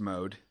reverse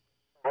mode.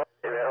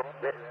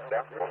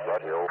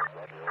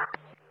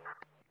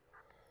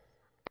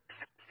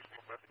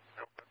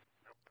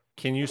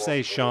 Can you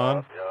say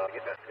Sean?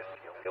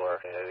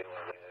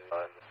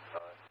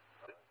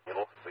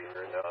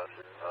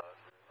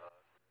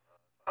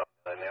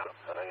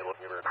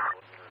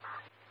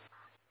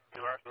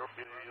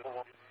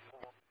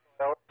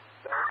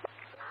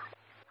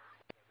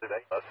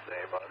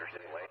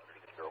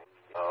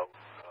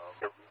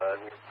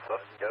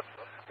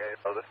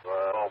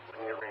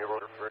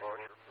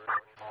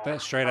 That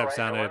straight up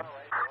sounded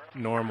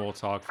normal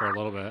talk for a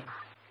little bit.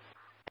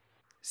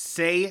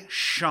 Say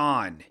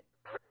Sean.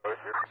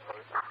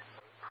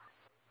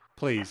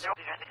 Please.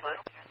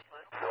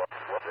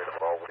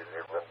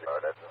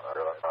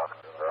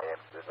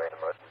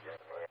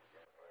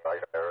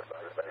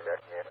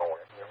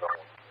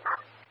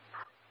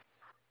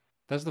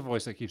 That's the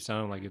voice that keeps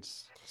sounding like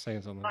it's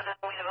saying something.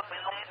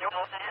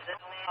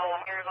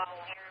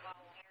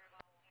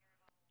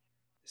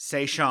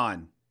 Say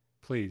Sean.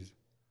 Please.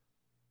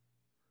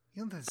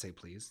 You don't have to say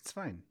please. It's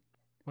fine.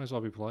 Might as well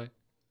be polite.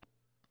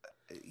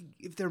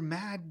 If they're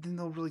mad, then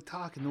they'll really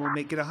talk, and then we'll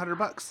get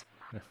 $100.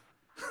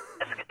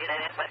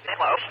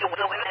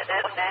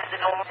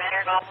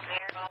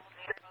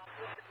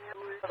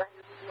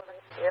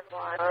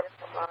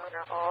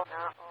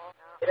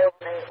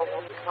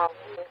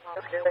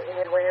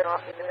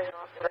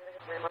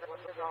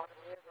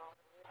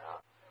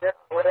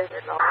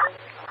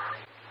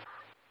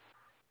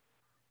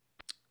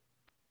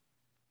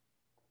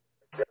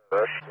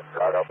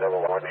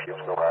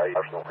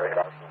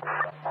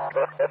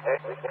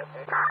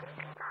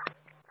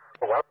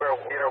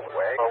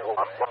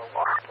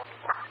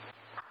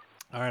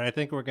 All right, I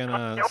think we're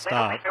gonna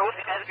stop.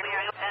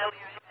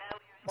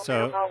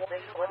 So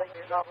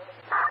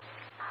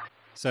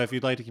if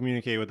you'd like to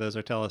communicate with us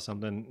or tell us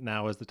something,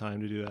 now is the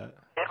time to do that.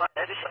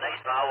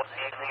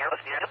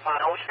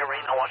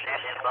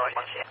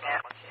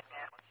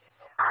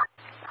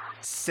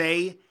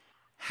 Say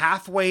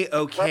halfway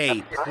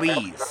okay,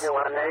 please.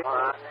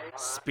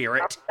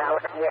 Spirit.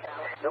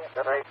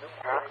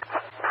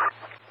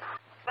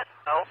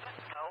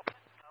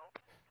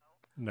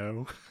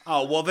 No.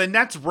 Oh, well then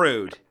that's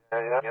rude.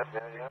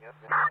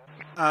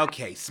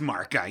 Okay,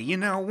 smart guy. You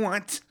know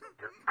what?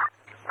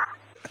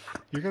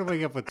 You're gonna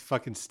wake up with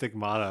fucking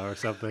stigmata or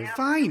something.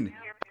 Fine.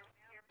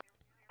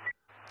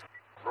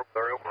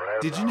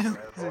 Did you know?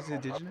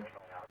 Did you know?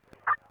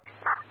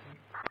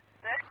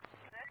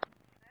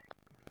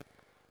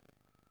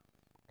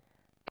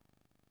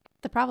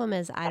 The problem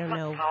is I don't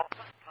know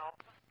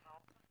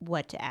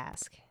what to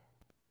ask.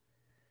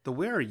 The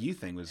where are you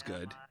thing was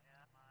good.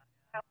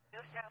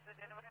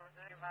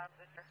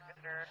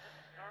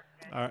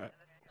 All right.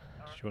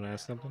 Do you want to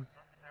ask something?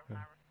 Yeah.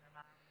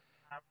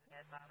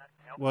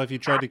 Well, if you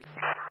tried to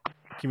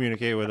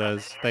communicate with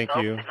us, thank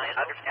you.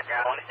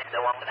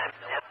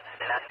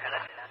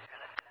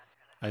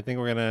 I think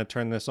we're going to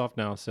turn this off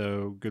now,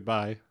 so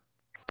goodbye.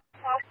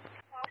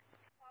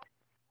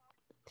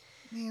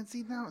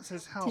 Nancy, now it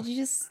says help. Did you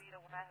just...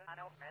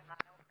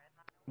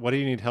 What do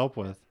you need help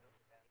with?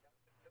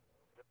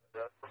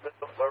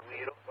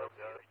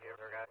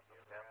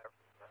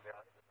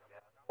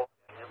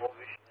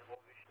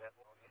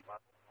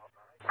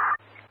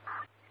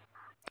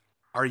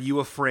 Are you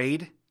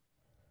afraid?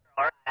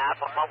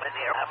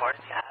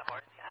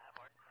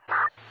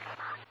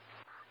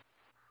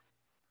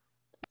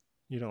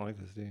 You don't like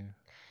this, do you?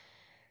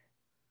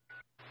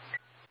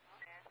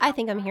 I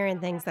think I'm hearing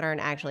things that aren't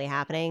actually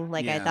happening.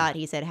 Like I Yeah. thought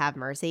he said "have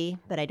mercy,"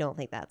 but I don't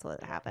think that's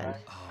what happened.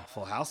 Oh,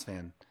 Full House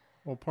fan.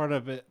 Well, part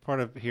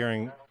of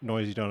hearing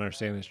noise you don't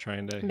understand is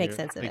trying to Make hear,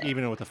 sense of like, it.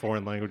 even with a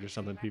foreign language or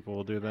something, people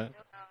will do that.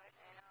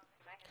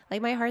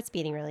 Like my heart's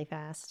beating really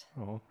fast.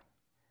 Oh.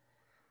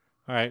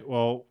 All right.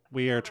 Well,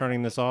 we are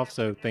turning this off,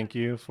 so thank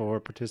you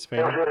for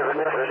participating.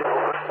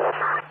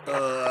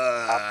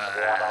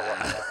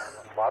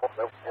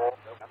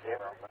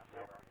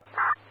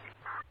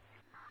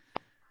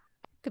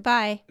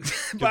 Goodbye.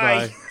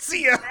 Bye.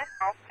 See ya.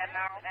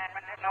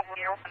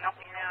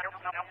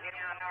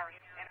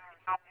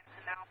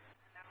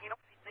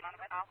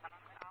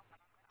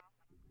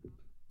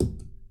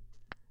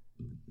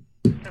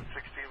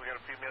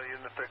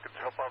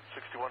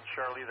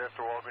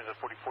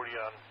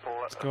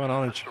 What's going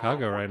on in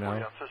Chicago right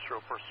now?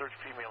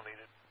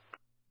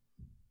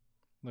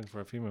 Looking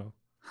for a female.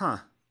 Huh.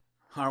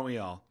 Aren't we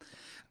all?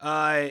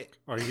 Are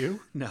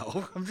you?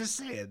 No, I'm just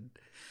saying.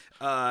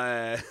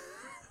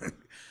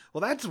 Well,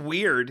 that's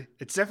weird.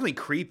 It's definitely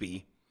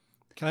creepy.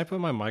 Can I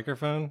put my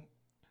microphone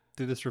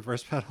through this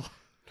reverse pedal?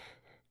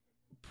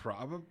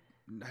 Probably.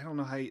 I don't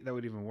know how that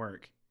would even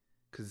work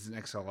because it's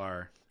an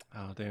XLR.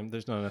 Oh, damn.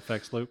 There's not an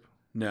effects loop?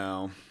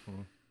 No.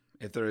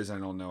 If there is, I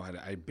don't know how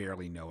to. I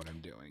barely know what I'm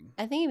doing.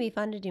 I think it'd be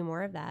fun to do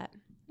more of that.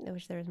 I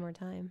wish there was more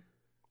time.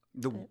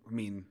 I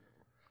mean,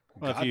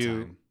 Well, God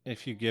time.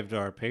 if you give to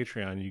our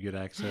Patreon, you get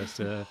access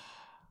to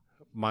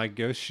my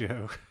ghost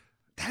show.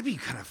 That'd be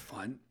kind of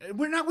fun.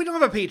 We don't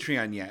have a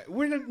Patreon yet.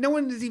 No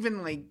one is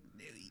even like.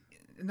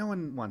 No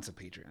one wants a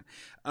Patreon.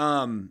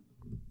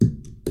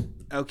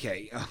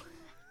 Okay.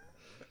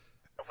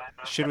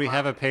 Should we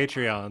have a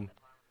Patreon?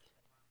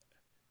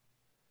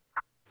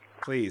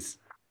 Please.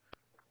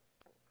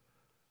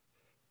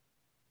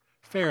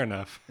 Fair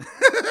enough.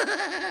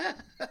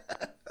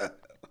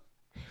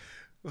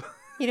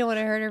 You don't want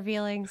to hurt her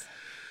feelings.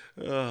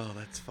 Oh,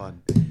 that's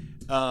fun.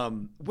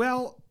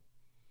 Well,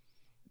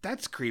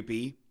 that's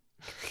creepy.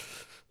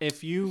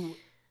 If you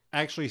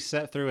actually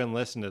sat through and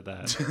listened to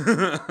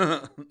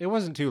that, it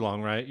wasn't too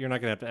long, right? You're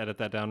not going to have to edit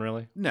that down,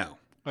 really? No.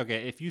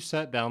 Okay, if you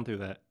sat down through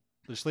that,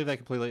 just leave that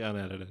completely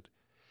unedited.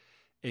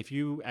 If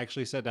you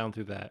actually sat down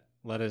through that,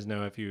 let us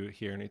know if you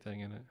hear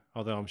anything in it.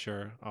 Although I'm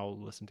sure I'll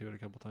listen to it a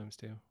couple times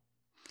too.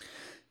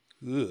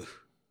 Ugh.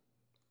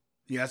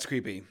 Yeah, that's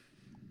creepy.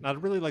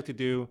 I'd really like to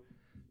do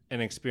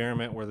an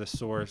experiment where the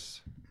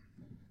source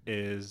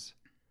is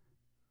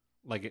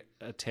like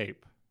a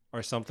tape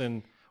or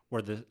something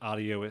where the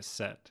audio is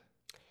set.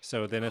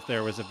 So then if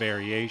there was a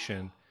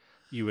variation,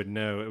 you would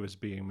know it was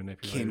being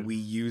manipulated. Can we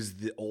use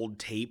the old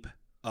tape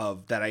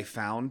that I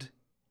found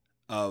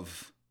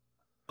of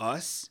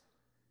us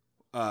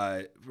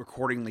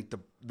recording like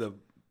the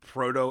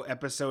proto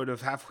episode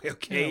of Halfway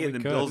Okay Yeah, and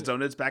then could. Bill's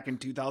Donuts back in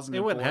 2004?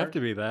 It wouldn't have to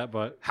be that,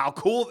 but how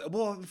cool.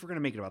 Well, if we're going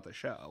to make it about the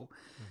show,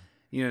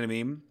 you know what I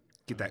mean?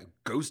 Get that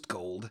ghost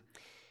gold.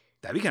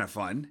 That'd be kind of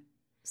fun.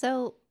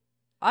 So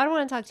I don't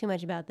want to talk too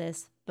much about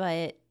this,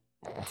 but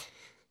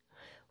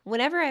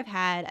whenever I've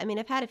had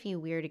a few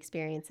weird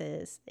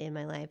experiences in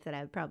my life that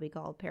I would probably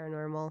call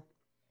paranormal.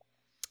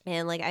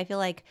 And like, I feel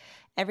like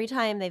every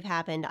time they've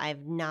happened,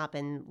 I've not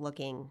been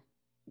looking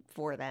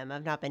for them.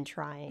 I've not been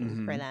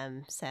trying for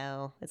them.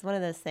 So it's one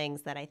of those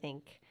things that I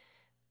think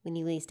when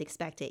you least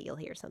expect it, you'll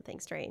hear something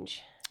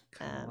strange.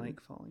 Kind of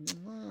like falling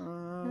in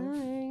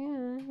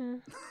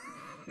love.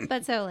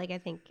 But so, like, I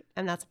think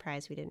I'm not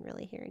surprised we didn't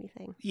really hear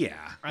anything. Yeah.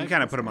 We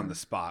kind of put him on the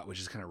spot, which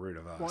is kind of rude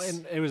of us. well,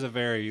 and it was a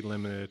very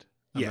limited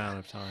amount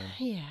of time.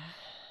 Yeah.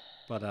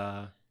 But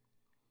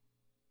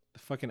the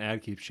fucking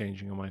ad keeps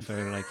changing on my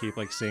phone, and I keep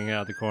like seeing it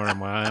out the corner of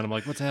my eye, and I'm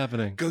like, "What's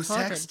happening?" Ghost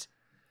text.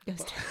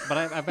 But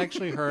I've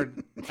actually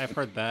heard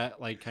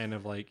that like kind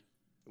of like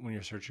when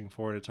you're searching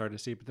for it, it's hard to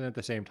see. But then at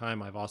the same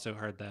time, I've also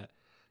heard that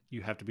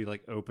you have to be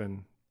like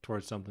open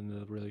towards something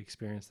to really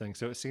experience things.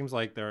 So it seems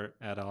like they're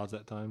at odds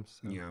at times.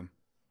 So. Yeah.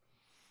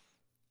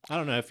 I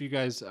don't know if you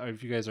guys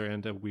are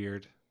into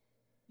weird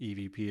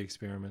EVP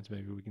experiments.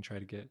 Maybe we can try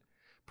to get.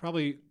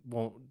 Probably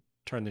won't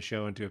turn the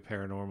show into a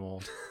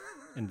paranormal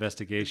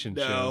investigation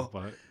show,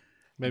 but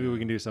maybe we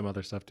can do some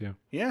other stuff too.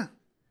 Yeah.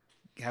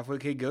 Halfway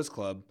Okay Ghost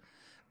Club.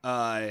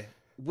 I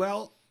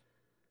don't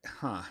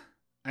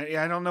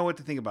know what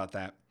to think about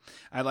that.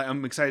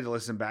 I'm excited to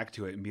listen back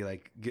to it and be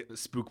like,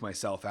 spook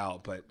myself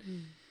out. But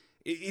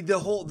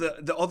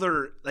the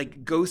other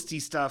like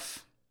ghosty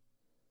stuff.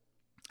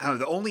 I don't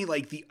know. The only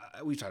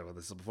we've talked about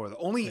this before. The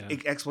only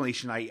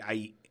explanation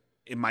I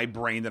in my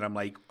brain that I'm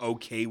like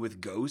okay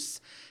with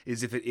ghosts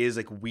is if it is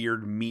like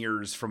weird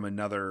mirrors from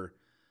another,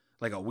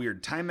 like a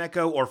weird time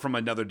echo or from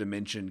another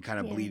dimension, kind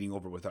of bleeding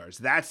over with ours.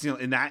 That's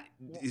and that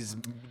is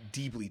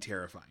deeply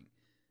terrifying.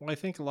 Well, I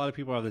think a lot of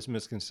people have this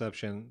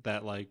misconception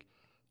that like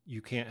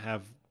you can't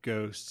have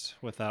ghosts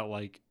without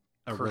like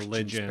a Christian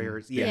religion.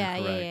 spirits.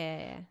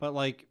 Yeah. But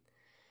like,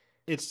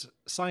 it's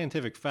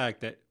scientific fact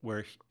that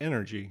we're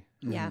energy.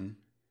 Yeah.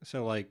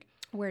 So like,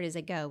 where does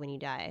it go when you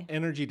die?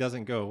 Energy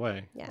doesn't go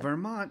away. Yeah.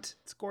 Vermont,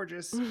 it's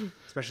gorgeous,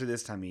 especially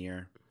this time of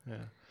year. Yeah.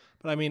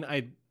 But I mean,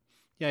 I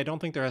don't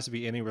think there has to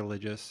be any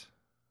religious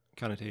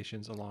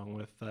connotations along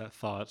with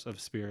thoughts of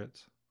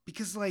spirits.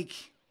 Because, like,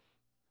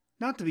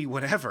 not to be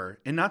whatever,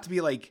 and not to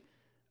be like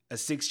a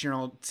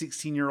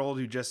 16-year-old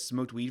who just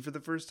smoked weed for the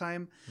first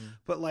time,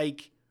 but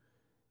like,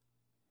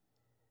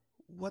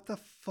 what the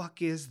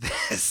fuck is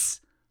this?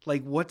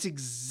 Like, what's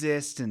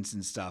existence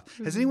and stuff?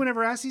 Has anyone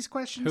ever asked these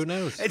questions? Who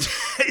knows?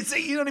 It's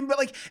you know what I mean? But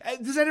like,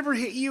 does that ever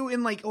hit you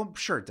in like, oh,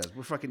 sure it does.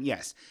 We're fucking,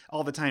 yes.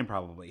 All the time,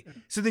 probably.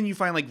 So then you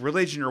find like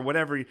religion or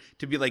whatever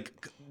to be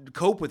like,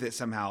 cope with it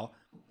somehow.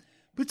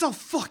 But it's all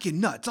fucking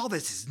nuts. All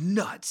this is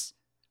nuts.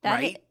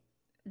 Right?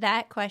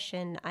 That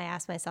question I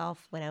asked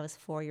myself when I was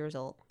 4 years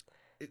old.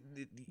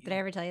 Did I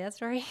ever tell you that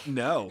story?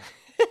 No.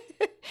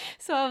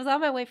 So I was on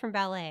my way from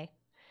ballet,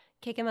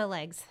 kicking my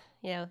legs,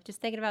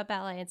 just thinking about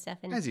ballet and stuff.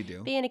 And as you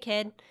do. Being a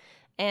kid.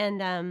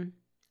 And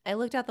I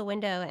looked out the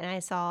window and I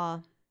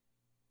saw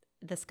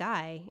the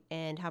sky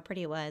and how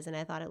pretty it was. And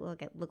I thought it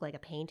looked like a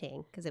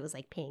painting because it was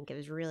like pink. It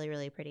was really,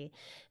 really pretty.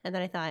 And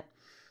then I thought,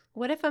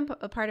 what if I'm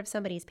a part of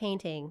somebody's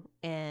painting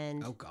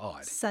and oh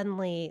God,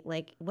 suddenly,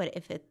 like, what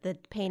if the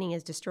painting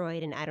is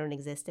destroyed and I don't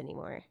exist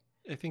anymore?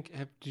 I think,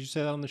 did you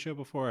say that on the show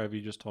before, or have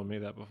you just told me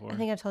that before? I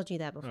think I've told you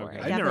that before. Okay.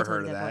 I've never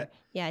heard of that.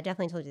 Yeah, I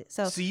definitely told you.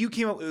 So you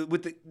came up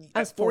with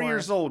at 4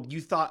 years old, you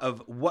thought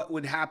of what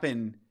would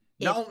happen.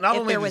 Not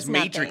only this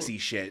Matrixy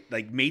shit,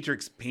 like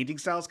Matrix painting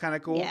style is kind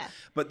of cool,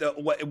 but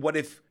what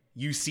if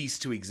you cease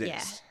to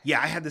exist?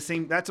 Yeah, I had the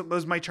same. That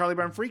was my Charlie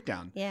Brown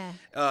freakdown. Yeah.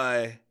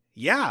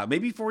 Yeah,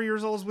 maybe 4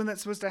 years old is when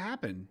that's supposed to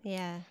happen.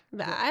 Yeah,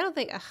 but I don't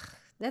think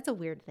that's a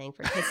weird thing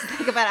for kids to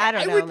think about. I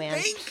don't know, man.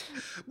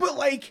 But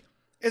like,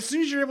 as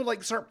soon as you're able to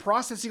like start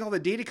processing all the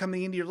data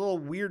coming into your little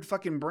weird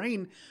fucking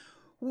brain,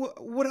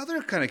 what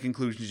other kind of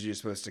conclusions are you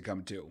supposed to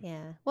come to?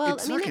 Yeah, well,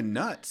 it's fucking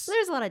nuts.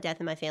 There's a lot of death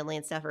in my family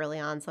and stuff early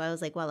on, so I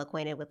was like well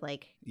acquainted with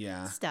like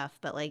stuff.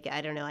 But like,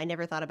 I don't know, I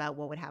never thought about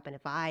what would happen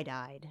if I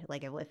died,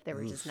 like if there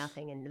was just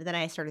nothing. And then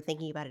I started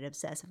thinking about it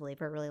obsessively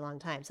for a really long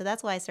time. So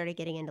that's why I started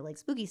getting into like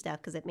spooky stuff,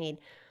 because it made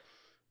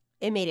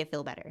it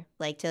feel better.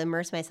 Like, to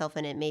immerse myself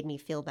in it made me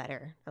feel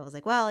better. I was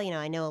like, well,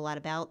 I know a lot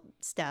about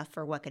stuff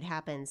or what could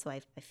happen, so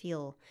I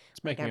feel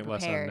it's making like I'm it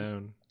less prepared.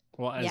 unknown.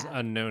 Well, as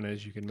unknown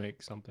as you can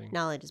make something.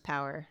 Knowledge is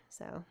power,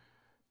 so.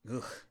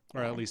 Ugh.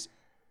 Or at least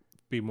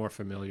be more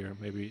familiar.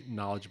 Maybe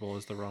knowledgeable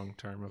is the wrong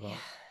term about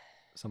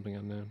something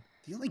unknown.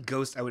 The only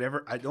ghost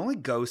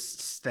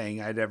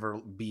thing I'd ever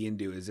be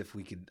into is if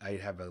I'd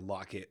have a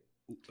locket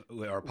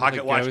or a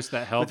pocket watch. Ghost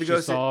that helps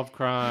you solve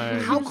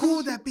crimes. How cool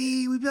would that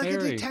be? We'd be like a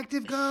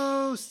detective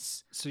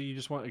ghosts. So you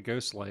just want a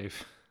ghost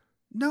slave?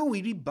 No,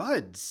 we'd be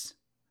buds.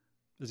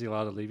 Is he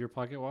allowed to leave your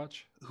pocket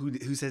watch?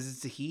 Who says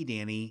it's a he,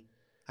 Danny?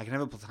 I can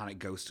have a platonic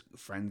ghost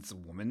friend that's a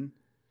woman.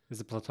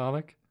 Is it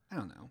platonic? I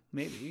don't know.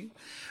 Maybe.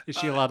 Is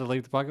she allowed to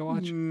leave the pocket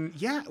watch?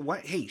 Yeah. What?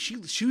 Hey, she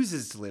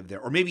chooses to live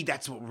there. Or maybe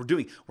that's what we're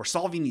doing. We're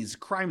solving these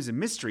crimes and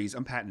mysteries.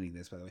 I'm patenting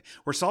this, by the way.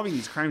 We're solving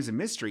these crimes and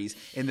mysteries,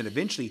 and then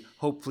eventually,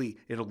 hopefully,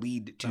 it'll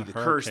lead to the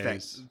curse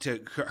to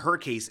her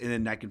case, and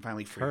then I can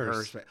finally free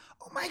her.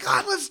 Oh my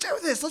God, let's do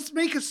this. Let's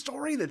make a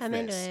story that's I'm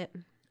into it.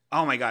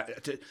 Oh my God.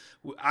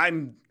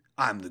 I'm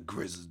the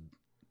grizzled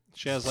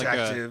she has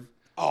detective.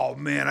 Oh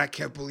man, I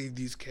can't believe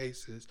these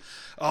cases.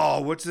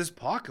 Oh, what's this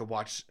pocket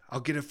watch? I'll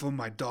get it for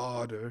my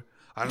daughter.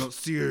 I don't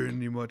see her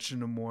anymore,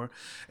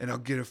 and I'll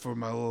get it for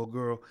my little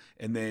girl.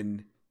 And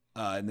then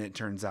it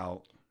turns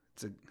out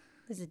it's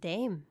a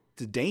dame.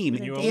 It's a dame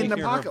you in the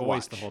pocket her voice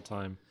watch the whole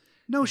time.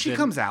 No, she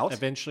comes out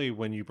eventually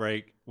when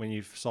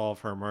you solve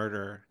her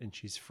murder and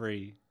she's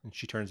free and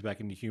she turns back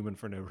into human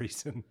for no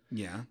reason.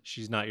 Yeah,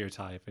 she's not your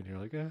type, and you're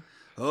like,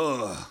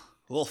 ugh.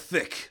 A little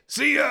thick.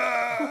 See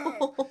ya,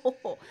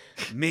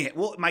 man.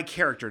 Well, my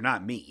character,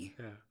 not me.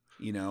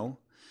 Yeah.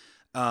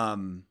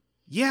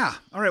 Yeah.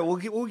 All right.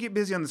 We'll get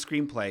busy on the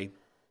screenplay.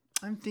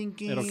 I'm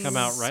thinking it'll come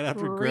out right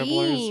after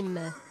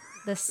Gribblers.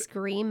 The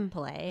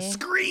screenplay.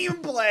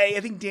 Screenplay.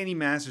 I think Danny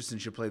Masterson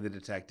should play the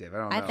detective. I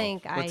don't know.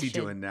 What's he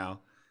doing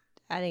now?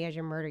 I think I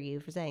should murder you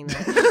for saying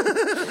that.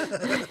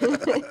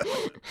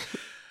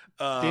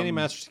 Danny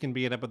Masterson can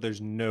be in it, but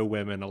there's no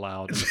women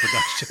allowed in the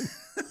production.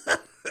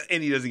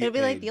 And he doesn't get It'll be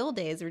paid. like the old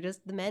days where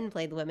just the men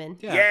played the women.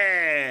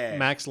 Yeah.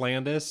 Max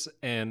Landis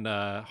and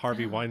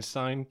Harvey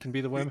Weinstein can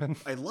be the women.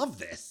 I love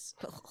this.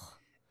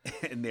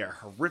 And they're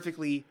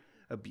horrifically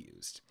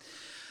abused.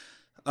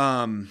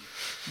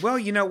 Well,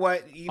 you know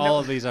what? All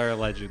of these are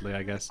allegedly,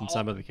 I guess, in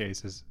some of the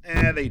cases.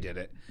 They did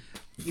it.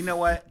 You know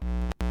what?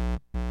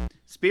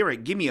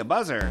 Spirit, give me a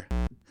buzzer.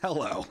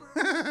 Hello.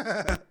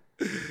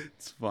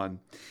 It's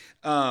fun.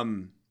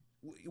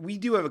 We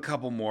do have a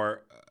couple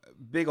more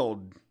big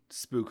old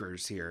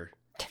spookers here,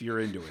 if you're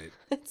into it.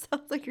 It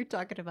sounds like you're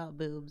talking about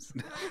boobs.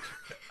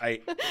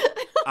 I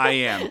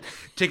am.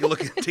 Take a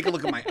look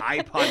at my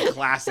iPod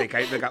Classic.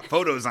 I got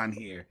photos on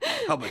here.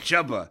 Hubba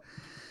chubba.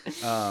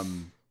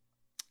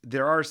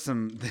 There are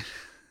some.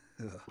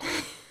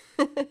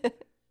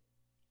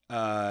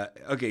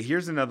 Okay,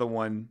 here's another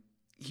one.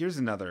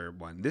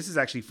 This is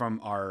actually from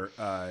our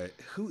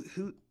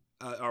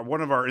one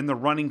of our in the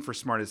running for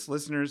smartest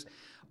listeners,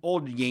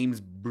 old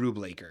James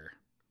Brublaker.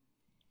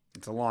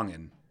 It's a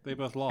longin'. They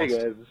both lost. Hey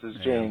guys, this is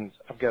James.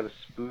 I've got a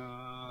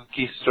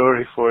spooky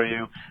story for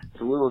you.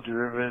 It's a little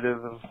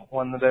derivative of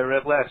one that I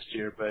read last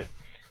year, but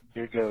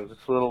here it goes.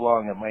 It's a little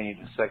long. It might need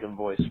a second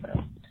voice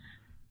now.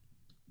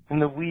 In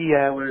the wee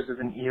hours of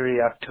an eerie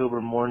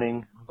October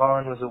morning,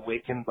 Vaughn was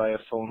awakened by a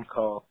phone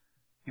call.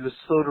 He was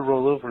slow to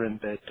roll over in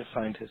bed to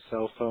find his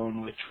cell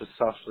phone, which was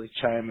softly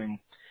chiming.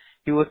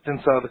 He looked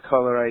and saw the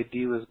caller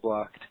ID was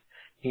blocked.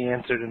 He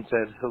answered and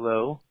said,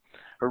 "Hello?"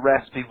 A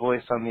raspy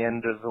voice on the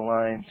end of the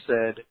line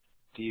said,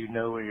 "Do you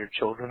know where your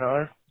children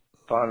are?"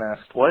 Vaughn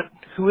asked, "What?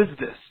 Who is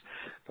this?"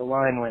 The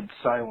line went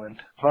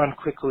silent. Vaughn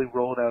quickly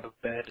rolled out of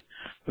bed.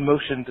 The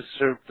motion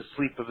disturbed the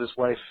sleep of his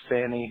wife,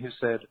 Fanny, who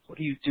said, "What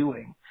are you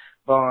doing?"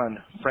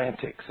 Vaughn,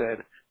 frantic,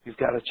 said, "We've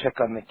got to check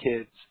on the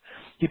kids."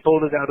 He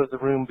bolted out of the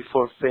room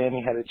before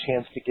Fanny had a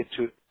chance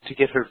to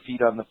get her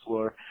feet on the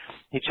floor.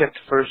 He checked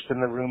first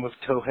in the room of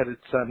tow-headed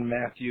son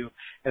Matthew,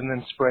 and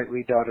then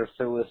sprightly daughter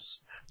Phyllis.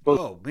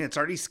 Oh man, it's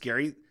already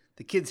scary.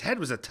 The kid's head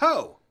was a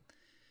toe.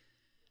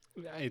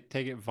 I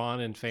take it Vaughn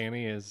and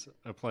Fanny is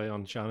a play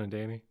on Sean and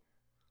Danny.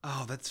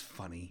 Oh, that's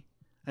funny.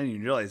 I didn't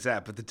even realize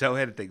that, but the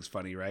toe-headed thing's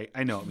funny, right?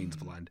 I know it means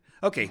blonde.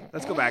 Okay,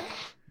 let's go back.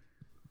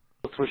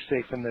 Both were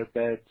safe in their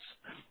beds.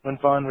 When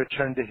Vaughn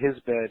returned to his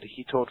bed,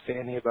 he told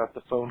Fanny about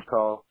the phone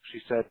call. She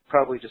said,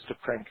 "Probably just a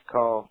prank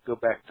call. Go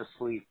back to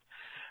sleep."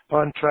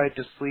 Vaughn tried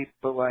to sleep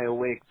but lie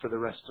awake for the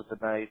rest of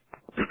the night.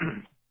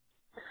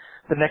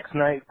 The next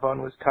night,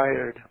 Vaughn was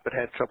tired but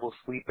had trouble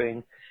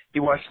sleeping. He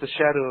watched the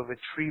shadow of a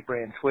tree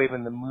branch wave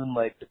in the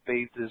moonlight that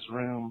bathed his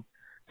room.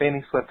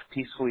 Fanny slept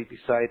peacefully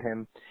beside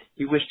him.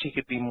 He wished he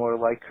could be more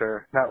like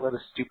her, not let a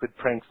stupid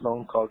prank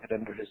phone call get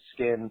under his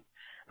skin.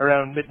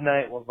 Around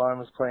midnight, while Vaughn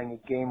was playing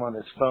a game on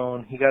his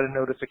phone, he got a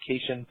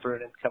notification for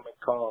an incoming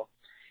call.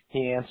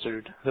 He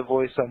answered. The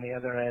voice on the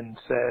other end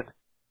said,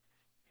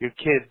 "Your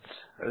kids,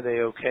 are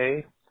they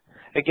okay?"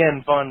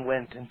 Again, Vaughn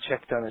went and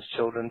checked on his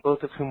children,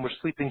 both of whom were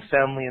sleeping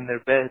soundly in their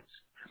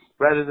beds.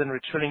 Rather than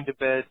returning to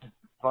bed,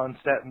 Vaughn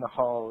sat in the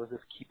hall as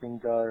if keeping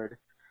guard.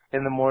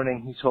 In the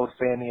morning, he told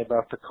Fanny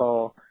about the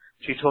call.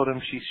 She told him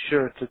she's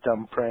sure it's a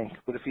dumb prank,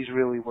 but if he's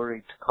really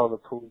worried, to call the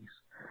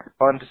police.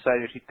 Vaughn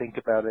decided he'd think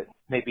about it,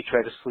 maybe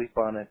try to sleep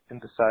on it, and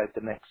decide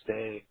the next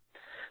day.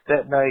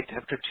 That night,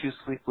 after 2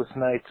 sleepless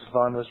nights,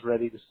 Vaughn was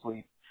ready to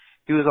sleep.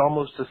 He was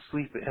almost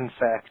asleep, in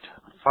fact.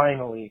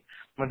 Finally,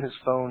 when his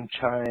phone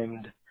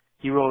chimed,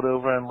 he rolled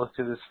over and looked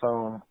at his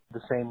phone.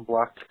 The same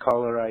blocked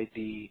caller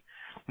ID,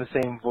 the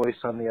same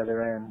voice on the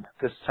other end.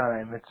 This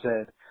time it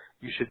said,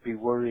 "You should be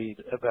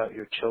worried about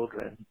your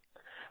children."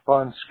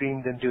 Vaughn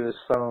screamed into his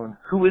phone,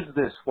 "Who is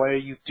this? Why are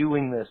you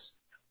doing this?"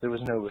 There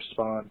was no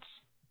response.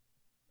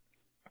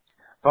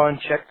 Vaughn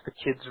checked the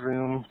kid's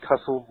room,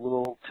 tousled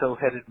little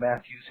tow-headed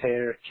Matthew's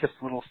hair,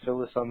 kissed little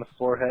Phyllis on the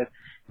forehead,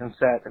 and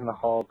sat in the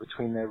hall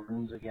between their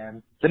rooms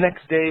again. The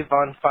next day,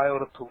 Vaughn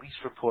filed a police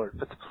report,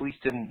 but the police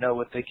didn't know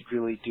what they could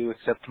really do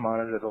except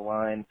monitor the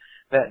line.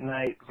 That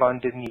night, Vaughn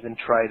didn't even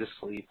try to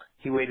sleep.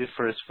 He waited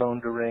for his phone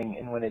to ring,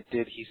 and when it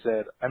did, he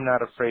said, "I'm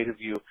not afraid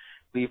of you.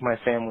 Leave my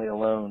family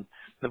alone."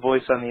 The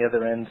voice on the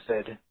other end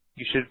said,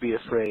 "You should be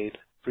afraid,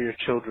 for your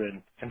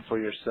children and for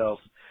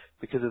yourself,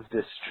 because of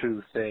this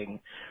true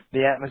thing.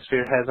 The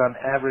atmosphere has on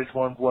average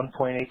warmed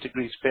 1.8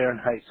 degrees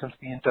Fahrenheit since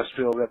the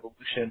Industrial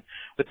Revolution,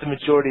 with the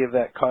majority of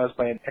that caused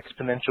by an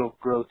exponential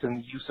growth in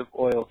the use of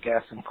oil,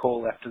 gas, and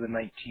coal after the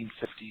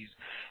 1950s.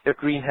 If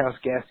greenhouse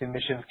gas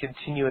emissions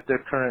continue at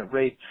their current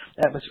rate,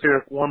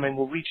 atmospheric warming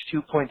will reach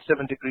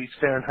 2.7 degrees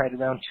Fahrenheit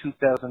around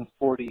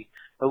 2040,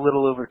 a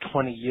little over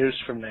 20 years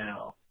from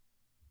now,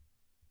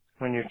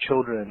 when your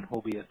children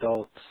will be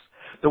adults.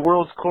 The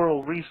world's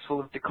coral reefs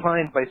will have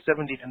declined by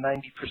 70 to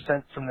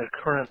 90% from their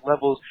current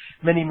levels.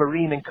 Many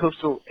marine and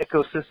coastal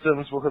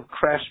ecosystems will have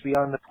crashed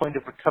beyond the point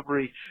of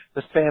recovery.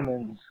 The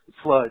famines,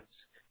 floods,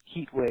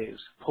 heat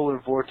waves, polar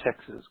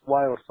vortexes,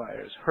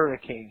 wildfires,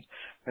 hurricanes,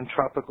 and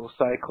tropical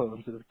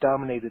cyclones that have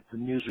dominated the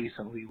news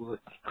recently will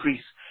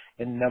increase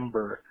in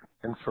number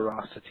and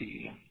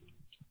ferocity.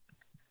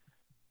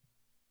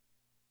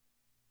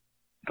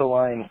 The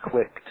line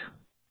clicked.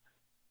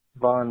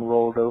 Vaughn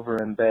rolled over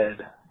in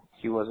bed.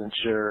 He wasn't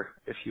sure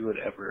if he would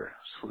ever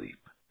sleep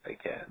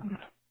again.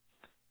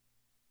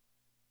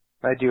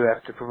 I do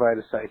have to provide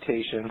a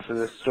citation for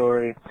this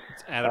story.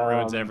 Adam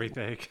ruins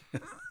everything.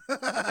 We're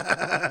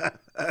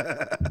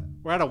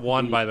at a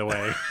 1, by the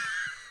way.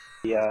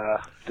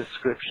 The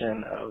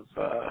description of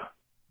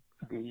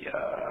the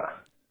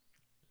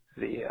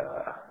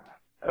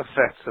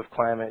effects of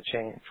climate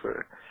change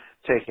were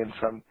taken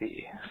from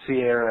the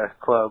Sierra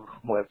Club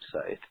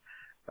website.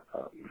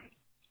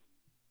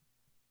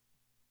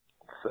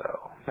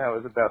 So that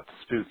was about the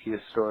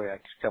spookiest story I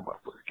could come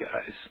up with,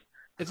 guys.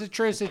 It's a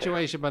true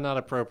situation, but not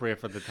appropriate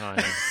for the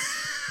time.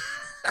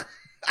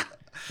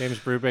 James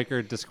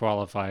Brubaker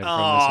disqualified from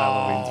this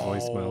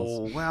Halloween's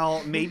voicemails.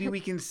 Well, maybe we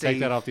can say... Take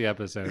that off the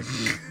episode.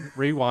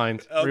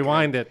 Rewind. Okay.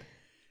 Rewind it.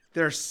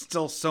 There's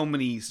still so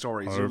many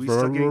stories. Are we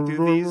still getting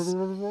through these?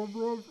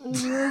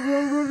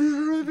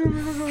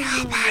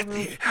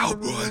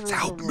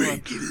 Help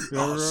me.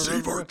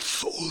 Save our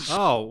souls.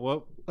 Oh,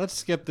 well, let's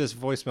skip this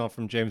voicemail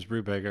from James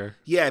Brubaker.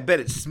 Yeah, I bet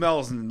it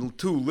smells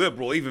too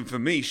liberal, even for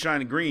me.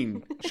 Shine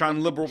green.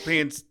 Shine liberal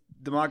pants,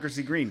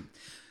 democracy green.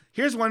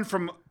 Here's one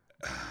from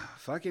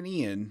fucking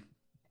Ian.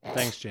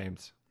 Thanks,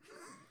 James.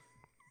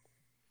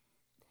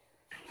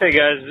 Hey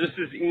guys, this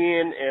is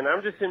Ian, and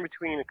I'm just in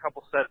between a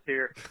couple sets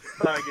here.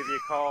 Thought I'd give you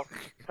a call,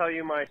 tell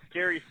you my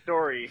scary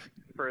story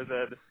for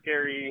the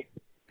scary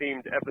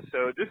themed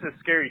episode. This is a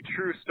scary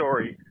true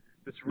story.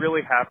 This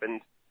really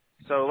happened.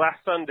 So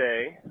last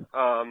Sunday,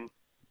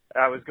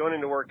 I was going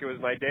into work. It was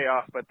my day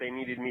off, but they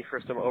needed me for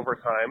some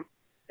overtime,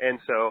 and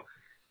so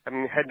I'm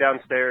gonna head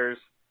downstairs,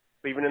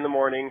 leaving in the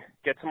morning,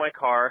 get to my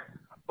car,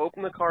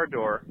 open the car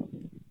door,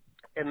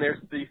 and there's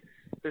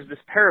this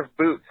pair of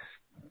boots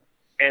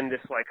and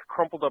this like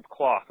crumpled up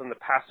cloth on the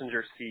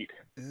passenger seat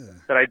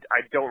that I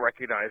don't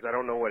recognize. I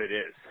don't know what it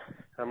is.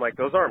 I'm like,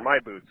 those aren't my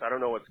boots. I don't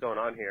know what's going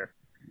on here.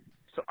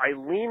 So I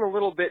lean a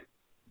little bit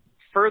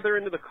further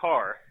into the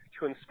car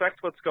to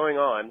inspect what's going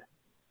on,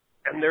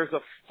 and there's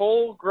a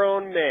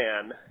full-grown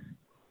man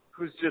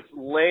who's just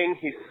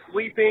he's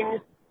sleeping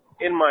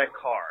in my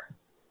car.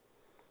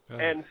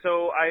 And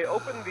so I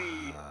open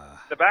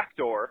the back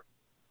door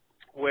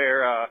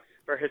where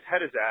his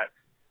head is at,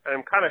 and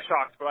I'm kind of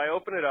shocked, but I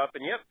open it up,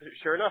 and yep,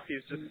 sure enough,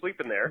 he's just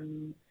sleeping there.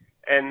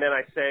 And then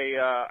I say,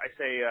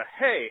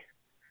 hey,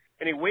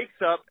 and he wakes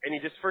up, and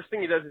first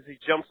thing he does is he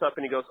jumps up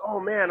and he goes, oh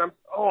man, I'm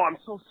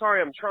so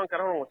sorry, I'm drunk, I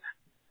don't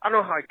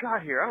know how I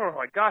got here,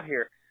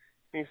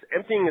 And he's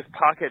emptying his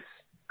pockets,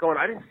 going,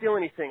 I didn't steal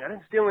anything,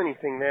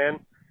 man.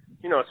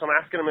 You know, so I'm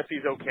asking him if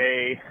he's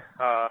okay,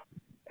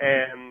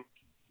 and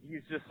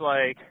he's just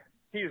like,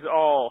 he's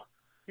all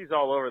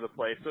over the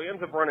place. So he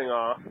ends up running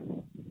off.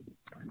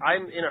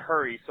 I'm in a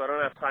hurry, so I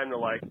don't have time to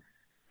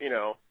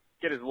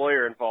get his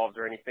lawyer involved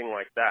or anything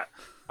like that.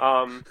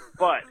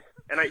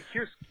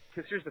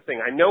 Here's the thing.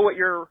 I know what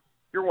you're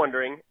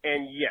wondering,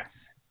 and yes,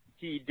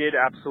 he did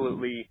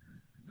absolutely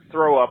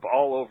throw up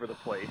all over the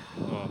place.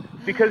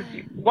 Because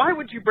why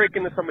would you break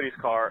into somebody's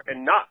car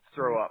and not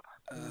throw up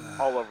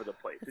all over the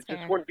place? It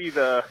just wouldn't be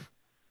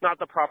not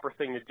the proper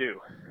thing to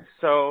do.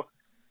 So,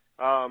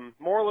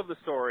 moral of the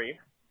story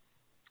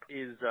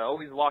is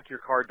always lock your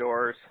car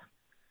doors.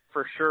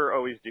 For sure,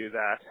 always do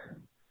that.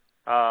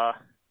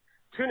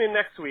 Tune in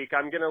next week.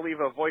 I'm going to leave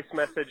a voice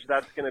message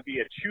that's going to be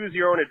a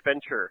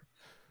choose-your-own-adventure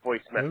voice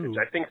message. Ooh.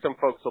 I think some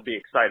folks will be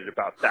excited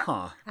about that.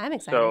 Huh. I'm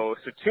excited. So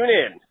tune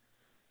in.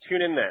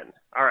 Tune in then.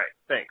 All right,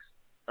 thanks.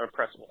 I'm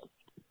press one.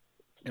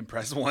 And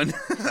press one.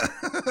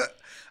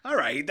 All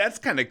right, that's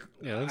kind of...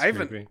 Yeah, that's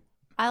creepy.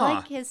 I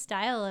like his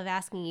style of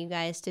asking you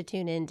guys to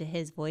tune into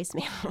his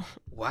voicemail.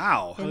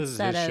 Wow. This is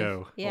his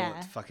show.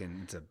 Yeah. Well,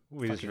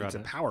 it's a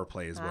power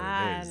play is what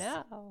it is. I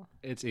know.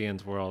 It's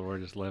Ian's world. We're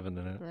just living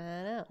in it.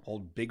 I know.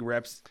 Old big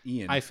reps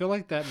Ian. I feel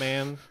like that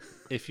man,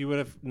 if you would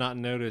have not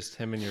noticed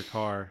him in your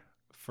car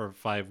for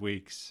 5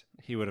 weeks,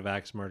 he would have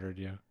axe murdered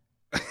you.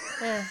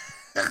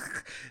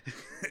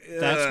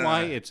 That's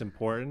why it's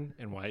important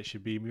and why it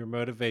should be your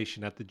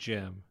motivation at the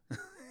gym.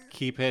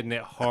 Keep hitting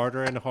it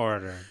harder and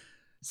harder.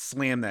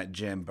 Slam that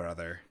gym,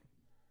 brother.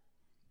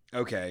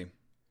 Okay.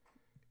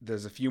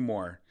 There's a few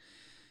more.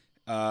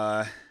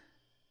 I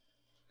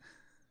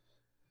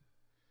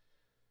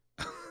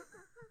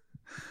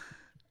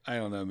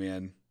don't know,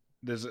 man.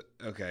 Here's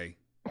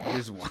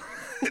one.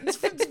 It's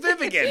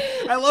Viv again.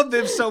 I love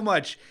Viv so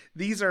much.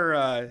 These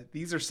are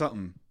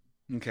something.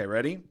 Okay,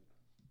 ready?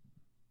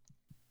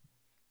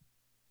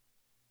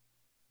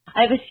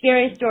 I have a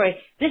scary story.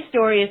 This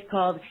story is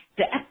called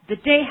The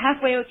Day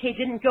Halfway Okay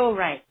Didn't Go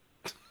Right.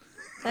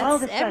 That's all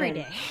of a sudden, every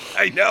day.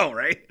 I know,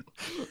 right?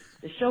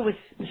 The show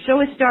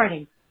was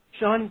starting.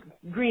 Sean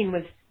Green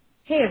was,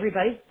 hey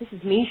everybody, this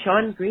is me,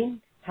 Sean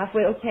Green.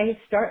 Halfway okay,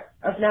 start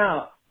of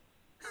now.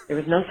 There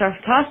was no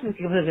sarcasm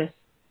with this.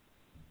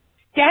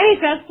 Danny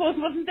Fastpaws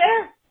wasn't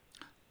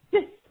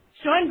there.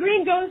 Sean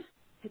Green goes,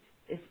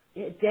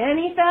 it's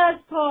Danny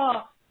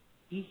Fastpaw.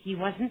 He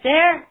wasn't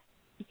there.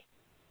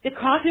 The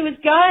coffee was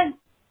gone.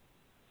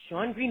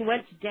 Sean Green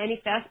went to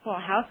Danny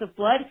Fastpaw House of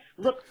Blood.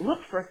 Look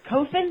for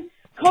Coffin.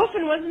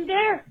 Coffin wasn't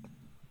there.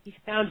 He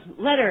found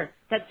a letter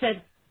that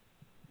said,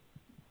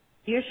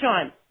 Dear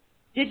Sean,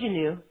 did you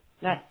know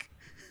that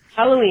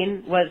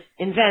Halloween was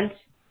invented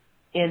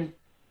in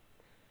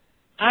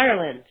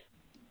Ireland?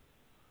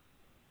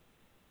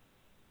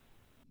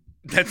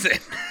 That's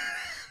it.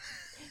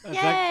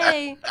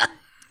 Yay!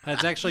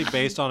 That's actually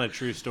based on a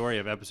true story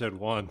of episode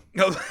 1.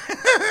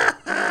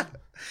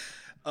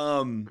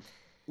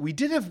 We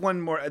did have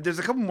one more. There's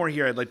a couple more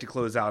here I'd like to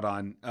close out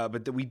on,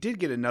 but we did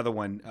get another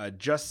one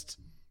just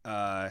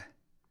a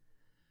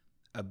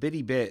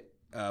bitty bit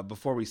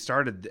before we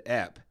started the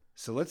ep.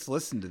 So let's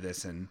listen to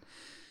this. And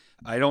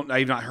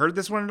I've not heard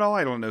this one at all.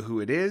 I don't know who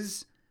it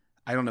is.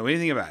 I don't know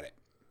anything about it.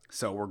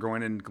 So we're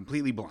going in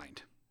completely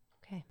blind.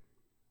 Okay.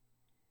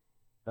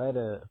 I had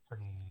a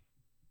pretty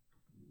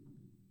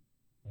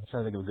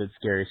trying to think of a good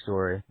scary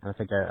story. I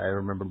think I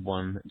remembered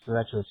one. It's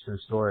actually a true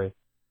story.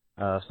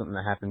 Something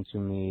that happened to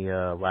me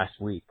last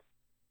week.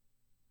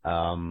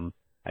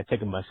 I'd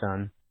taken my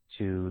son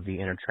to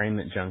the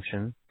Entertainment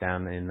Junction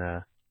down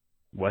in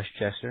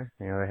Westchester.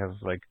 You know, they have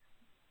like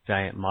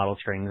giant model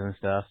trains and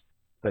stuff.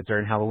 But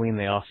during Halloween,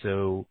 they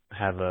also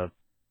have a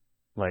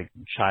like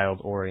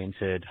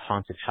child-oriented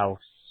haunted house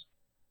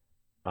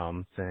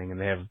thing,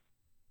 and they have a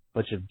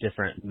bunch of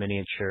different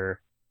miniature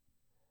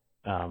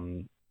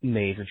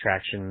maze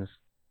attractions.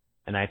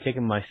 And I had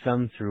taken my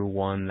son through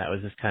one that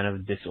was this kind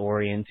of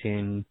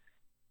disorienting,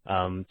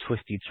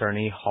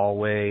 twisty-turny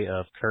hallway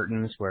of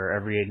curtains where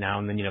every now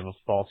and then you have a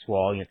false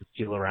wall. You have to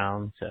feel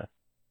around to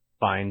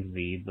find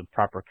the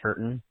proper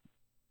curtain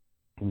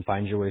and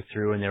find your way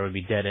through, and there would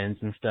be dead ends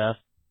and stuff.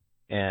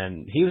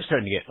 And he was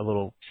starting to get a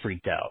little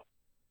freaked out.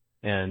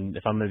 And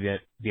if I'm going to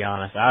be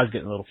honest, I was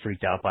getting a little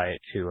freaked out by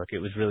it too. Like, it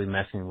was really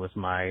messing with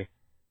my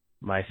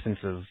sense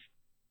of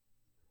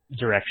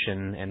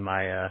direction and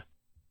my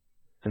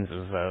sense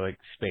of like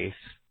space.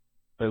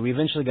 But we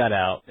eventually got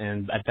out,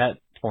 and at that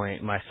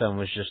point, my son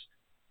was just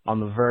on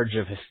the verge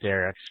of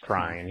hysterics,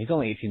 crying. He's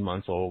only 18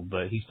 months old,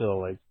 but he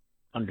still like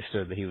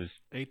understood that he was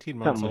 18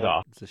 months something old. was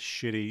off. It's a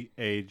shitty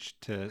age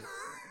to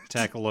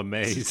tackle a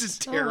maze.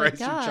 Just terrorize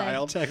your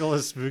child. Tackle a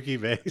spooky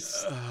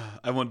maze.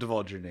 I won't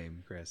divulge your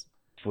name, Chris.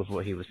 Was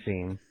what he was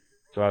seeing.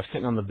 So I was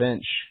sitting on the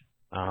bench,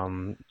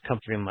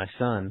 comforting my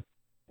son,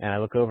 and I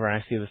look over and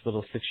I see this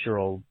little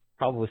 6-year-old,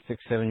 probably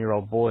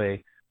 6-7-year-old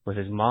boy with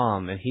his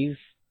mom, and he's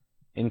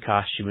in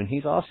costume, and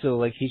he's also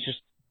like, he's just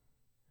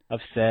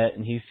upset,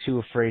 and he's too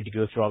afraid to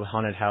go through all the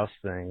haunted house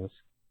things.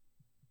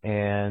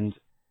 And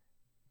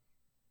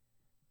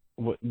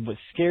what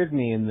scared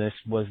me in this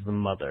was the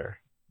mother.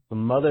 The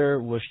mother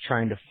was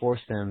trying to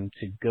force them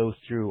to go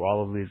through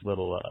all of these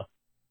little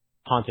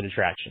haunted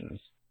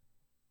attractions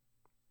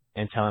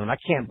and telling him, I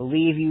can't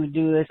believe you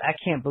do this. I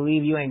can't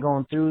believe you ain't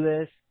going through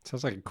this.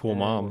 Sounds like a cool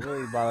mom. What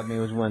really bothered me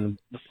was when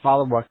the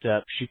father walked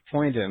up, she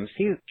pointed at him.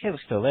 See, the kid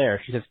was still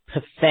there. She says,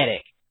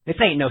 pathetic. This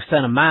ain't no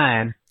son of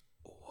mine.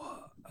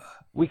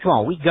 We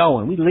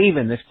going. We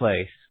leaving this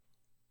place.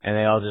 And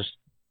they all just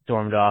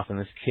stormed off, and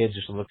this kid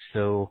just looked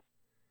so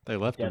they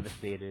left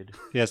devastated. Him.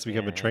 He has to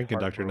become a train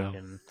conductor now.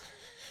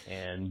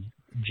 And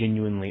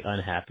genuinely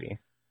unhappy.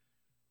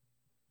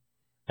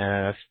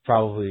 And that's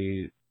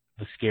probably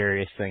the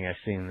scariest thing I've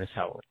seen this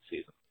Halloween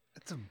season.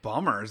 It's a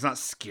bummer. It's not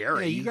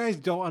scary. Yeah, you guys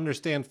don't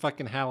understand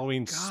fucking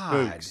Halloween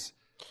spooks.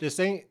 This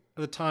ain't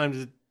the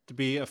time to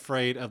be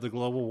afraid of the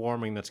global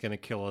warming that's going to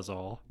kill us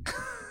all.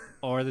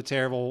 Or the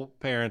terrible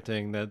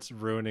parenting that's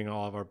ruining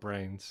all of our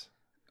brains.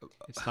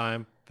 It's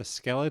time for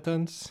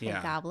skeletons.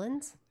 And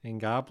goblins.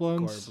 And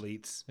goblins.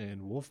 Gorbleets.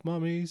 And wolf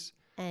mummies.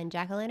 And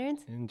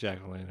jack-o'-lanterns. And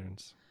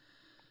jack-o'-lanterns.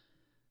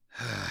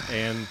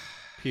 And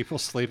people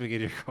sleeping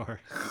in your car.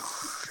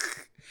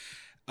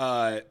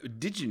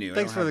 Did you know?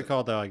 Thanks for the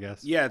call, though, I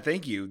guess. Yeah,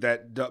 thank you.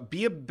 That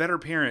be a better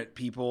parent,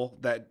 people.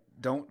 That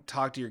don't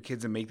talk to your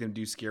kids and make them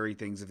do scary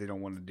things if they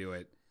don't want to do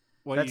it.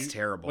 That's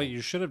terrible. What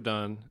you should have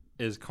done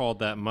is called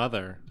that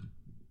mother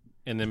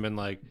and then been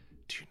like,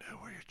 do you know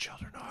where your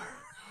children are?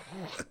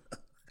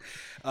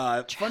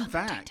 Fun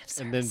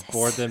fact. And then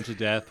bored them to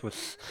death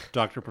with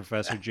Dr.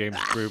 Professor James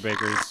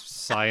Brubaker's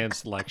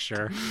science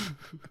lecture.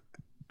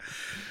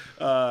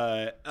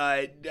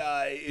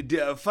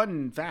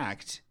 Fun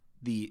fact.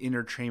 The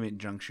Entertainment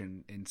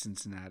Junction in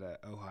Cincinnati,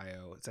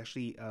 Ohio. It's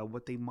actually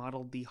what they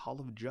modeled the Hall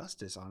of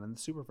Justice on in the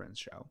Super Friends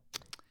show.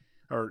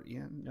 Or,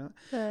 yeah. No.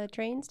 The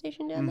train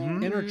station down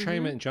there?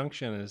 Entertainment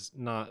Junction is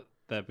not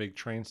that big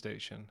train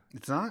station.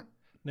 It's not?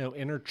 No,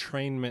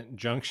 Entertainment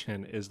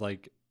Junction is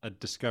like a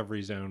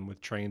discovery zone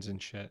with trains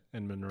and shit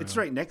in Monroe. It's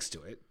right next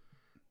to it.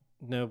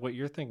 No, what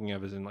you're thinking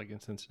of is in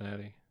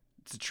Cincinnati.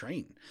 It's a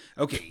train.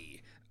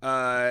 Okay.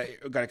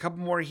 Got a couple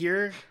more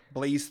here.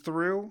 Blaze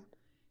through.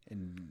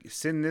 And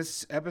send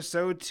this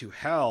episode to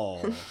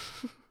hell.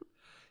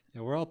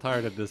 Yeah, we're all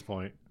tired at this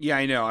point. Yeah,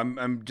 I know. I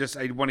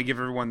want to give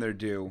everyone their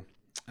due.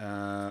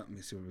 Let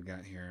me see what we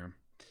got here.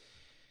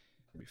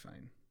 It'll be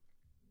fine.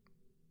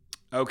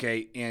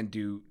 Okay, and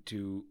to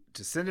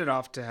send it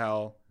off to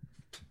hell,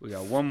 we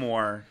got one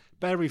more.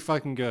 Better be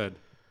fucking good.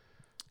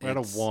 We're at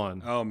a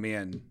 1. Oh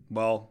man.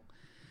 Well,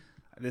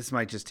 this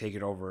might just take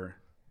it over.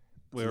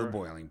 To the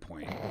boiling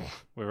point.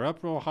 We were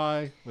up real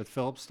high with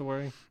Philip's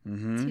story.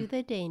 Mm-hmm. To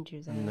the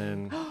danger zone. And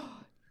then...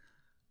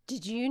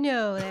 Did you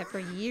know that for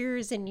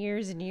years and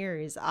years and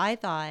years, I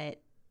thought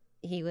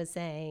he was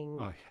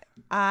saying,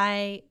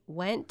 I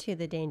went to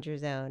the danger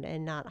zone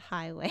and not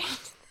highway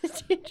to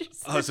the danger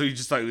zone. Oh, so you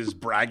just thought he was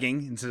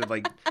bragging instead of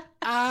like...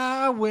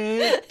 I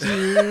went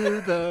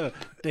to the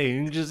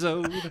danger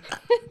zone.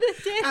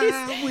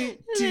 I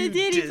went to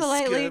the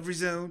Discovery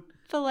Zone.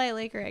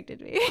 Politely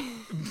corrected me.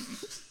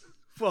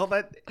 Well,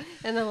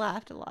 and then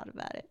laughed a lot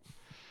about it.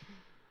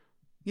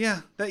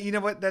 Yeah, you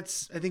know what? I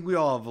think we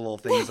all have little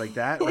things like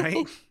that,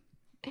 right?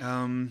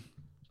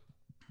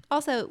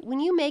 Also, when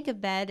you make a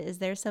bed, is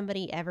there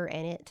somebody ever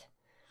in it?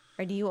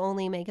 Or do you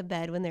only make a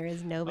bed when there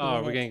is nobody Oh,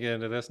 in we're it? going to get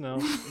into this now?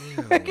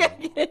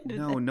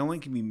 No, no one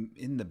can be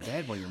in the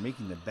bed while you're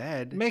making the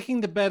bed.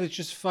 Making the bed is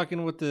just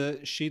fucking with the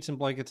sheets and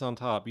blankets on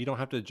top. You don't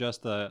have to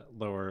adjust the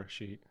lower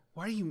sheet.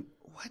 Why are you...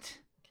 What?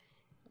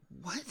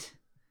 What?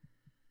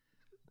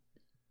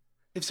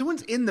 If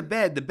someone's in the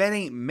bed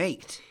ain't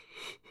maked.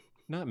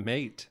 Not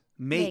mate.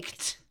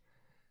 Maked.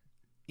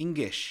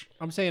 English.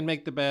 I'm saying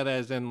make the bed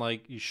as in,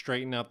 like, you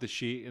straighten out the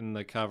sheet and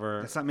the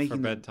cover That's not making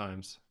for the-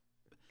 bedtimes.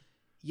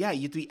 Yeah,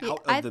 you have to be out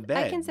of the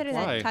bed. I consider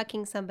Why? that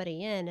tucking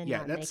somebody in and Yeah,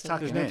 not that's making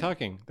tucking There's no in.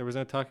 tucking. There was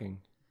no tucking.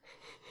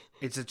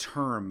 It's a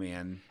term,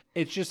 man.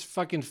 It's just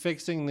fucking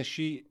fixing the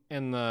sheet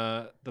and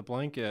the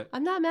blanket.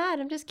 I'm not mad.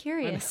 I'm just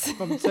curious.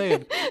 I'm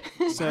saying.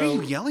 So, Why are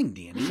you yelling,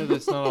 Danny? So that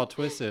it's not all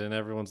twisted and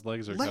everyone's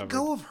legs are Let covered.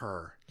 go of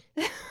her.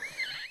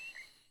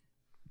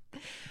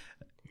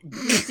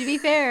 To be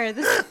fair,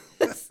 this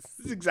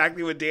is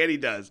exactly what Danny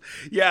does.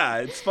 Yeah,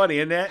 it's funny,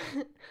 isn't it?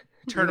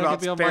 Turnabout's You're not gonna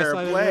be on my fair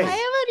side of play. I am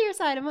on your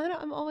side.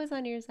 I'm always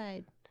on your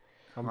side.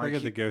 I'm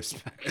bringing the ghost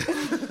back.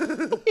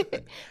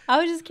 I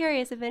was just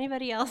curious if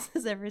anybody else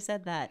has ever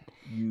said that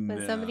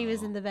when somebody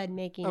was in the bed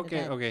making the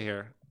bed. Okay,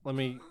 here. Let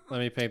me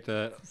paint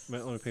the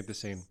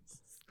scene.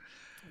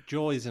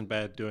 Julie's in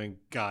bed doing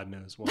God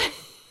knows what.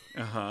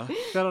 Uh-huh. I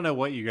don't know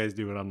what you guys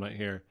do when I'm not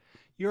here.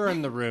 You're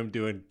in the room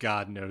doing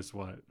God knows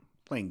what.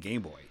 Playing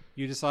Game Boy.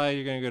 You decide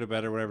you're gonna go to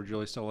bed or whatever.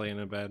 Julie's still laying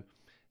in bed.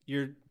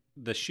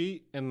 The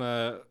sheet and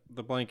the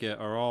blanket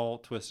are all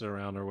twisted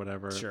around or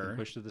whatever. Sure. And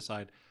pushed to the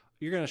side.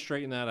 You're gonna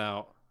straighten that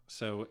out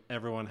so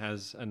everyone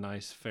has a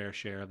nice fair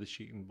share of the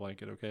sheet and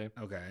blanket. Okay.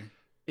 Okay.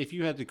 If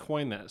you had to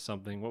coin that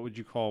something, what would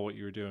you call what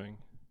you were doing?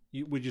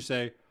 Would you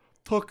say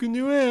tucking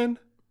you in?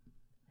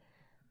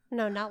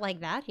 No, not like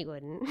that. He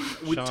wouldn't.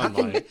 With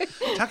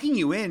tucking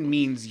you in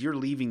means you're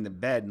leaving the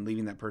bed and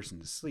leaving that person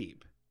to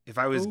sleep. If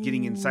I was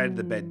getting inside of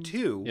the bed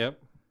too, yep,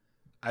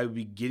 I would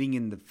be getting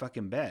in the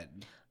fucking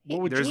bed.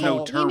 What would There's you no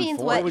call, term He means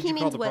for what? it. He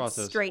means what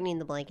straightening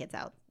the blankets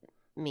out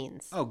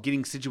means. Oh,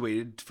 getting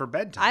situated for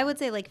bedtime. I would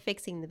say like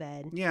fixing the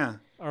bed. Yeah,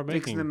 or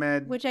fixing the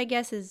bed. Which I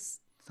guess is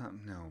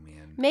no,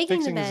 man. Making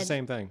Fixing the is bed. the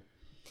same thing.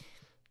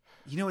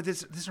 You know what?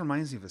 This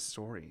reminds me of a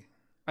story.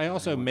 I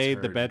also once made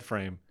the heard. bed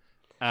frame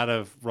out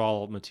of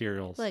raw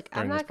materials Look,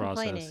 during I'm this not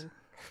process.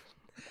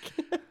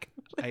 complaining.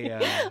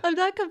 I, I'm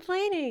not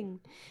complaining.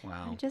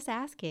 Wow. I'm just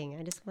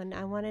asking.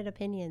 I wanted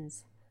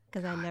opinions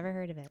because I never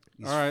heard of it.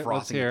 He's All right, let's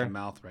frothing hear. at the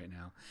mouth right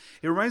now.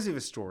 It reminds me of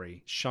a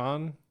story.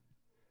 Sean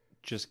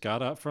just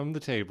got up from the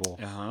table,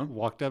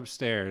 walked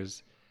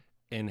upstairs,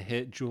 and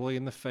hit Julie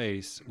in the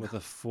face with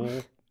a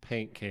full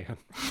paint can.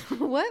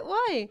 What?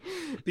 Why?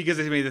 Because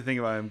I made the thing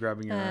about him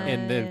grabbing your arm.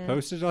 And then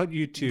posted on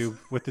YouTube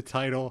with the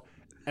title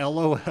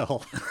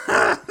LOL.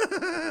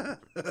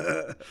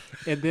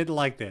 And then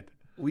liked it.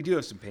 We do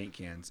have some paint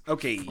cans.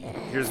 Okay,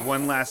 here's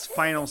one last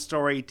final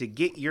story to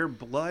get your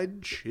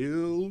blood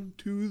chilled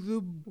to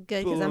the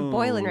Good, because I'm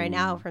boiling right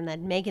now from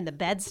that making the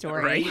bed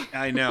story. Right?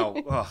 I know.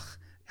 Ugh.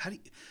 I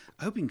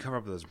hope you can cover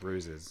up those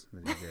bruises.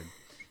 That'd be good.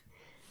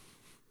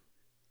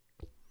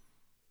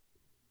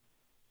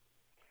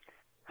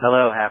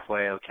 Hello,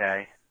 halfway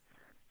okay.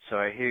 So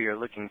I hear you're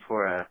looking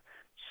for a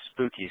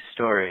spooky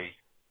story.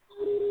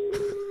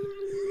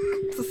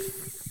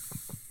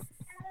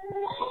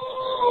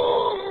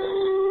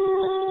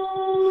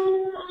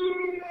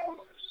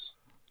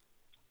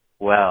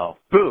 Well,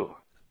 boo!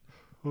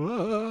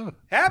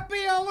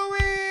 Happy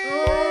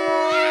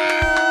Halloween!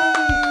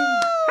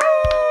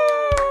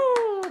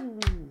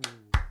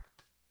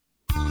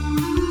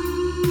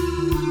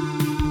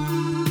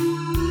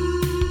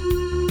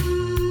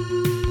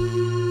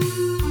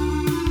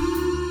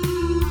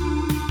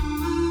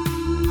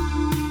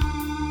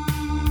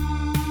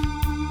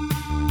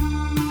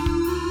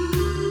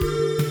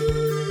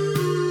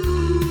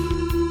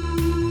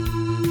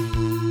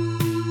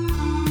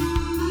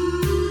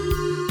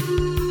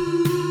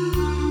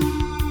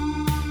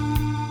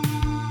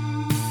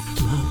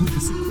 Love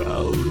is a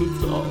crowd of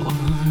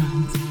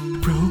thorns,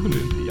 broken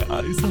in the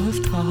eyes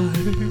of time.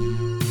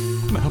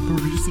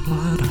 Memories of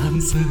blood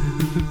and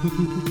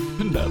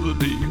sin, never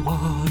be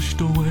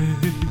washed away.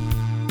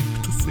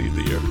 To see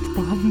the earth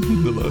from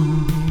the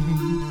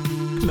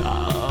moon.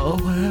 Now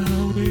where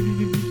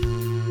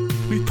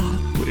we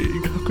thought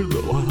we conquered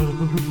the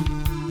world.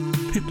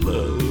 It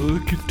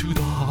look into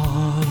the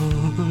heart.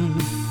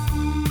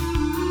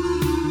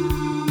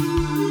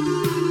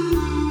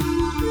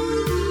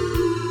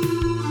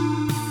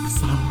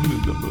 Sun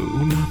and the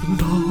moon up and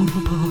down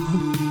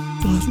above,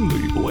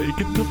 suddenly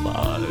awaken to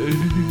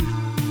light.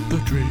 The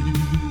dream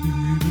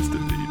is the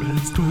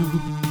deepest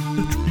truth.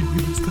 The dream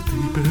is the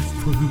deepest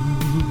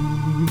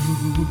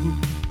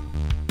truth.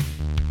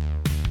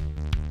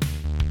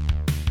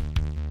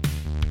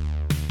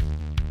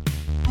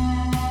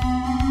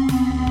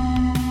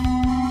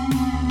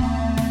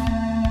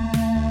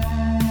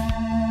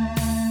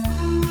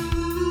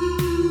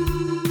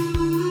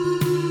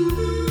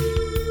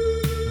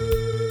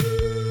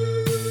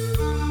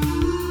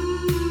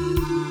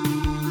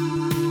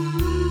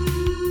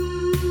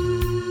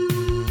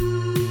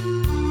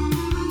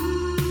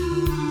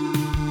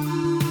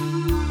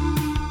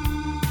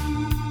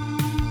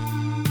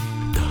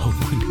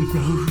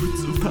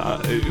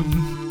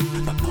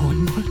 time. That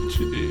point when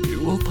she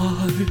will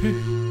find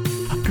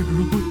a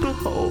girl with a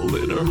hole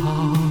in her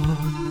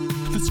heart.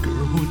 This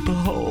girl with a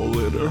hole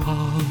in her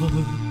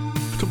heart.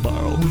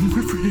 Tomorrow when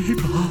we're free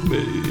from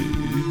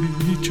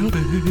each other,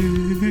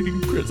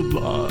 of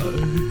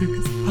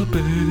lies, a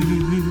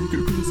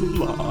bigger of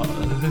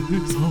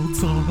lies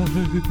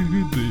outside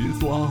these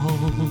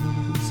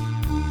walls.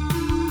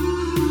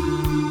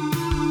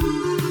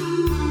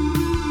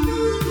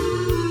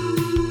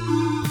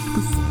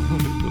 The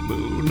sun and the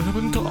moon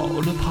haven't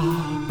torn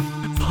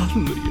apart,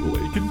 suddenly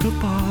awakened to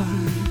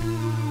find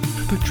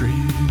the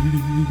dream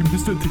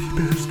is the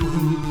deepest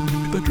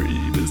wound. The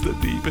dream is the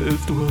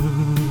deepest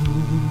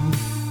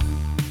wound.